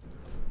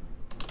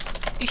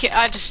 Yeah,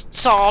 I just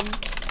saw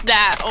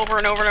that over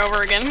and over and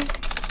over again.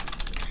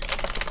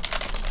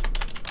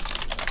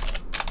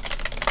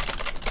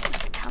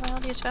 How the hell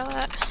do you spell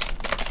that?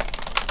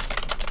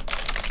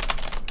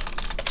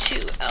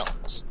 2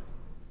 L's.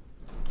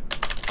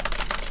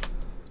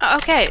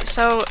 Okay,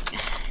 so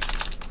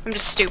I'm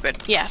just stupid.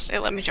 Yes, it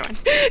let me join.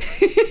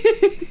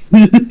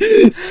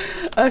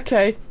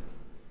 Okay.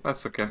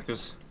 That's okay,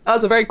 because That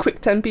was a very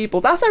quick 10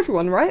 people. That's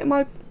everyone, right? Am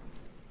I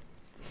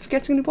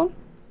forgetting anyone?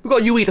 We've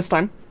got Yui this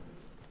time.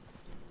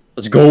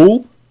 Let's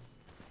go.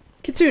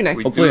 Kitsune.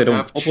 We Hopefully do I don't.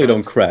 have Hopefully I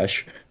don't chat.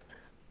 crash.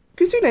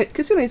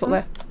 Kitsune's not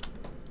there.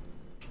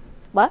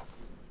 What?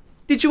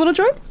 Did you want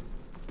to join?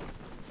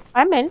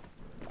 I'm in.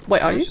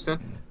 Wait, are you? She's in.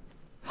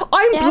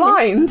 I'm Yeah,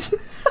 blind!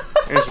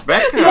 It's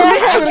Becca.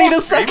 Literally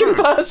the second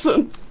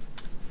person!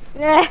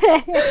 Yeah.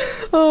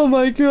 Oh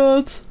my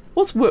god.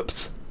 What's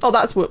whoops? Oh,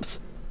 that's whoops.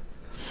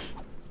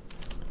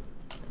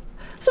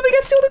 So we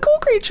get to see all the cool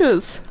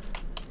creatures!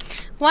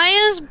 Why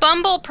is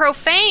Bumble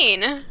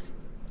profane?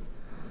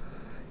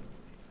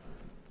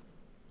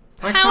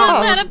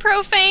 How is that a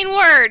profane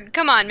word?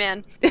 Come on,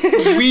 man.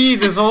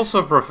 Weed is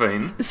also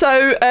profane.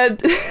 So,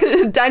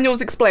 Daniel's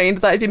explained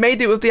that if you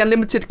made it with the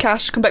unlimited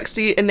cache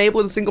complexity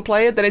enabled in single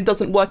player, then it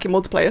doesn't work in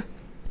multiplayer.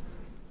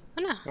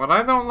 Oh, no. Well,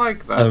 I don't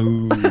like that.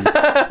 Oh.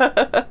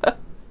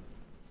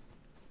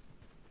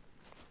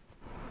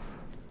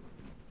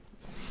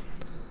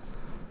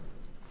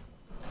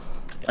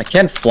 I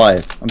can't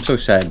fly. I'm so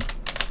sad.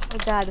 Oh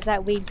god, is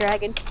that Weed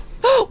Dragon?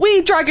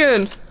 Weed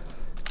Dragon!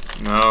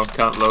 No,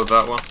 can't load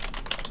that one.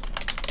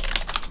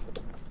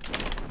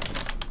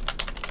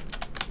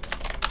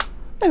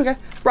 There we go.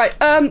 Right,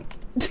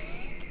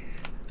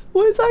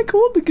 what is that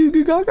called? The Goo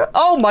Goo Gaga?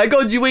 Oh my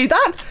god, Yui,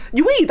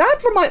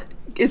 that remind...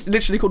 It's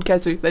literally called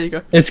Kezu. There you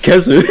go. It's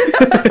Kezu.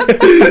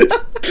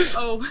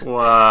 Oh.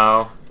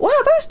 Wow.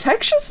 Wow, those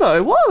textures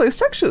though. Wow, those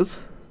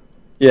textures.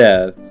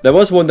 Yeah, there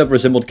was one that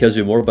resembled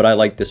Kezu more, but I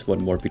like this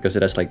one more because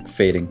it has like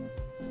fading.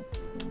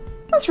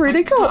 That's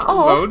really cool.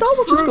 Oh, load Star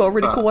Wars just got a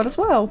really fruit cool one as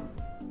well.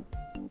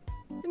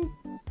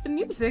 The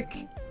music.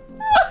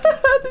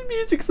 The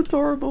music's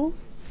adorable.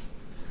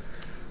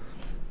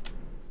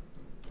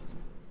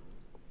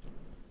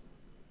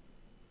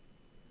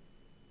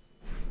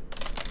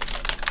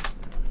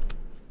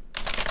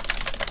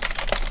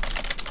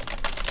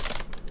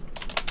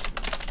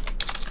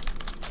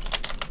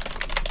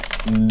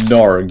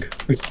 Narg.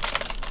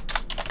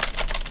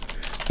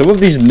 Some of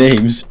these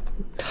names.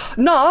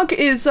 Narg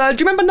is, do you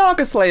remember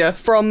Naga Slayer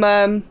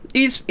from,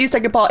 he's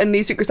taken part in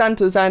the Secret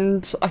Santas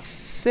and I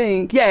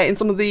think, yeah, in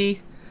some of the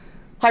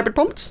hybrid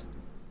prompts.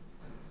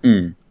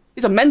 Mm.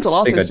 He's a mental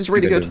artist, he's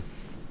really good.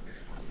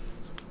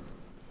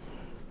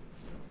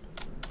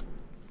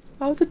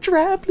 I was a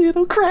drab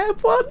little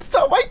crab once,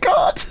 oh my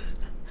god!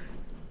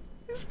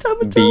 It's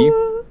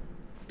Tamatoa.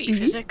 B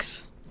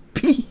physics.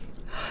 B.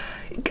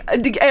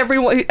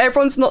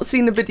 Everyone's not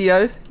seen the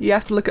video, you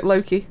have to look at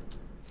Loki.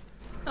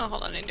 Oh,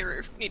 hold on, I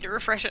need to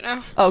refresh it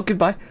now. Oh,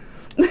 goodbye.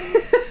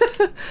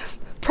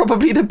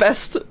 Probably the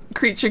best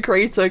creature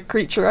creator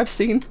creature I've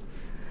seen.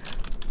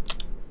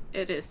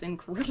 It is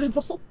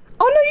incredible.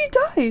 Oh no, you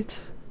died!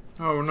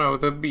 Oh no,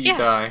 the bee Yeah.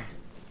 die.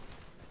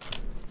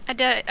 I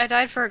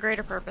died for a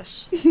greater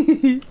purpose.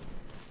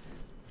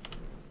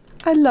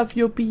 I love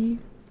your bee.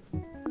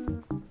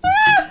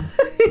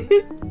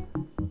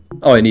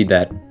 Oh, I need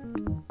that.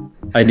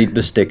 I need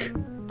the stick.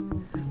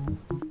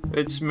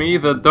 It's me,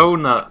 the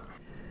donut.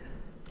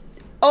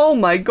 Oh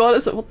my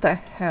god, what the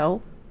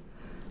hell?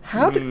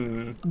 How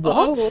did...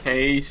 What?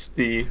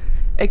 Tasty.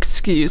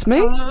 Excuse me?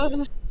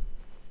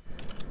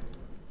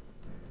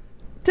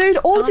 Dude,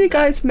 all of you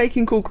guys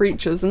making cool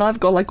creatures, and I've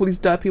got like all these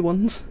derpy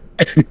ones.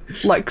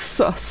 Like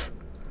sus.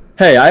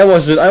 Hey, I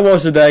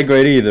wasn't that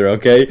great either,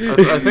 okay?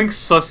 I think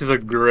Sus is a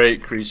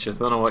great creature. I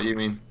don't know what you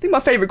mean. I think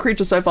my favourite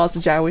creature so far is the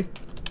Jowie.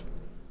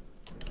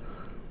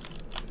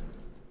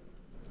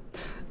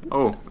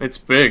 Oh, it's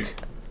big.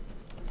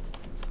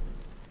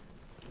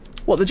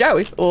 What, the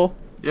Jowie? Or...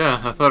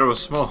 Yeah, I thought it was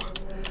small.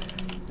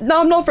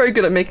 No, I'm not very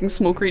good at making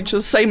small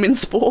creatures. Same in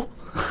Spore.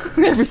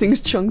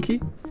 Everything's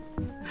chunky.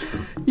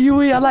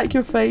 Yui, I like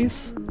your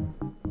face.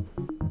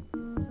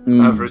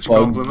 Average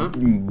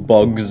compliment.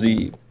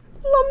 Bugsy.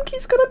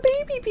 Lumky's got a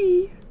baby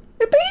bee.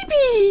 A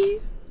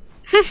baby!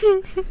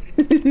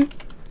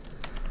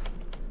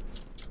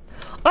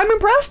 I'm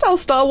impressed how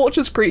Star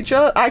Watcher's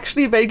creature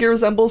actually vaguely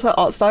resembles her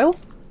art style.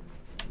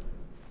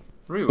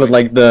 Really? With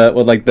like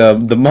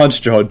the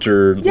Monster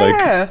Hunter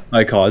Yeah.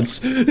 like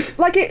icons.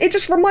 Like, it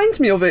just reminds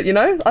me of it, you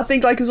know? I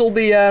think, like, it's all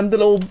the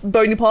little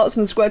bony parts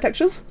and the square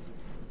textures.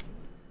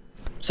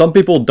 Some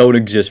people don't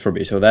exist for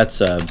me, so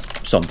that's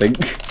something.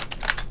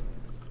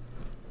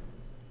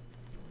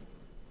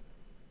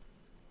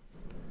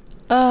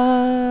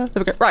 There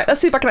we go. Right, let's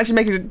see if I can actually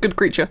make a good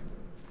creature.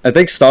 I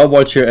think Star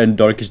Watcher and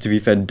Darkest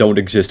TV fan don't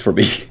exist for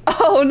me.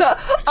 Oh, no.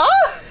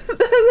 Ah!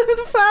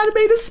 The fan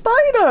made a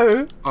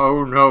Spino!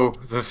 Oh no,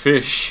 the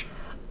fish.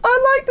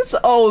 I like this.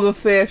 Oh, the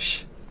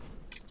fish.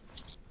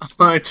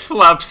 It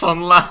flaps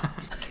on land.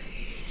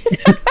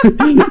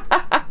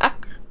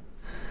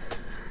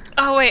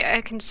 Oh wait,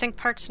 I can sync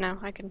parts now.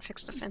 I can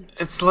fix the fin.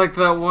 It's like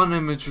that one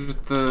image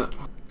with the...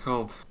 what's it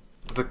called?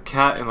 The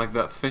cat and like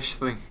that fish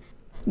thing.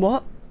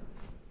 What?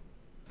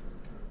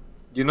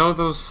 You know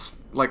those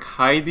like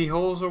hidey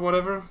holes or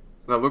whatever?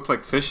 That look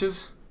like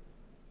fishes?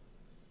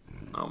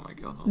 Oh my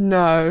god.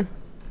 No.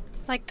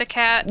 Like the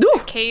cat Ooh.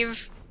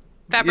 cave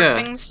fabric Yeah.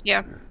 things?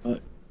 Yeah.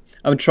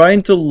 I'm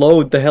trying to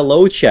load the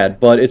hello chat,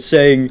 but it's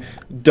saying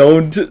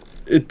don't.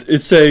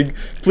 It's saying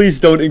please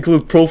don't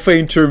include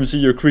profane terms in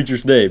your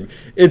creature's name.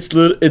 It's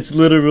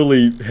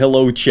literally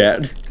hello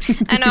chat.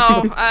 I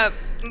know,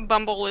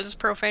 Bumble is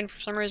profane for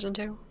some reason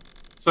too.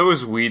 So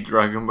is Weed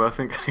Dragon, but I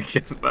think I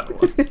get that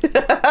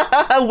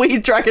one.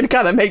 Weed dragon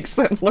kind of makes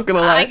sense, not gonna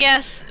lie. I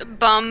guess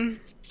bum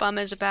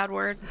is a bad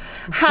word.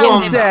 How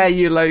Bum. dare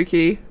you,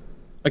 Loki?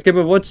 Okay,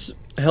 but what's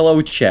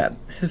hello chat?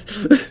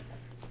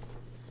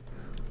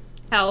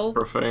 Hell.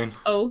 Profane.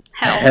 Oh.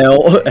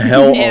 Hell.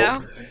 Hell.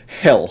 Yeah.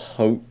 Hell.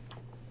 Ho.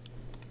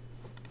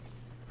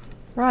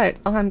 Right,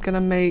 I'm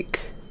gonna make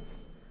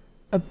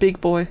a big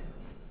boy.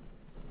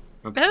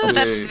 Oh,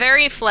 that's Okay.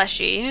 very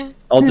fleshy.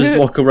 I'll just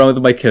walk around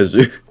with my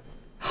Kezu.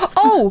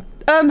 Oh,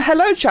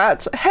 hello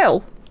chat,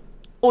 hell.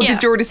 Or Yeah.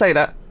 did you already say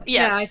that?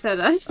 Yes. Yeah, I said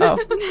that.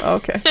 Oh,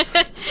 okay.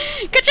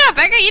 Good job,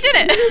 Becca, you did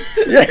it!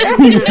 Yeah,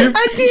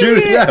 I did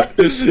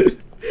it.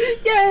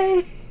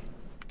 Yay!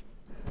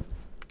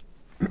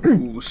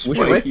 Ooh,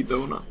 spiky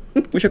donut.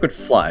 Wish I could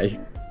fly.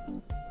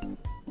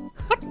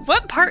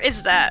 What part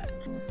is that?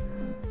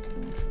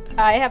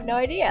 I have no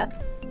idea.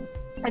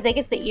 I think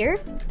it's the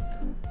ears.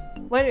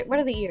 What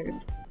are the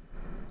ears?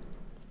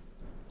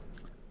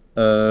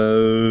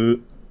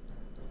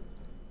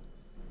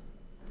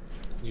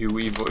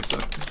 UE voice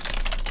actor.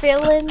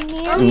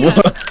 Filinear? Oh,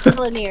 yeah.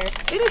 Filinear.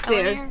 It is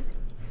theirs.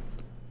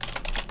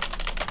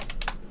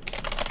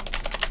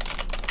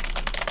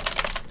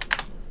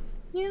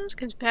 Yes,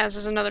 because Paz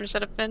is another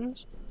set of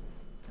fins.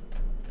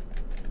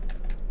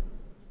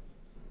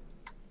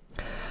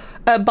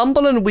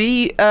 Bumble and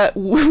Weed get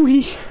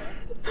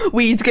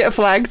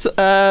flagged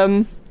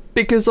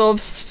because of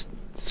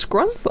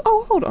Scunthorpe.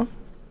 Oh, hold on.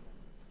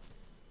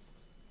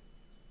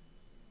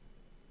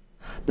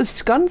 The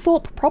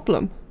Scunthorpe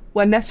problem,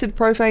 where nested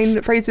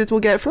profane phrases will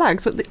get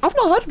flagged. So I've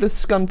not heard of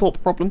this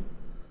Scunthorpe problem.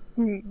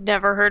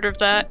 Never heard of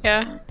that,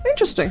 yeah.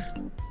 Interesting.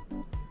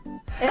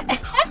 I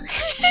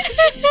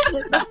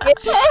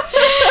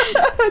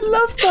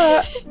love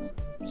that.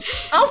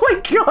 Oh my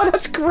god,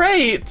 that's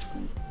great.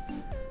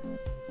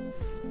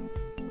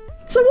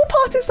 So what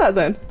part is that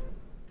then?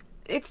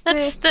 It's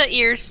That's the the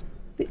ears.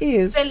 The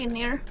ears.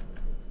 Filinear.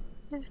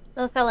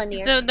 The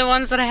Filinear. The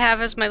ones that I have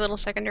as my little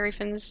secondary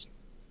fins.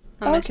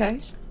 On my Okay.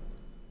 sides.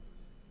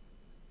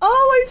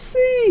 Oh, I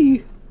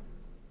see.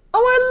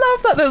 Oh, I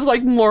love that there's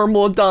like more and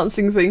more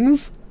dancing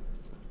things.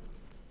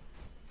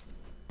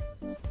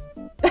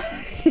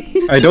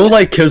 I don't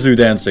like Kezu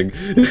dancing.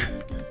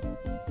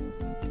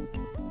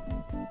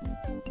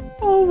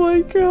 Oh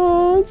my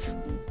god.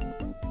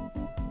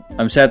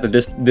 I'm sad that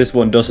this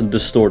one doesn't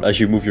distort as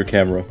you move your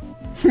camera.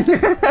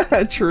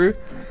 True.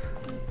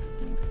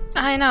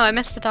 I know, I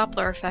missed the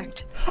Doppler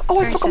effect. Oh,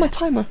 I Very forgot my sad.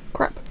 timer.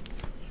 Crap.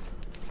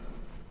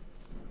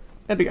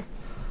 There we go.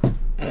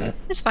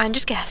 It's fine,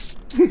 just guess.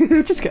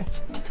 Just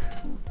guess.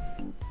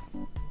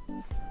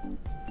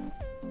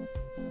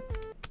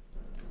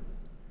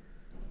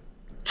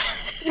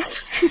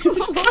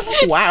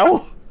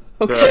 Wow.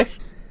 Okay.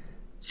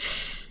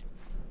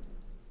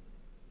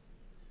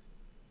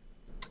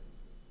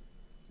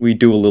 We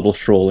do a little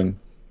strolling.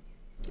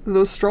 A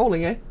little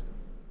strolling, eh?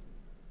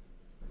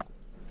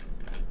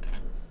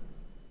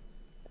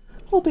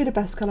 What'll be the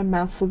best kind of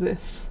mouth for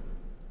this?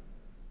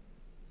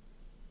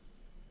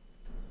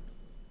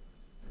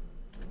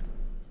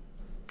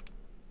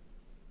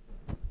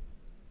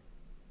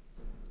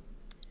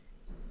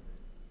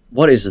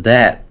 What is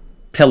that?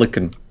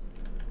 Pelican.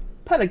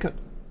 Pelican.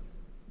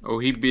 Oh,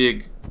 he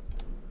big.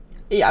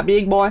 Yeah,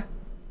 big boy.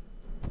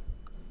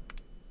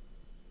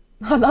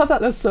 I love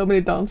that there's so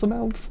many dancer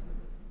mouths.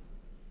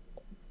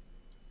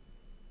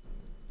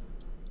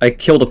 I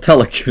killed a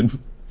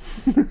pelican.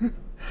 Well,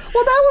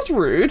 that was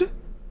rude.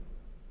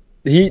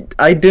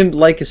 I didn't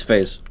like his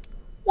face.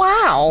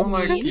 Wow.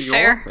 Like your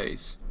Fair.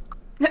 face.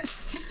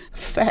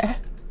 Fair.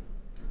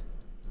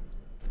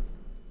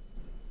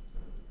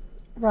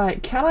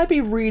 Right, can I be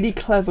really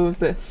clever with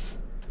this?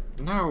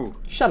 No.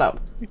 Shut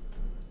up.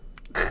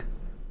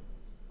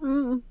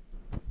 Mm.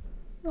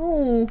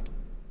 Oh.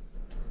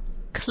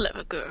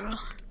 Clever girl.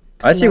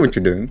 I see what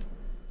you're doing.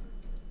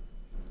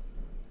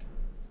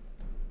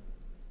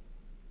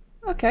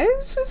 Okay,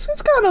 it's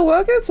kind of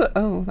working.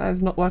 Oh, that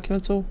is not working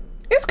at all.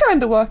 It's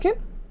kind of working.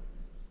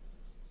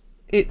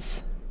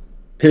 It's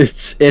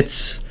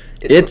It's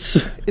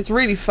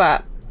really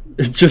fat.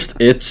 just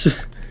it's.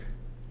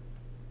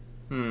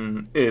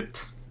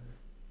 It.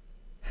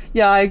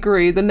 Yeah, I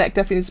agree. The neck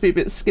definitely needs to be a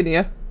bit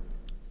skinnier.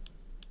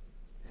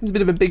 He's a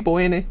bit of a big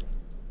boy, isn't he?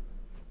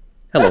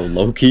 Hello,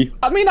 Loki.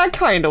 I mean, that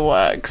kind of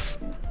works.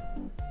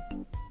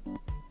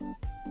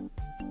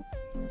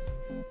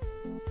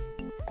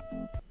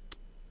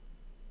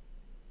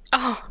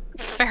 Oh,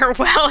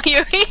 farewell,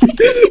 Yui.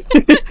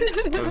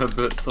 A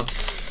bit so.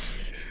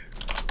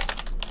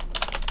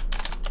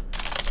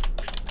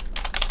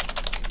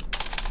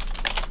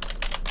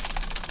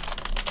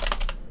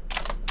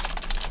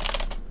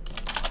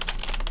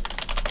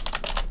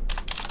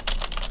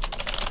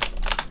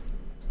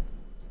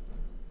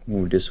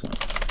 Ooh, this one.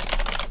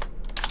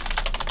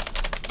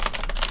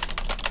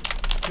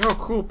 Yo,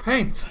 cool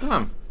paint.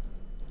 Damn.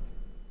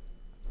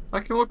 I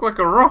can look like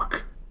a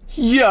rock.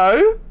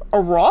 Yo, a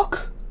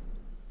rock?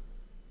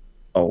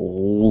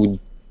 Oh,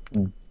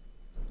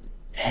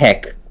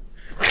 heck!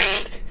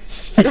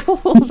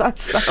 What was that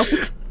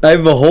sound?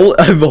 I'm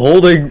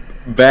holding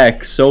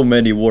back so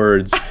many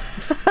words.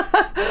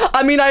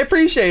 I mean, I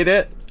appreciate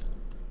it.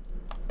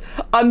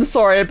 I'm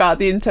sorry about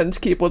the intense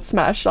keyboard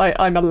smash.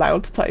 I'm a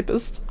loud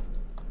typist.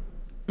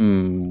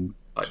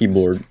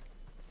 Keyboard.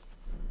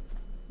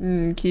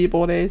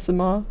 Keyboard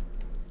ASMR.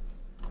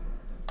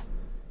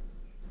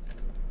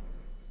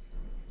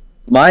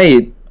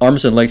 My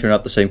arms and legs are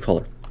not the same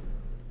color.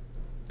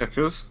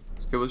 Echoes?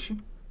 Skill issue?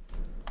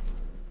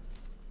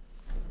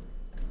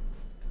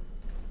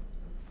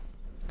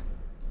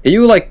 Can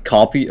you like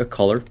copy a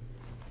color?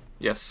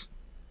 Yes.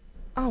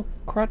 Oh,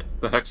 crud.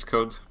 The hex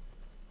code.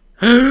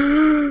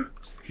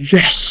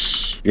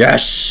 Yes!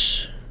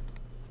 Yes!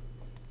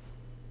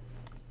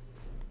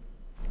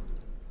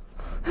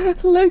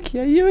 Loki,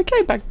 are you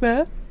okay back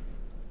there?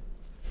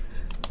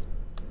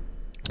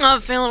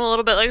 I'm feeling a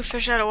little bit like a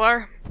fish out of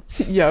water.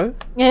 Yo.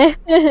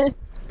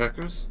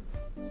 Echoes?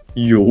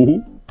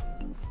 Yo.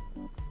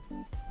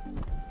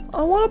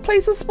 I want to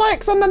place the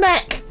spikes on the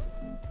neck!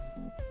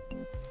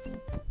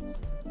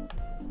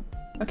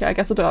 Okay, I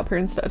guess I'll do it up here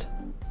instead.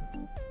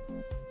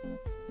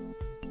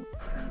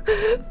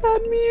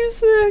 That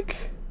music!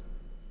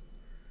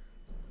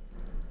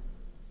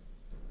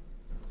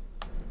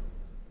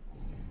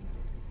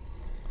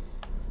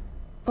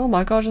 Oh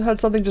my gosh, I heard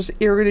something just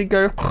eerily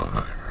go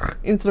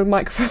into the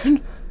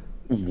microphone.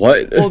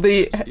 What? Or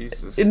the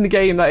Jesus. in the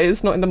game, that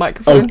is, not in the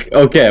microphone. Okay,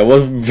 okay, I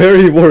was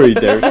very worried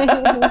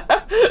there.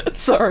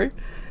 Sorry.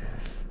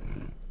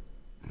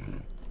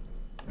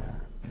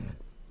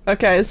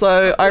 Okay,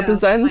 so I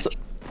present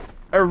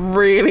a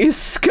really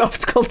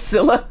scuffed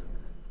Godzilla.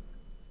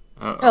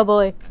 Oh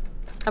boy.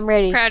 I'm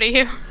ready. Proud of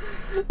you.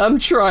 I'm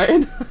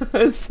trying.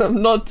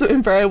 I'm not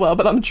doing very well,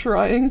 but I'm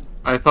trying.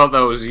 I thought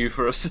that was you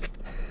for a second.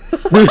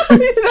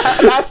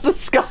 That's the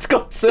scuffed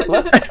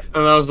Godzilla.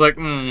 And I was like,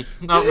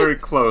 not very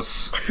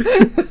close.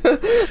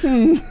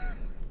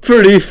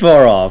 Pretty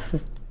far off.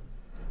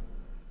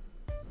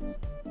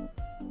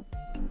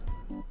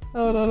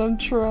 Hold on, I'm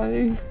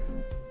trying.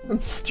 I'm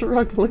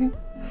struggling.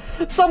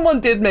 Someone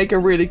did make a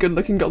really good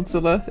looking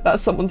Godzilla. That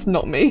someone's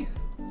not me.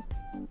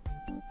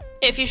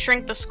 If you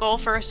shrink the skull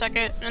for a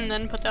second and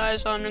then put the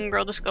eyes on and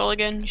grow the skull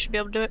again, you should be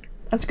able to do it.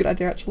 That's a good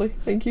idea, actually.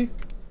 Thank you.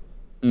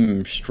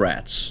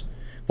 Strats.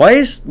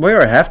 Why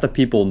are half the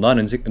people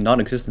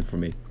non-existent for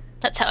me?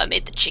 That's how I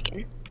made the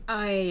chicken.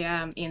 I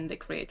am in the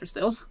creator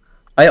still.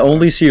 I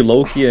only see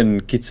Loki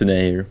and Kitsune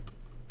here.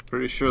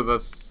 Pretty sure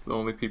that's the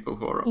only people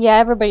who are up. Yeah,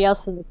 everybody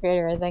else is the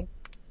creator, I think.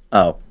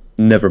 Oh,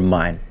 never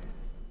mind.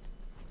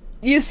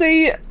 You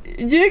see,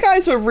 you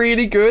guys were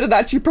really good and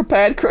actually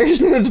prepared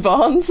creators in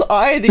advance.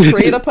 I, the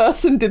creator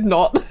person, did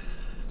not.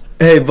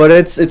 Hey, but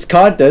it's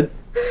content.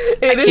 It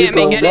Can't is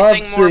make People cool. love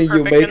anything more seeing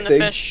you perfect make than the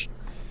things. fish.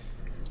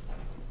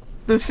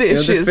 The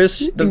fish You know,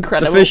 is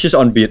incredible. The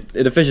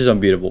fish is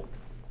unbeatable.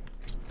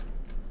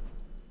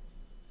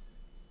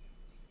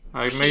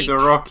 I made a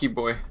Rocky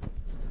boy.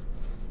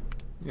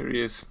 Here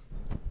he is.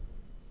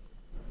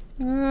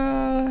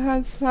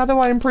 How do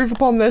I improve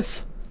upon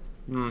this?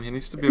 He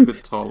needs to be a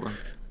bit taller.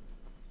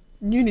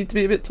 You need to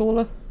be a bit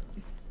taller.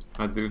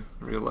 I do.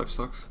 Real life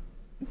sucks.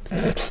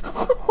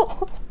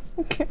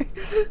 Okay.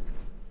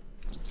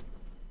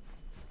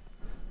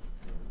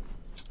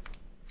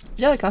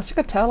 Yeah, can I stick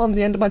a tail on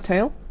the end of my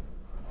tail?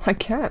 I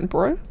can,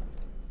 bro.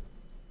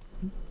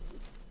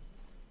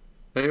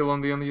 Tail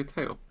on the end of your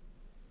tail.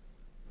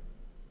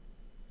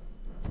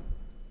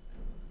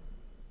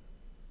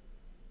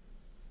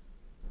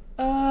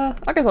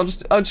 I guess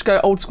I'll just go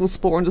old school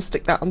spore and just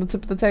stick that on the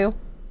tip of the tail.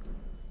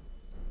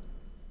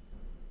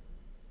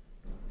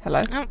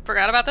 Hello. Oh,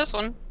 forgot about this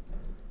one.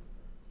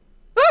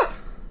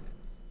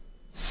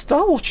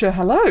 Star Watcher,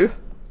 hello.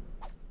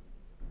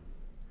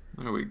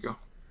 There we go.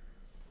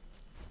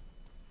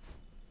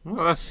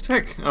 Oh, that's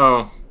sick.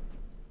 Oh.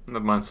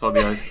 Never mind, saw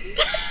the eyes.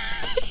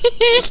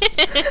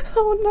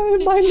 Oh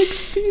no, mine looks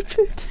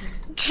stupid.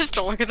 Just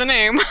don't look at the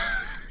name.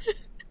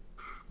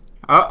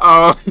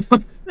 Uh-oh.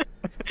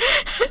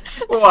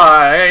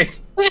 Why?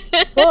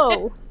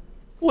 Whoa!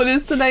 What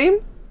is the name?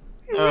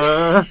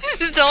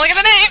 Just don't look at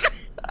the name.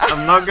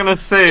 I'm not gonna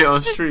say it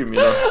on stream, you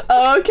know.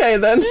 Okay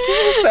then,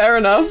 fair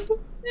enough.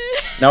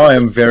 Now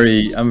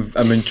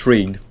I'm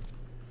intrigued.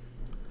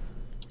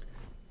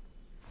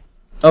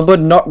 Oh, but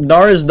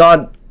Nar is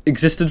not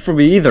existed for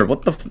me either.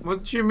 What the f-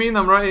 What do you mean?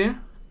 I'm right here.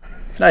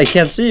 I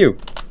can't see you.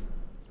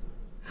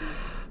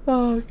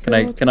 Oh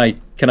god.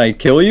 Can I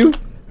kill you?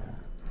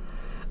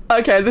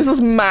 Okay, this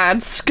is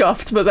mad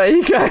scuffed, but there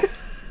you go.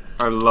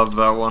 I love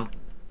that one.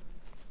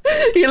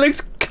 He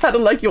looks kind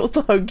of like he wants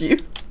to hug you.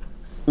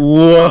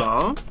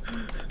 Whoa. Oh.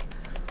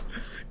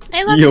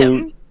 I love Yo,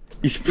 him.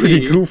 he's pretty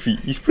goofy.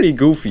 He's pretty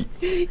goofy,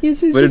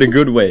 He's but in just a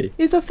good way.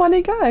 He's a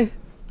funny guy.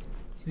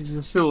 He's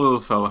a silly little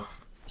fella.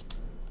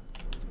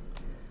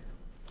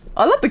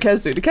 I love the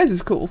Kezu. The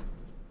Kezu's cool.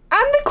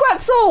 And the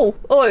Quetzal!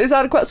 Oh, is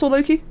that a Quetzal,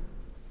 Loki?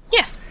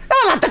 Yeah.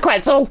 I love the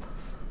Quetzal!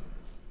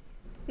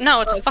 No,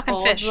 it's a That's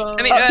fucking fish. awesome.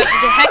 I mean, it's a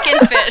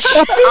heckin' fish.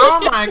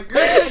 Oh my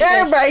goodness!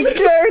 Oh my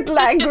god,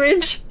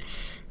 language!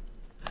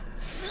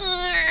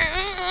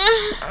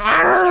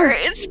 Sorry,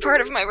 it's part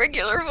of my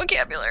regular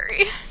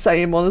vocabulary.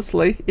 Same,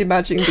 honestly.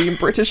 Imagine being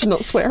British and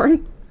not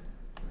swearing.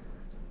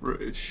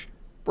 British.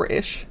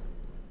 British.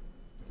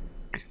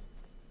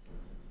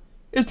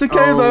 It's okay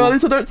though, Oh. at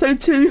least I don't say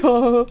T.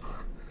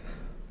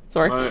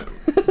 Sorry.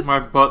 My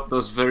butt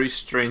does very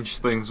strange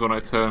things when I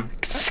turn.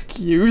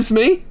 Excuse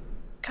me?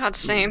 God,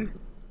 same.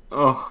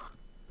 Oh.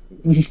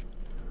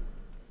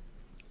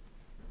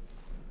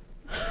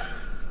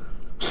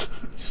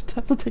 Just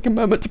have to take a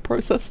moment to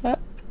process that.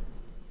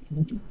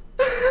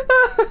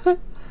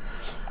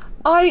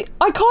 I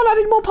can't add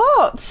any more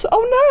parts!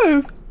 Oh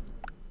no!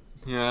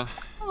 Yeah.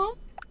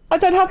 I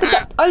don't have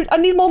the I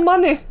need more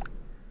money!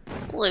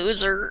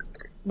 Loser.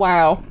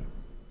 Wow.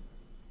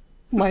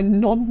 My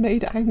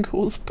non-made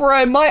ankles.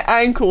 Bro, my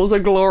ankles are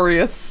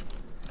glorious.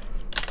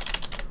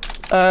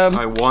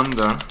 I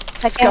wonder.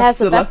 That guy has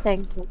the Scuffzilla. best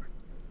ankles.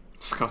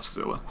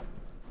 Scuffzilla.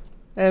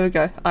 There we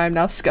go. I am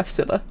now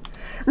Scuffzilla.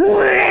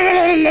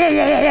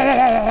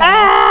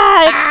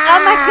 Ah!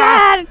 Oh my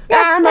god!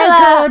 Oh my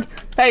god!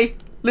 Hey,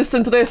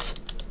 listen to this.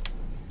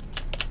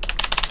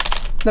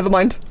 Never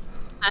mind.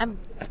 I'm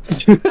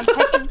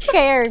fucking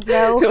scared, It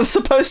bro. was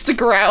supposed to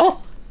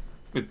growl.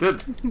 It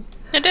did.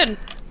 It did.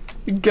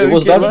 Go It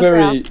was not Gilla.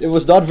 very. It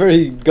was not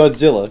very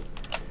Godzilla.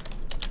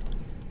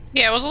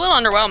 Yeah, it was a little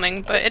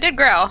underwhelming, but it did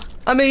growl.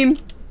 I mean,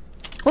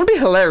 it would be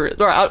hilarious.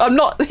 Right, I'm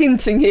not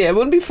hinting here. It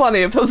would be funny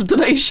if there was a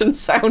donation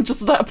sound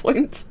just at that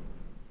point.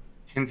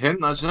 Hint, hint,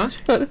 nudge, nudge.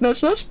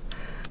 Nudge, nudge.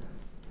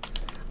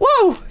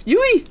 Whoa!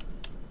 Yui!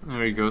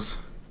 There he goes.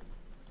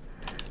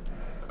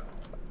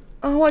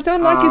 Oh, I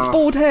don't like his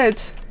bald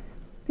head.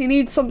 He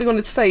needs something on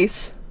his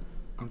face.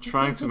 I'm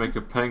trying to make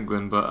a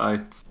penguin, but I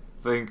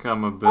think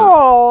I'm a bit.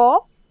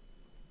 Aww.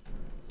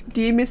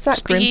 Do you miss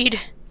that grin? Speed.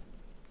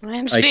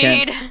 Lamb I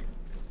speed. can't-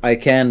 I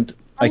can't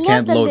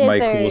love the load my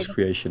lizard. coolest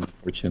creation,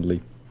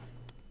 fortunately.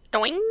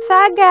 Doing.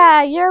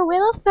 Saga, you're a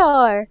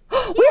Willosaur.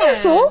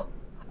 Willosaur?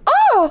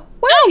 Oh,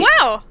 wait! Oh,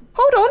 wow.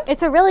 Hold on.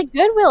 It's a really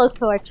good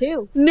Willosaur,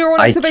 too. Neural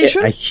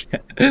activation?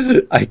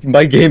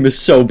 My game is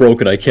so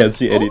broken I can't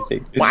see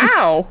anything.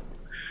 Wow.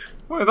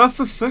 Wait, that's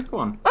a sick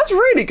one. That's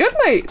really good,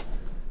 mate.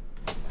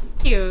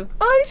 You.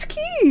 Oh, he's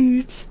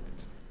cute.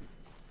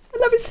 I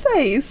love his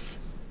face.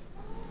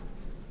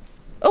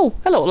 Oh,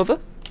 hello, Oliver.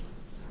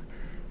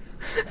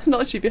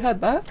 Not sure if you had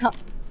that.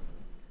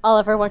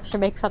 Oliver wants to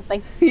make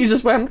something. He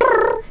just went.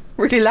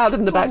 really loud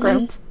in the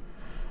background.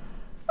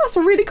 That's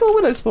a really cool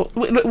willow spore.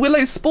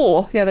 Willow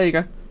spore. Yeah, there you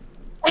go.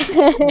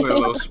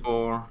 Willow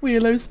spore.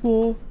 Willow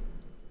spore.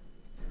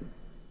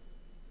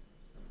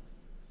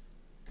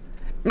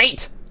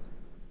 Mate.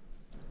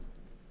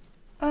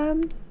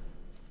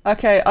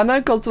 Okay, I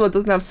know Godzilla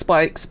doesn't have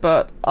spikes,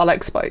 but I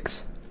like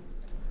spikes.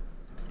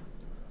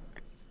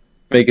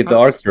 Make it the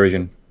ARC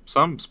version.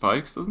 Some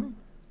spikes, doesn't he?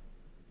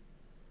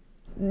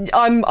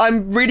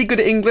 I'm really good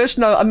at English.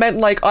 No, I meant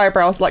like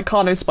eyebrows, like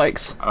Kano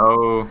spikes.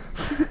 Oh,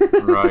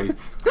 right.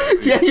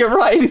 Yeah, you're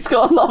right. He's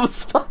got a lot of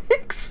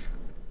spikes.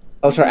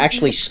 Those are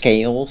actually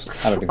scales.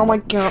 I don't Oh my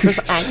god, there's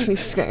actually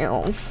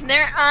scales.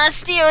 They're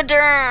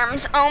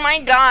osteoderms. Oh my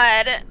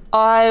god.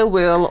 I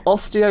will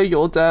osteo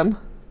your derm.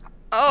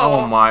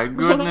 Oh my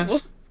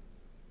goodness.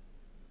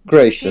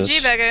 Gracious.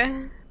 PG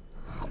beggar.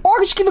 Or I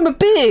could just give him a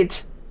beard.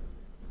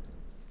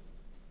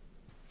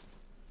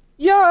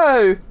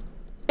 Yo,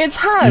 it's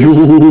Has.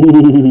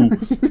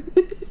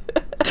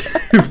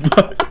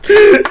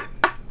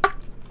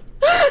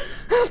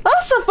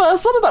 That's the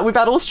first one of that we've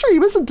had all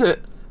stream, isn't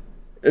it?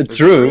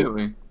 True.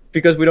 Really?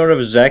 Because we don't have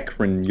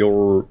Zachrin,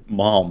 your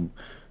mom.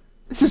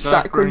 This is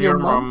Zachrin, your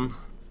mum.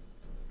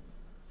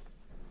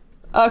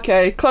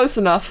 Okay, close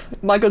enough.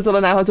 My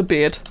Godzilla now has a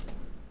beard.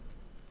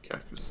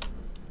 Cactus.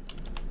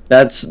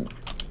 That's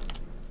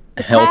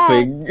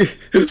helping.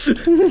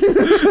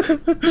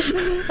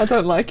 I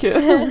don't like it.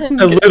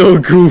 A little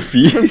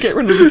goofy. Get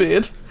rid of the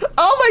beard.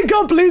 Oh my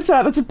god, Blue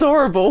Tan, that's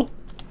adorable.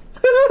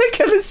 Look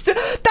at this.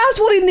 That's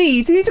what he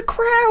needs. He needs a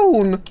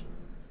crown.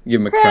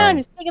 Give him a Crown, crown.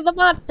 he's king of the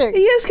monsters.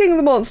 He is King of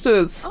the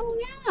Monsters. Oh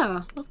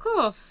yeah, of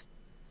course.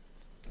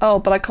 Oh,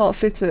 but I can't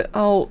fit it.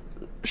 Oh,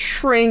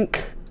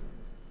 shrink.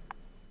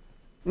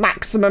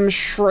 Maximum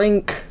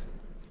shrink.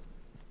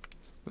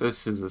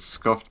 This is a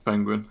scuffed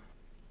penguin.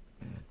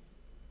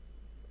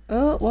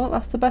 Oh, well,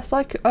 that's the best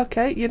I could.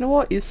 Okay, you know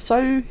what? He's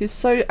so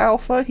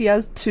alpha. He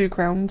has 2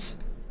 crowns.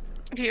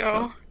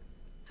 Yo.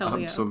 Hell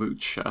yeah.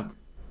 Absolute shit.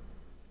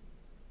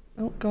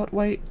 Oh god,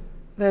 wait.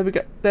 There we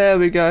go. There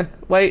we go.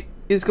 Wait,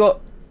 he's got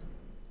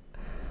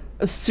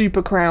a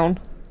super crown.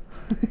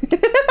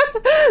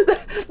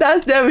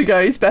 There we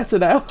go. He's better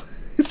now.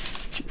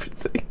 Stupid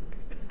thing.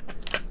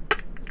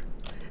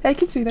 Hey,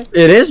 Kitsune.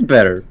 It is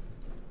better.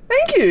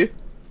 Thank you.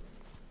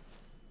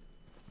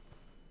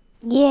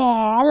 Yeah,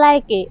 I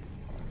like it.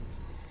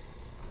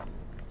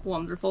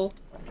 Wonderful.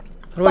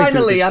 How do I do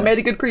Finally, this I one? made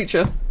a good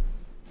creature.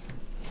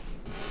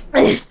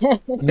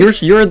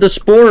 You're the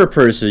spore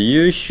person.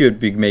 You should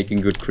be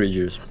making good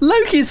creatures.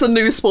 Loki's a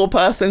new spore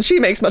person. She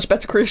makes much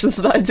better creations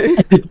than I do.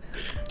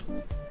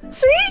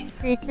 See?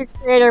 Creature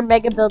creator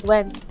mega build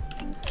win.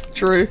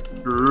 True.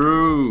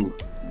 True.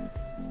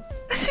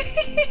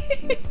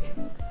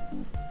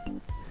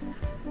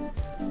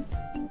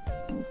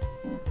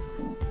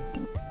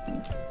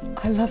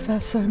 I love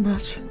that so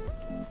much.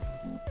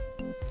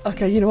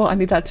 Okay, you know what? I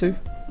need that too.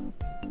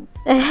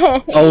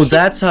 Oh,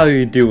 that's how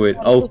you do it.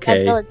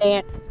 Okay.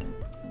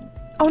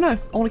 Oh no,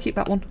 I want to keep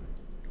that one.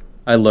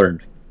 I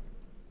learned.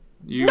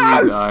 You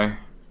No! die.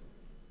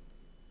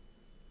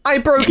 I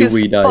broke his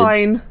We died.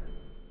 spine.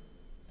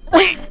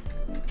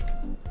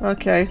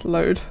 Okay,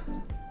 load.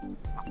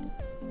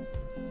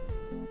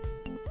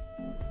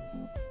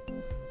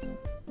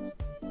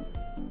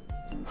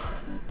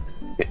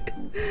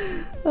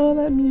 Oh,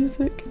 that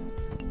music.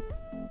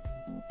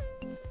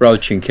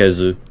 Crouching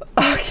Kezu.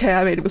 Okay,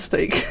 I made a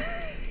mistake.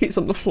 He's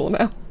on the floor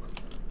now.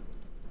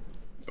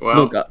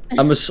 Well, Look,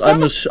 I'm a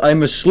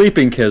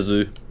sleeping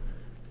Kezu.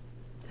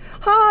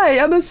 Hi,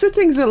 I'm a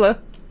sitting Zilla.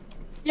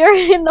 You're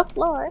in the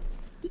floor.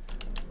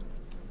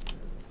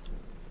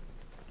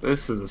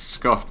 this is a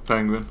scuffed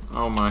penguin.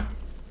 Oh my.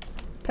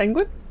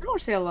 Penguin? Hello,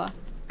 Zilla.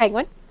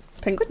 Penguin.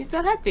 Penguin? He's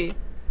so happy.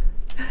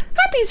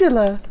 Happy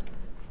Zilla!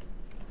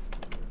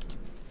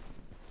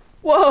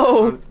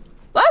 Whoa!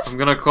 That's... I'm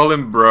gonna call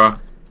him bruh.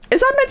 Is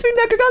that meant to be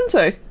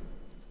Negagante?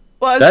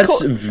 Well,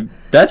 it's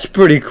That's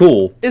pretty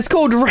cool. It's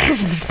called...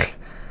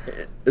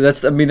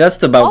 That's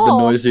about the Oh.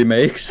 noise he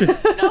makes. Oh,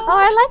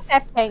 I like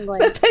that penguin.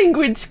 The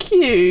penguin's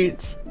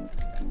cute!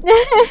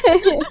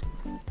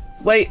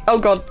 Wait, oh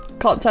god,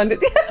 can't turn it.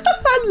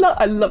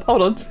 I love,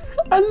 hold on.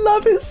 I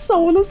love his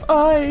soulless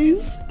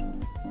eyes.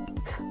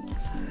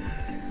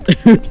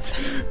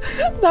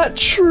 That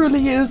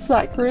truly is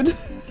Zachrin.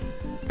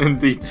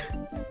 Indeed.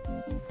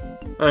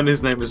 And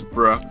his name is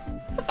bruh.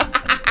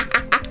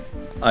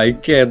 I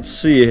can't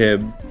see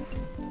him.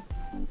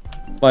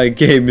 My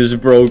game is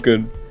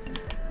broken.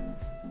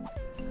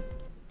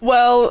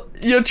 Well,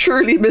 you're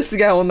truly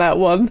missing out on that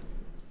one.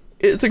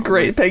 It's a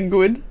great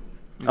penguin.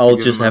 I'll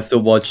Give just him a have to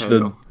watch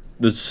tail.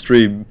 the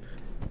stream.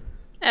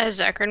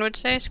 As Zachrin would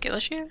say, skill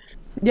issue.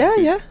 Yeah,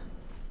 yeah.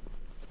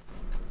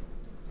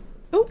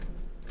 Oh,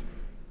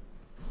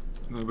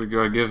 There we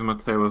go, I gave him a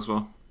tail as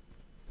well.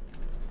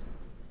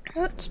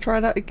 let's try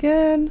that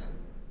again.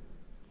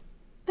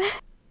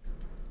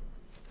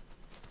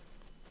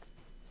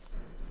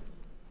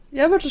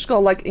 You ever just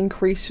gotta like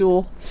increase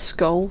your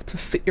skull to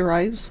fit your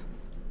eyes?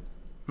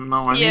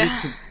 No, I Yeah.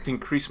 needed to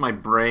increase my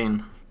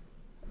brain.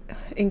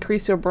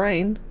 Increase your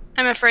brain?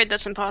 I'm afraid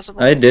that's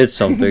impossible. I did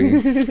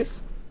something.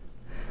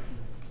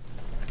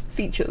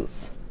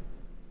 Features.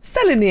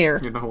 Felinier.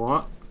 You know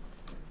what?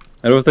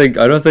 I don't think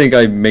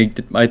I made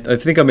it, I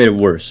think I made it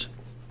worse.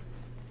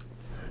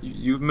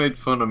 You've made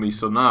fun of me,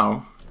 so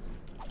now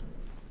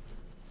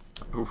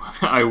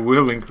I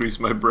will increase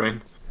my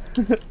brain.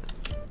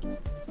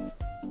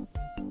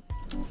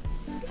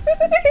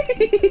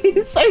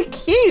 So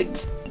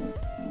cute.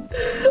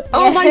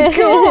 Oh my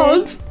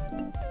god.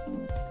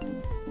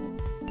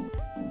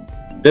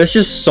 There's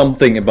just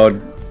something about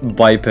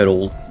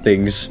bipedal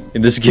things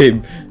in this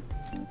game.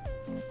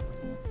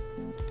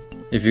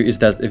 If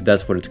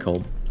that's what it's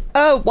called.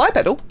 Y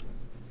pedal.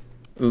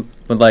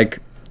 But like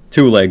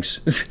 2 legs.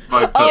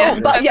 Bipedal. Oh,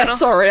 but yeah, pedal.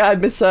 sorry, I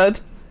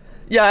misheard.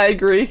 Yeah, I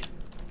agree.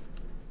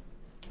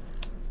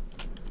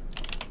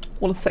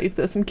 Want to save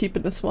this? I'm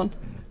keeping this one.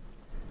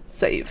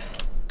 Save.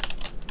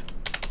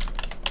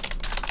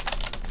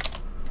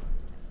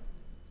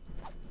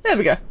 There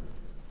we go.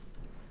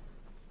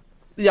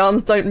 The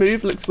arms don't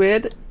move, looks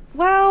weird.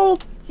 Well,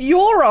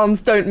 your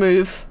arms don't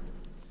move.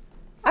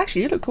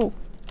 Actually, you look cool.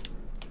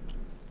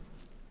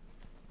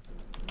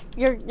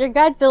 Your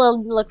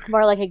Godzilla looks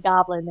more like a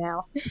goblin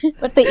now,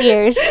 with the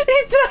ears.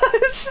 It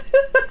does!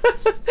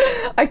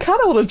 I kind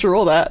of want to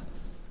draw that.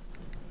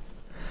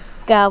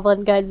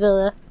 Goblin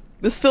Godzilla.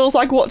 This feels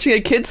like watching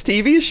a kid's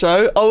TV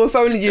show. Oh, if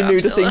only you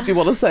knew the Godzilla. things you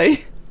want to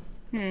say.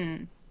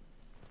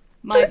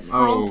 My front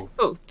Oh.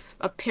 foot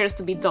appears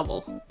to be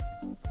double.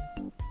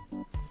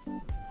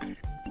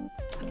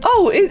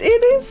 Oh, it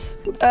is,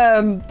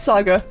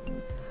 Saga.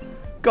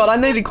 God, I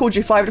nearly called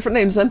you 5 different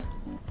names then.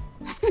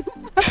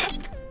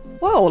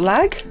 Whoa,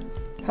 lag.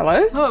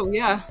 Hello? Oh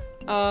yeah.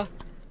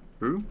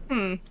 Who?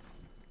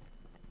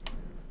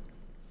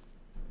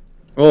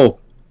 Oh,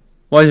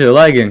 why are you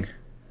lagging?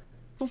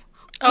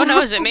 Oh no,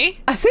 is it me?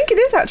 I think it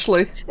is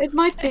actually. It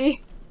might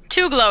be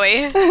Too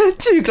glowy.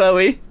 Too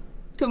glowy.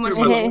 too much. Too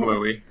much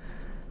Chloe.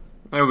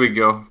 There we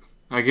go.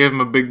 I gave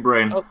him a big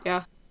brain. Oh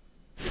yeah.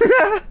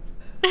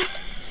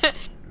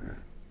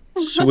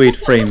 Sweet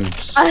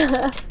frames.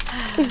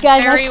 These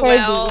guys Very are crazy.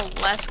 well,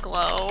 less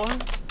glow.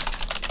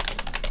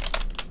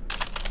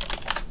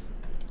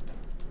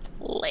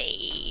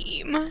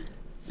 Lame.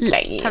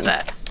 Lame. How's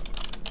that?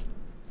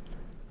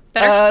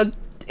 Better?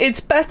 It's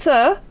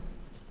better.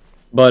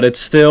 But it's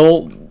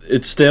still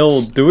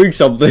doing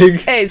something.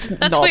 It's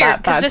That's not weird,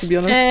 that 'cause bad, this- to be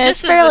honest. This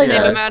is the fairly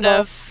same nice. amount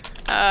of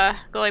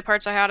glowy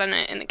parts I had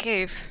in the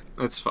cave.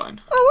 It's fine.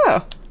 Oh,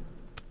 wow.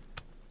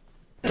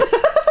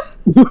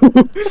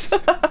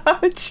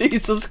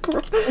 Jesus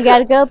Christ. We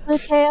gotta go, Blue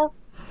Tail.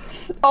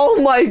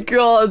 Oh my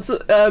god,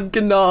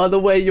 Gnar, the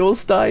way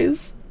yours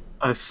dies.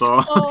 I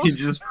saw. Oh. He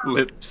just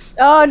flips.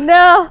 Oh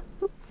no!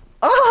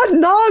 Ah,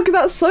 Nog,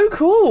 that's so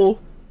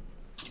cool.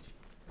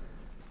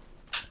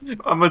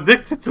 I'm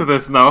addicted to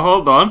this now.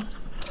 Hold on.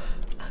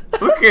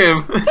 Look at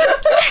him.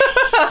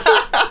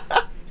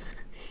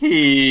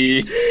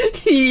 He.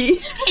 He.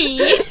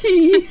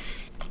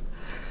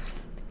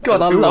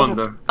 God, I do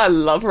wonder. I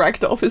love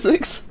ragdoll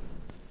physics.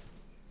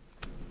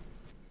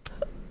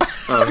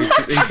 Oh,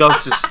 he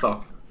does just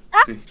stop.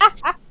 See.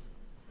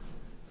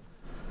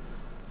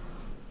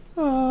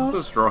 Aw.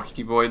 Does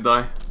Rocky Boy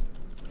die?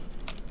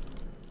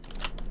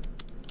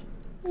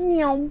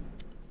 Meow.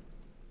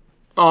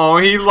 Oh,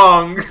 he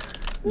long.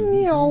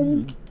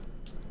 Meow.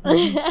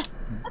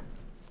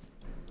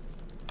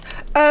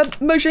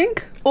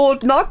 Mojang or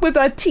Nog with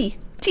a T.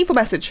 T for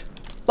message.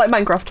 Like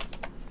Minecraft.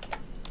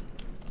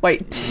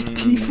 Wait,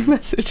 T for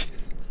message.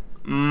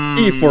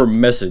 E for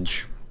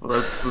message.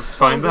 Let's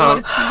find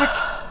out.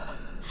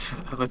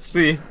 Let's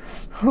see.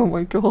 Oh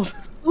my god.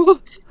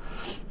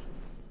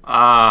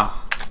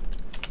 Ah,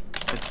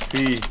 I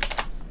see.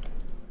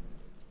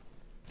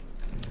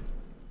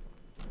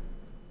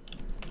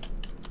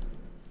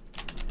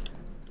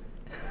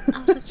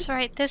 Oh, that's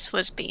right. This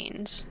was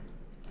beans.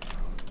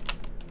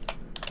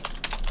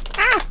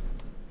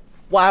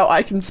 Wow,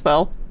 I can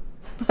spell.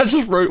 I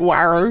just wrote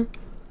wow.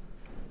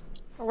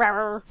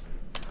 Rawr.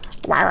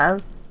 Wow.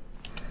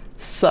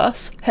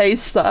 Sus. Hey,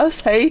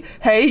 sus. Hey,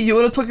 you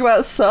wanna talk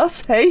about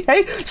sus? Hey,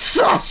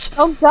 sus!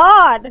 Oh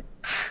god!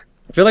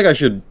 I feel like I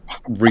should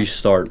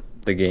restart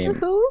the game,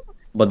 Who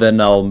but then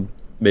I'll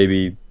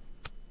maybe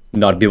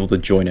not be able to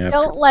join after.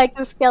 don't like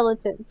the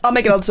skeleton? I'll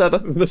make it on server.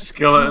 The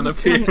skeleton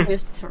appears.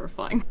 It's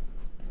terrifying.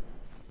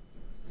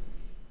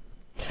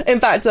 In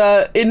fact,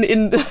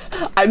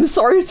 I'm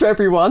sorry to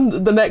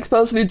everyone. The next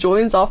person who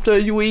joins after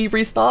we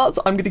restart,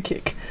 I'm gonna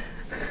kick.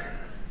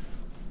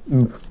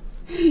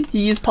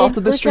 He is part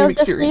of the Blue stream Tail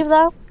just leave experience.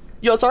 though?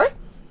 You're sorry?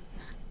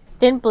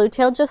 Didn't Blue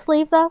Tail just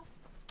leave though?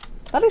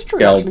 That is true,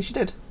 Yeah, actually, she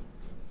did.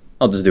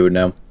 I'll just do it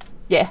now.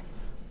 Yeah.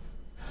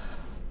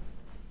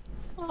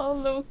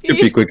 Oh, Should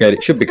be Loki.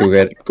 quick. Should be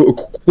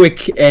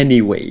quick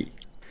anyway.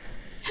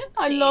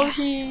 I love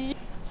you.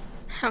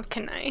 How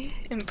can I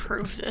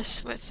improve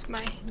this with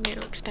my new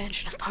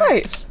expansion of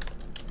Right. parts?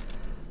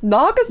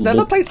 Nog has never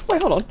Nope. played.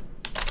 Wait, hold on.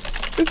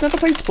 We've never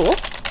played Spore.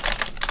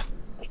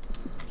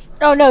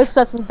 Oh no,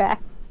 Sus is back.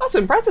 That's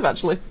impressive,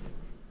 actually.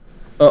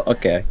 Oh,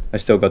 okay. I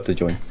still got to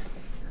join.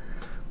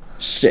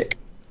 Sick.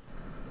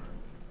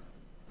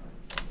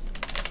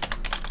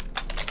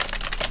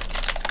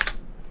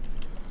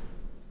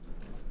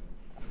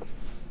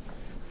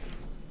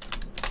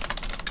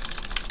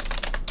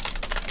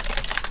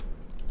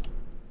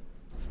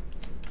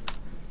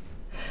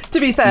 To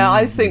be fair,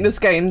 I think this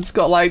game's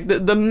got like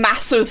the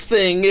massive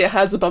thing it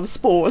has above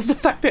Spore is the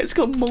fact that it's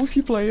got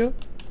multiplayer.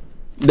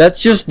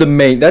 That's just the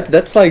main.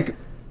 That's like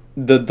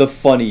the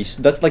funnies.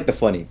 That's like the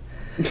funny.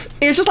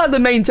 It's just like the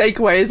main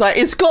takeaway is like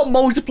it's got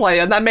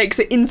multiplayer and that makes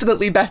it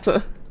infinitely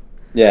better.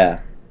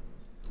 Yeah.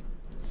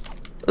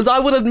 As I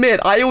would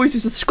admit, I always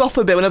used to scoff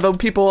a bit whenever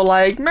people were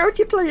like,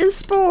 multiplayer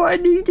Spore, I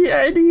need it,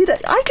 I need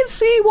it. I can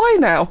see why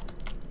now.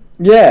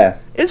 Yeah.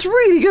 It's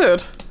really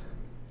good.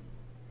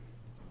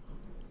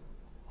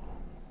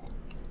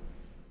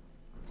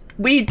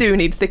 We do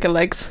need thicker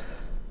legs.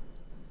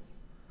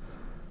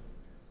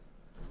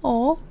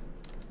 Aww.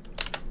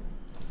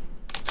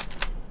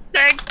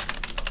 Dang.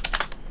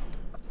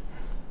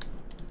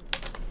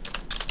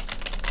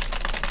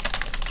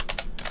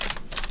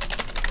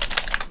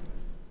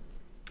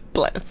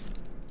 Bless.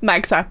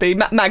 Mag's happy.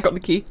 Mag got the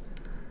key.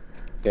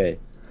 Okay.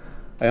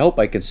 I hope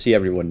I can see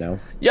everyone now.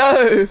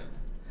 Yo!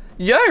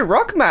 Yo,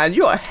 Rockman,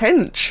 you're a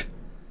hench.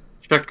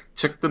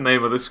 Check the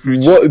name of this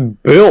creature.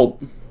 What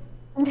build?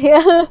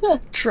 Yeah.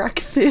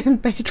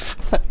 Draxin made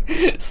for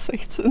like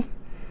Satan.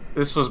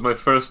 This was my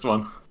first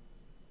one.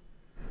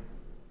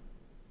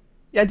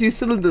 Yeah, do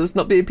cylinders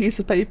not be a piece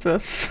of paper?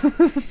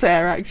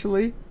 Fair,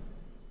 actually.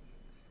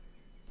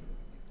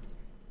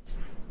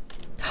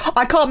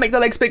 I can't make the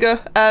legs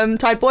bigger,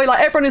 Tide Boy.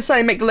 Like, everyone is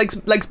saying make the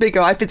legs bigger.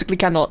 I physically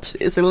cannot.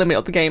 It's a limit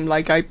of the game.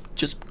 Like, I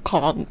just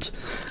can't.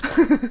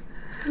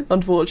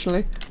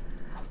 Unfortunately.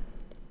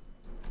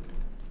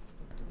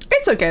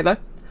 It's okay, though.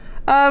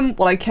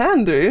 What I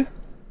can do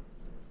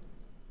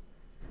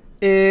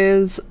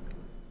is...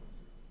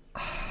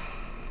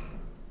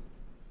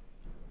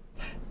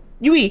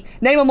 Yui,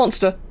 name a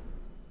monster.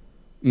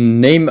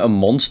 Name a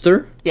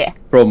monster? Yeah.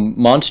 From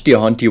Monster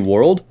Hunter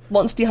World?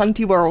 Monster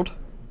Hunter World.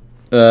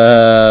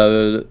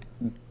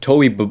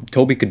 Toby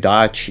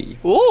Kadachi.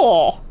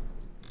 Oh!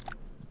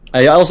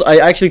 I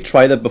actually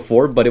tried that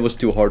before, but it was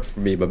too hard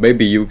for me. But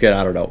maybe you can.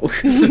 I don't know.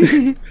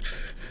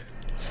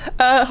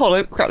 Hold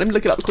on, crap, let me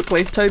look it up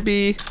quickly.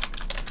 Toby...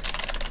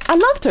 I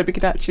love Toby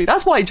Kadachi.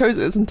 That's why he chose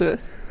it, isn't it?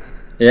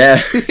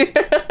 Yeah.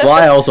 Well,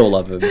 I also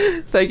love him.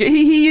 Thank you.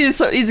 He's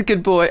a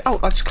good boy.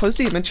 Oh, I just closed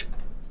the image.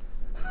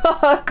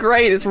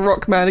 Great, it's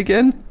Rockman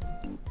again.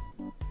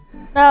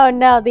 Oh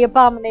no, the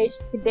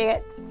Abomination can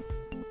dance.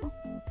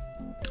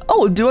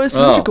 Oh, duo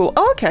symmetrical.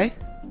 Oh, okay.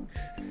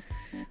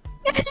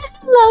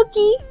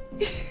 Loki.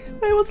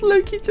 Wait, what's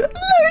Loki doing?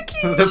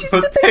 Loki! The She's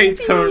Potato the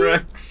baby!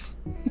 Rex.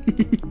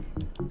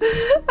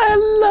 I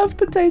love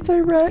Potato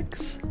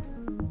Rex.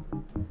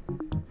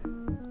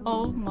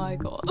 Oh my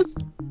god.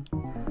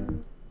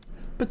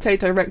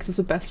 Potato Rex is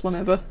the best one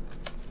ever.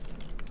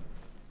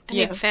 I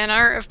need fan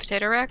art of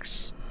Potato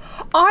Rex.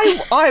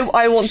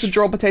 I want to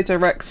draw Potato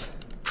Rex.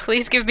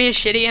 Please give me a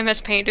shitty MS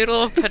Paint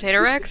doodle of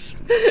Potato Rex.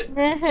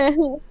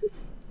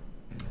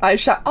 I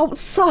shall. Oh,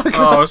 Saga!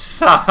 Oh,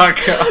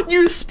 Saga.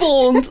 You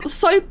spawned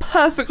so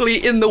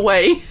perfectly in the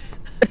way.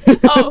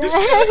 Oh,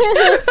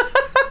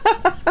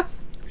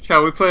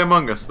 Shall we play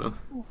Among Us then?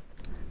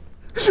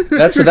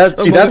 That's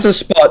a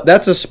spot.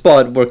 That's a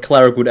spot where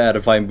Cleric would add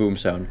a fine boom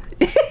sound.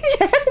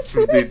 Yes.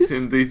 Indeed,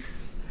 indeed.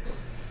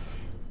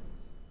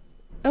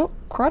 Oh,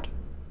 crud!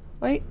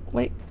 Wait.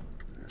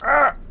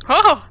 oh,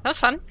 that was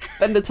fun.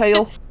 Bend the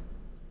tail.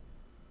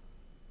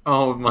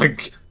 Oh my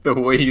god, the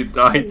way you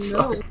died,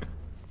 Saga.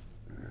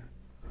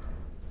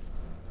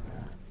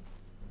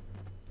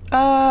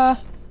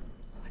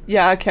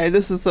 Yeah, okay,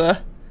 this is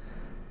I'm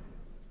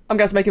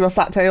going to make him a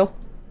flat tail.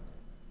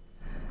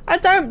 I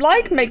don't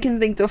like making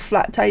things with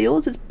flat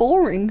tails, it's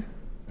boring.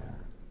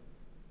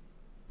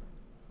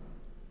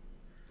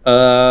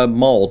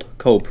 Mauled,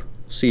 cope,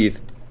 seethe.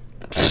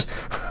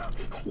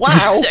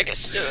 Wow.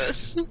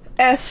 Stegosaurus.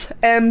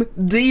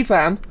 SMD,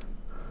 fam.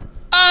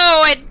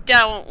 Oh, I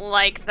don't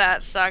like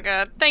that,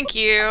 Saga. Thank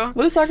you.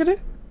 What does Saga do?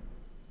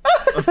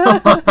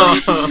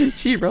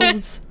 She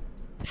rolls.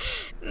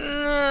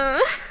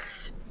 That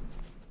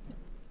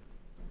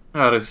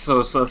is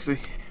so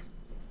sussy.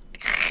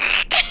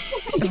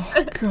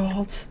 Oh,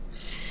 God.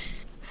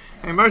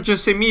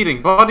 Emergency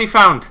meeting, body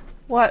found.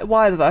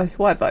 Why did I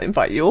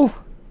invite you all?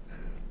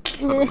 I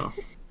don't know.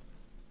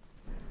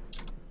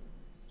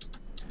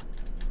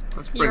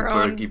 Let's bring Your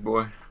own Turkey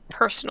Boy.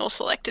 personal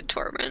selected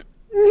torment.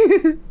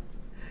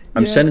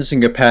 I'm Yeah.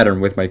 sensing a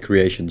pattern with my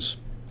creations.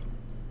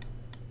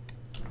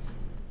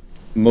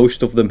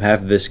 Most of them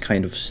have this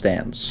kind of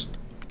stance.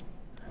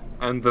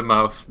 And the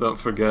mouth, don't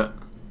forget.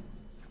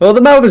 Well,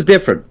 the mouth is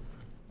different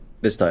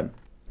this time,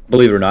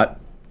 believe it or not.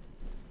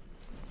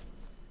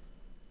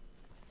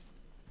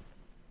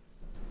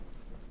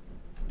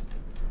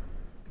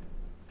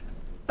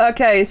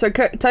 Okay, so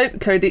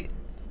Cody...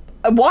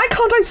 Why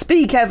can't I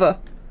speak ever?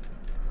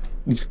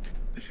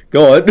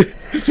 Go on.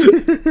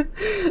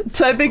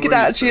 Toby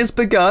Kadachi has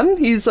begun.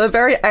 He's a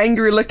very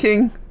angry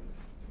looking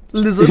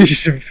Lizard.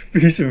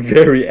 He's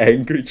very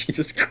angry.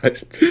 Jesus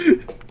Christ.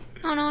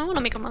 Oh no, I want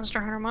to make a Monster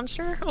Hunter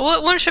monster.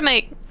 What one should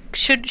make?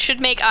 Should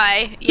make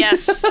I?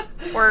 Yes.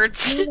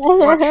 Words.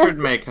 What should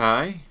make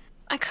high?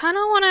 I kind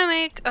of want to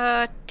make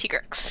a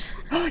Tigrex.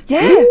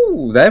 Yeah!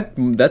 Ooh,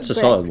 that's a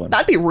solid one.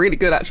 That'd be really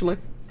good, actually.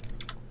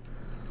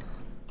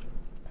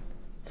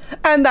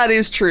 And that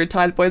is true,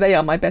 Tide Boy. They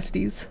are my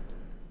besties.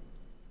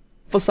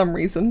 For some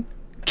reason.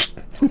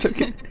 I'm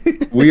joking.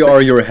 We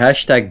are your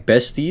hashtag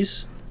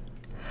besties.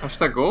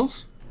 Hashtag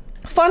goals?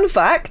 Fun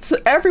fact,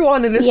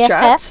 everyone in this Yeah.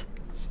 chat,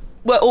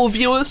 we're all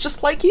viewers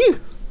just like you.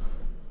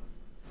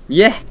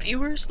 Yeah.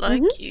 Viewers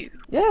like you.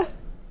 Yeah.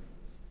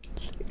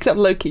 Except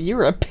Loki,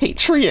 you're a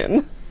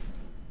Patreon.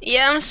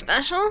 Yeah, I'm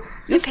special.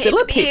 You're I'm paid still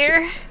to a be Patreon.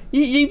 here.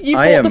 You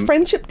I bought the am-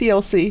 friendship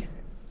DLC.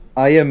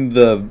 I am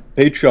the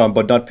Patreon,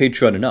 but not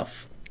Patreon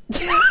enough.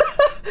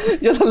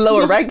 You're the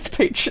lower ranked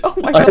Patreon. Oh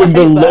my I god, am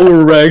the hate that.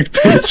 lower ranked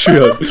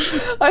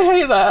Patreon. I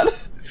hate that.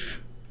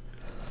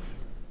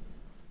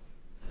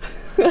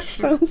 That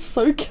sounds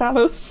so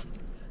callous.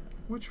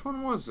 Which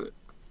one was it?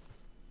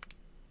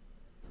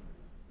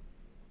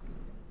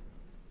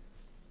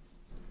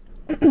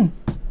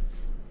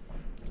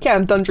 Okay,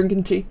 I'm done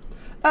drinking tea.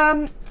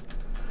 No,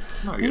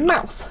 you're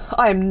not. Mouth.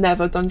 I am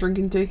never done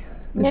drinking tea.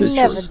 You've is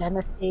never true. done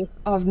a tea.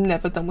 I've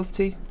never done with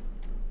tea.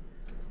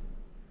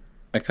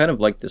 I kind of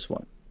like this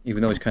one,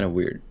 even though it's kind of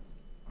weird.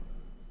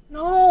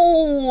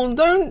 No,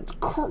 don't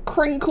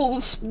crinkle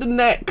the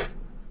neck.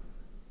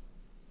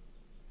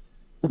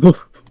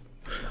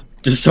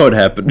 Just so it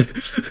happened.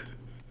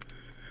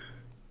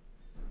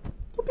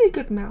 Would be a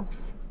good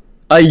mouth.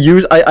 I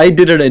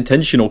did an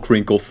intentional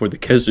crinkle for the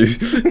Kezu.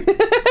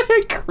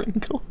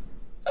 Crinkle.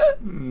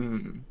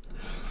 Hmm.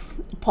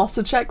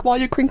 Pasta check while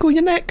you crinkle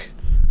your neck.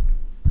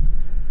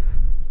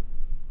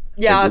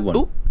 Yeah, good one.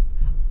 ooh.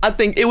 I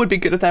think it would be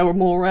good if there were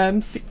more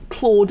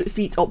clawed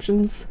feet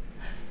options.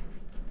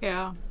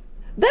 Yeah.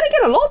 Then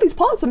again, a lot of these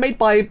parts are made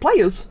by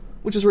players,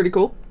 which is really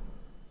cool.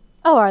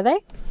 Oh, are they?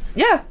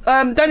 Yeah,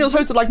 Daniel's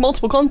hosted like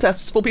multiple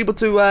contests for people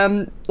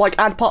to like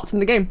add parts in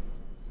the game.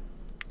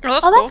 Oh,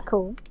 that's Oh,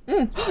 cool.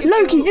 that's cool.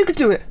 Loki, you could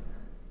do it.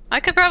 I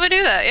could probably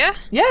do that, yeah?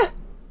 Yeah.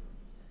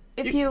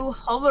 If you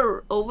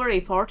hover over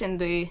a part in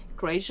the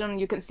creation,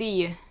 you can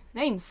see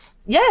names.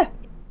 Yeah.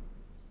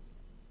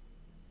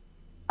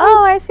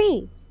 Oh, I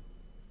see.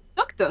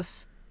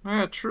 Doctus.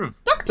 Yeah, true.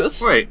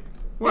 Doctors. Wait,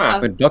 where? Yeah.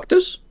 But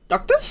Doctus?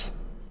 Doctors?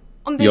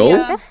 On the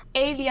Yo?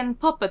 alien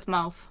puppet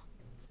mouth.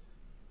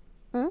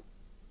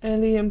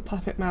 Alien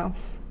puppet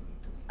mouth.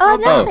 Oh,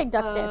 it does Oh. say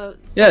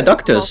Ductus. Yeah,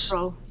 Doctus.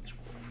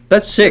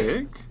 That's sick.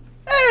 Big?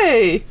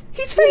 Hey,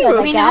 he's know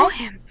famous. We that know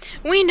him.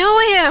 We know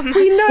him.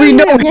 We know. We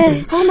know him.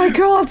 him. Oh my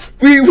god.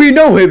 We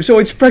know him, so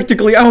it's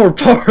practically our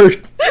part.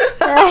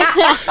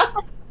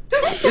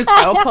 It's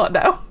our part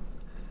now.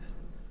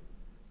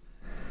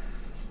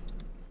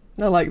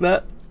 I like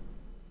that.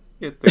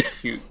 Get the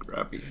cute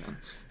grabby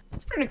hands.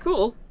 It's pretty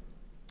cool.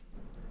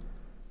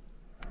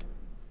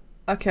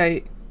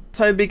 Okay,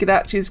 Toby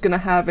Gadachi's gonna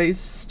have a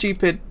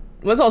stupid.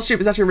 Well, it's not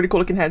stupid. It's actually a really cool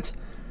looking head,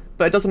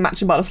 but it doesn't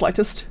match him by the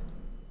slightest.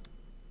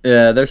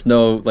 Yeah, there's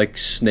no like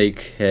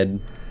snake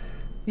head.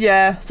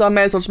 Yeah, so I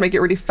may as well just make it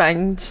really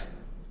fanged.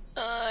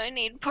 I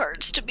need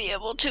parts to be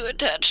able to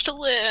attach to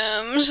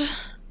limbs.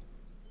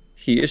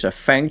 He is a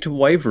fanged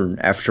wyvern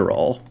after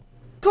all.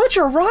 God,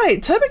 you're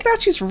right. Toby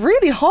Gadachi's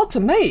really hard to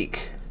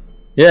make.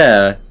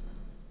 Yeah.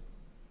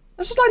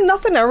 There's just like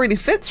nothing that really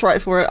fits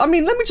right for it. I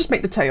mean, let me just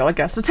make the tail, I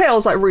guess. The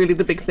tail's like really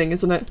the big thing,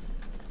 isn't it?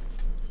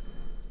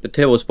 The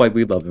tail is why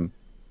we love him.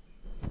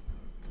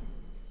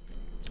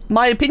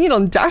 My opinion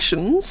on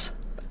Dashens,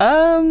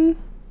 they're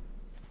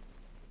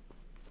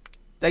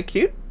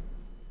cute.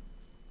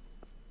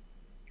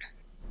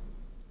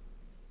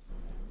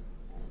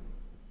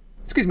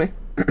 Excuse me.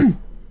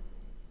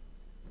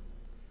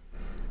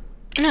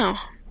 No.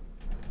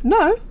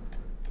 No.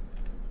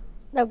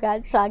 Oh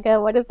god, Saga,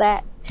 what is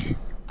that?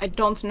 I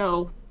don't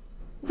know.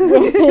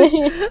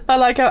 I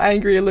like how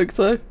angry it looks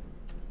though.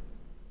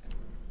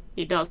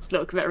 He does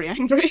look very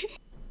angry.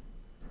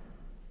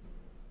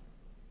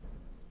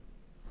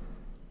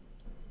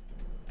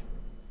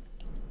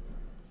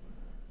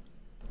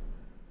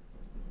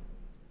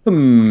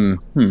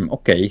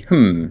 Okay,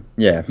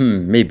 yeah,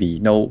 maybe,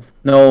 no,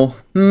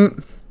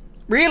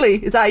 Really?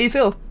 Is that how you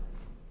feel?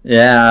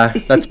 yeah,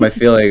 that's my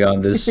feeling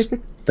on this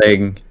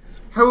thing.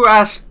 Who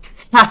asked?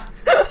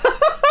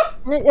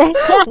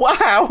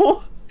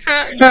 Wow.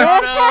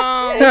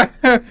 No.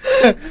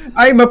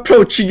 I'm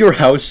approaching your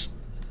house.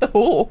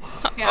 Oh.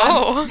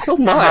 Oh. Oh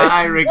my.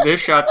 I rigged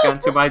this shotgun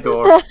to my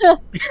door. We're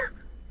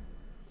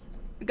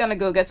gonna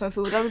go get some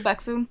food. I'll be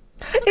back soon.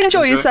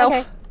 Enjoy yourself.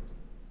 Okay.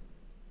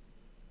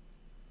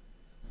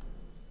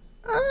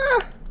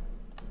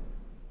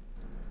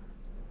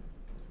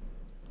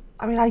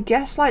 I mean, I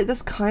guess like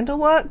this kind of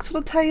works for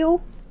the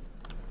tail.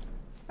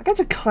 I guess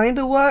it kind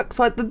of works.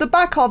 Like the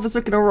back half is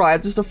looking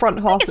alright, just the front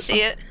half. I can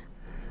see it.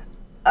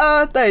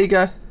 There you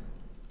go.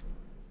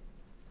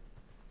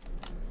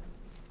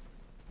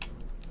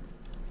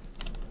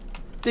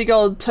 Big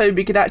old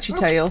Toby Gadachi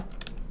tail.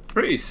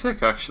 Pretty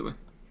sick, actually.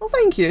 Well,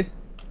 thank you.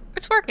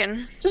 It's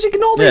working. Just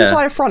ignore the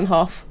entire front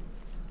half.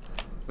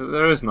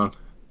 There is none.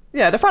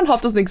 Yeah, the front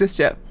half doesn't exist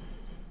yet.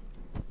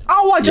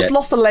 Oh, I just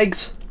lost the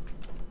legs.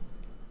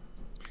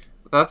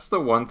 That's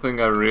the one thing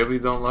I really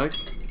don't like.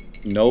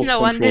 No,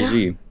 Control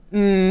Z.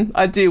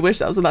 I do wish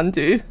that was an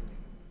undo.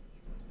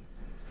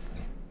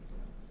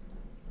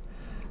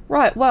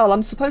 Right, well,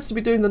 I'm supposed to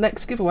be doing the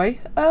next giveaway.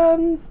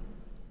 Can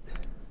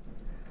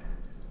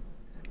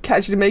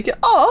actually make it.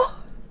 Oh!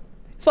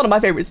 It's one of my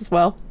favourites as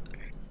well.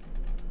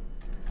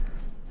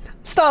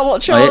 Star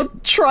Watcher,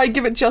 try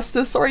give it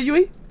justice. Sorry,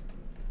 Yui.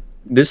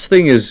 This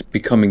thing is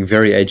becoming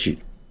very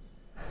edgy.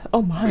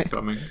 Oh my.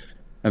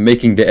 I'm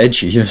making the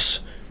edgy,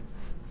 yes.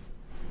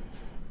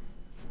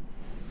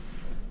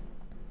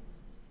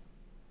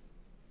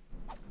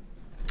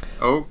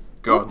 Oh,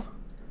 God.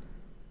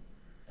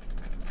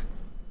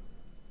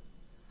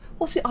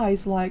 What's your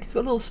eyes like? He's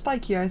got little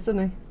spiky eyes,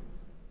 doesn't he?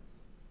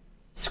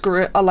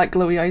 Screw it, I like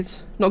glowy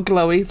eyes. Not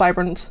glowy,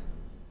 vibrant.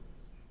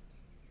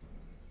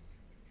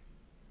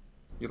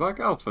 You like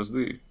alphas, do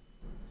you?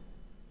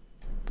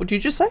 What did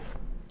you just say?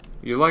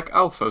 You like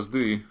alphas, do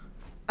you?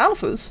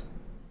 Alphas?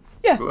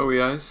 Yeah.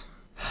 Glowy eyes.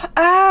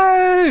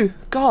 Oh!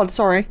 God,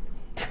 sorry.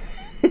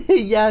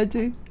 Yeah, I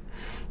do.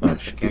 Oh,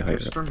 should be higher.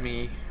 For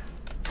me.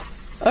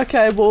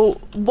 Okay,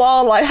 well,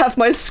 while I have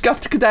my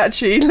scuffed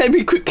Kodachi, let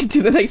me quickly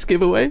do the next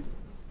giveaway.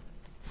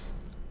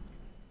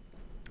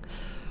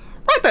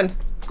 Right then.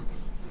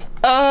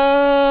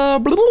 Blah,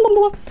 blah,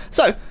 blah, blah.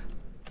 So,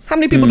 how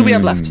many people do we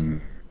have left?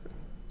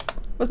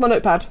 Where's my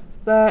notepad?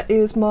 There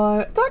is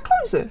my... Did I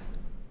close it?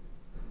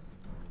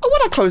 Oh,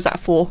 what did I close that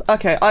for?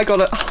 Okay, I got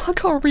it. Oh, I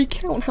can't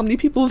recount how many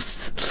people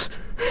have...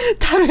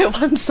 Damn it,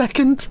 1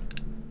 second.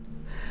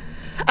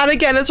 And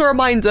again, as a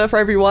reminder for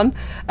everyone,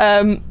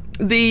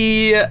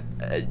 the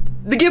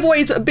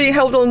giveaways are being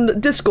held on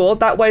Discord.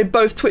 That way,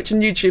 both Twitch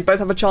and YouTube both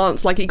have a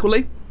chance, like,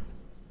 equally.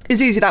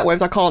 It's easy that way,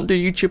 because I can't do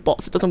YouTube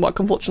bots. It doesn't work,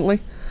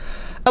 unfortunately.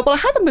 What I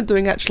haven't been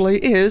doing, actually,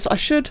 is I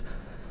should...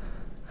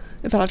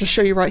 In fact, I'll just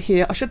show you right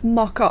here. I should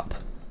mark up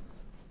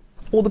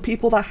all the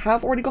people that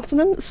have already gotten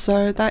them.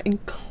 So that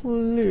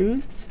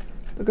includes...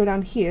 We'll go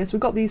down here. So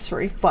we've got these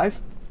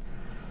 5.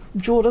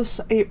 Jordis,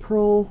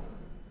 April...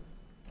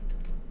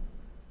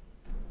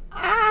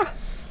 Ah!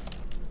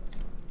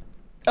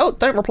 Oh,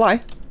 don't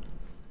reply.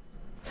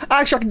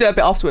 Actually, I can do it a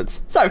bit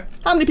afterwards. So,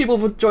 how many people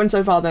have joined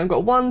so far then? I've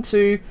got 1,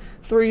 2,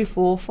 3,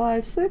 4,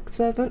 5, 6,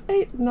 7,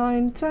 8,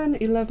 9, 10,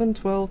 11,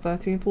 12,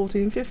 13,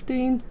 14,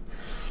 15,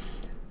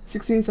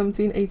 16,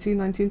 17, 18,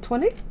 19,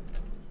 20,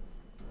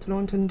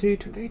 21, 22,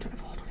 23,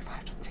 24,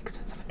 25, 26,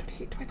 27,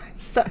 28, 29,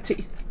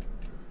 30,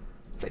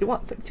 31,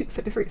 32,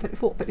 33,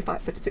 34,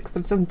 35, 36,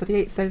 37,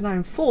 38,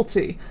 39,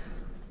 40.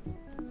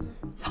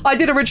 I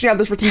did originally have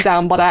this written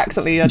down, but I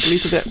accidentally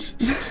deleted it.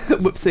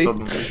 Whoopsie.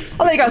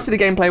 I'll let you guys see the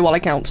gameplay while I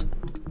count.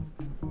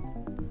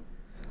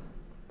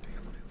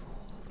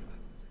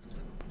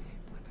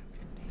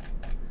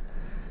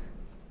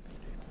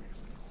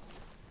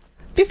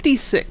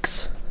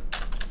 56.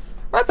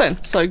 Right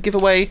then, so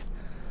giveaway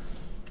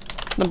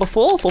number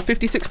 4 for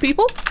 56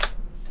 people.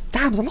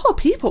 Damn, there's a lot of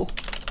people.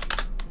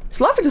 It's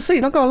lovely to see,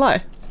 not gonna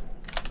lie.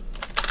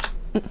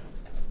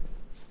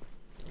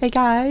 Hey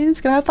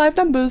guys, can I have 5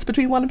 numbers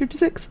between 1 and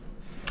 56?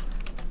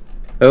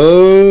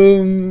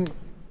 Who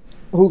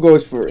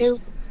goes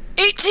first?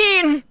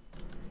 18!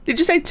 Did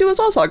you say 2 as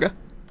well, Saga?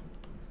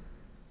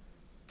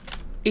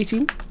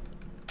 18?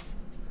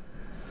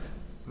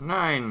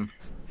 9.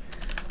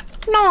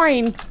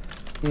 9.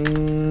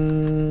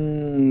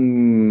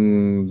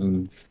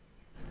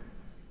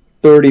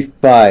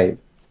 35.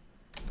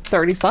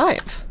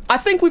 35. I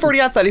think we've already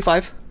had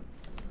 35.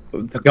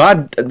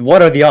 God,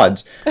 what are the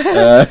odds?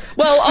 Well,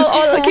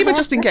 I'll keep it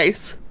just in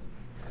case.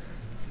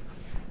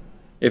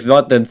 If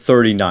not, then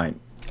 39.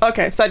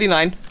 Okay,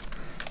 39.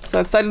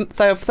 So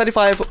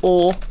 35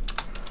 or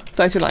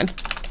 39.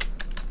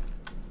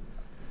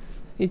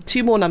 Need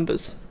 2 more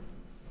numbers.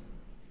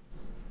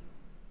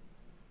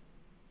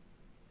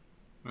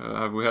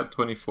 Have we had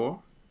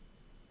 24?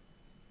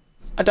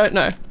 I don't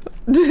know.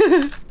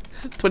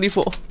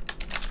 24.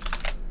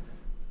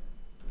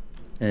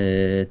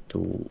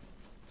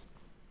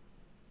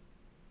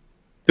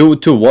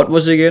 Two what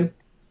was it again?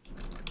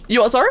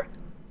 You what, sorry?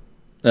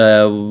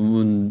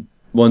 1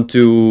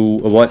 to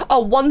what? Oh,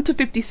 1 to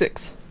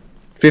 56.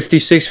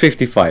 56,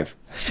 55.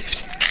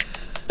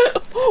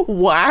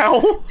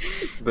 Wow.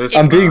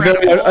 I'm being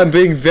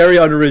very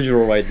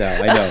unoriginal right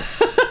now. I know.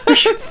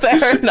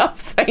 Fair enough.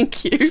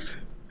 Thank you.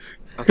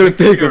 Couldn't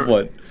think of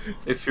one.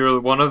 If you're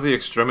one of the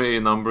extremity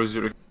numbers,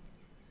 you're...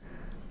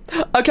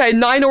 Okay,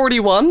 9 already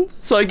won,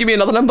 so give me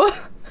another number.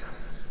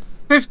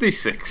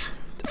 56.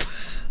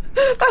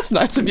 That's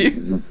nice of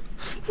you.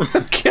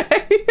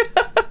 Okay.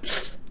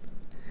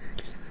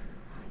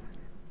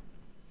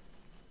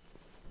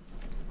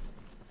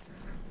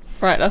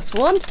 Right, that's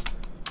 1.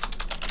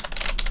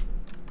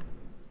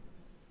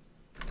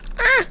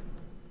 I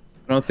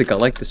don't think I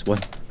like this one.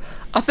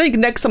 I think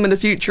next time in the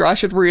future I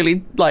should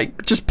really,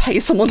 like, just pay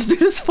someone to do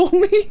this for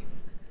me.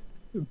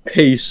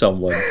 Pay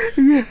someone.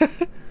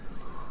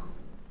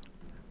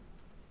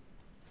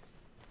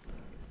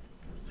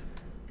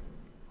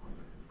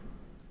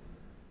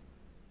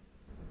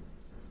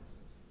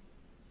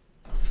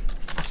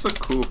 What's a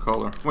cool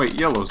color? Wait,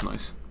 yellow's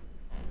nice.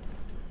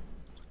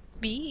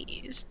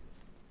 Bees.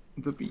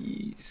 The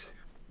bees.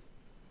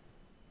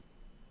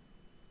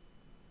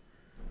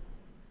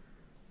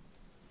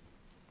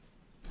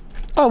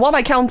 Oh, what am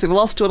I counting? The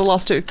last two are the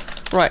last two.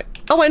 Right.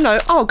 Oh wait, no.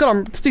 Oh god,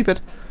 I'm stupid.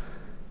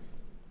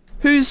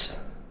 Who's...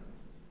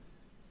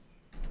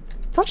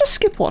 Did I just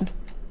skip one?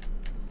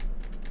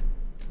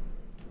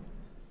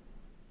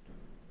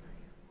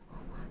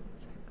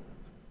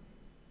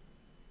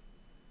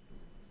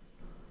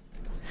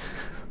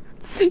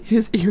 It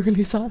is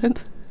eerily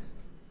silent.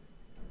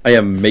 I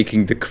am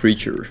making the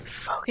creature.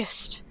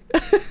 Focused.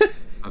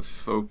 A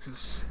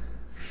focus.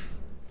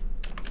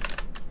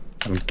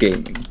 I'm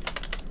gaming.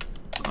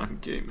 I'm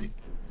gaming.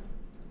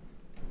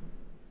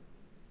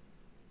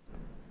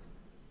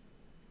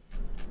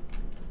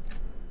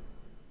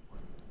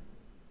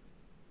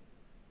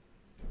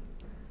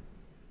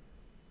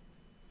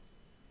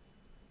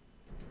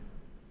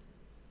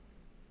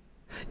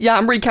 Yeah,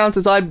 I'm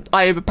recounted.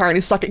 I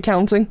apparently suck at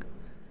counting.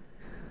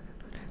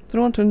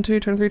 21, 22,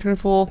 23,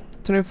 24,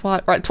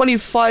 25. Right,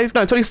 25.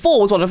 No,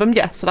 24 was one of them.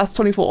 Yes, so that's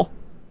 24.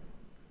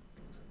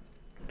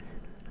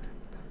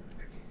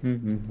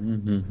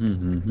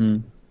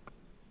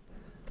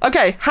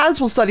 Okay,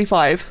 Haz was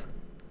 35.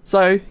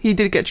 So he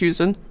did get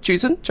chosen.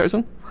 Chosen?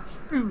 Chosen.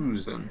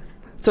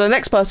 So the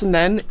next person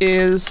then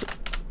is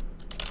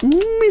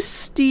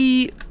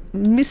Misty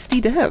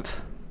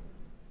Dev.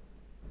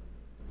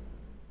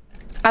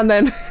 And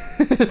then,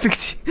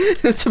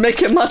 to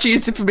make it much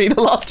easier for me, the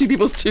last two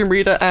people's Tomb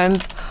Raider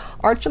and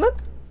Archulus?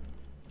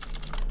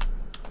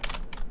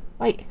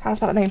 Wait, how's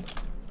about that name?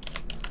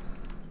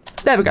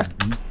 There we go.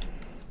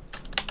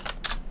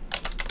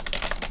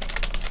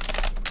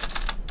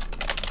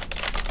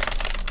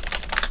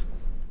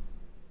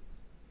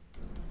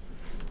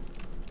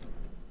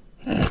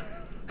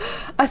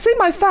 I see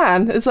my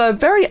fan is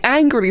very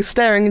angrily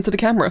staring into the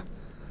camera.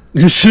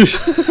 Can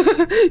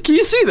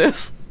you see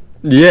this?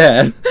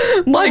 Yeah.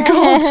 My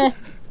god.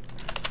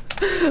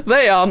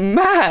 They are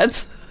mad.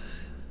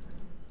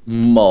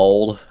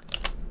 Mold.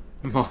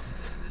 Oh,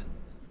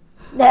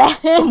 Why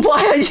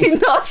are you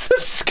not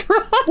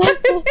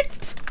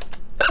subscribed?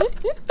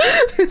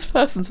 This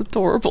person's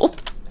adorable.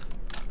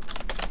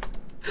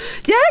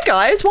 Yeah,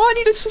 guys, why aren't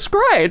you just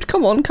subscribed?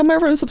 Come on, come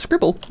over and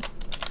subscribble.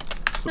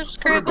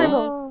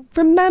 Scribble.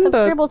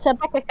 Remember, Scribble to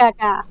Becca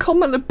Caca.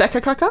 comment and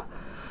Becca Caca.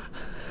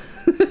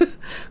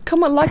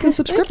 Comment, like, and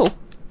subscribble.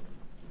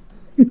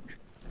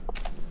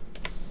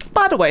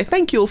 By the way,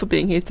 thank you all for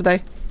being here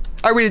today.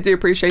 I really do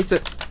appreciate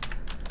it.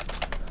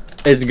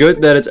 It's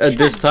good that it's at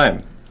this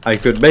time. I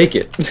could make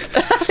it.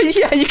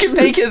 Yeah, you can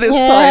make it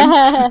this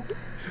time.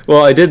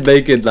 Well, I did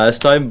make it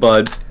last time,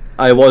 but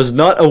I was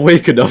not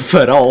awake enough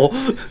at all.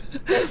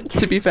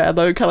 To be fair,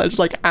 though, kind of just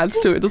like adds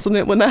to it, doesn't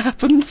it, when that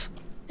happens?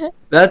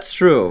 That's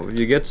true.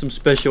 You get some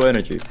special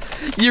energy.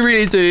 You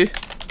really do.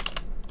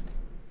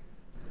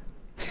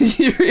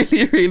 You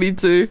really, really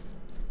do.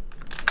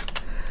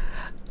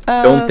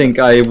 Don't think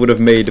I would have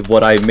made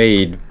what I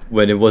made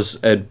when it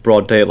was at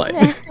broad daylight.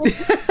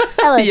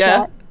 Hello,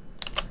 Yeah. chat.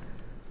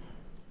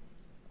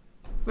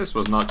 this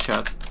was not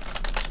chat.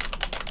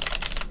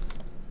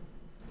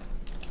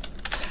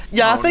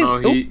 Yeah, I Oh, think. no,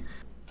 he...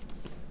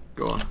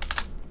 Go on.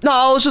 No,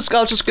 I was just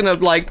gonna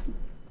like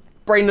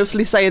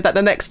brainlessly say that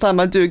the next time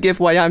I do a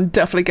giveaway, I'm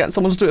definitely getting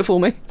someone to do it for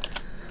me.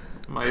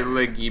 My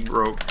leggy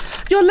broke.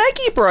 Your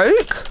leggy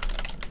broke.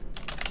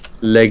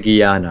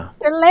 Legiana.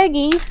 They're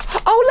leggies.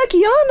 Oh,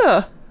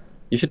 Legiana.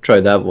 You should try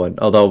that one,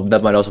 although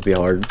that might also be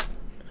hard.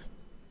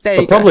 There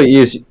you But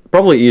go.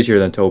 probably easier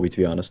than Toby, to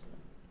be honest.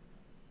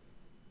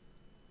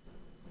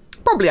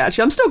 Probably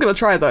actually. I'm still gonna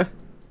try though.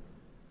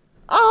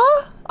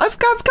 I've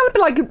kind of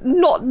been like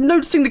not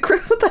noticing the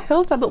creature. What the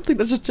hell is that little thing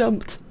that just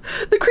jumped?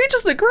 The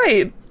creatures look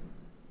great.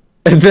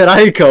 And then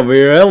I come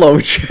here, hello,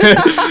 chat.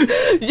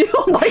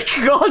 Oh my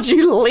god,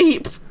 you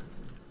leap.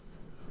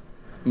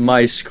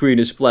 My screen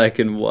is black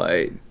and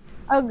white.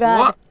 Oh god.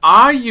 What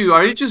are you?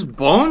 Are you just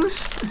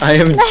bones? I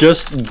am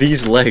just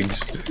these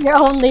legs. You're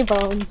only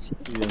bones.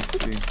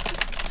 Yes, see.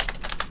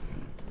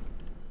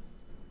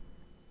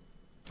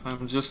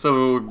 I'm just a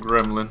little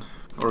gremlin.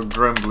 Or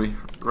grembly,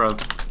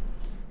 rather.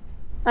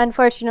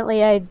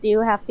 Unfortunately, I do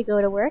have to go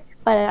to work,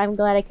 but I'm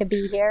glad I could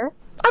be here.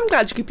 I'm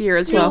glad you could be here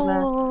as well.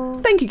 Oh.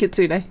 Thank you,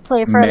 Kitsune.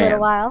 Play for a Man. little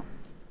while.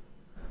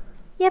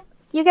 Yep.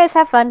 You guys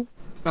have fun.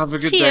 Have a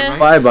good See day, ya. mate.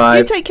 Bye bye.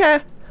 You take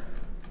care.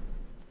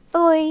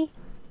 Oi.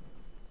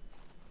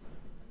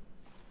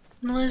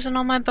 I'm losing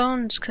all my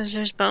bones because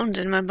there's bones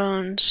in my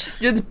bones.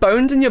 There's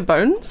bones in your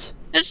bones?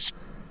 It's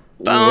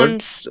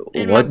bones.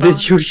 in my What did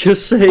bones. you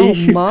just say?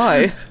 Oh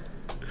my.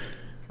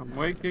 I'm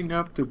waking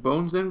up to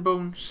bones and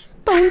bones.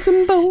 Bones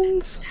and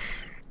bones.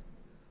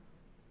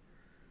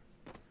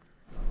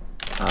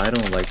 I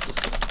don't like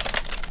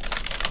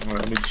this. Well,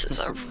 I need This is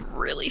to- a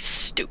really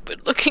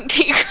stupid looking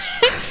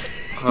T-Rex.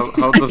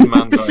 how does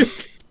man die?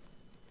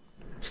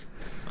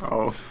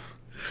 Oh.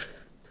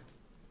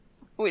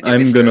 Wait,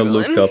 I'm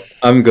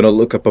gonna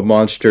look up a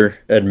monster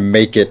and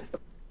make it.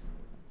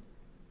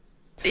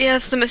 Yeah,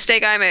 it's the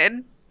mistake I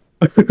made.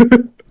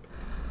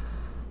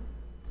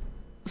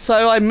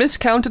 So I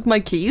miscounted my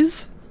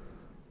keys.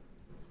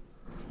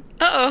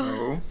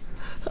 Uh-oh.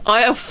 Oh.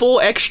 I have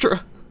 4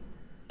 extra.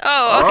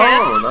 Oh, okay,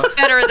 Oh, that's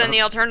better than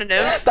the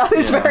alternative. That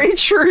is Yeah. very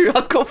true.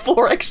 I've got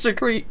 4 extra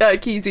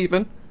keys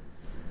even.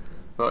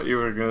 Thought you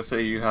were gonna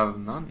say you have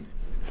none.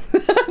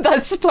 I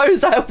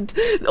suppose that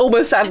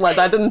almost sounded like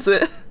that, didn't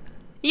it?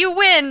 You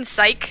win,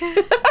 psych.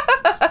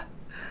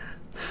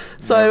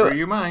 So Never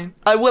you mind.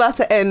 I will have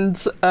to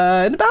end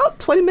in about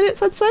 20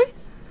 minutes, I'd say.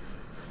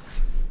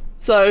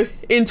 So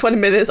in 20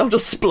 minutes, I'll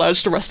just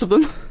splurge the rest of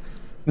them.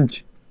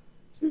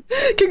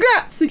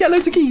 Congrats! You get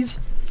loads of keys.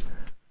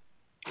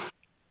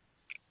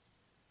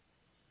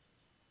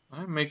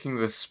 I'm making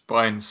this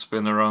spine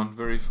spin around.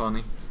 Very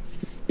funny.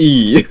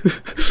 E.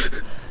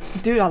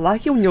 Dude, I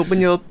like it when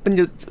you're.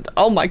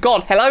 Oh my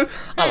god! Hello.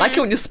 I like it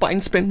when your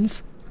spine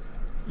spins.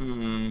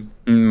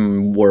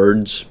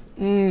 Words.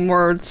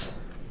 Words.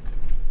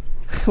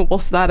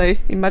 What's that?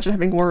 Imagine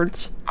having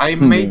words. I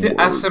made it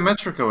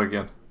asymmetrical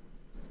again.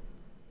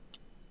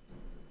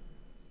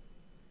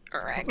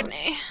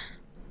 Arachne.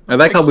 I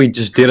like how we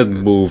just didn't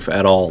move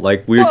at all.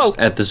 Like we're just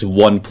Whoa. at this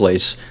one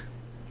place.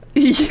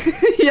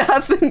 Yeah,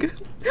 I think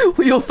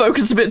we all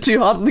focused a bit too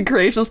hard on the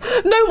creations.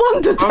 No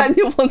wonder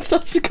Daniel wants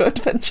us to go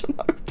adventure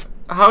mode.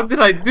 How did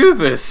I do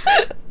this?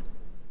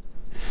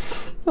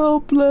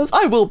 Oh, bless.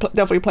 I will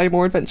definitely play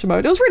more adventure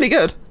mode. It was really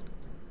good.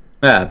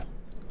 Yeah.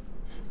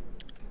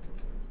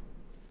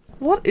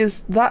 What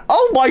is that?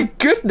 Oh my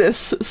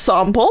goodness,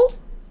 sample.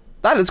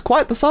 That is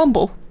quite the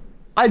sample.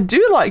 I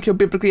do like your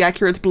biblically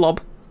accurate blob.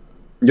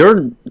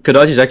 Your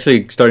Kadachi is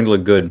actually starting to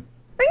look good.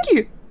 Thank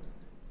you.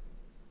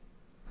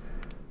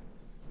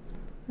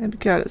 There we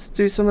go. Let's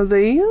do some of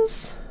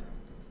these.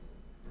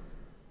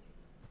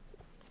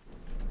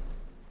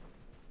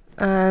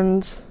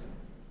 And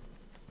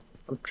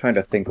I'm trying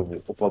to think of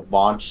a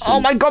monster. oh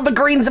my god, the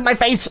green's in my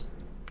face.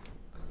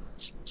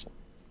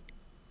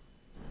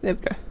 There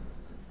we go.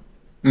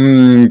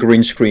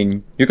 Green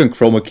screen. You can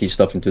chroma key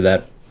stuff into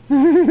that.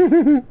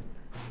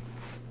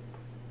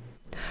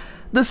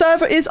 The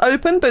server is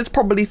open, but it's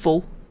probably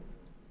full.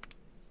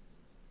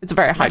 It's a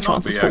very high Might not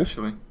chance it's be, full.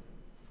 actually.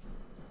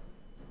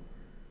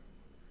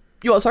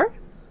 You what, sorry?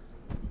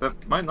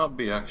 That might not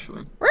be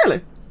actually. Really?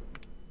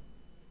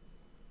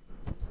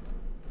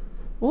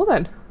 Well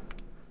then.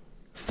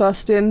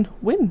 First in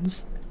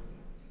wins.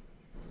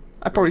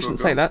 I probably Go, shouldn't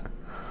go. say that.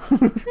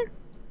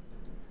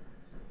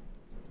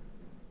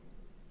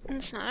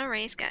 It's not a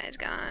race, guys.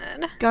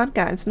 God. God,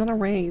 guys, not a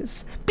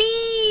raise.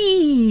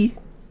 B!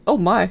 Oh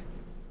my.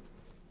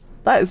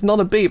 That is not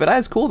a B, but that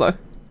is cool though.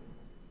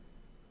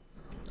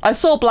 I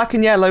saw black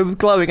and yellow with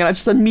glowing and I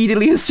just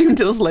immediately assumed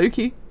it was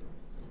Loki.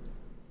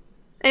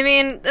 I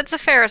mean, that's a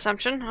fair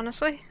assumption,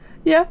 honestly.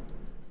 Yeah.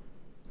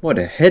 What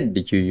a head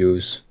did you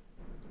use?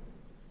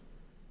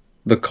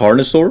 The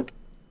Carnosaur?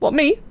 What,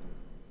 me?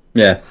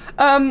 Yeah.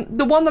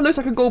 The one that looks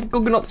like a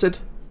Gorgonopsid.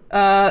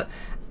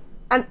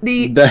 And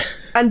the The-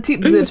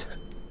 Antipzid.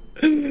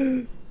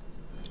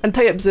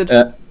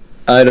 Antipzid.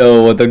 I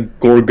know what the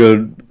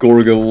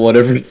Gorga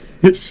whatever it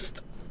is.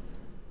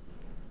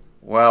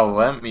 Well,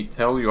 let me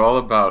tell you all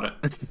about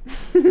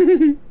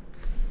it.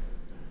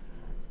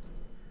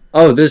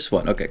 Oh, this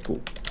one. Okay,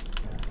 cool.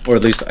 Or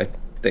at least I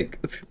think.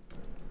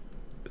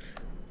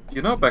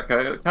 You know,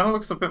 Becca, it kind of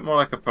looks a bit more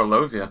like a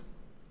Parlovia.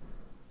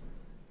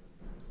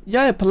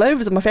 Yeah,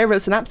 Palovids are my favourite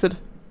synapsid.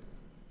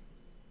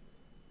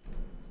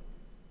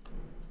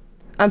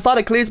 And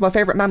Thylacoleus are my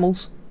favourite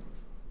mammals.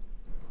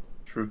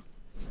 True.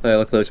 They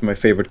look like my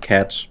favorite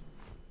cats.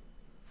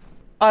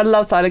 I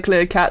love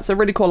Thylacolea cats, they're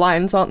really cool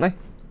lions, aren't they?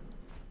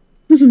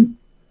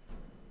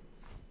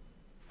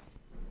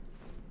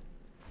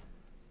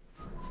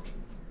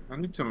 I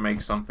need to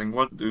make something.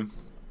 What do?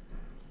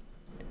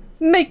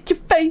 Make your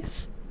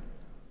face!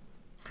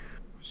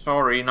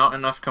 Sorry, not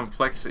enough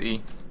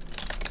complexity.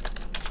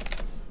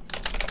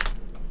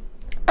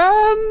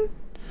 I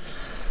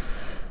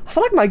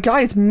feel like my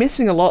guy is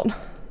missing a lot.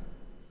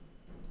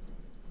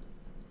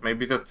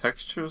 Maybe the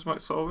textures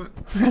might solve it?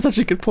 That's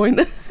actually a good point.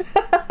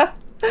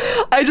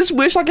 I just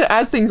wish I could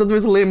add things onto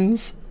his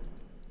limbs.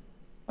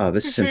 Oh,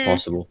 this is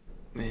impossible.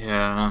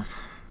 Yeah,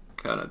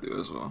 kinda do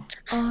as well.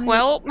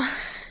 Well,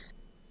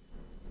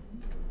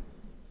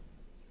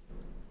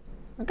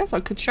 I guess I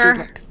could Sure. do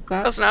like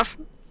that. close enough.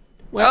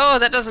 Well- Oh,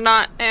 that does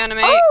not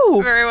animate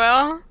Oh! very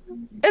well.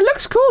 It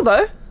looks cool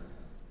though.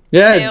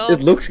 Yeah, Tail.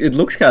 it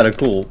looks kind of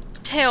cool.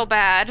 Tail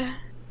bad. It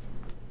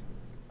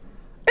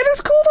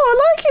looks cool though,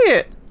 I like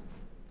it!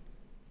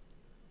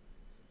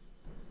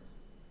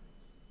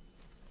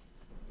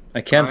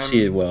 I can't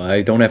see it well.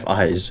 I don't have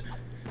eyes.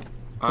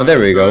 I'm there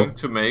we go. going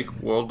to make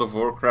World of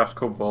Warcraft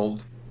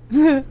Kobold. By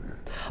Oh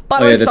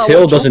yeah, the Star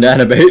tail Watcher- doesn't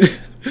animate.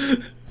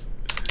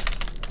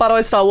 By the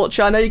way, Star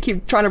Watcher, I know you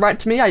keep trying to write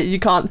to me, you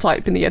can't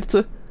type in the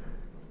editor.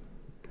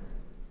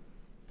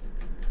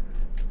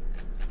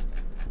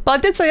 But I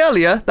did say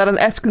earlier that an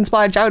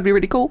Esk-inspired Jao would be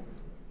really cool.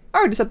 I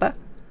already said that.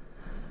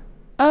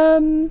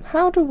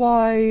 How do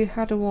I,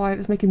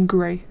 let's make him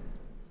grey.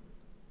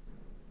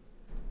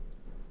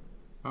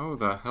 How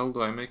the hell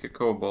do I make a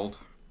kobold?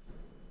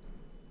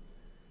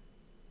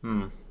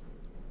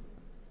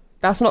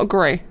 That's not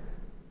grey.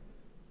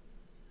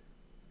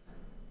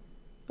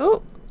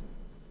 Oh.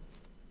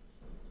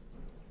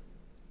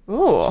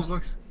 Oh.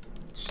 It's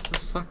just a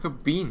sack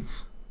of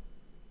beans.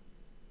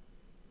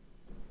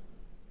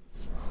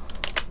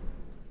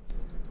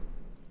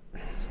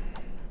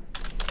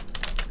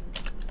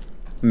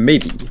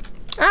 Maybe.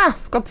 Ah,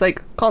 for God's sake,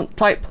 can't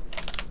type.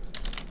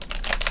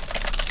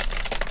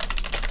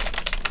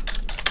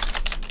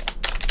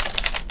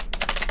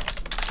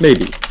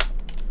 Maybe.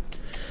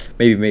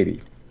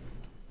 Maybe.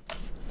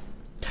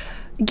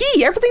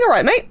 Gee, everything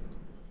alright, mate?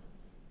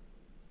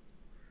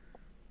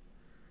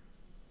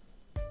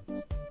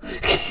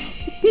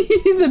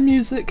 The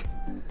music.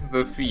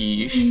 The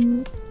fish.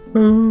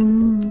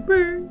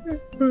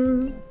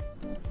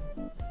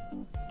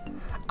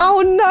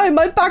 Oh no,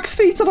 my back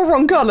feet are the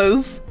wrong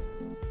colours.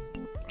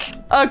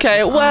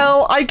 Okay,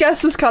 well, I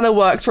guess this kind of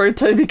worked for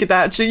Toby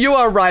Kadachi. You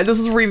are right, this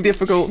is really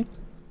difficult.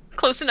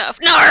 Close enough.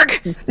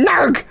 Narg!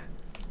 Narg!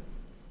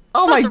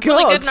 Oh my That's god. a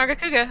really good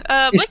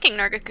Nargacuga. Blinking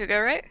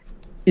Nargacuga, right?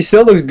 He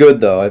still looks good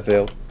though, I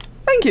feel.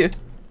 Thank you.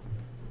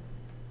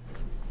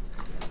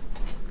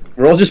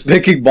 We're all just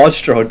making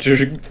Monster Hunter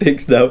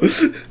things now.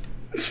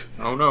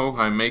 Oh no,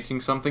 I'm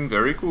making something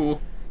very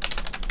cool.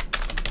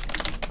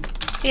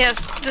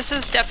 Yes, this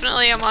is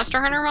definitely a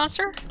Monster Hunter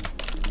monster.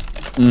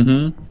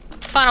 Mm-hmm.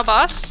 Final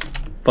boss.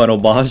 Final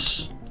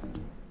boss.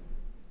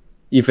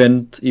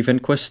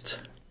 Event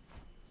quest.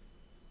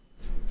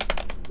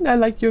 I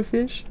like your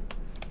fish.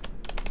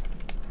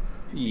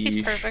 He's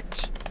Fish.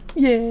 perfect.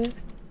 Yeah.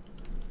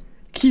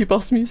 Cue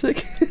boss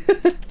music.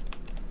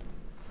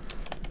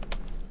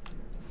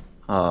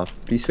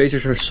 These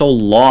faces are so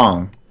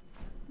long.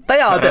 They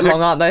are a bit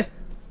long, aren't they?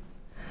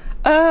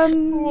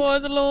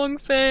 What a long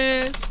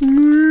face.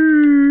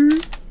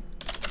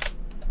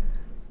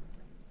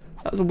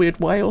 That was a weird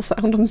whale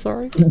sound, I'm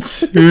sorry.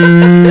 Was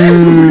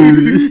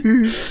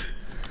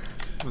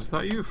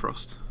that you,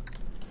 Frost?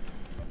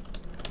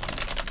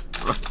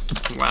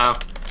 Wow.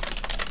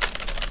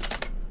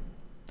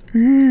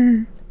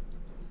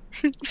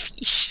 Fish.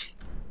 Fish.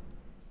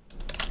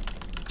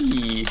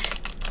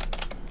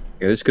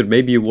 Yeah, this could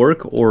maybe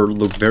work or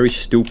look very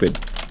stupid.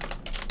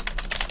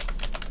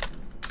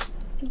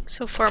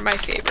 So far, my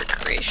favorite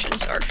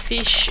creations are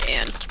fish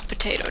and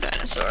potato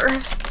dinosaur.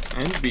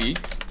 And B.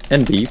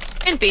 And B.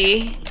 And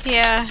bee,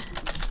 yeah.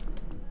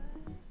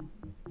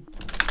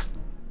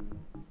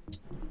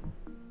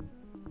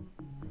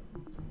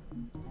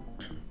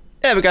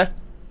 There we go.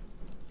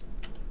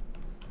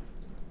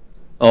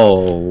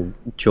 Oh,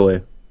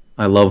 joy.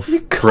 I love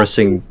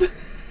pressing.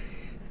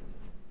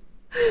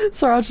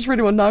 Sorry, I was just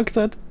reading what Narg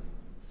said.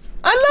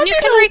 I love You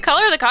it. can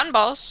recolor the cotton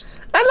balls.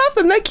 I love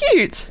them, they're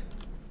cute.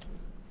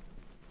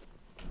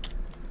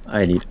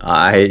 I need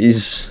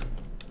eyes.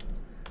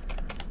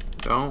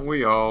 Don't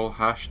we all?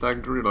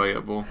 Hashtag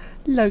relatable.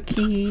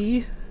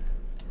 Loki.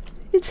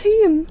 It's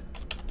him.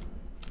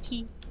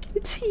 He.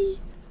 It's he.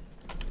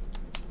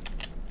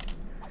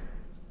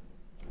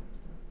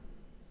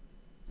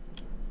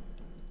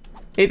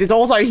 It is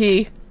also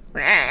he.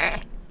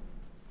 I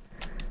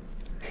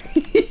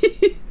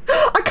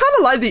kind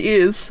of like the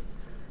ears.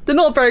 They're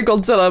not very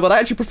Godzilla, but I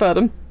actually prefer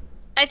them.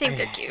 I think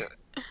they're cute.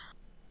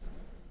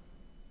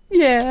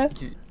 Yeah.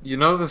 You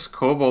know this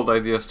kobold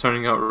idea is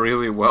turning out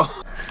really well.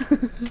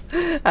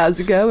 How's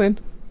it going?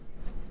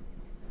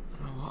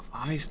 What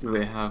eyes do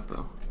they have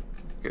though?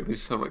 Okay, they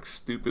just have like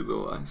stupid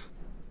little eyes.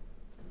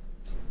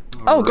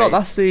 Oh god, Right.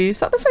 that's the...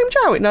 Is that the same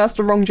Joey? No, that's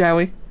the wrong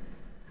Joey.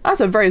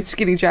 That's a very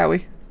skinny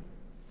Joey.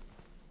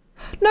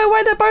 No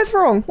way, they're both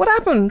wrong. What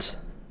happened?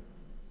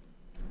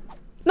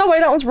 No way,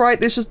 that one's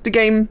right. It's just the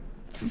game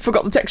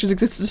forgot the textures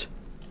existed.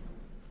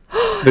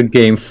 The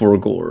game for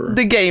gore.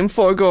 The game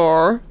for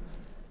gore.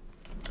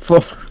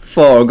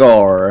 For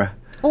gore.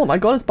 Oh my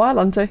god, it's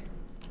Biolante.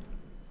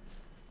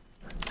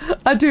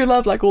 I do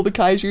love like all the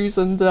kaijus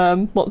and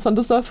Monster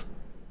Hunter stuff.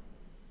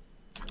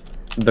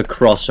 The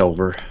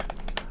crossover.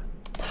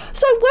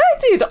 So where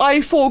did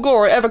I4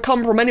 Gore ever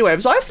come from anyway?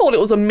 Because I thought it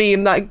was a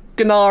meme that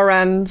Gunnar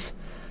and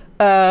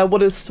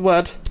what is the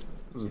word?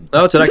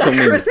 No, it's an actual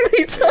meme.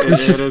 It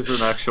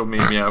is an actual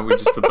meme, yeah, we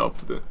just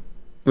adopted it.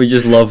 We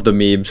just love the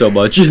meme so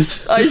much.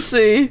 I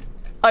see.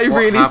 I What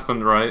really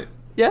happened, right?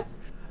 Yeah.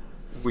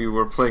 We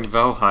were playing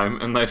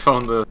Valheim and I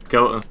found a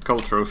skeleton skull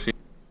trophy.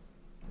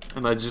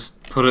 And I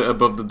just put it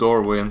above the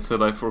doorway and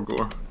said I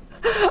forgore.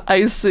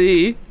 I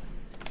see.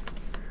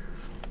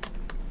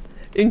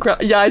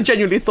 Yeah, I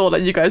genuinely thought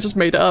that you guys just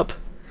made it up.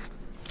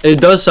 It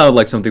does sound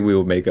like something we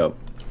would make up.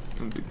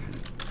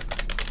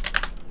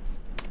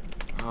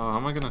 How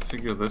am I gonna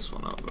figure this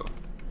one out though?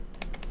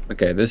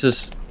 Okay, this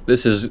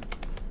is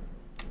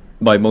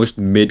my most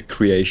mid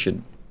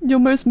creation. Your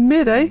most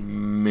mid, eh?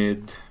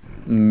 Mid.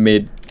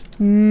 Mid.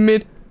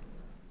 Mid.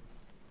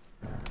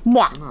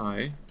 Mwah. Can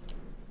I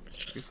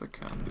guess I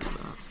can do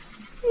that.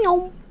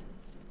 Meow.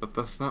 But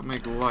does that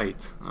make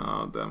light?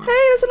 Oh damn Hey,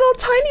 it. there's a little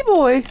tiny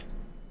boy.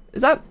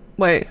 Is that...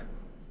 Wait.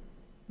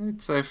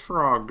 It's a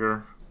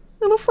frogger.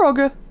 Little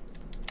frogger.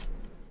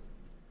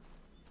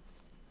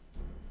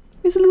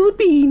 He's a little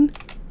bean.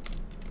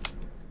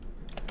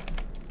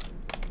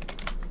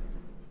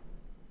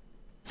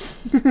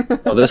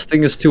 Oh, this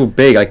thing is too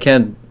big. I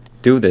can't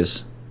do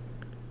this.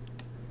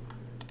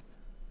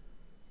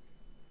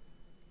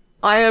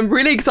 I am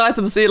really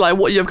excited to see like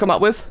what you've come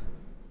up with.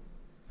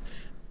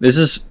 Mine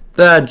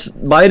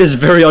is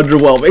very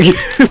underwhelming.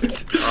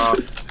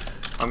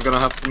 I'm gonna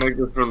have to make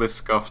this really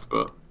scuffed,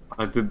 but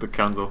I did the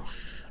candle.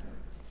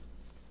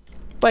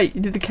 Wait,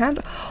 you did the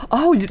candle?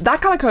 Oh,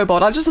 that kind of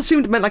kobold. I just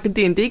assumed it meant like a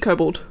D&D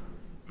kobold.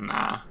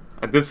 Nah.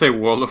 I did say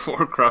World of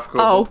Warcraft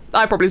Oh, kobold.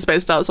 I probably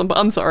spaced out some, but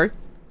I'm sorry.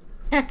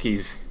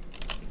 Kekis.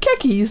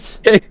 Kekis.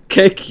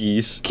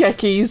 Kekis.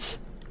 Kekis.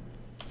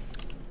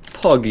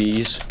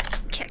 Puggies.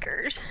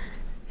 Kickers.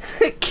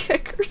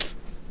 Kickers.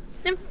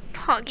 And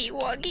Poggy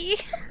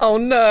Woggy. Oh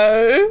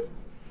no.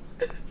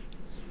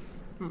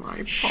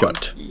 My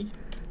Shut. puggy.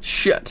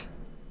 Shit.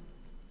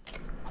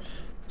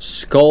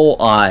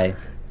 Skull Eye.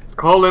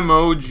 Call him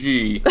OG.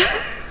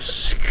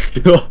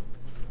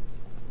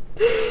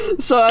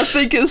 So I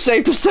think it's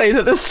safe to say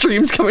that the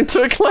stream's coming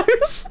to a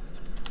close.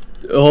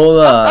 Hold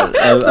on.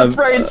 The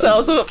brain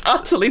cells are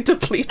utterly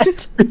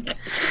depleted.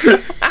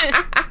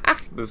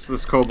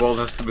 This kobold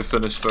has to be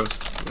finished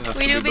first. It has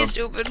We to do be done.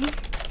 stupid.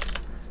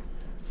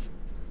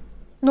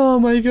 Oh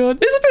my god.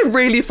 This has been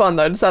really fun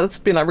though. It's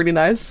been like really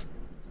nice.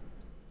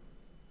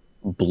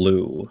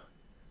 Blue.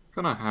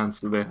 What kind of hands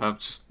do they have?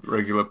 Just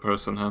regular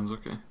person hands,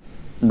 okay.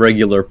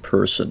 Regular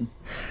person.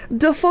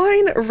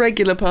 Define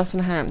regular person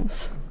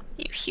hands.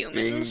 You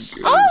humans.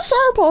 Oh,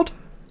 sauropod.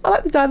 I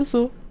like the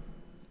dinosaur.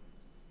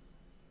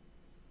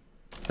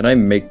 Can I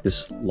make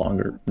this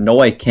longer? No,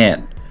 I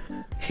can't.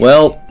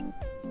 Well,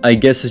 I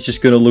guess it's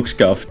just gonna look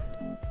scuffed.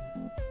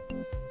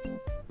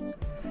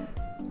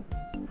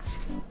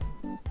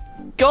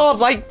 God,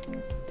 like,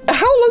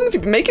 how long have you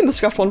been making the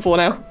scuffed one for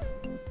now?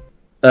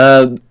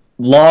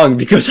 Long,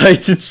 because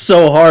it's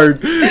so hard.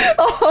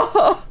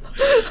 Oh,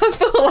 I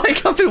feel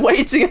like I've been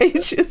waiting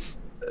ages.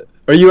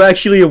 Are you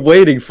actually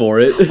waiting for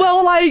it?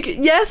 Well, like,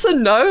 yes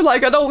and no.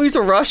 Like, I don't want you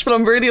to rush, but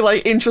I'm really,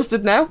 like,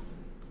 interested now.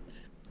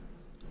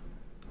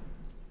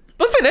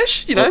 But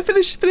finish, you know, Oh.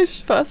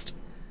 finish first.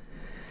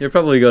 You're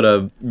probably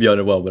gonna be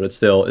underwhelmed,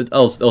 but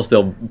I'll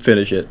still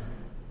finish it.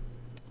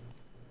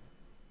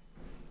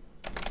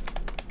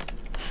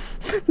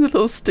 The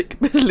little stick,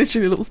 there's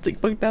literally a little stick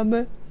bug down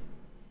there.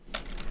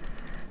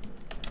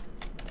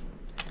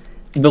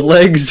 The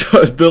legs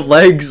are the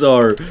legs.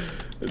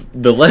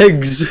 The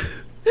legs.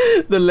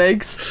 The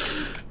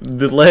legs.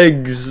 The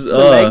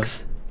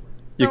legs.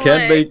 You The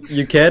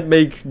can't legs.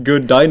 make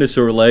good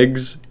dinosaur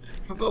legs.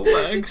 The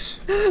legs.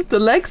 The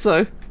legs,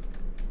 though.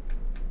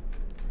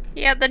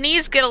 Yeah, the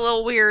knees get a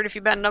little weird if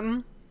you bend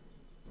them.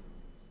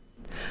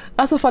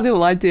 That's a funny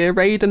little idea.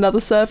 Raid another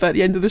server at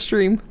the end of the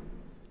stream.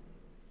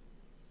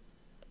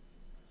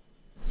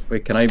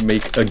 Wait, can I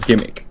make a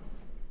gimmick?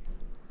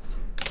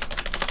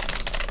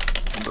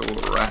 The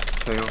little rat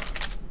tail.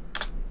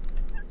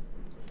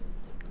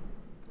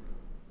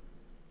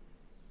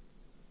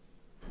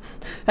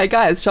 Hey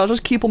guys, shall I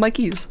just keep all my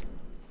keys?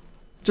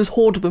 Just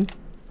hoard them.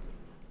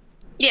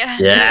 Yeah.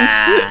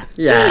 Yeah.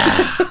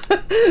 Yeah.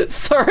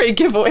 Sorry,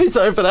 giveaways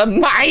over. They're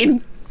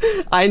mine.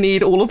 I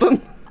need all of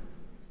them.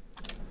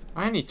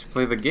 I need to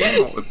play the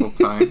game multiple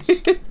times.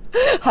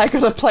 I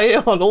gotta play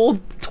it on all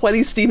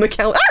 20 Steam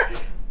accounts.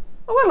 Ah!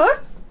 Oh,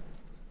 hello.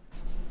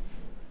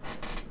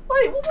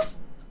 Wait, what was...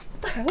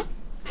 What the hell?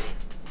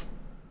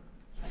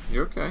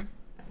 You okay?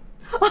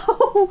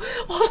 Oh,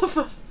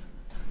 Oliver.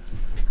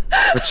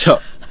 What's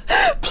up?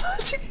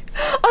 Bloody...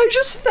 I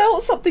just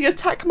felt something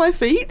attack my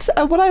feet,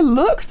 and when I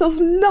looked, there was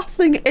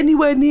nothing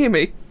anywhere near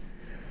me.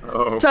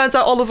 Oh, Turns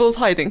out Oliver was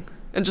hiding,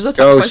 and just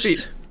attacked my feet.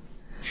 Ghost.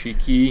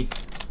 cheeky.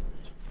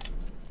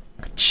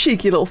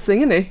 Cheeky little thing,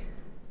 isn't he?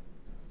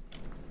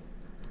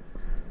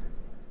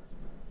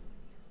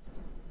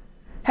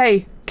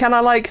 Hey, can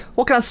I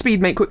what can I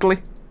speed make quickly?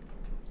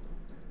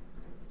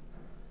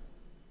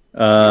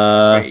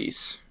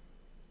 Face.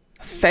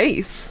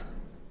 Face?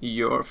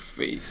 Your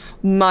face.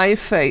 My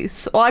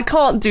face. Well, I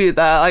can't do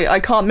that. I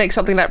can't make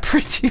something that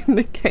pretty in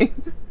the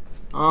game.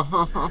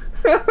 Uh-huh.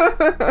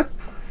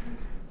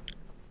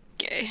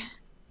 Okay.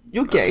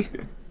 You're gay. That's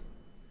good.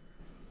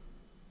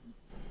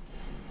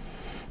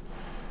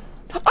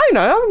 I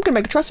know, I'm gonna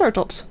make a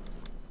Triceratops.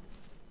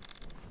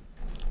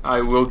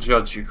 I will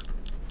judge you.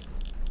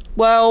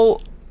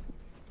 Well,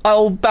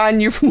 I'll ban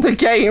you from the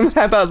game.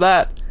 How about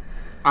that?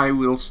 I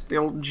will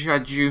still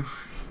judge you.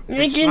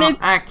 You're It's gonna- not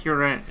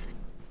accurate.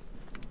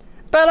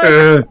 But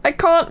I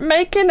can't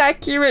make an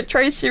accurate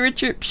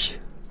Triceratops.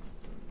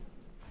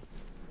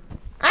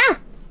 Ah!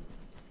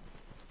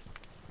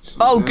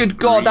 Oh, good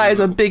god, that is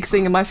a big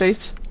thing in my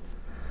face.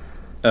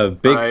 A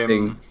big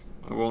thing.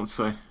 I won't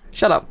say.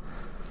 Shut up.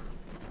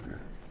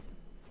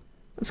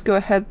 Let's go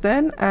ahead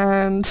then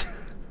and...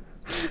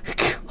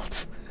 God.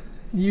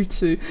 You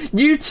two.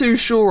 You two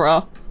sure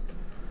are.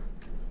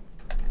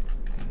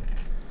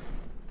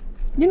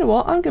 You know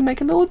what? I'm gonna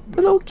make a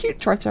little cute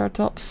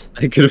Triceratops.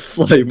 I could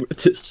fly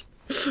with this.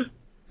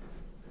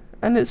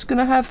 And it's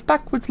gonna have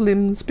backwards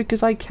limbs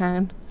because I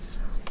can.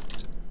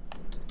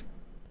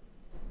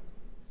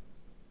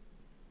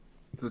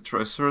 The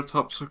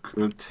Triceratops are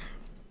good.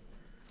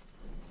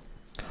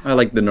 I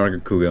like the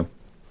Nargacuga.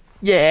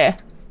 Yeah.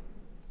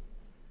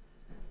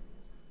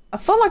 I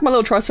feel like my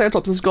little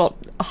Triceratops has got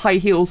high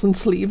heels and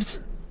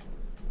sleeves.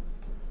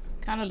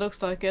 Kinda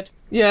looks like it.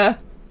 Yeah.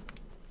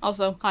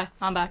 Also, hi,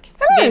 I'm back.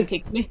 Hello. Game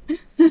kicked me.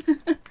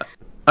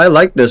 I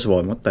like this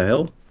one. What the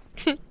hell?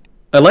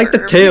 I like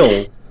the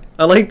tail.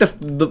 I like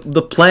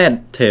the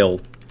plant tail.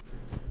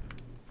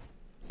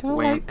 Can I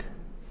Wham. like...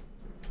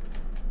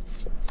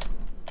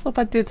 What if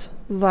I did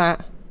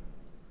that?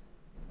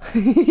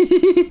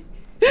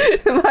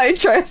 My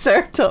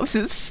Triceratops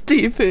is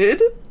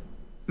stupid.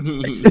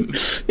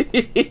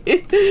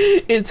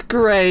 It's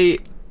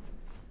great.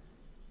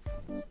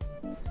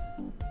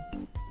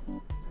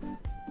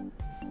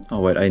 Oh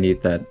wait, I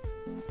need that.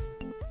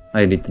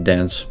 I need the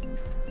dance.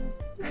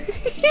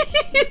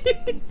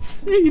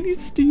 It's really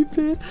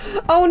stupid.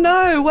 Oh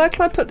no, where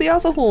can I put the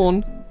other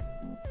horn?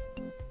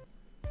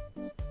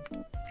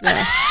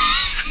 Yeah.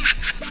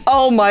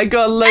 Oh my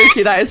god,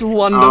 Loki, that is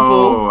wonderful.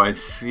 Oh, I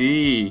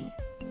see.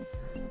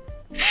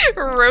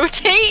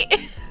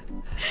 Rotate?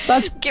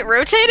 That's, Get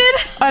rotated?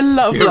 I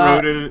love You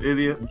that. wrote it,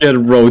 idiot. Get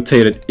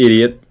rotated,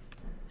 idiot.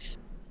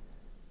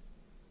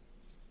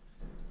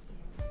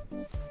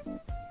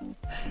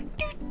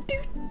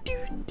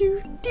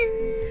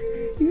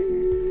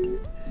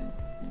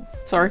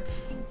 Sorry.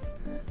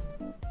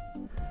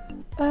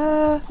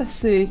 Let's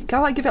see. Can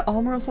I like give it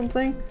armor or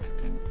something?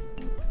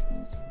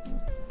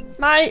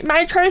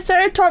 My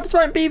Triceratops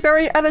won't be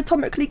very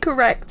anatomically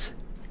correct.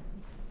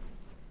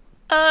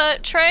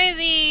 Try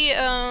the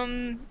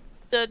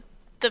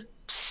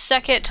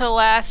second to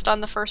last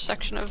on the first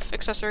section of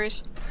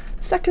accessories.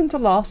 Second to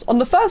last on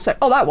the first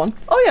Oh, that one.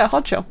 Oh yeah,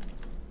 hard shell.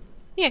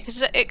 Yeah,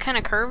 because it kind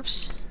of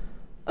curves.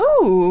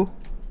 Ooh.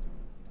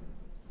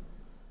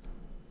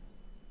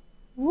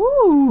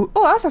 Ooh.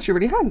 Oh, that's actually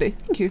really handy.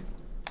 Thank you.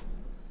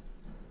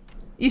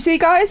 You see,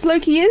 guys,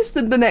 Loki is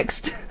the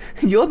next.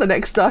 You're the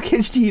next Dark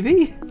Age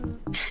TV.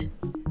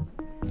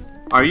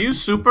 Are you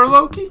Super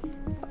Loki?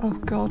 Oh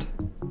God.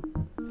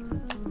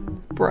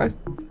 Bro.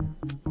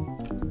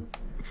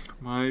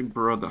 My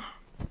brother.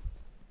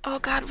 Oh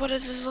god, what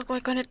does this look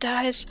like when it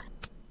dies?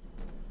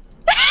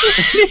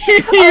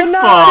 Oh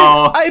no!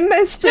 Fall. I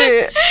missed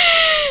it.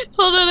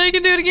 Hold on, I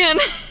can do it again.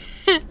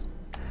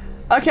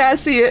 Okay, I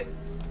see it.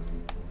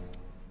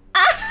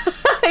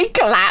 He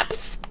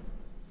collapsed.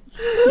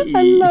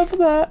 I love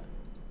that.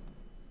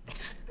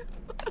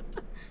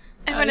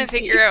 I want to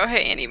figure out how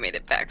Annie made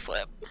it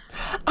backflip.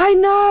 I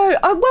know.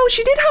 Well,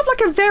 she did have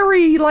like a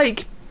very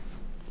like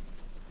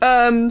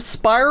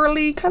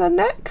spirally kind of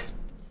neck.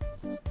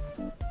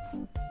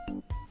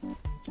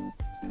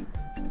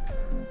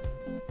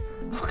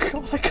 Oh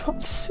god, I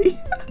can't see.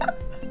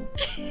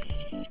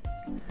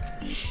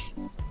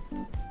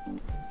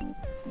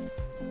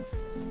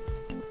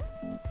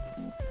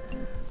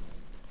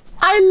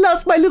 I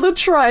love my little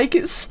trike.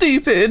 It's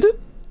stupid.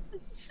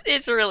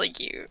 It's really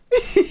cute.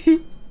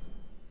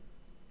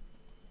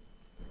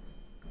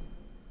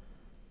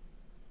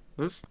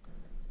 This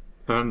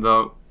turned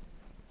out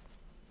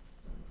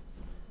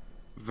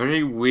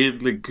very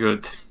weirdly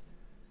good.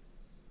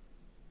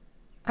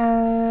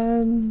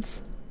 And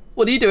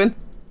what are you doing?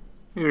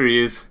 Here he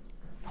is.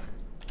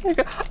 There you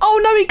go. Oh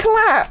no, he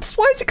collapsed!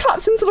 Why is it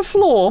collapsed into the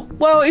floor?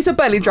 Well, he's a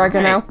belly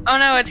dragger now. Oh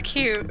no, it's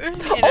cute.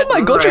 Oh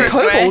my god, you're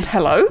kobold.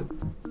 Hello?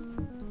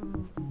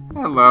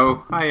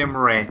 Hello, I am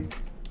Red.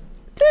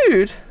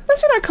 Dude,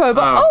 let's see that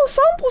kobold. Oh. Oh,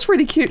 Sample's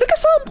really cute. Look at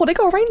Sample, they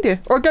got a reindeer.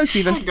 Or a goat I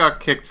even. got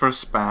kicked for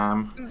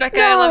spam. Becca,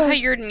 I love how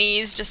your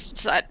knees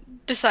just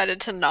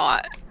decided to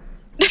not.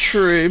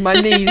 True, my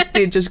knees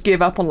did just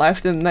give up on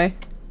life, didn't they?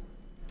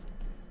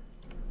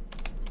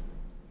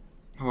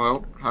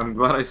 Well, I'm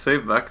glad I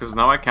saved that because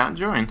now I can't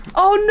join.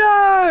 Oh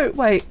no!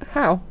 Wait,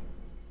 how?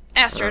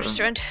 Astro just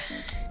joined.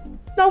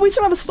 No, we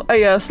still have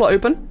a slot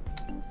open.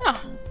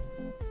 Oh.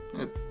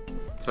 It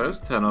says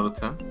 10 out of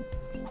 10.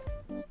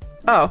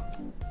 Oh.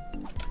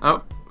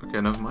 Oh,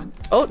 okay, never mind.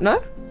 Oh,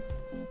 no?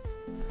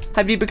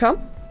 Have you become?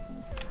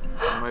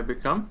 Am I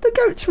become? The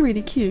goat's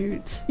really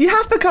cute. You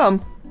have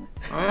become!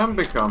 I am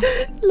become.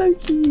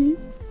 Loki.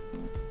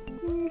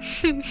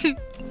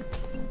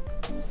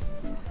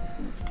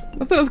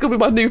 I think that's gonna be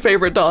my new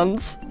favourite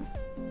dance.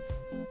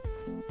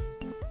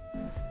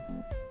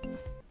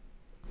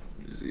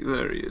 Is he?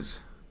 There he is.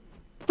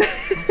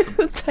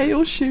 The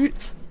tail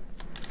shoot.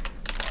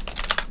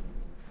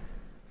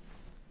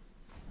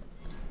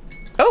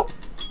 Oh!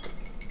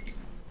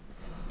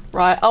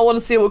 Right, I want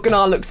to see what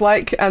Gunnar looks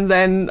like, and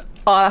then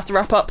I'll have to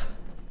wrap up.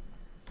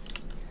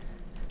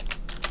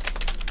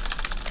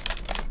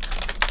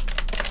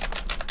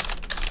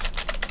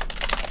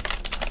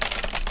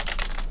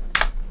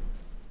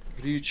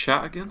 Do you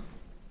chat again?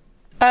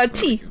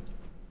 T.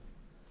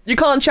 You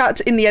can't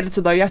chat in the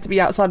editor though, you have to be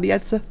outside the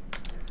editor.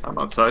 I'm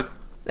outside.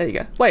 There you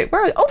go. Wait,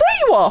 where are you? Oh,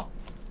 there you are!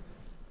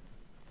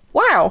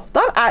 Wow,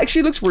 that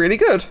actually looks really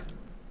good.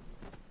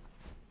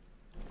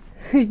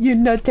 You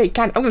know, take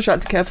can. I'm gonna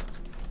shout to Kev.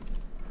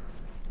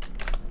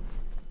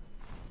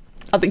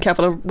 I think Kev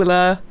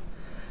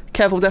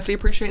will definitely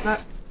appreciate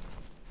that.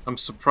 I'm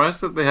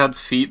surprised that they had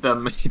feet that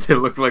made it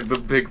look like the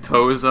big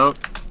toes out.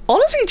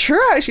 Honestly,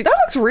 true, actually. That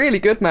looks really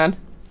good, man.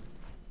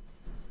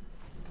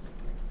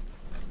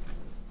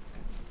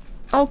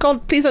 Oh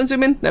god, please don't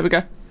zoom in. There we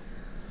go.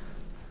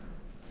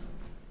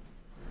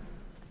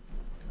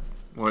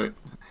 Wait,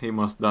 he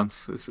must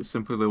dance. This is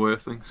simply the way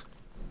of things.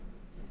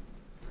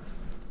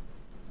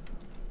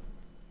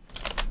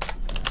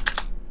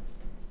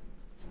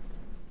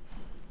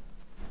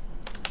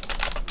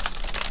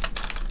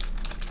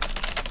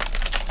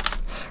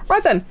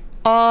 Right then.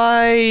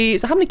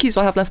 So how many keys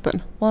do I have left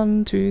then?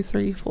 1, 2,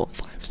 3, 4,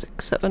 5,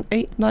 6, 7,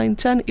 8, 9,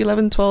 10,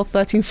 11, 12,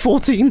 13,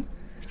 14.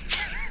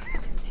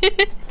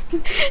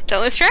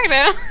 Don't lose track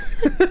now.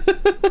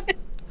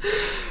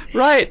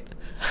 Right.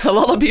 A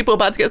lot of people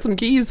about to get some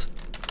keys.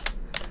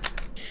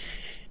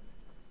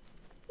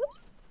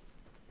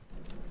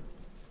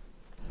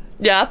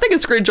 Yeah, I think a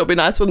screenshot would be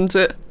nice, wouldn't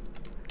it?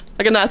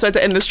 Like a nice way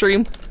to end the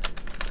stream.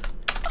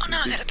 Oh no,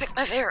 I gotta pick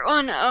my favorite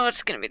one. Oh,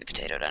 it's gonna be the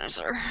potato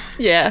dinosaur.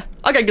 Yeah,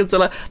 okay,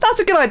 Godzilla. That's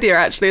a good idea,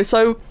 actually.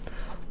 So,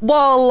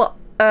 while,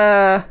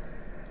 I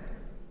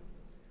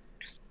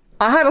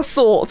had a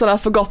thought and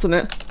I've forgotten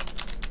it.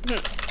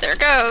 There it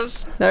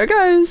goes. There it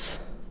goes.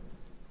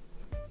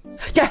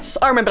 Yes,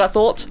 I remember that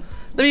thought.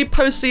 Let me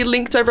post the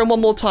link to everyone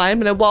one more time,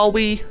 and then while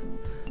we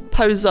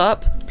pose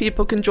up,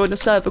 people can join the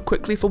server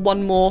quickly for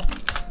one more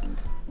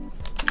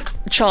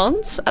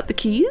chance at the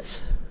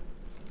keys.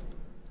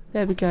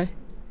 There we go.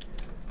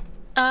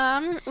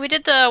 We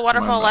did the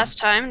waterfall bad. last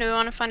time. Do we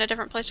want to find a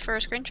different place for a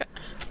screenshot?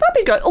 That'd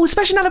be good. Oh,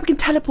 especially now that we can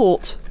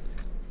teleport.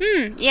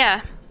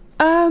 Yeah.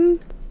 Where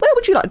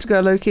would you like to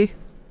go, Loki?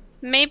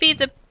 Maybe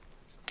the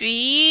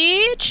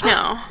beach?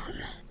 No.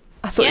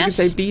 I thought Yes.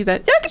 you could say B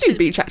then. Yeah, I could do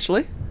beach,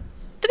 actually.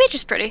 The beach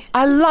is pretty.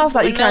 I love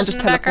that you can Windmills just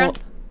in the background?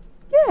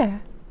 teleport. Yeah.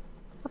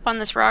 Up on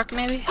this rock,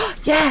 maybe?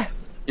 Yeah.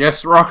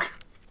 Yes, Rock.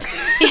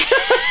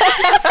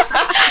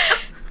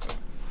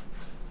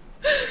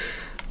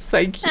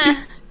 Thank you.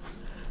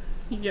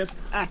 He just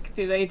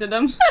activated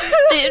them.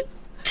 Dude,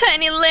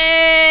 tiny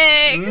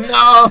legs!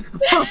 No,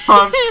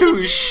 I'm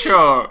too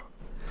short.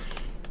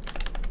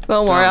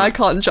 Don't worry, I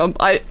can't jump.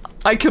 I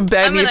can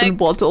barely I'm gonna- even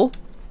waddle.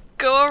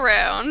 Go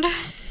around.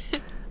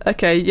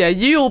 Okay, yeah,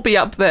 you'll be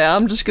up there.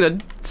 I'm just gonna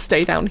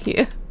stay down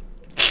here.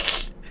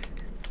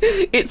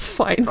 It's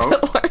fine, Oh.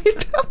 don't worry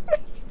about me.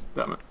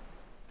 Damn it.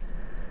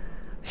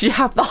 You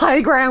have the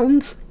high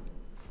ground.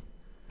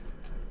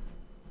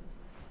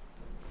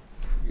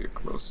 Get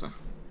closer.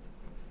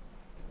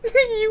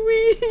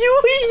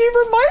 You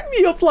remind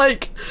me of,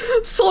 like,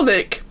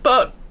 Sonic,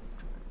 but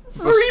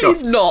really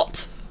scuffed.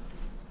 not.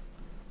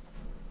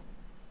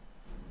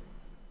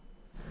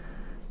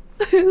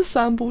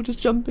 Sandball just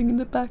jumping in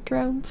the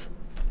background.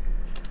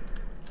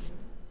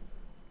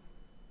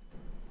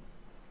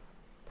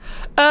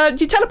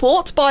 You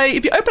teleport by,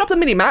 if you open up the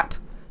mini-map,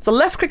 so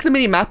left click the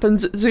mini-map and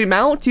zoom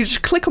out, you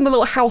just click on the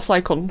little house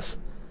icons.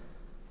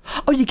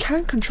 Oh, you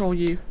can control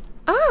you.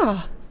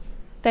 Ah.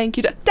 Thank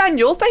you.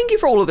 Daniel, thank you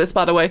for all of this,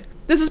 by the way.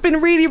 This has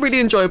been really, really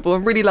enjoyable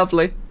and really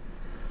lovely.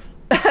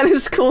 And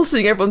it's cool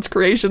seeing everyone's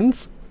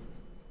creations.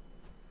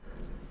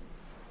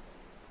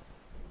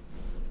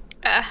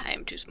 I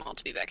am too small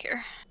to be back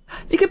here.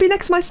 You could be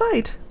next to my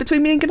side,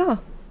 between me and Gunnar.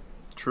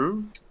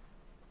 True.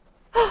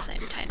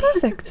 Same tiny.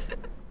 Perfect.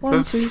 1,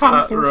 Those 2, 3,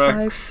 fat 4, 5,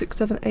 Rex. 6,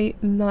 7,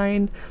 8,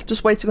 9.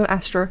 Just waiting on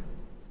Astro.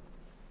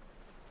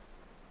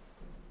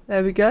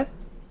 There we go.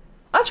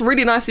 That's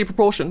really nicely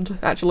proportioned,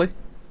 actually.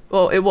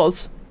 Well, it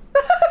was.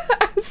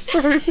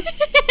 Astro.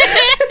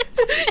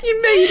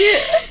 You made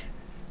it.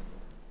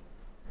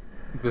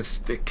 The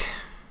stick.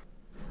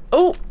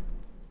 Oh,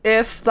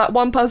 if that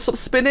one person stops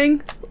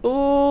spinning.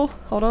 Oh,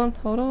 hold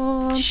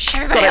on. Shh,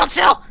 everybody hold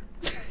still!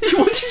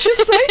 What did you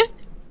say?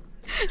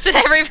 Said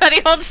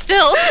everybody hold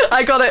still!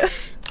 I got it.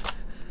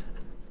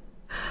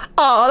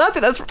 Oh, I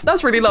think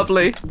that's really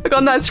lovely. I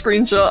got a nice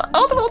screenshot.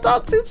 Oh, the little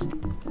dances.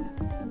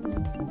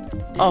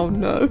 Oh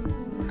no.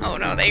 Oh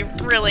no, they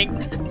really,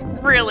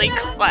 really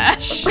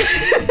clash.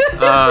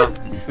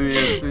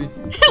 Seriously.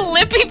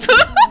 Lippy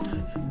poo!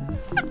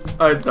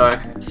 I die.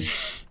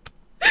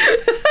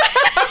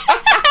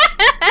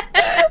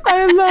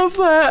 I love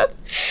that.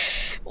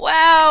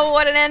 Wow,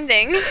 what an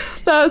ending.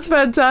 That's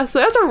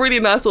fantastic. That's a really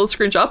nice little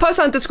screenshot. I'll post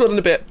that on Discord in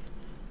a bit.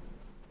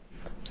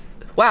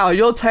 Wow,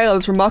 your tail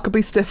is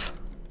remarkably stiff.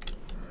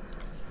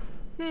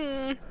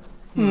 Hate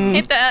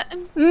that.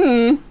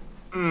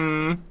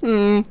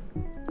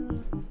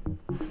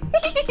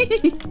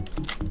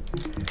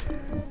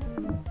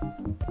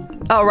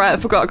 Oh right, I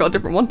forgot I got a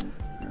different one.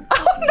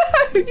 Oh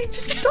no, you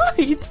just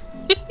died.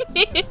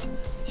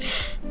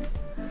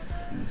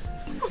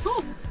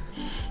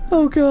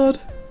 Oh god.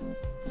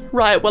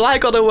 Right, well I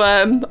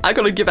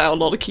gotta give out a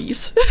lot of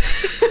keys.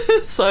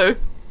 So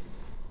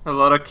A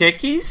lot of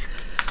kickies?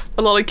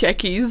 a lot of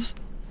kekis.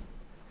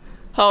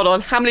 Hold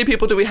on, how many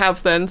people do we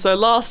have then? So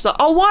last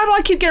oh, why do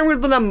I keep getting rid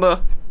of the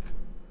number?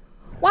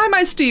 Why am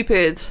I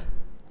stupid?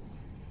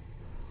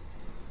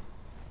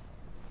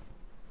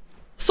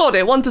 Sod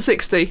it, 1 to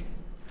 60.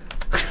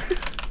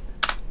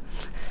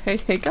 Hey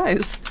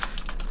guys.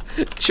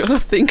 Do you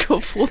want to think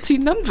of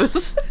 14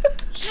 numbers?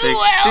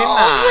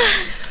 69.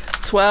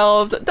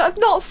 12. That's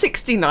not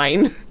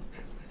 69.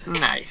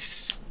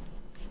 Nice.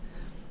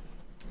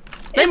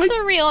 It's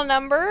a real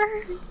number.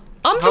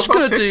 I'm How just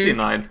about gonna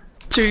 59?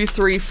 do 2,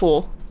 3,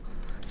 4.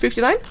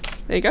 59?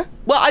 There you go.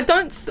 Well, I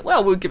don't.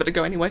 Well, we'll give it a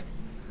go anyway.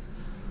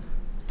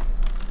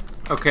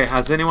 Okay,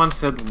 has anyone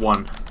said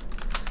 1?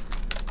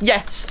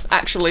 Yes,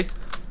 actually.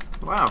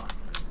 Wow.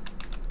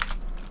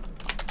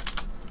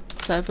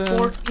 7.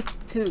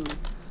 42.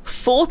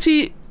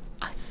 40.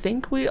 I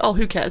think we. Oh,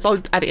 who cares?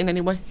 I'll add it in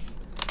anyway.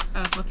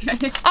 Oh,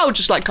 okay. I'll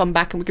just like come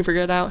back and we can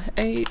figure it out.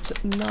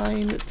 8,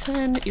 9,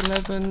 10,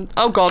 11.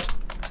 Oh god.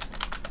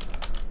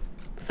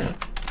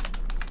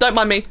 Don't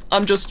mind me.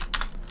 I'm just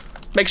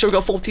make sure we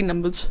got 14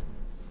 numbers.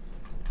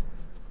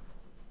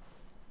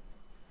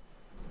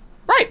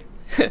 Right.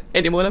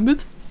 Any more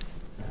numbers?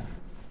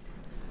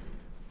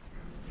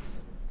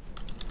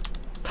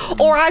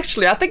 Or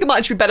actually, I think it might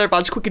actually be better if I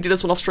just quickly do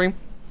this one off stream.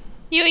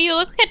 You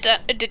look like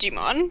a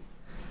Digimon.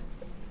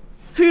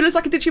 Who looks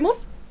like a Digimon?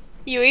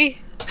 Yui.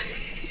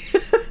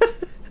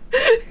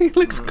 He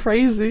looks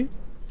crazy.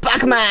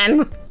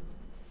 Pac-Man!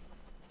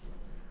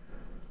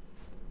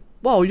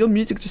 Whoa, your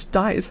music just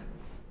died.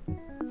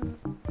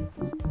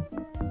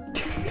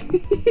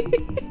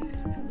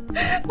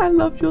 I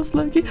love yours,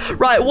 Loki.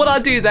 Right, what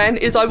I'll do then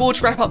is I will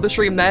just wrap up the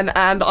stream then,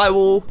 and I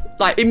will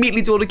like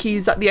immediately do all the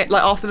keys at the end,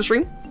 like after the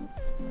stream.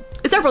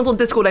 It's everyone's on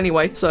Discord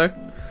anyway, so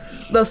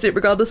they'll see it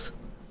regardless.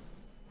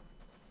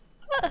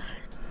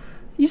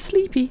 You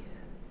sleepy?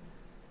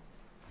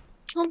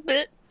 A little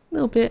bit. A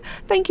little bit.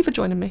 Thank you for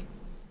joining me.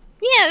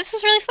 Yeah, this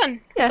was really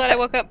fun. Yeah. Glad I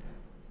woke up.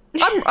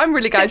 I'm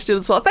really glad you did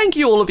as well. Thank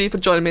you all of you for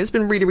joining me. It's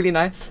been really, really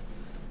nice.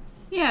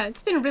 Yeah,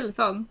 it's been really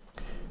fun.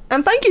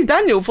 And thank you,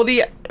 Daniel, for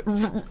the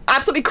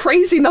absolutely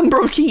crazy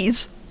number of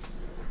keys.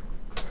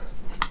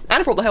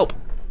 And for all the help.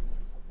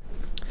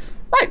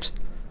 Right.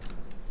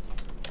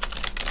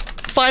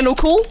 Final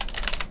call.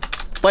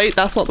 Wait,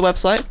 that's not the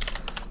website.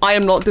 I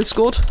am not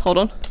Discord. Hold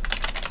on.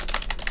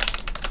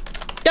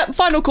 Yep,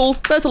 final call.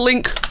 There's a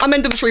link. I'm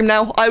ending the stream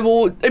now. I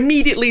will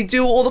immediately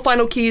do all the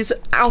final keys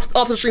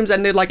after the stream's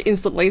ended, like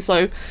instantly.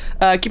 So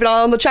keep an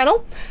eye on the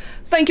channel.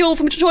 Thank you all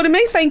for joining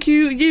me. Thank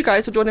you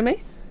guys for joining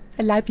me.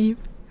 I love you.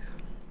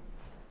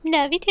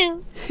 Love you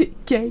too.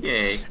 Yay.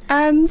 Yay.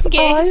 And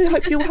Yay. I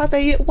hope you'll have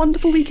a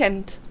wonderful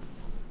weekend.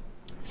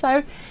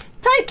 So,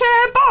 take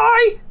care.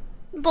 Bye.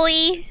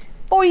 Boy.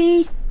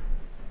 Bye.